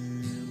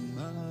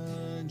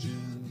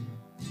 Imagine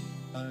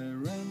I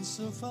ran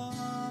so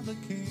far, the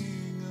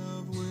king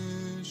of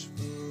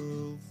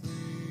wishful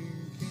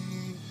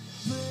thinking.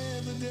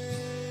 May the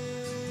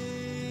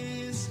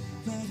days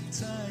that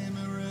time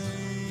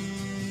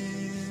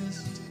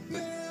erased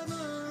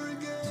never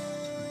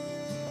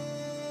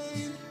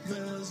again.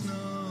 There's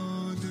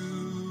no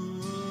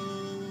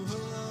do-overs.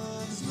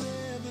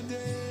 May the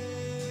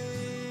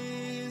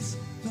days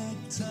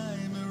that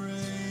time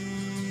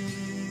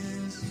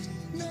erased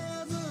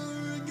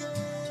never again.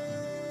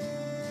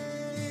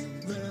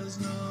 There's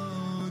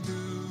no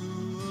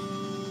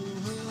do-overs.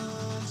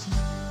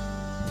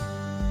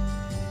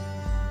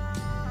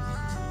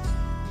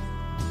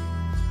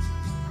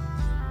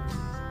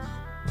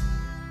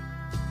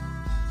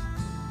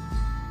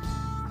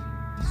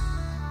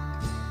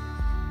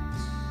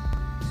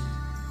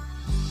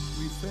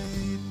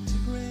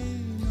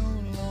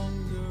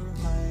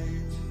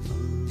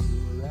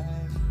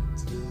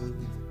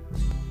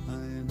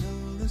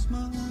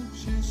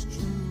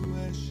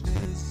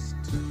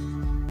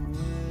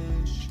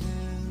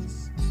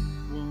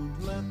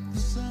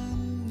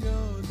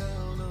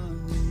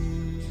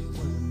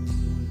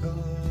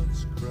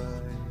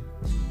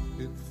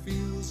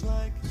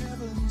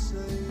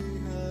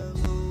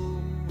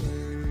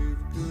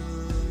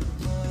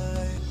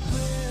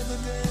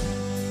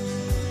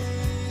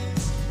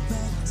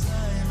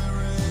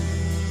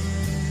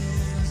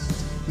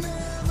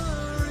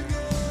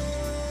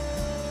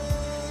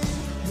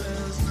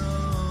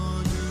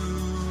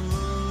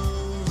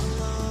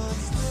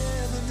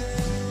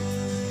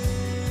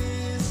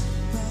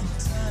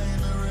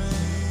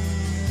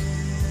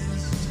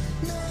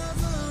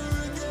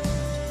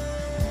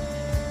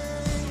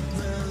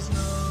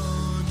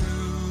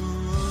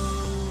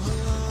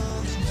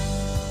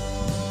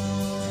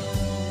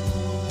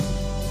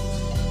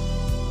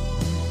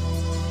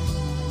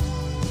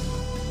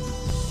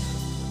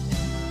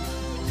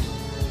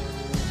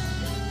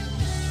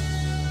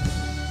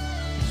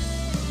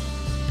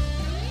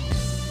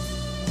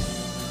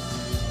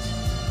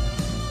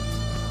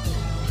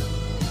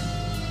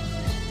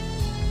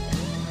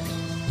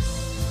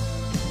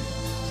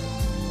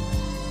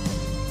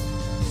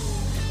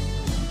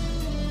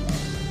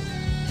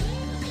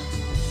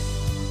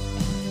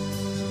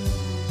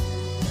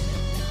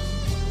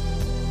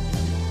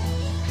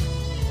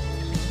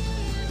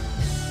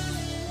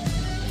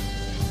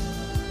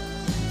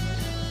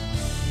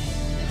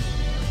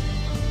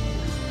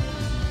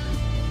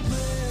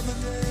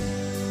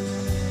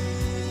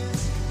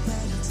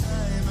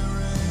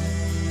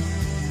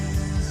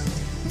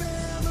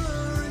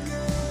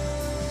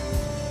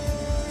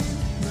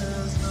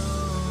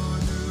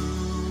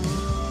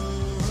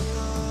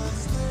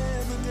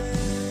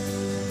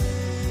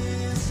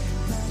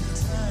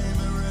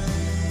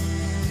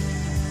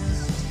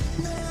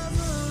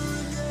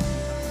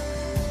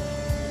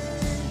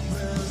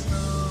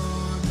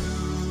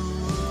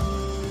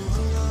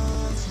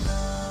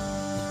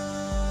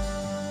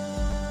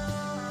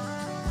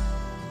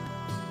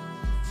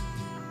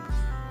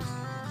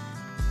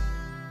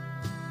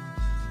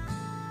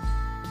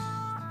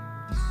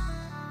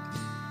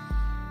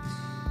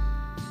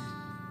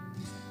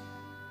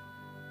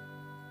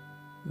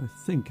 I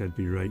think I'd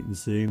be right in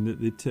saying that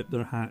they tipped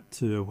their hat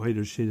to a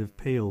whiter shade of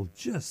pale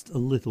just a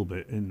little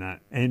bit in that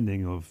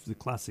ending of the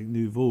classic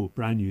Nouveau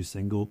brand new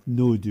single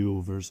No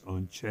Do-Overs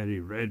on Cherry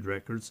Red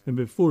Records, and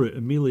before it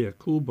Amelia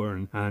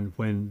Coburn and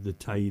When the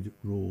Tide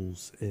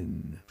Rolls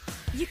In.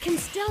 You can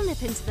still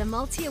nip into the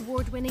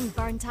multi-award-winning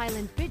Burnt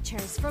Island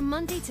Butchers from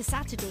Monday to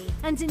Saturday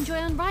and enjoy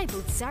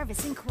unrivaled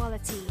service and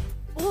quality.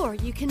 Or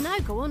you can now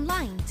go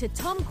online to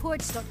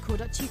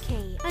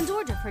tomcords.co.uk and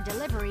order for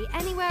delivery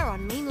anywhere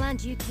on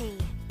mainland UK.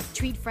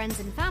 Treat friends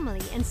and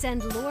family and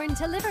send Lauren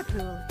to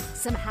Liverpool,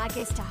 some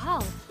haggis to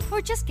Hull, or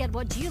just get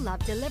what you love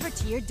delivered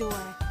to your door.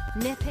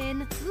 Nip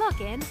in, log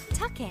in,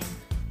 tuck in.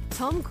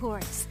 Tom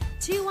Cords,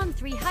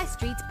 213 High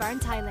Street,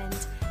 Burnt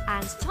Island,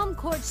 and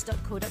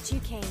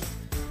tomcords.co.uk.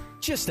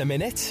 Just a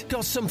minute.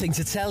 Got something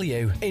to tell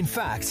you. In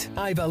fact,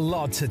 I've a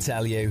lot to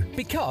tell you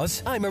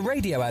because I'm a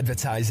radio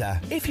advertiser.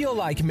 If you're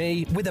like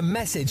me with a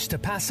message to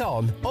pass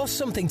on or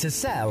something to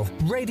sell,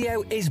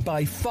 radio is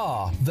by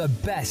far the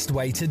best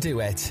way to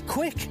do it.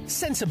 Quick,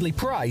 sensibly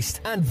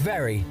priced, and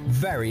very,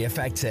 very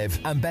effective.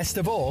 And best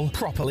of all,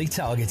 properly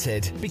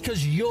targeted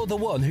because you're the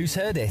one who's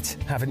heard it,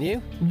 haven't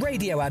you?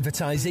 Radio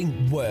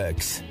advertising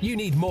works. You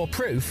need more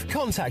proof?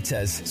 Contact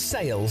us.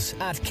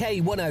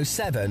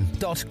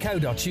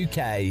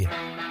 sales@k107.co.uk.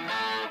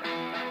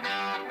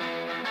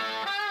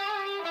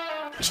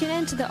 Tune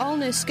in to the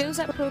all-new Schools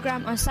Up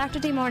programme on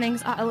Saturday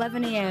mornings at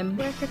 11 a.m.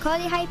 where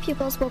Kirkcaldy High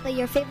pupils will play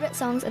your favourite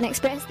songs and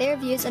express their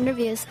views and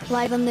reviews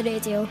live on the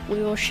radio.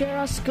 We will share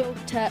our school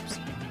tips,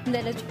 and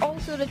there is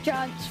also the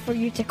chance for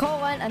you to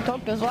call in and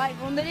talk to us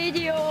live on the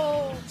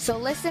radio. So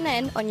listen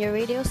in on your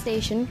radio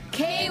station,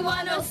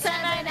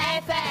 K107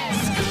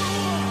 FM.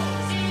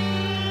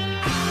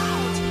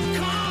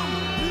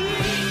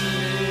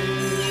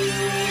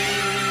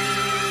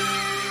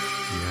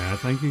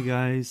 Thank you,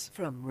 guys.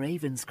 From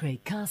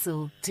Ravenscraig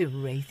Castle to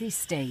Wraith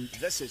Estate.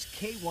 This is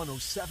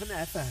K107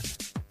 FM.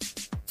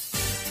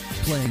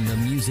 Playing the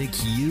music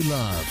you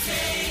love.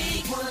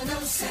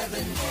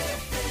 K107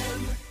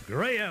 FM.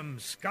 Graham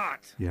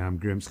Scott. Yeah, I'm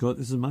Graham Scott.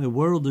 This is my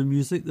world of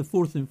music, the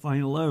fourth and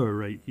final hour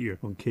right here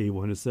on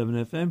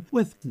K107 FM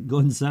with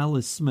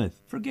Gonzalez Smith,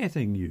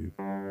 Forgetting You.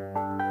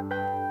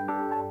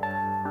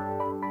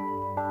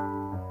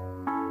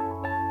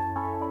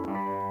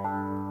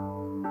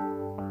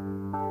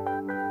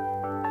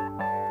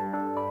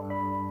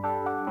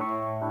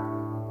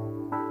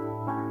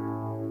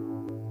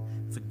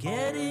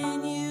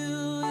 Forgetting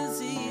you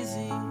is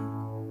easy.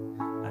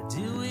 I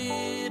do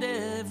it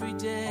every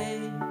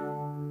day.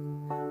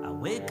 I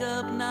wake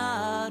up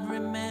not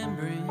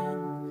remembering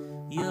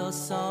your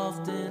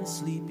soft and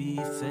sleepy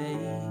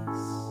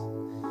face,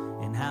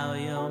 and how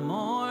your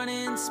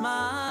morning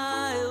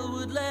smile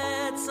would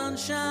let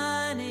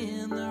sunshine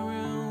in the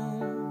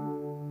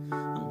room.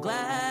 I'm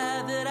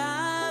glad that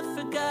I've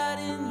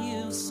forgotten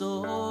you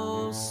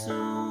so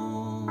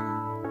soon.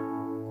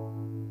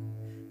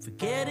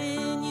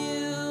 Forgetting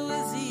you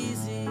is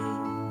easy.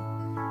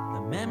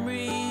 The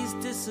memories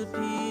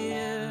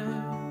disappear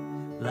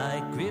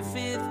like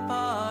Griffith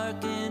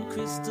Park and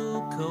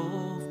Crystal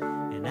Cove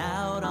and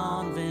out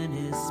on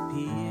Venice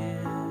Pier.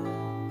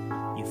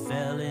 You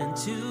fell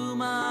into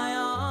my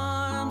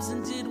arms,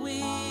 and did we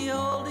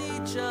hold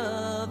each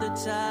other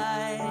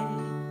tight?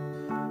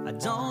 I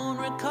don't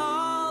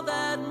recall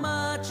that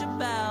much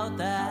about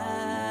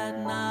that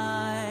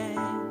night.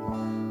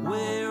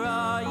 Where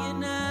are you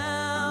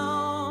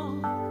now?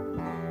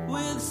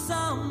 With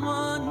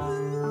someone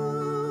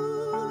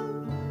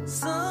new,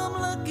 some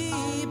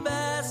lucky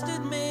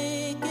bastard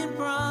making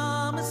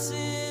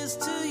promises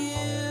to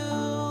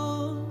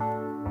you.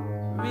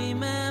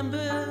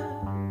 Remember,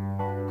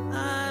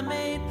 I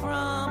made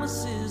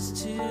promises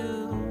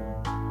too.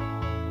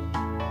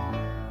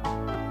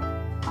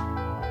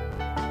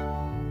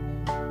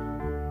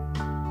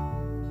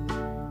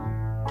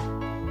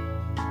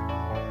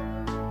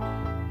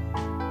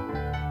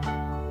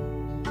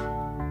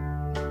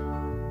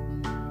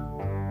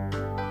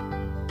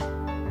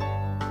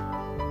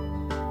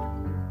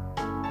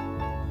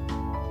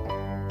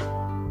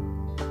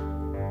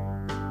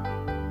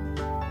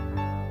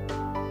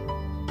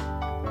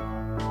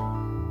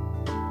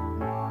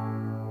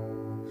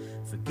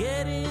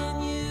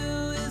 Forgetting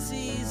you is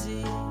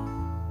easy.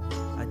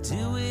 I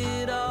do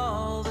it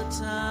all the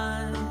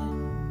time.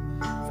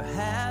 For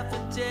half a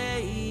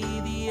day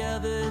the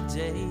other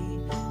day,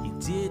 you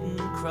didn't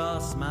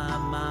cross my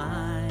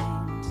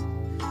mind.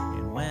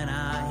 And when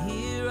I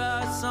hear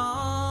our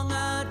song,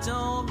 I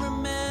don't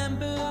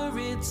remember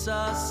it's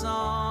our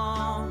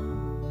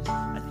song.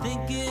 I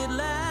think at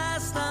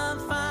last I'm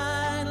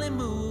finally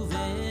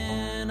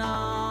moving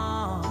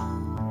on.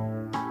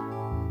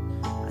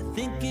 I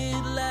think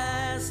at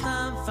last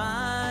I'm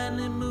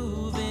finally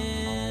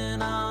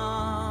moving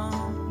on.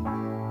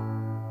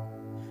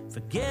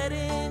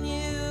 Forgetting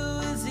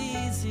you is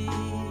easy.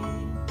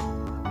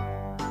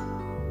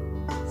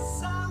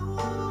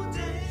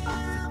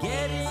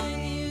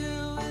 Forgetting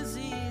you is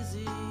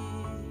easy.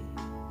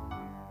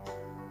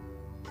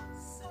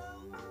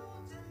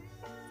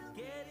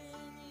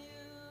 Forgetting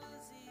you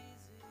is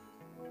easy.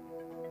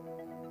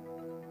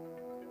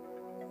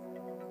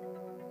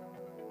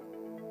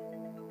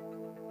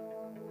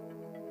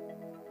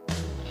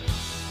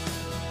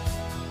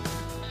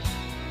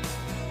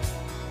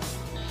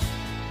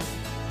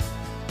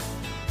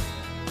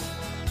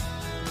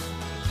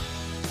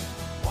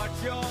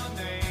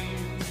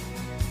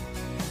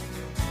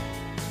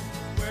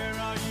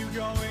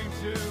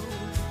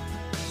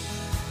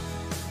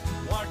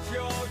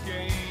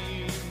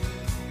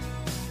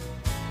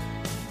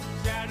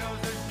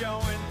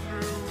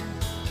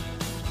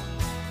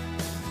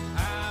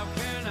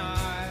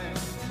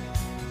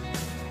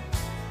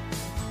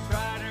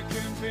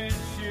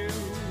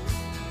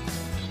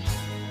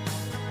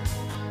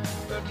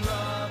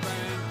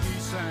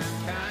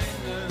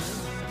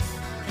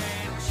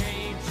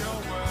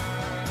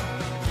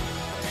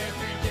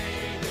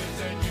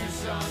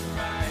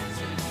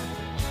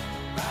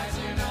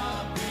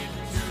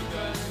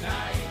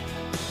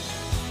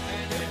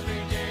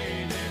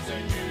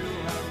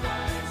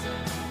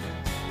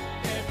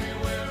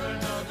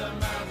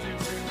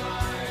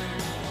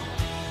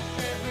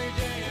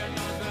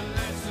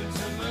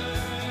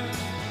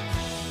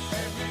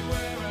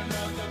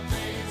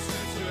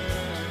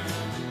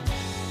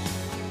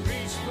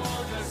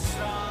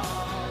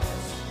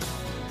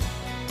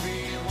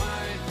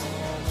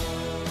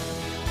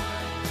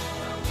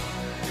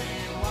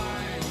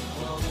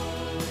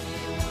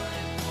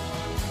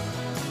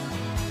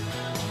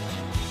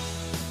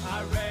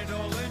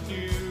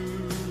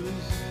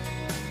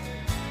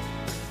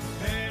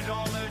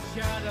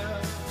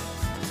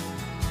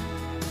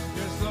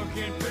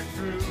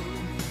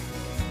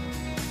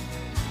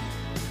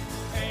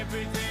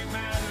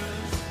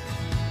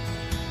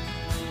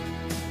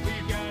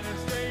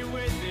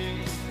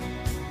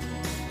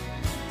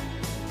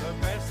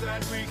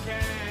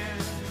 can.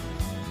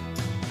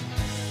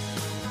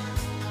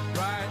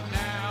 Right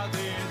now,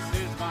 this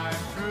is my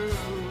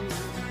truth.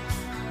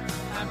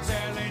 I'm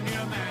telling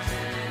you,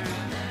 man.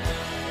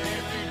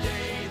 Every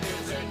day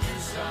there's a new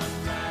sun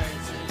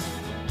rising,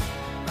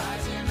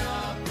 rising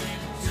up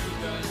into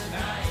the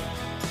night.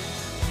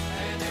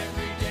 And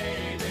every day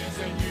there's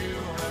a new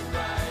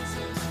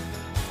horizon.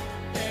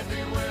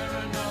 Everywhere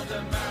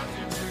another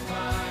mountain to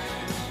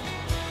climb.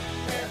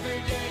 Every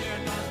day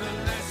another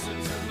lesson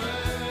to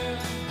learn.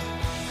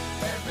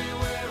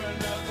 Everywhere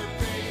another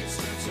page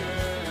to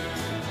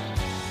turn.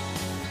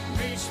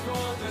 Reach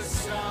for the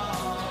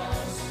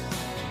stars.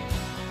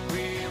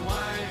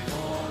 Rewind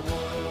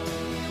forward.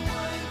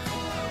 Rewind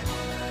forward.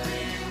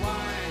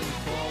 Rewind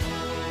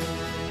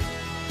forward.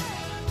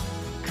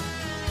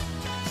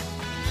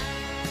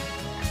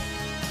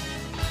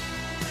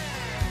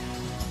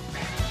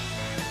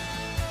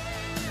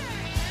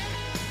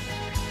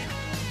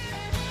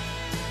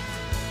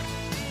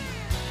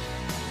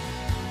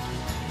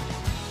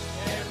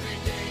 Every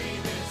day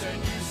there's a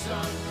new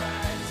sun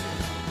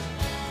rising,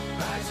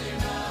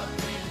 rising up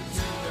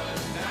into the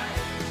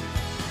night.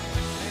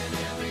 And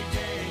every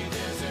day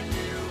there's a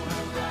new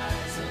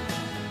horizon.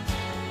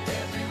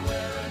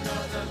 Everywhere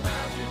another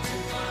mountain to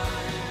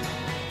climb.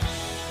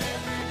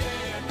 Every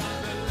day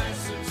another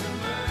lesson to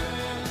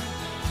learn.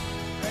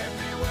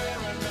 Everywhere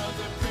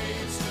another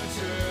page to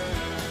turn.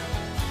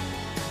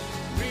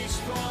 Reach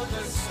for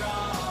the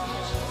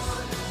stars.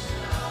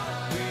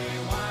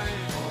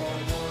 Rewind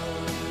forward.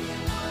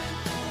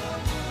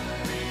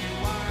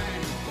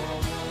 Rewind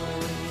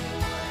forward.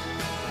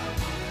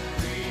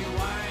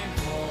 Rewind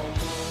forward.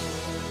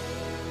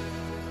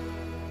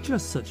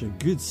 Just such a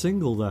good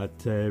single,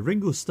 that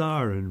Ringo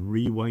Starr and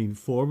Rewind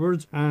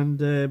Forward. And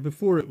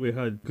before it we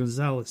had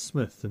Gonzalez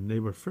Smith and They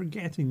Were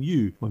Forgetting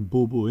You on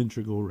Bobo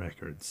Integral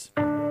Records.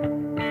 I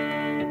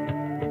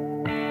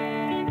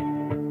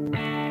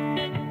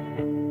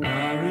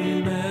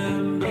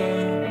remember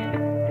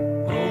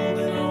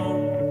holding on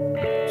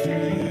to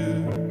you.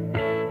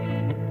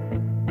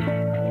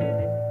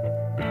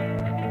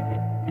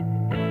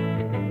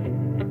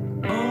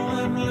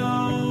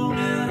 All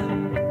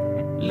them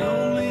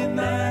lonely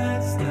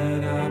nights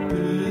that I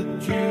put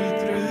you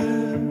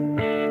through.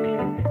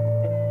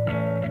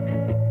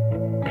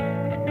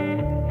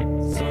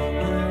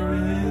 Somewhere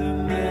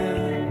in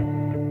there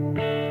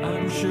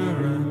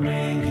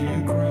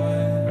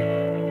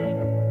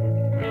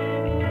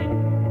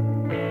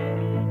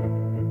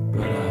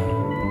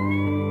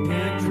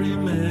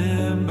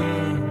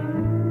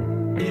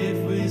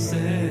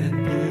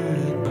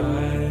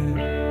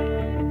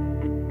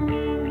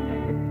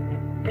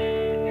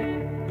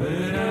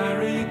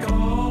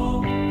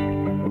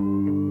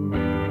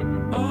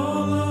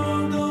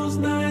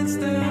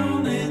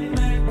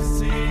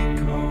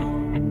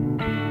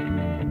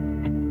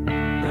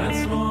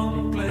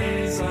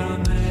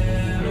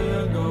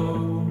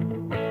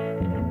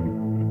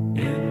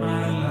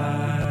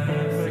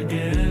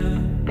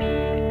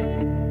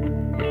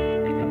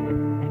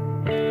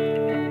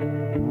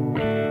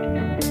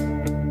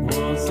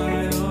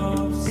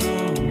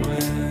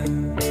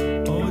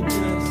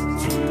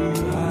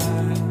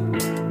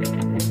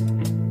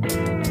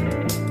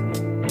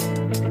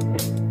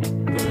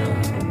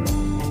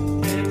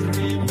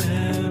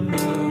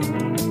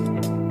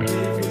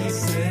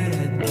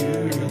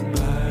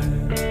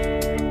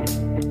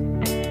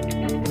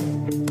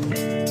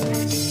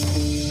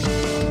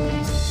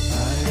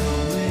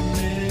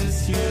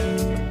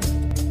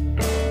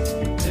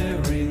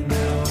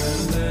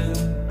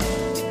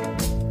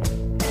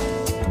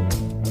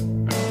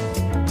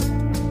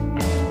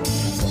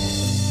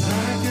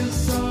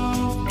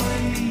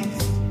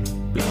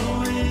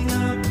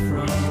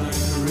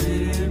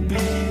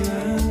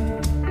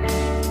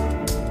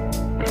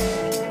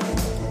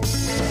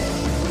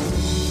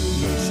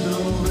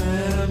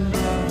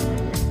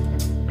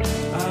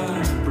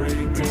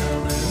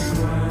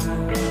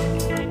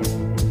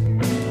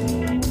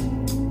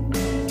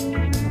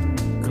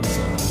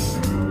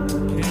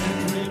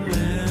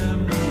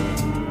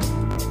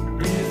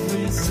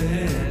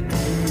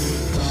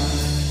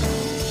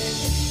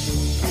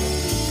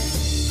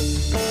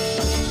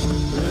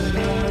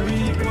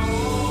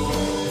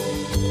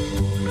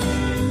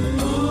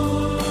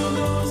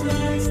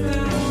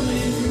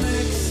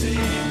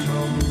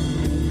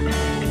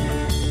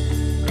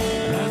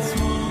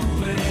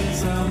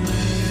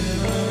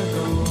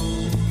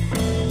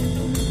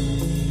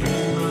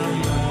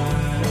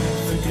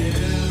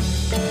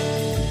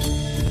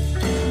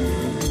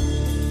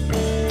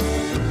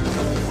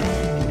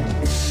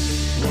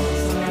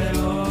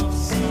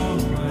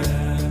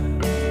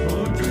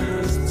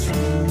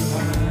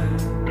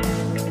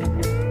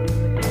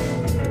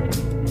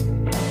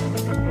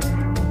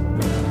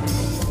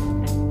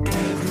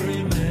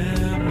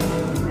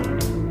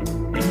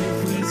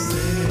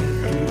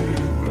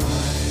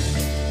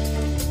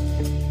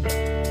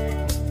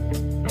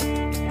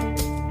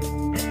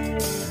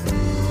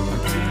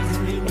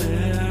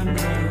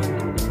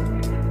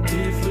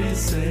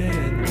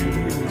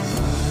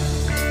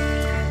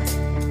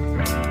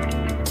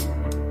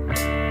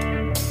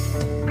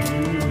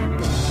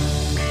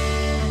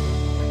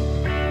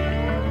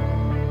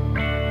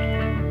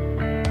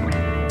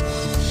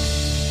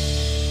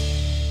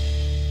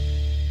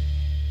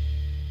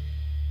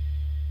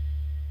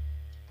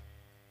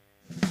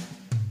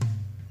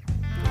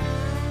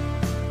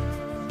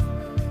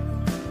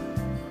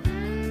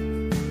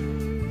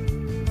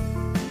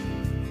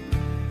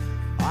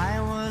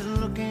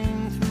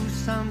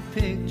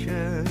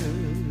pictures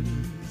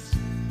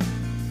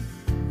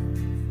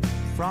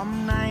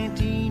from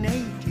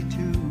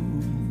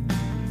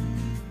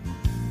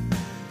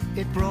 1982.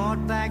 It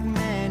brought back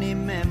many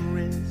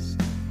memories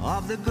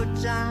of the good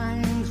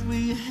times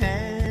we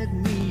had,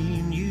 me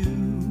and you.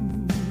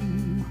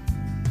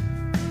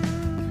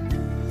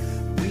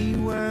 We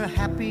were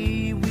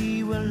happy,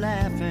 we were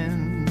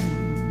laughing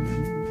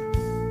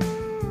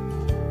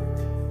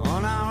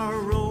on our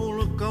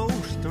roller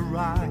coaster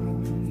ride,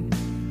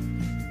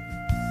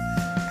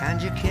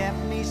 and you kept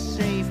me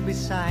safe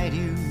beside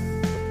you.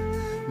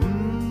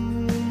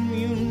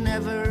 You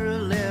never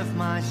left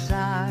my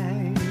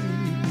side.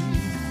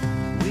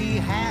 We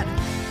had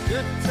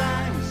good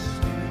times,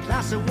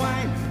 glass of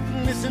wine,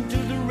 listen to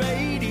the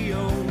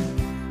radio.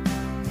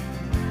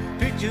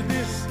 Picture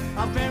this,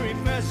 our very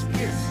first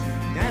kiss,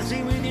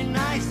 dancing with you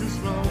nice and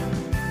slow.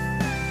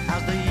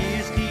 As the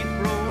years keep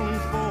rolling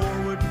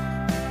forward,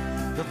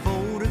 the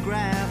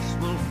photographs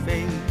will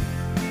fade,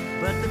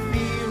 but the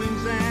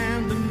feelings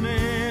and the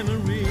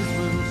memories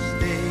will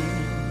stay,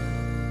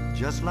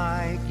 just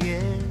like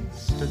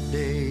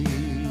yesterday.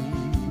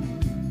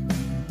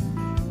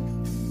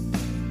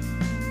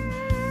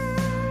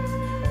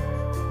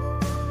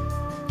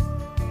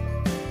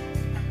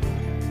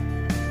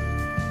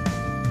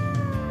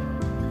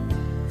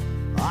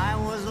 I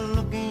was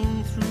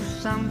looking through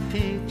some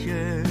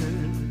pictures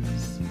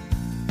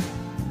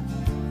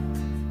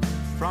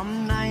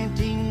from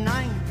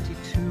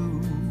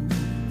 1992.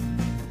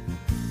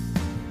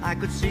 I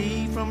could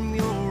see from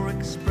your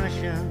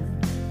expression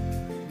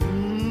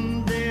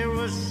there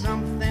was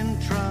something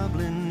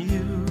troubling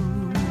you.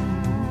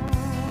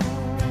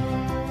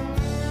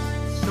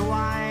 So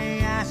I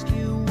asked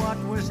you what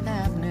was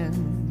happening.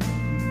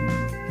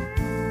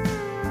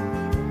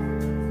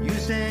 You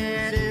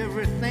said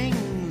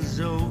everything's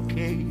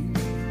okay,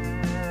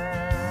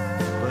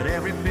 but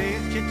every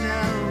picture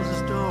tells a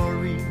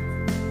story.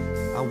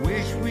 I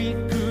wish we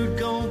could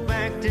go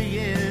back to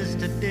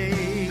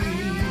yesterday,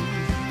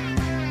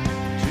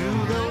 to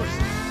those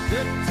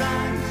good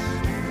times,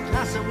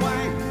 glass of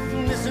wine,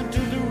 listen to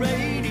the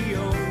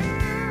radio.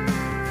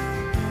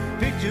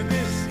 Picture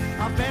this,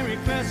 our very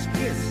first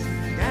kiss,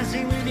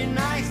 dancing with you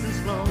nice and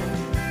slow.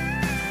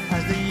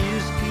 As the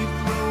years keep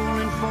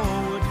rolling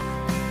forward,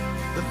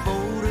 the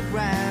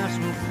photographs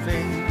will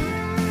fade,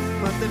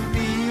 but the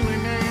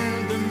feeling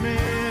and the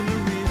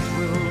memories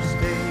will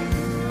stay.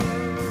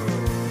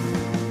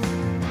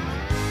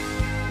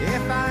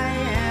 If I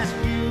ask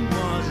you,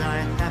 was I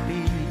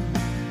happy?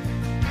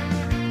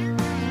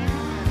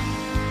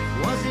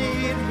 Was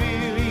it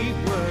really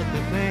worth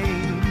the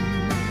pain?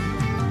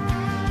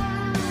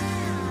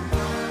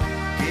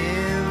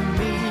 Give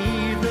me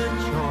the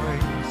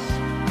choice,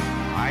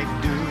 I'd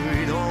do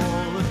it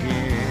all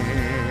again.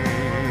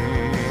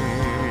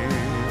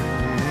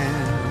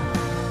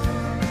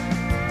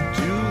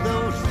 To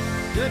those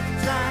good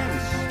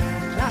times,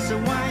 glass of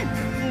wine,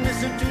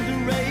 listen to the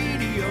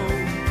radio.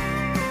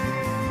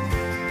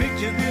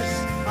 Picture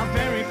this, our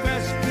very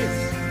first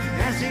kiss,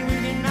 dancing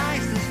with you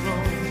nice and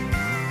slow.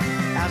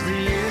 As the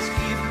years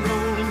keep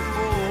rolling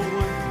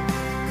forward,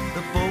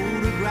 the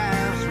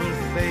photographs will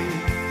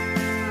fade,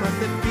 but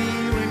the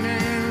feeling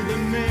and the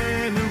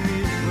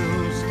memories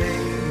will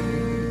stay,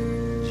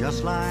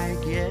 just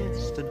like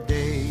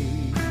yesterday.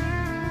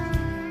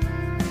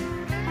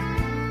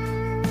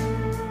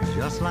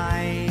 Just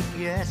like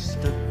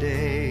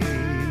yesterday.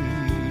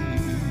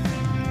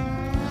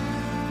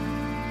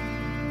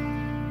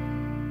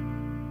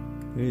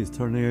 He's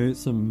turning out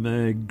some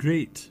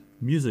great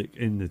music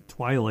in the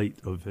twilight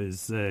of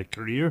his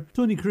career.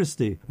 Tony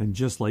Christie and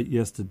Just Like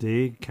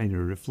Yesterday, kind of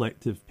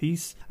reflective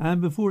piece.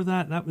 And before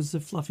that, that was the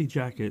Fluffy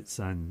Jackets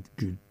and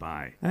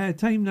Goodbye.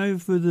 Time now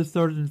for the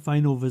third and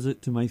final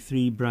visit to my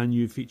three brand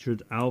new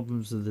featured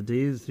albums of the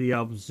day. The three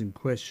albums in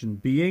question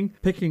being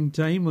Picking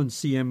Time on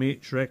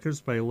CMH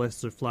Records by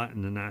Lester Flatt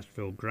and the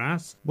Nashville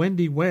Grass,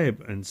 Wendy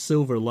Webb and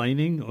Silver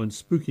Lining on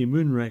Spooky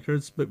Moon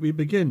Records, but we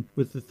begin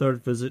with the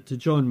third visit to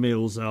John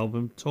Mayall's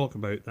album Talk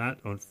About That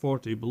on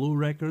 40 Below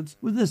Records,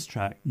 with this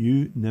track,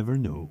 You Never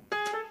Know.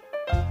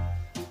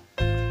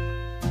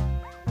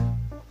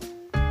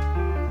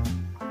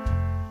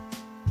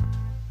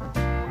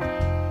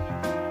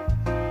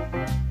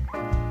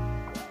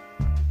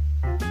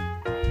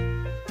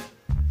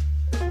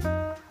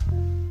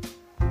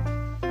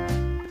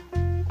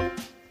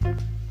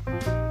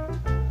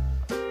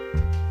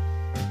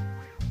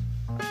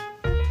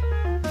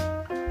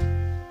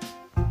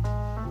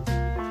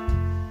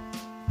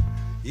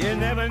 You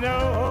never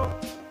know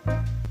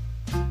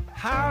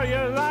how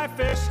your life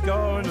is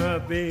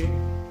gonna be,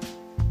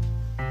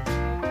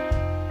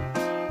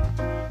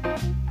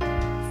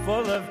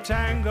 full of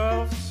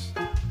tangles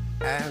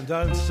and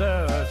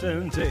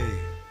uncertainty,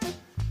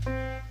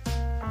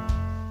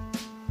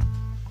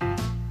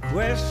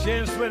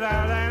 questions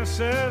without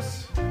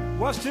answers.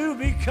 What's to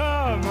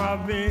become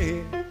of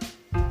me?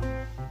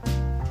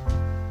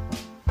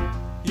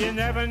 You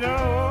never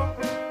know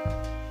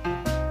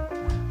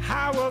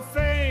how will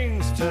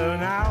things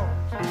turn out.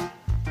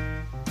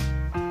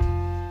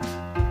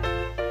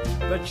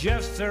 But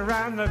just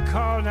around the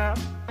corner,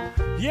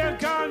 you're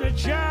gonna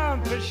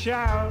jump and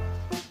shout.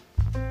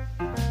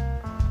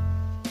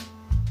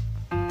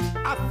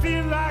 I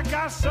feel like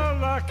I'm so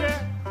lucky,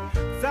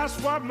 that's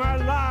what my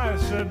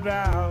life's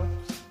about.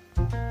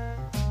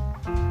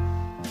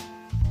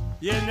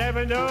 You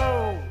never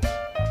know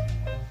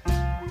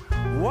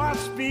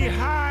what's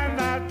behind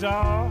that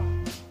door.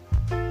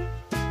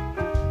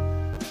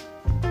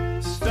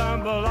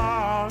 Stumble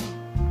on,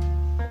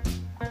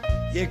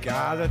 you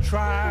gotta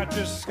try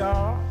to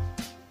score.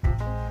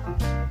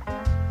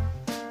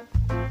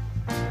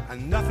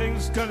 And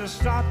nothing's gonna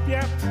stop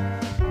you,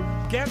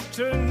 get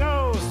to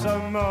know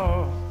some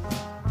more.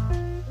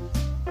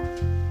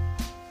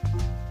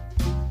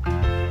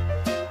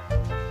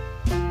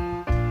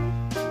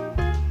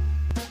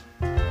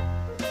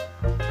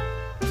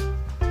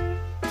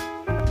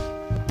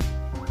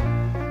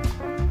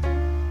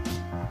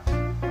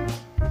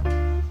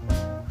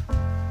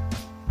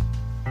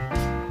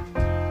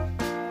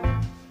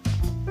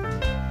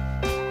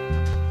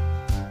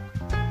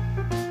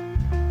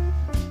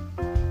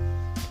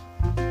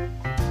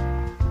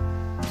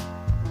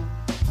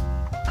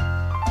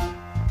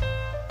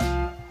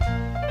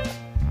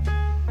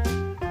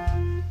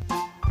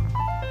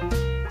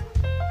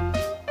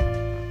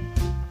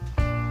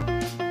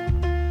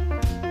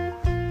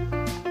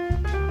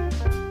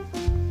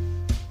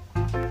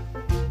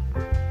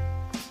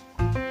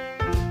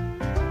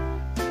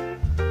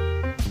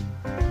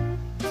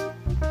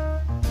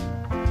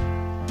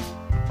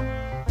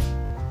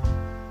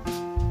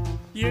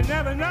 You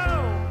never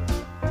know,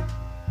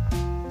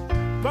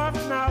 but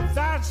now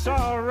that's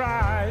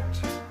alright.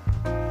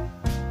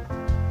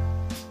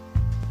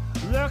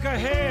 Look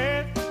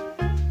ahead,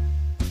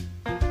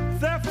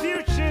 the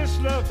future's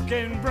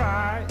looking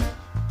bright,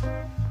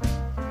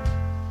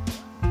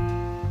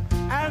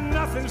 and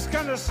nothing's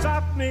gonna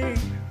stop me,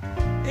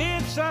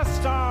 it's a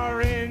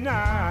starry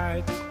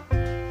night.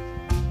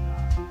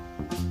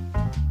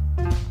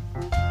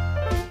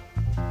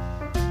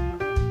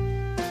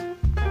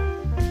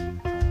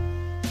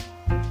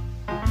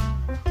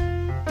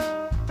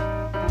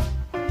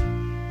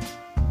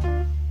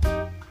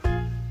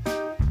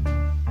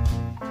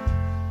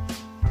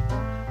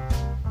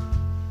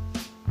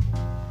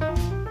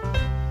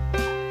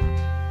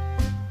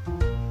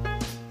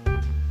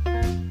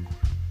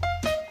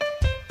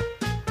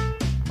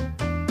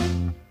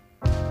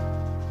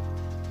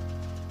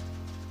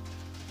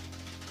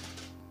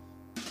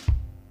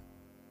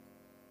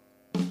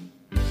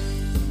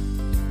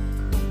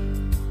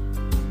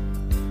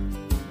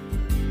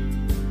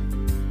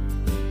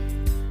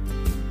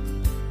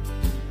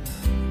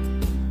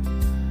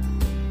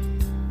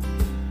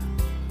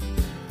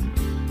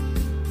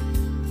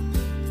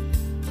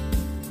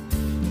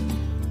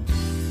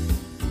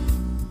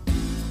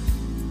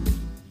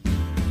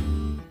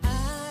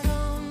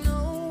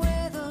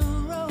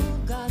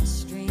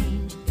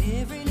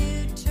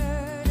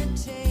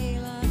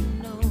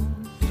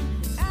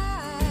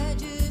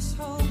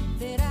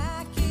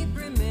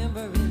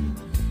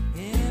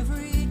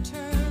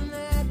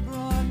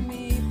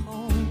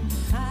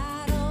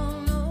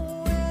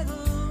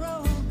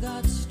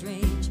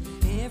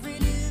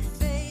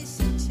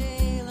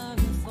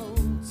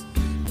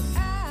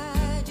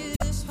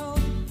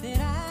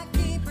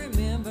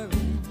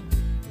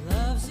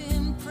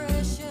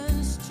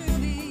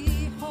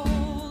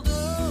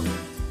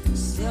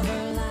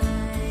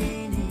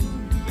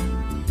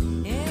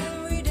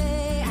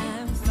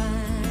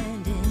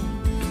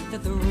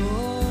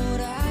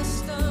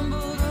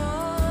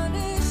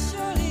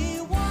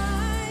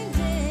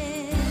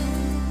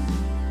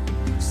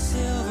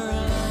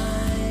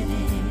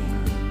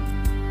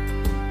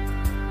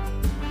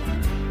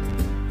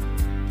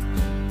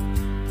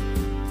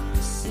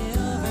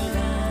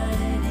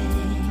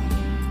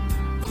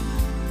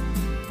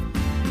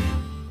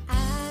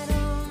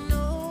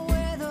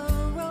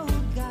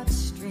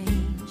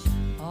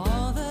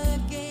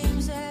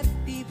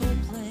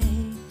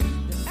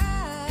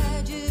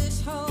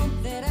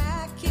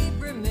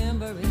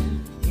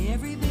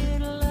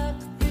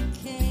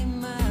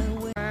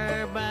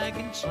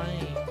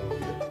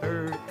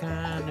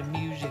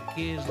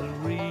 is the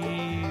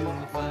real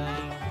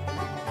thing.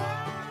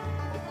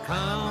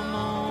 Come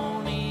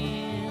on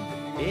in,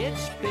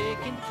 it's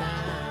picking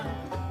time.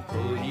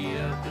 Pull you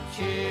up a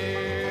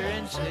chair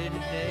and sit it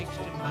next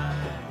to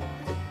mine.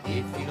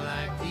 If you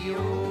like the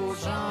old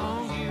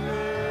song,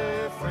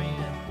 you're a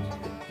friend.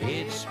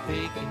 It's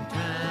picking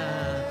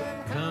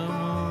time. Come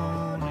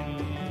on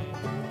in.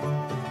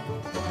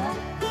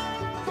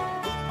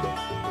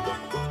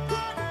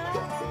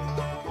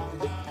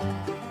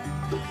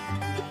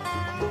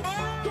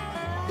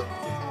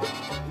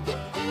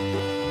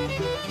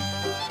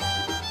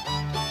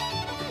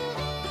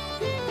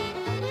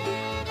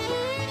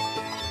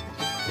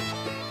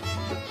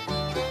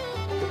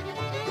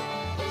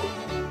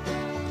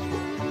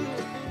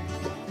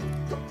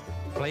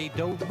 Play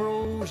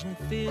dobros and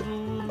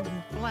fiddle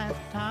and flat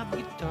top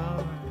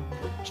guitar,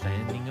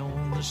 standing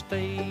on the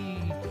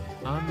stage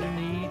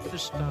underneath the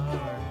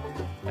stars.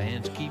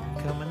 Fans keep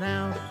coming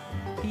out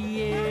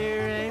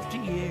year after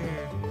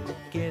year.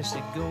 Guess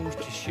it goes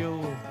to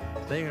show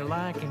they're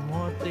liking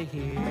what they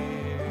hear.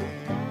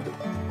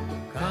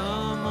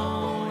 Come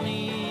on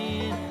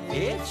in,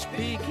 it's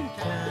picking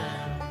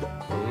time.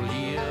 Pull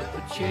you up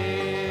a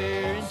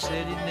chair and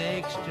set it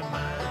next to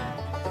mine.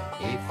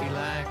 If you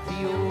like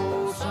the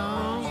old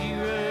songs,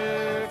 you're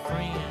a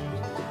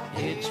friend.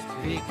 It's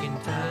picking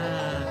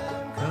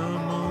time.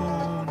 Come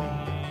on in.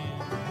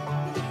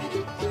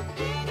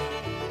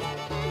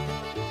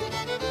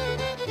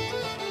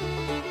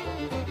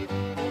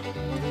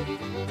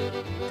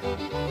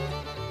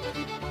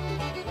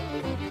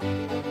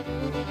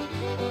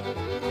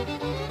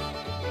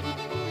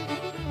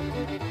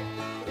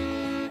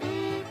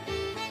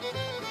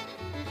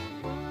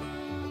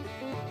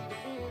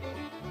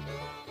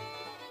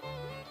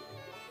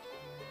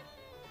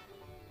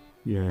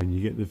 Yeah, and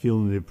you get the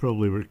feeling they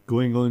probably were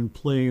going on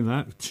playing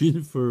that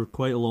tune for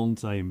quite a long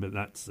time, but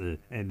that's the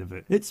end of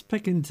it. It's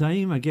Pickin'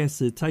 Time, I guess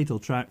the title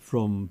track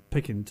from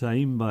Pickin'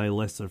 Time by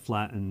Lester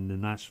Flatt and the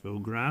Nashville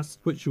Grass,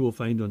 which you will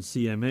find on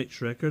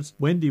CMH Records.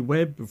 Wendy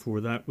Webb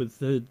before that with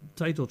the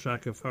title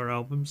track of her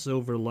album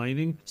Silver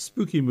Lining,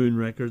 Spooky Moon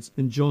Records,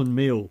 and John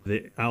Mayall,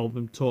 the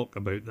album Talk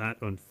About That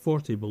on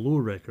 40 Below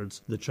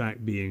Records, the track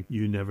being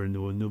You Never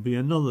Know. And there'll be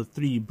another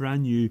 3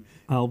 brand new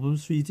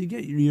albums for you to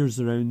get your ears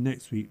around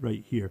next week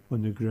right here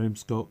on the Graham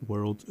Scott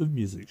World of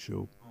Music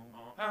show.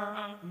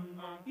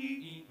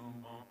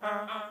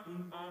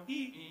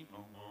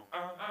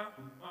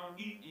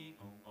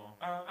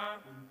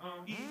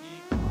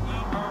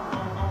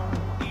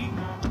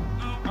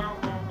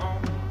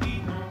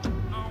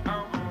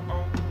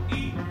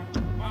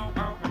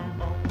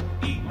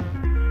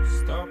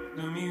 Stop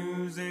the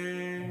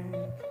music,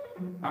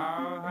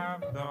 I'll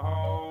have the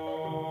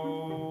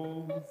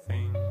whole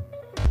thing.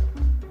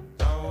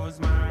 Those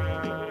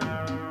mountains,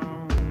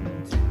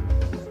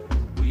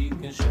 we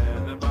can share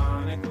the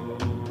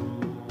barnacles.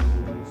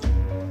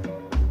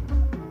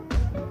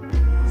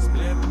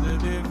 Split the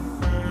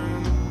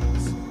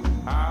difference,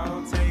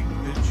 I'll take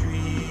the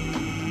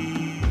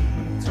tree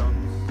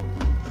tops.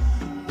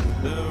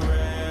 The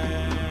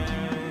red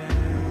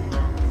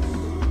rocks,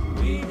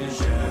 we can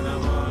share the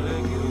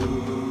molecules.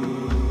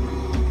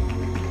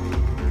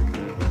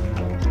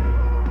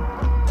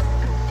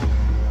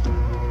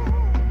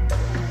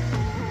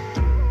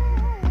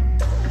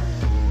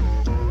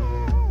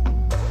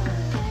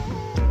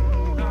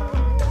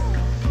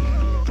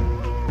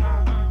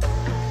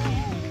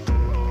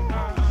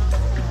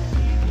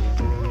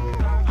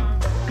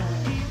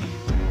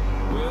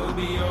 We'll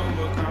be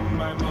overcome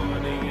by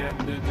morning at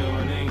the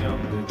dawning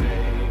of the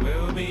day.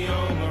 We'll be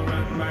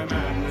overrun by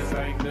madness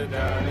like the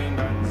darling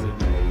buds of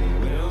day.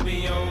 We'll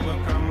be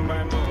overcome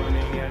by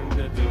morning at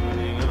the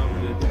dawning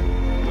of the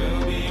day.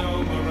 We'll be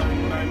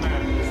overrun by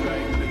madness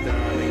like the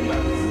darling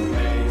buds of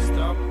day.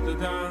 Stop the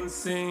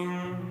dancing,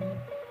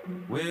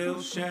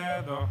 we'll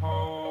share the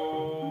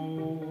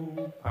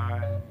whole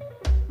pie.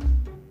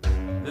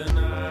 The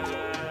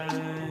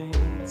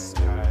night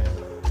sky,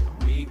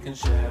 we can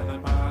share the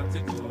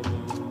particles.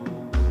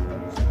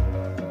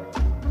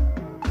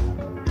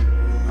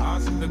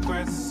 Ask the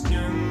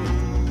question,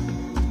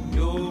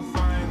 you'll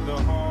find the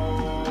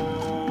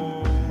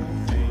whole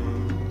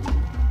thing.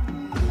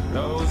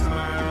 Those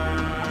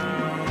mountains,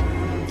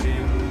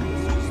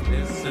 just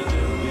listen,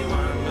 it'll be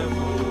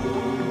wonderful.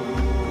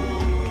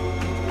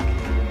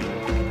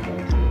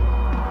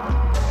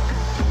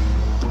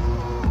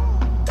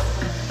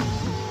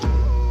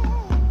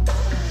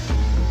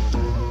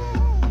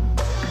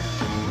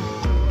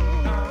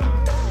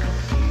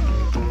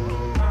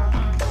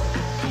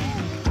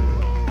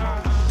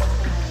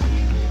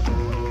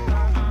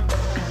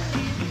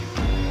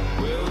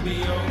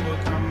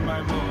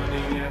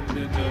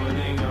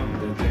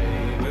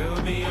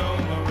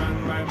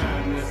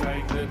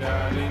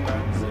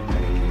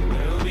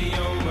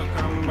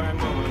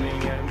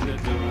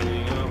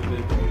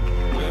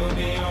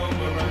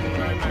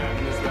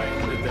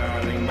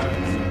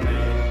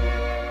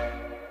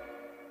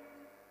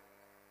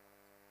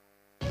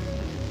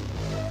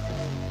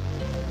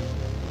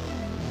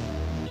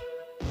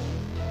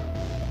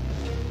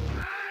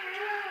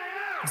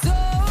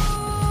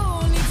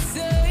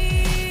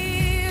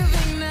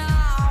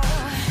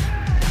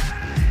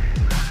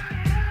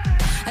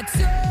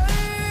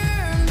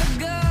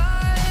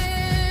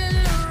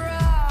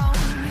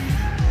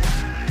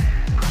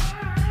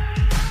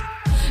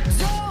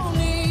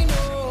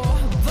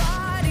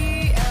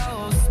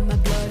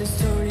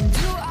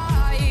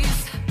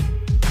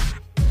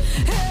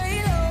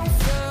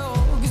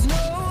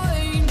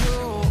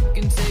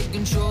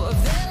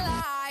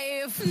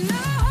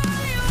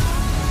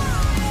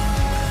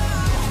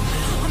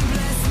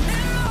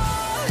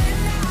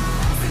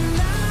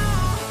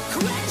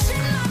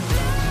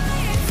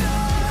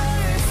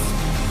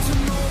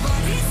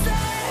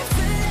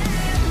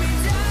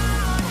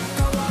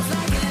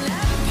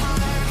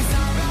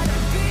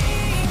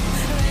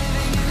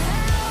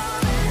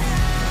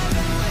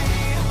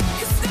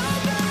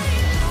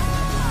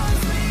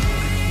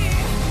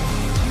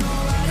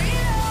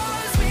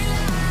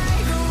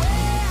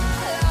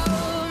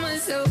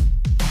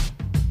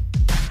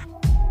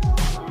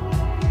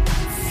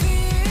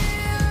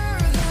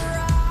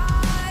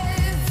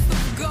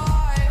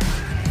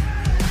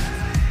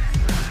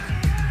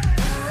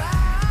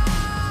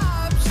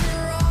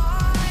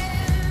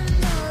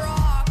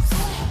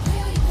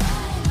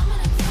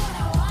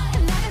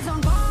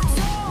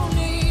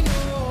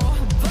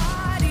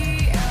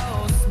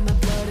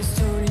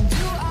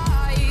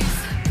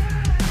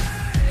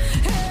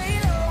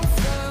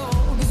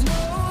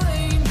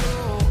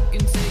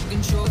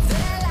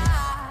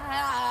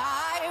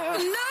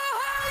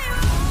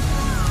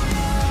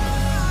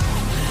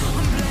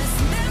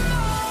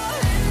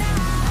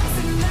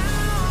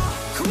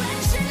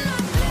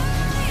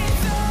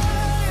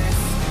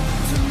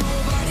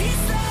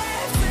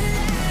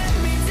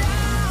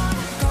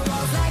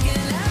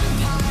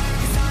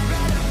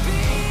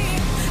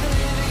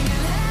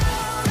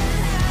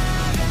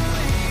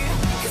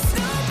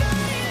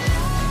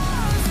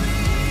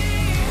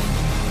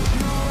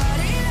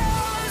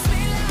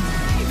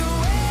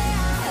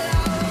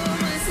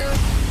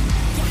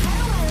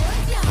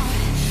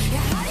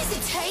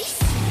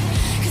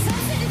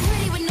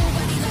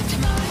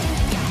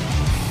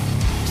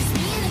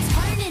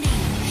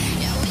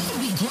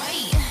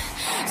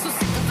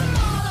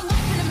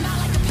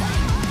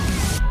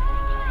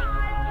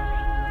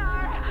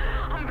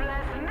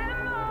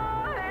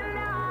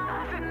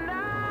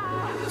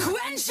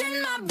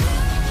 my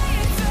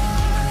brain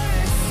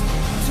first.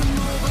 To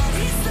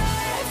nobody's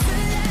there to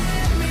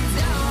let me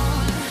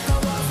down. I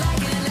was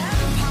like an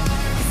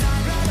empire, 'cause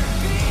I'd rather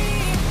be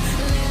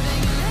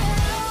living in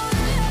hell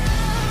than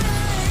heaven.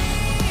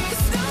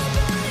 'Cause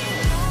nobody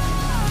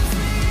loves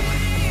me.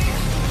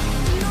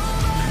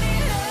 Nobody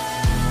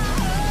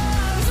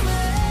loves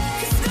me.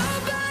 'Cause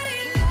nobody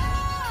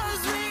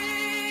loves me.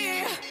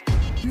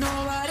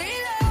 Nobody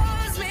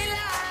loves me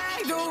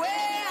like the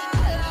way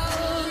I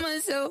love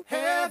myself.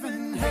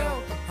 Heaven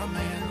help a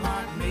man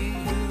like me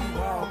who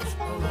walks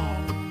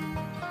alone.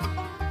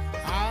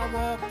 I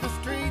walk the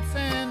streets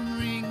and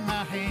wring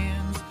my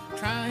hands,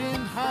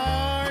 trying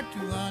hard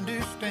to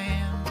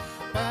understand,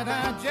 but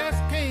I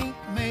just can't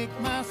make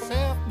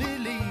myself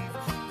believe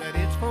that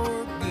it's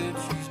for good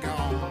she's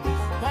gone.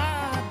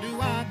 Why do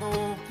I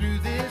go through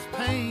this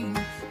pain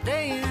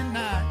day and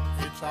night?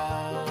 It's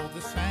all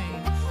the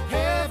same.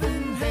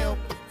 Heaven help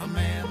a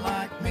man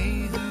like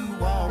me who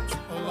walks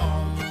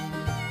alone.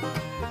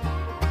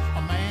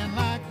 A man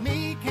like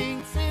me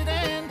can't sit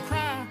and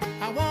cry.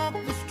 I walk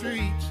the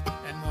streets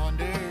and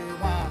wonder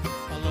why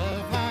a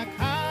love like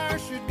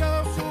ours should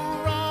go so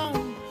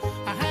wrong.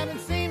 I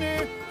haven't seen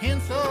her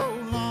in so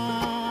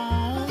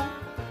long.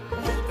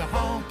 The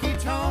honky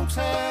tonks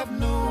have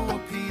no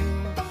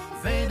appeal.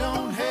 They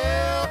don't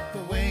help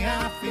the way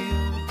I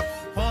feel.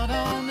 What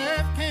on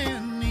earth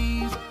can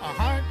ease a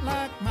heart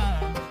like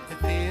mine that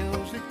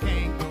feels it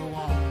can't go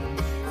on?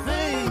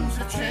 Things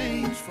have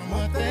changed from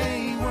what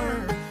they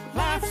were.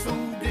 Life's so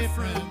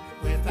different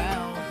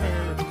without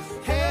her.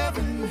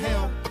 Heaven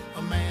help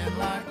a man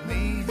like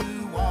me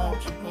who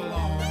walks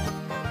alone.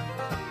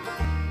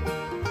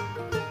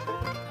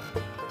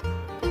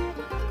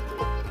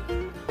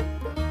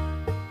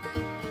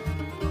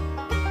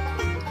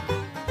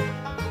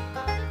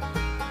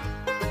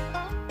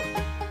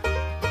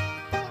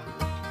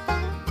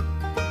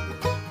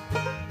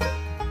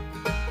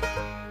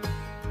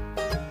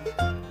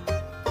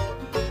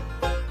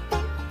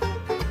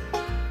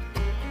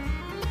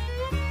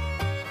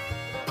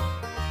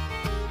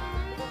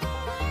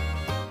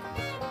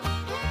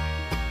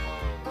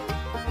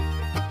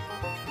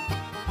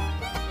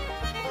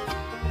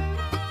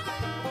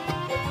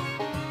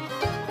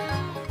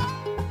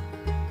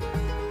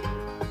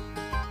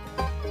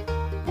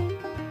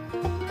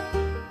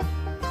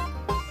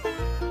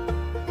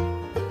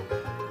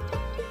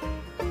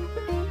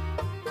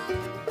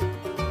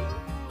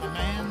 A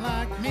man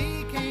like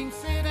me can't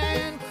sit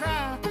and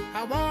cry.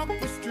 I walk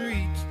the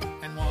streets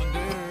and wonder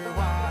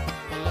why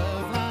a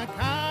love like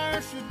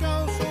ours should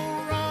go so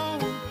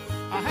wrong.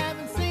 I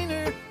haven't seen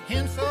her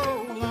in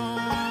so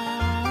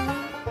long.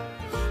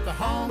 The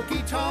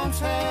honky tonks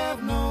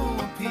have no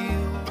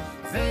appeal.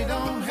 They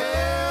don't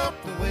help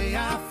the way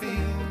I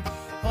feel.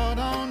 What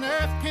on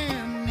earth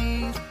can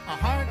ease a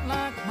heart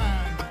like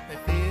mine that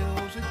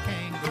feels it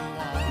can't go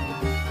on?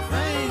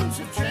 Things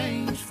have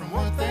changed from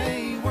what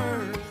they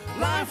were.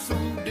 Life's so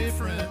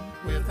different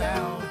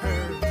without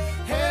her.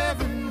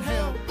 Heaven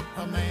help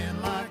a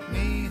man like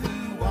me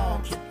who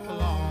walks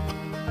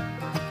alone.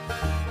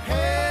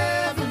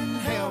 Heaven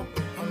help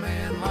a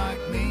man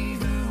like me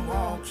who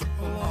walks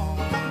alone.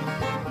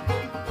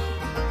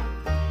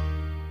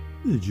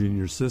 The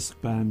Junior Sisk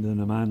Band and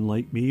A Man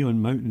Like Me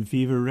on Mountain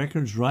Fever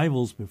Records.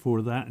 Rivals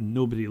before that and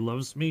Nobody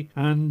Loves Me.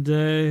 And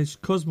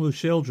Cosmo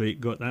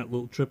Sheldrake got that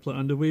little triplet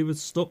underway with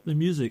Stop the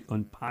Music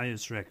on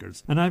Pious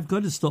Records. And I've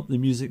got to stop the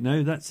music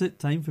now. That's it.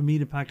 Time for me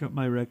to pack up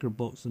my record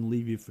box and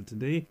leave you for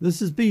today. This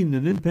has been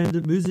an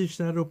independent music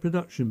shadow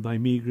production by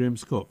me, Graham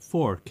Scott,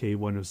 for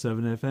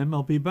K107 FM.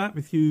 I'll be back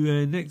with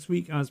you next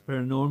week as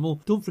per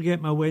normal. Don't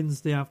forget my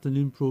Wednesday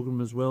afternoon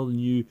programme as well, the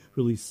new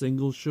release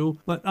single show.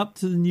 But up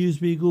to the news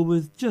we go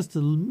with just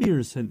a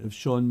merest hint of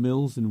Shawn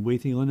Mills and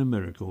Waiting on a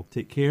Miracle.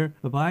 Take care.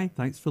 Bye-bye.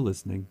 Thanks for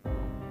listening.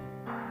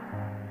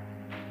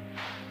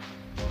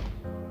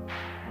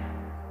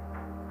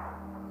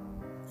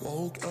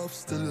 Woke up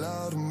still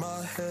out of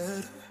my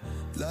head.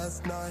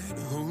 Last night,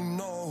 who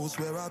knows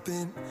where I've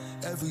been.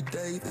 Every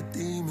day the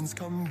demons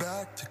come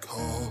back to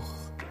call.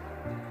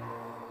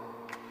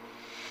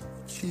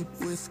 Cheap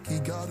whiskey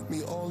got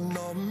me all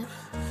numb.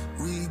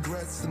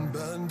 Regrets and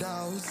burned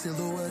out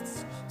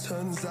silhouettes.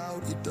 Turns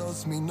out it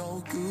does me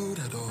no good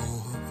at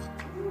all.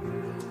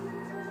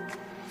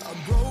 I'm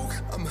broke,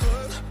 I'm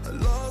hurt, I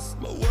lost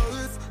my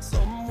worth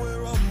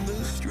somewhere on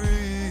the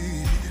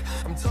street.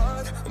 I'm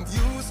tired, I'm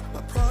used,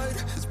 my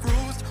pride is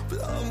bruised,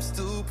 but I'm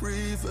still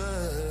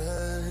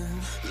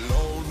breathing.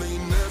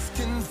 Loneliness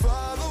can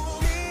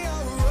follow me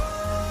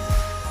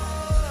around.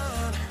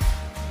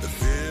 The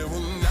fear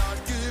will not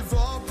give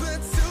up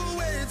until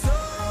we're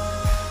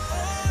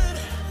done.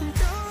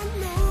 God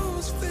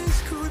knows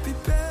things could be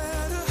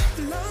better,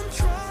 but I'm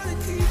trying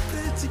to keep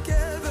it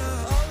together.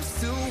 I'm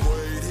still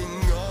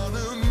waiting on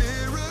a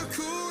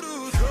miracle to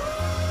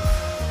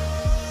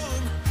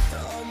come.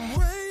 I'm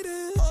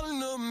waiting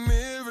on a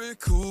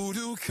miracle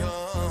to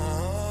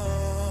come.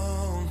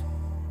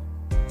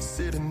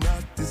 Sitting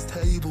at this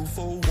table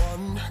for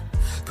one,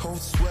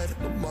 cold sweat,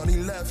 no money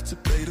left to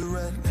pay the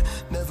rent.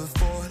 Never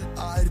thought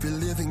I'd be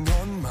living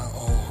on my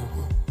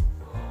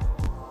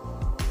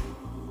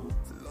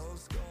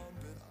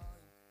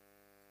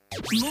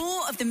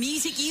More of the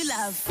music you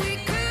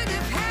love.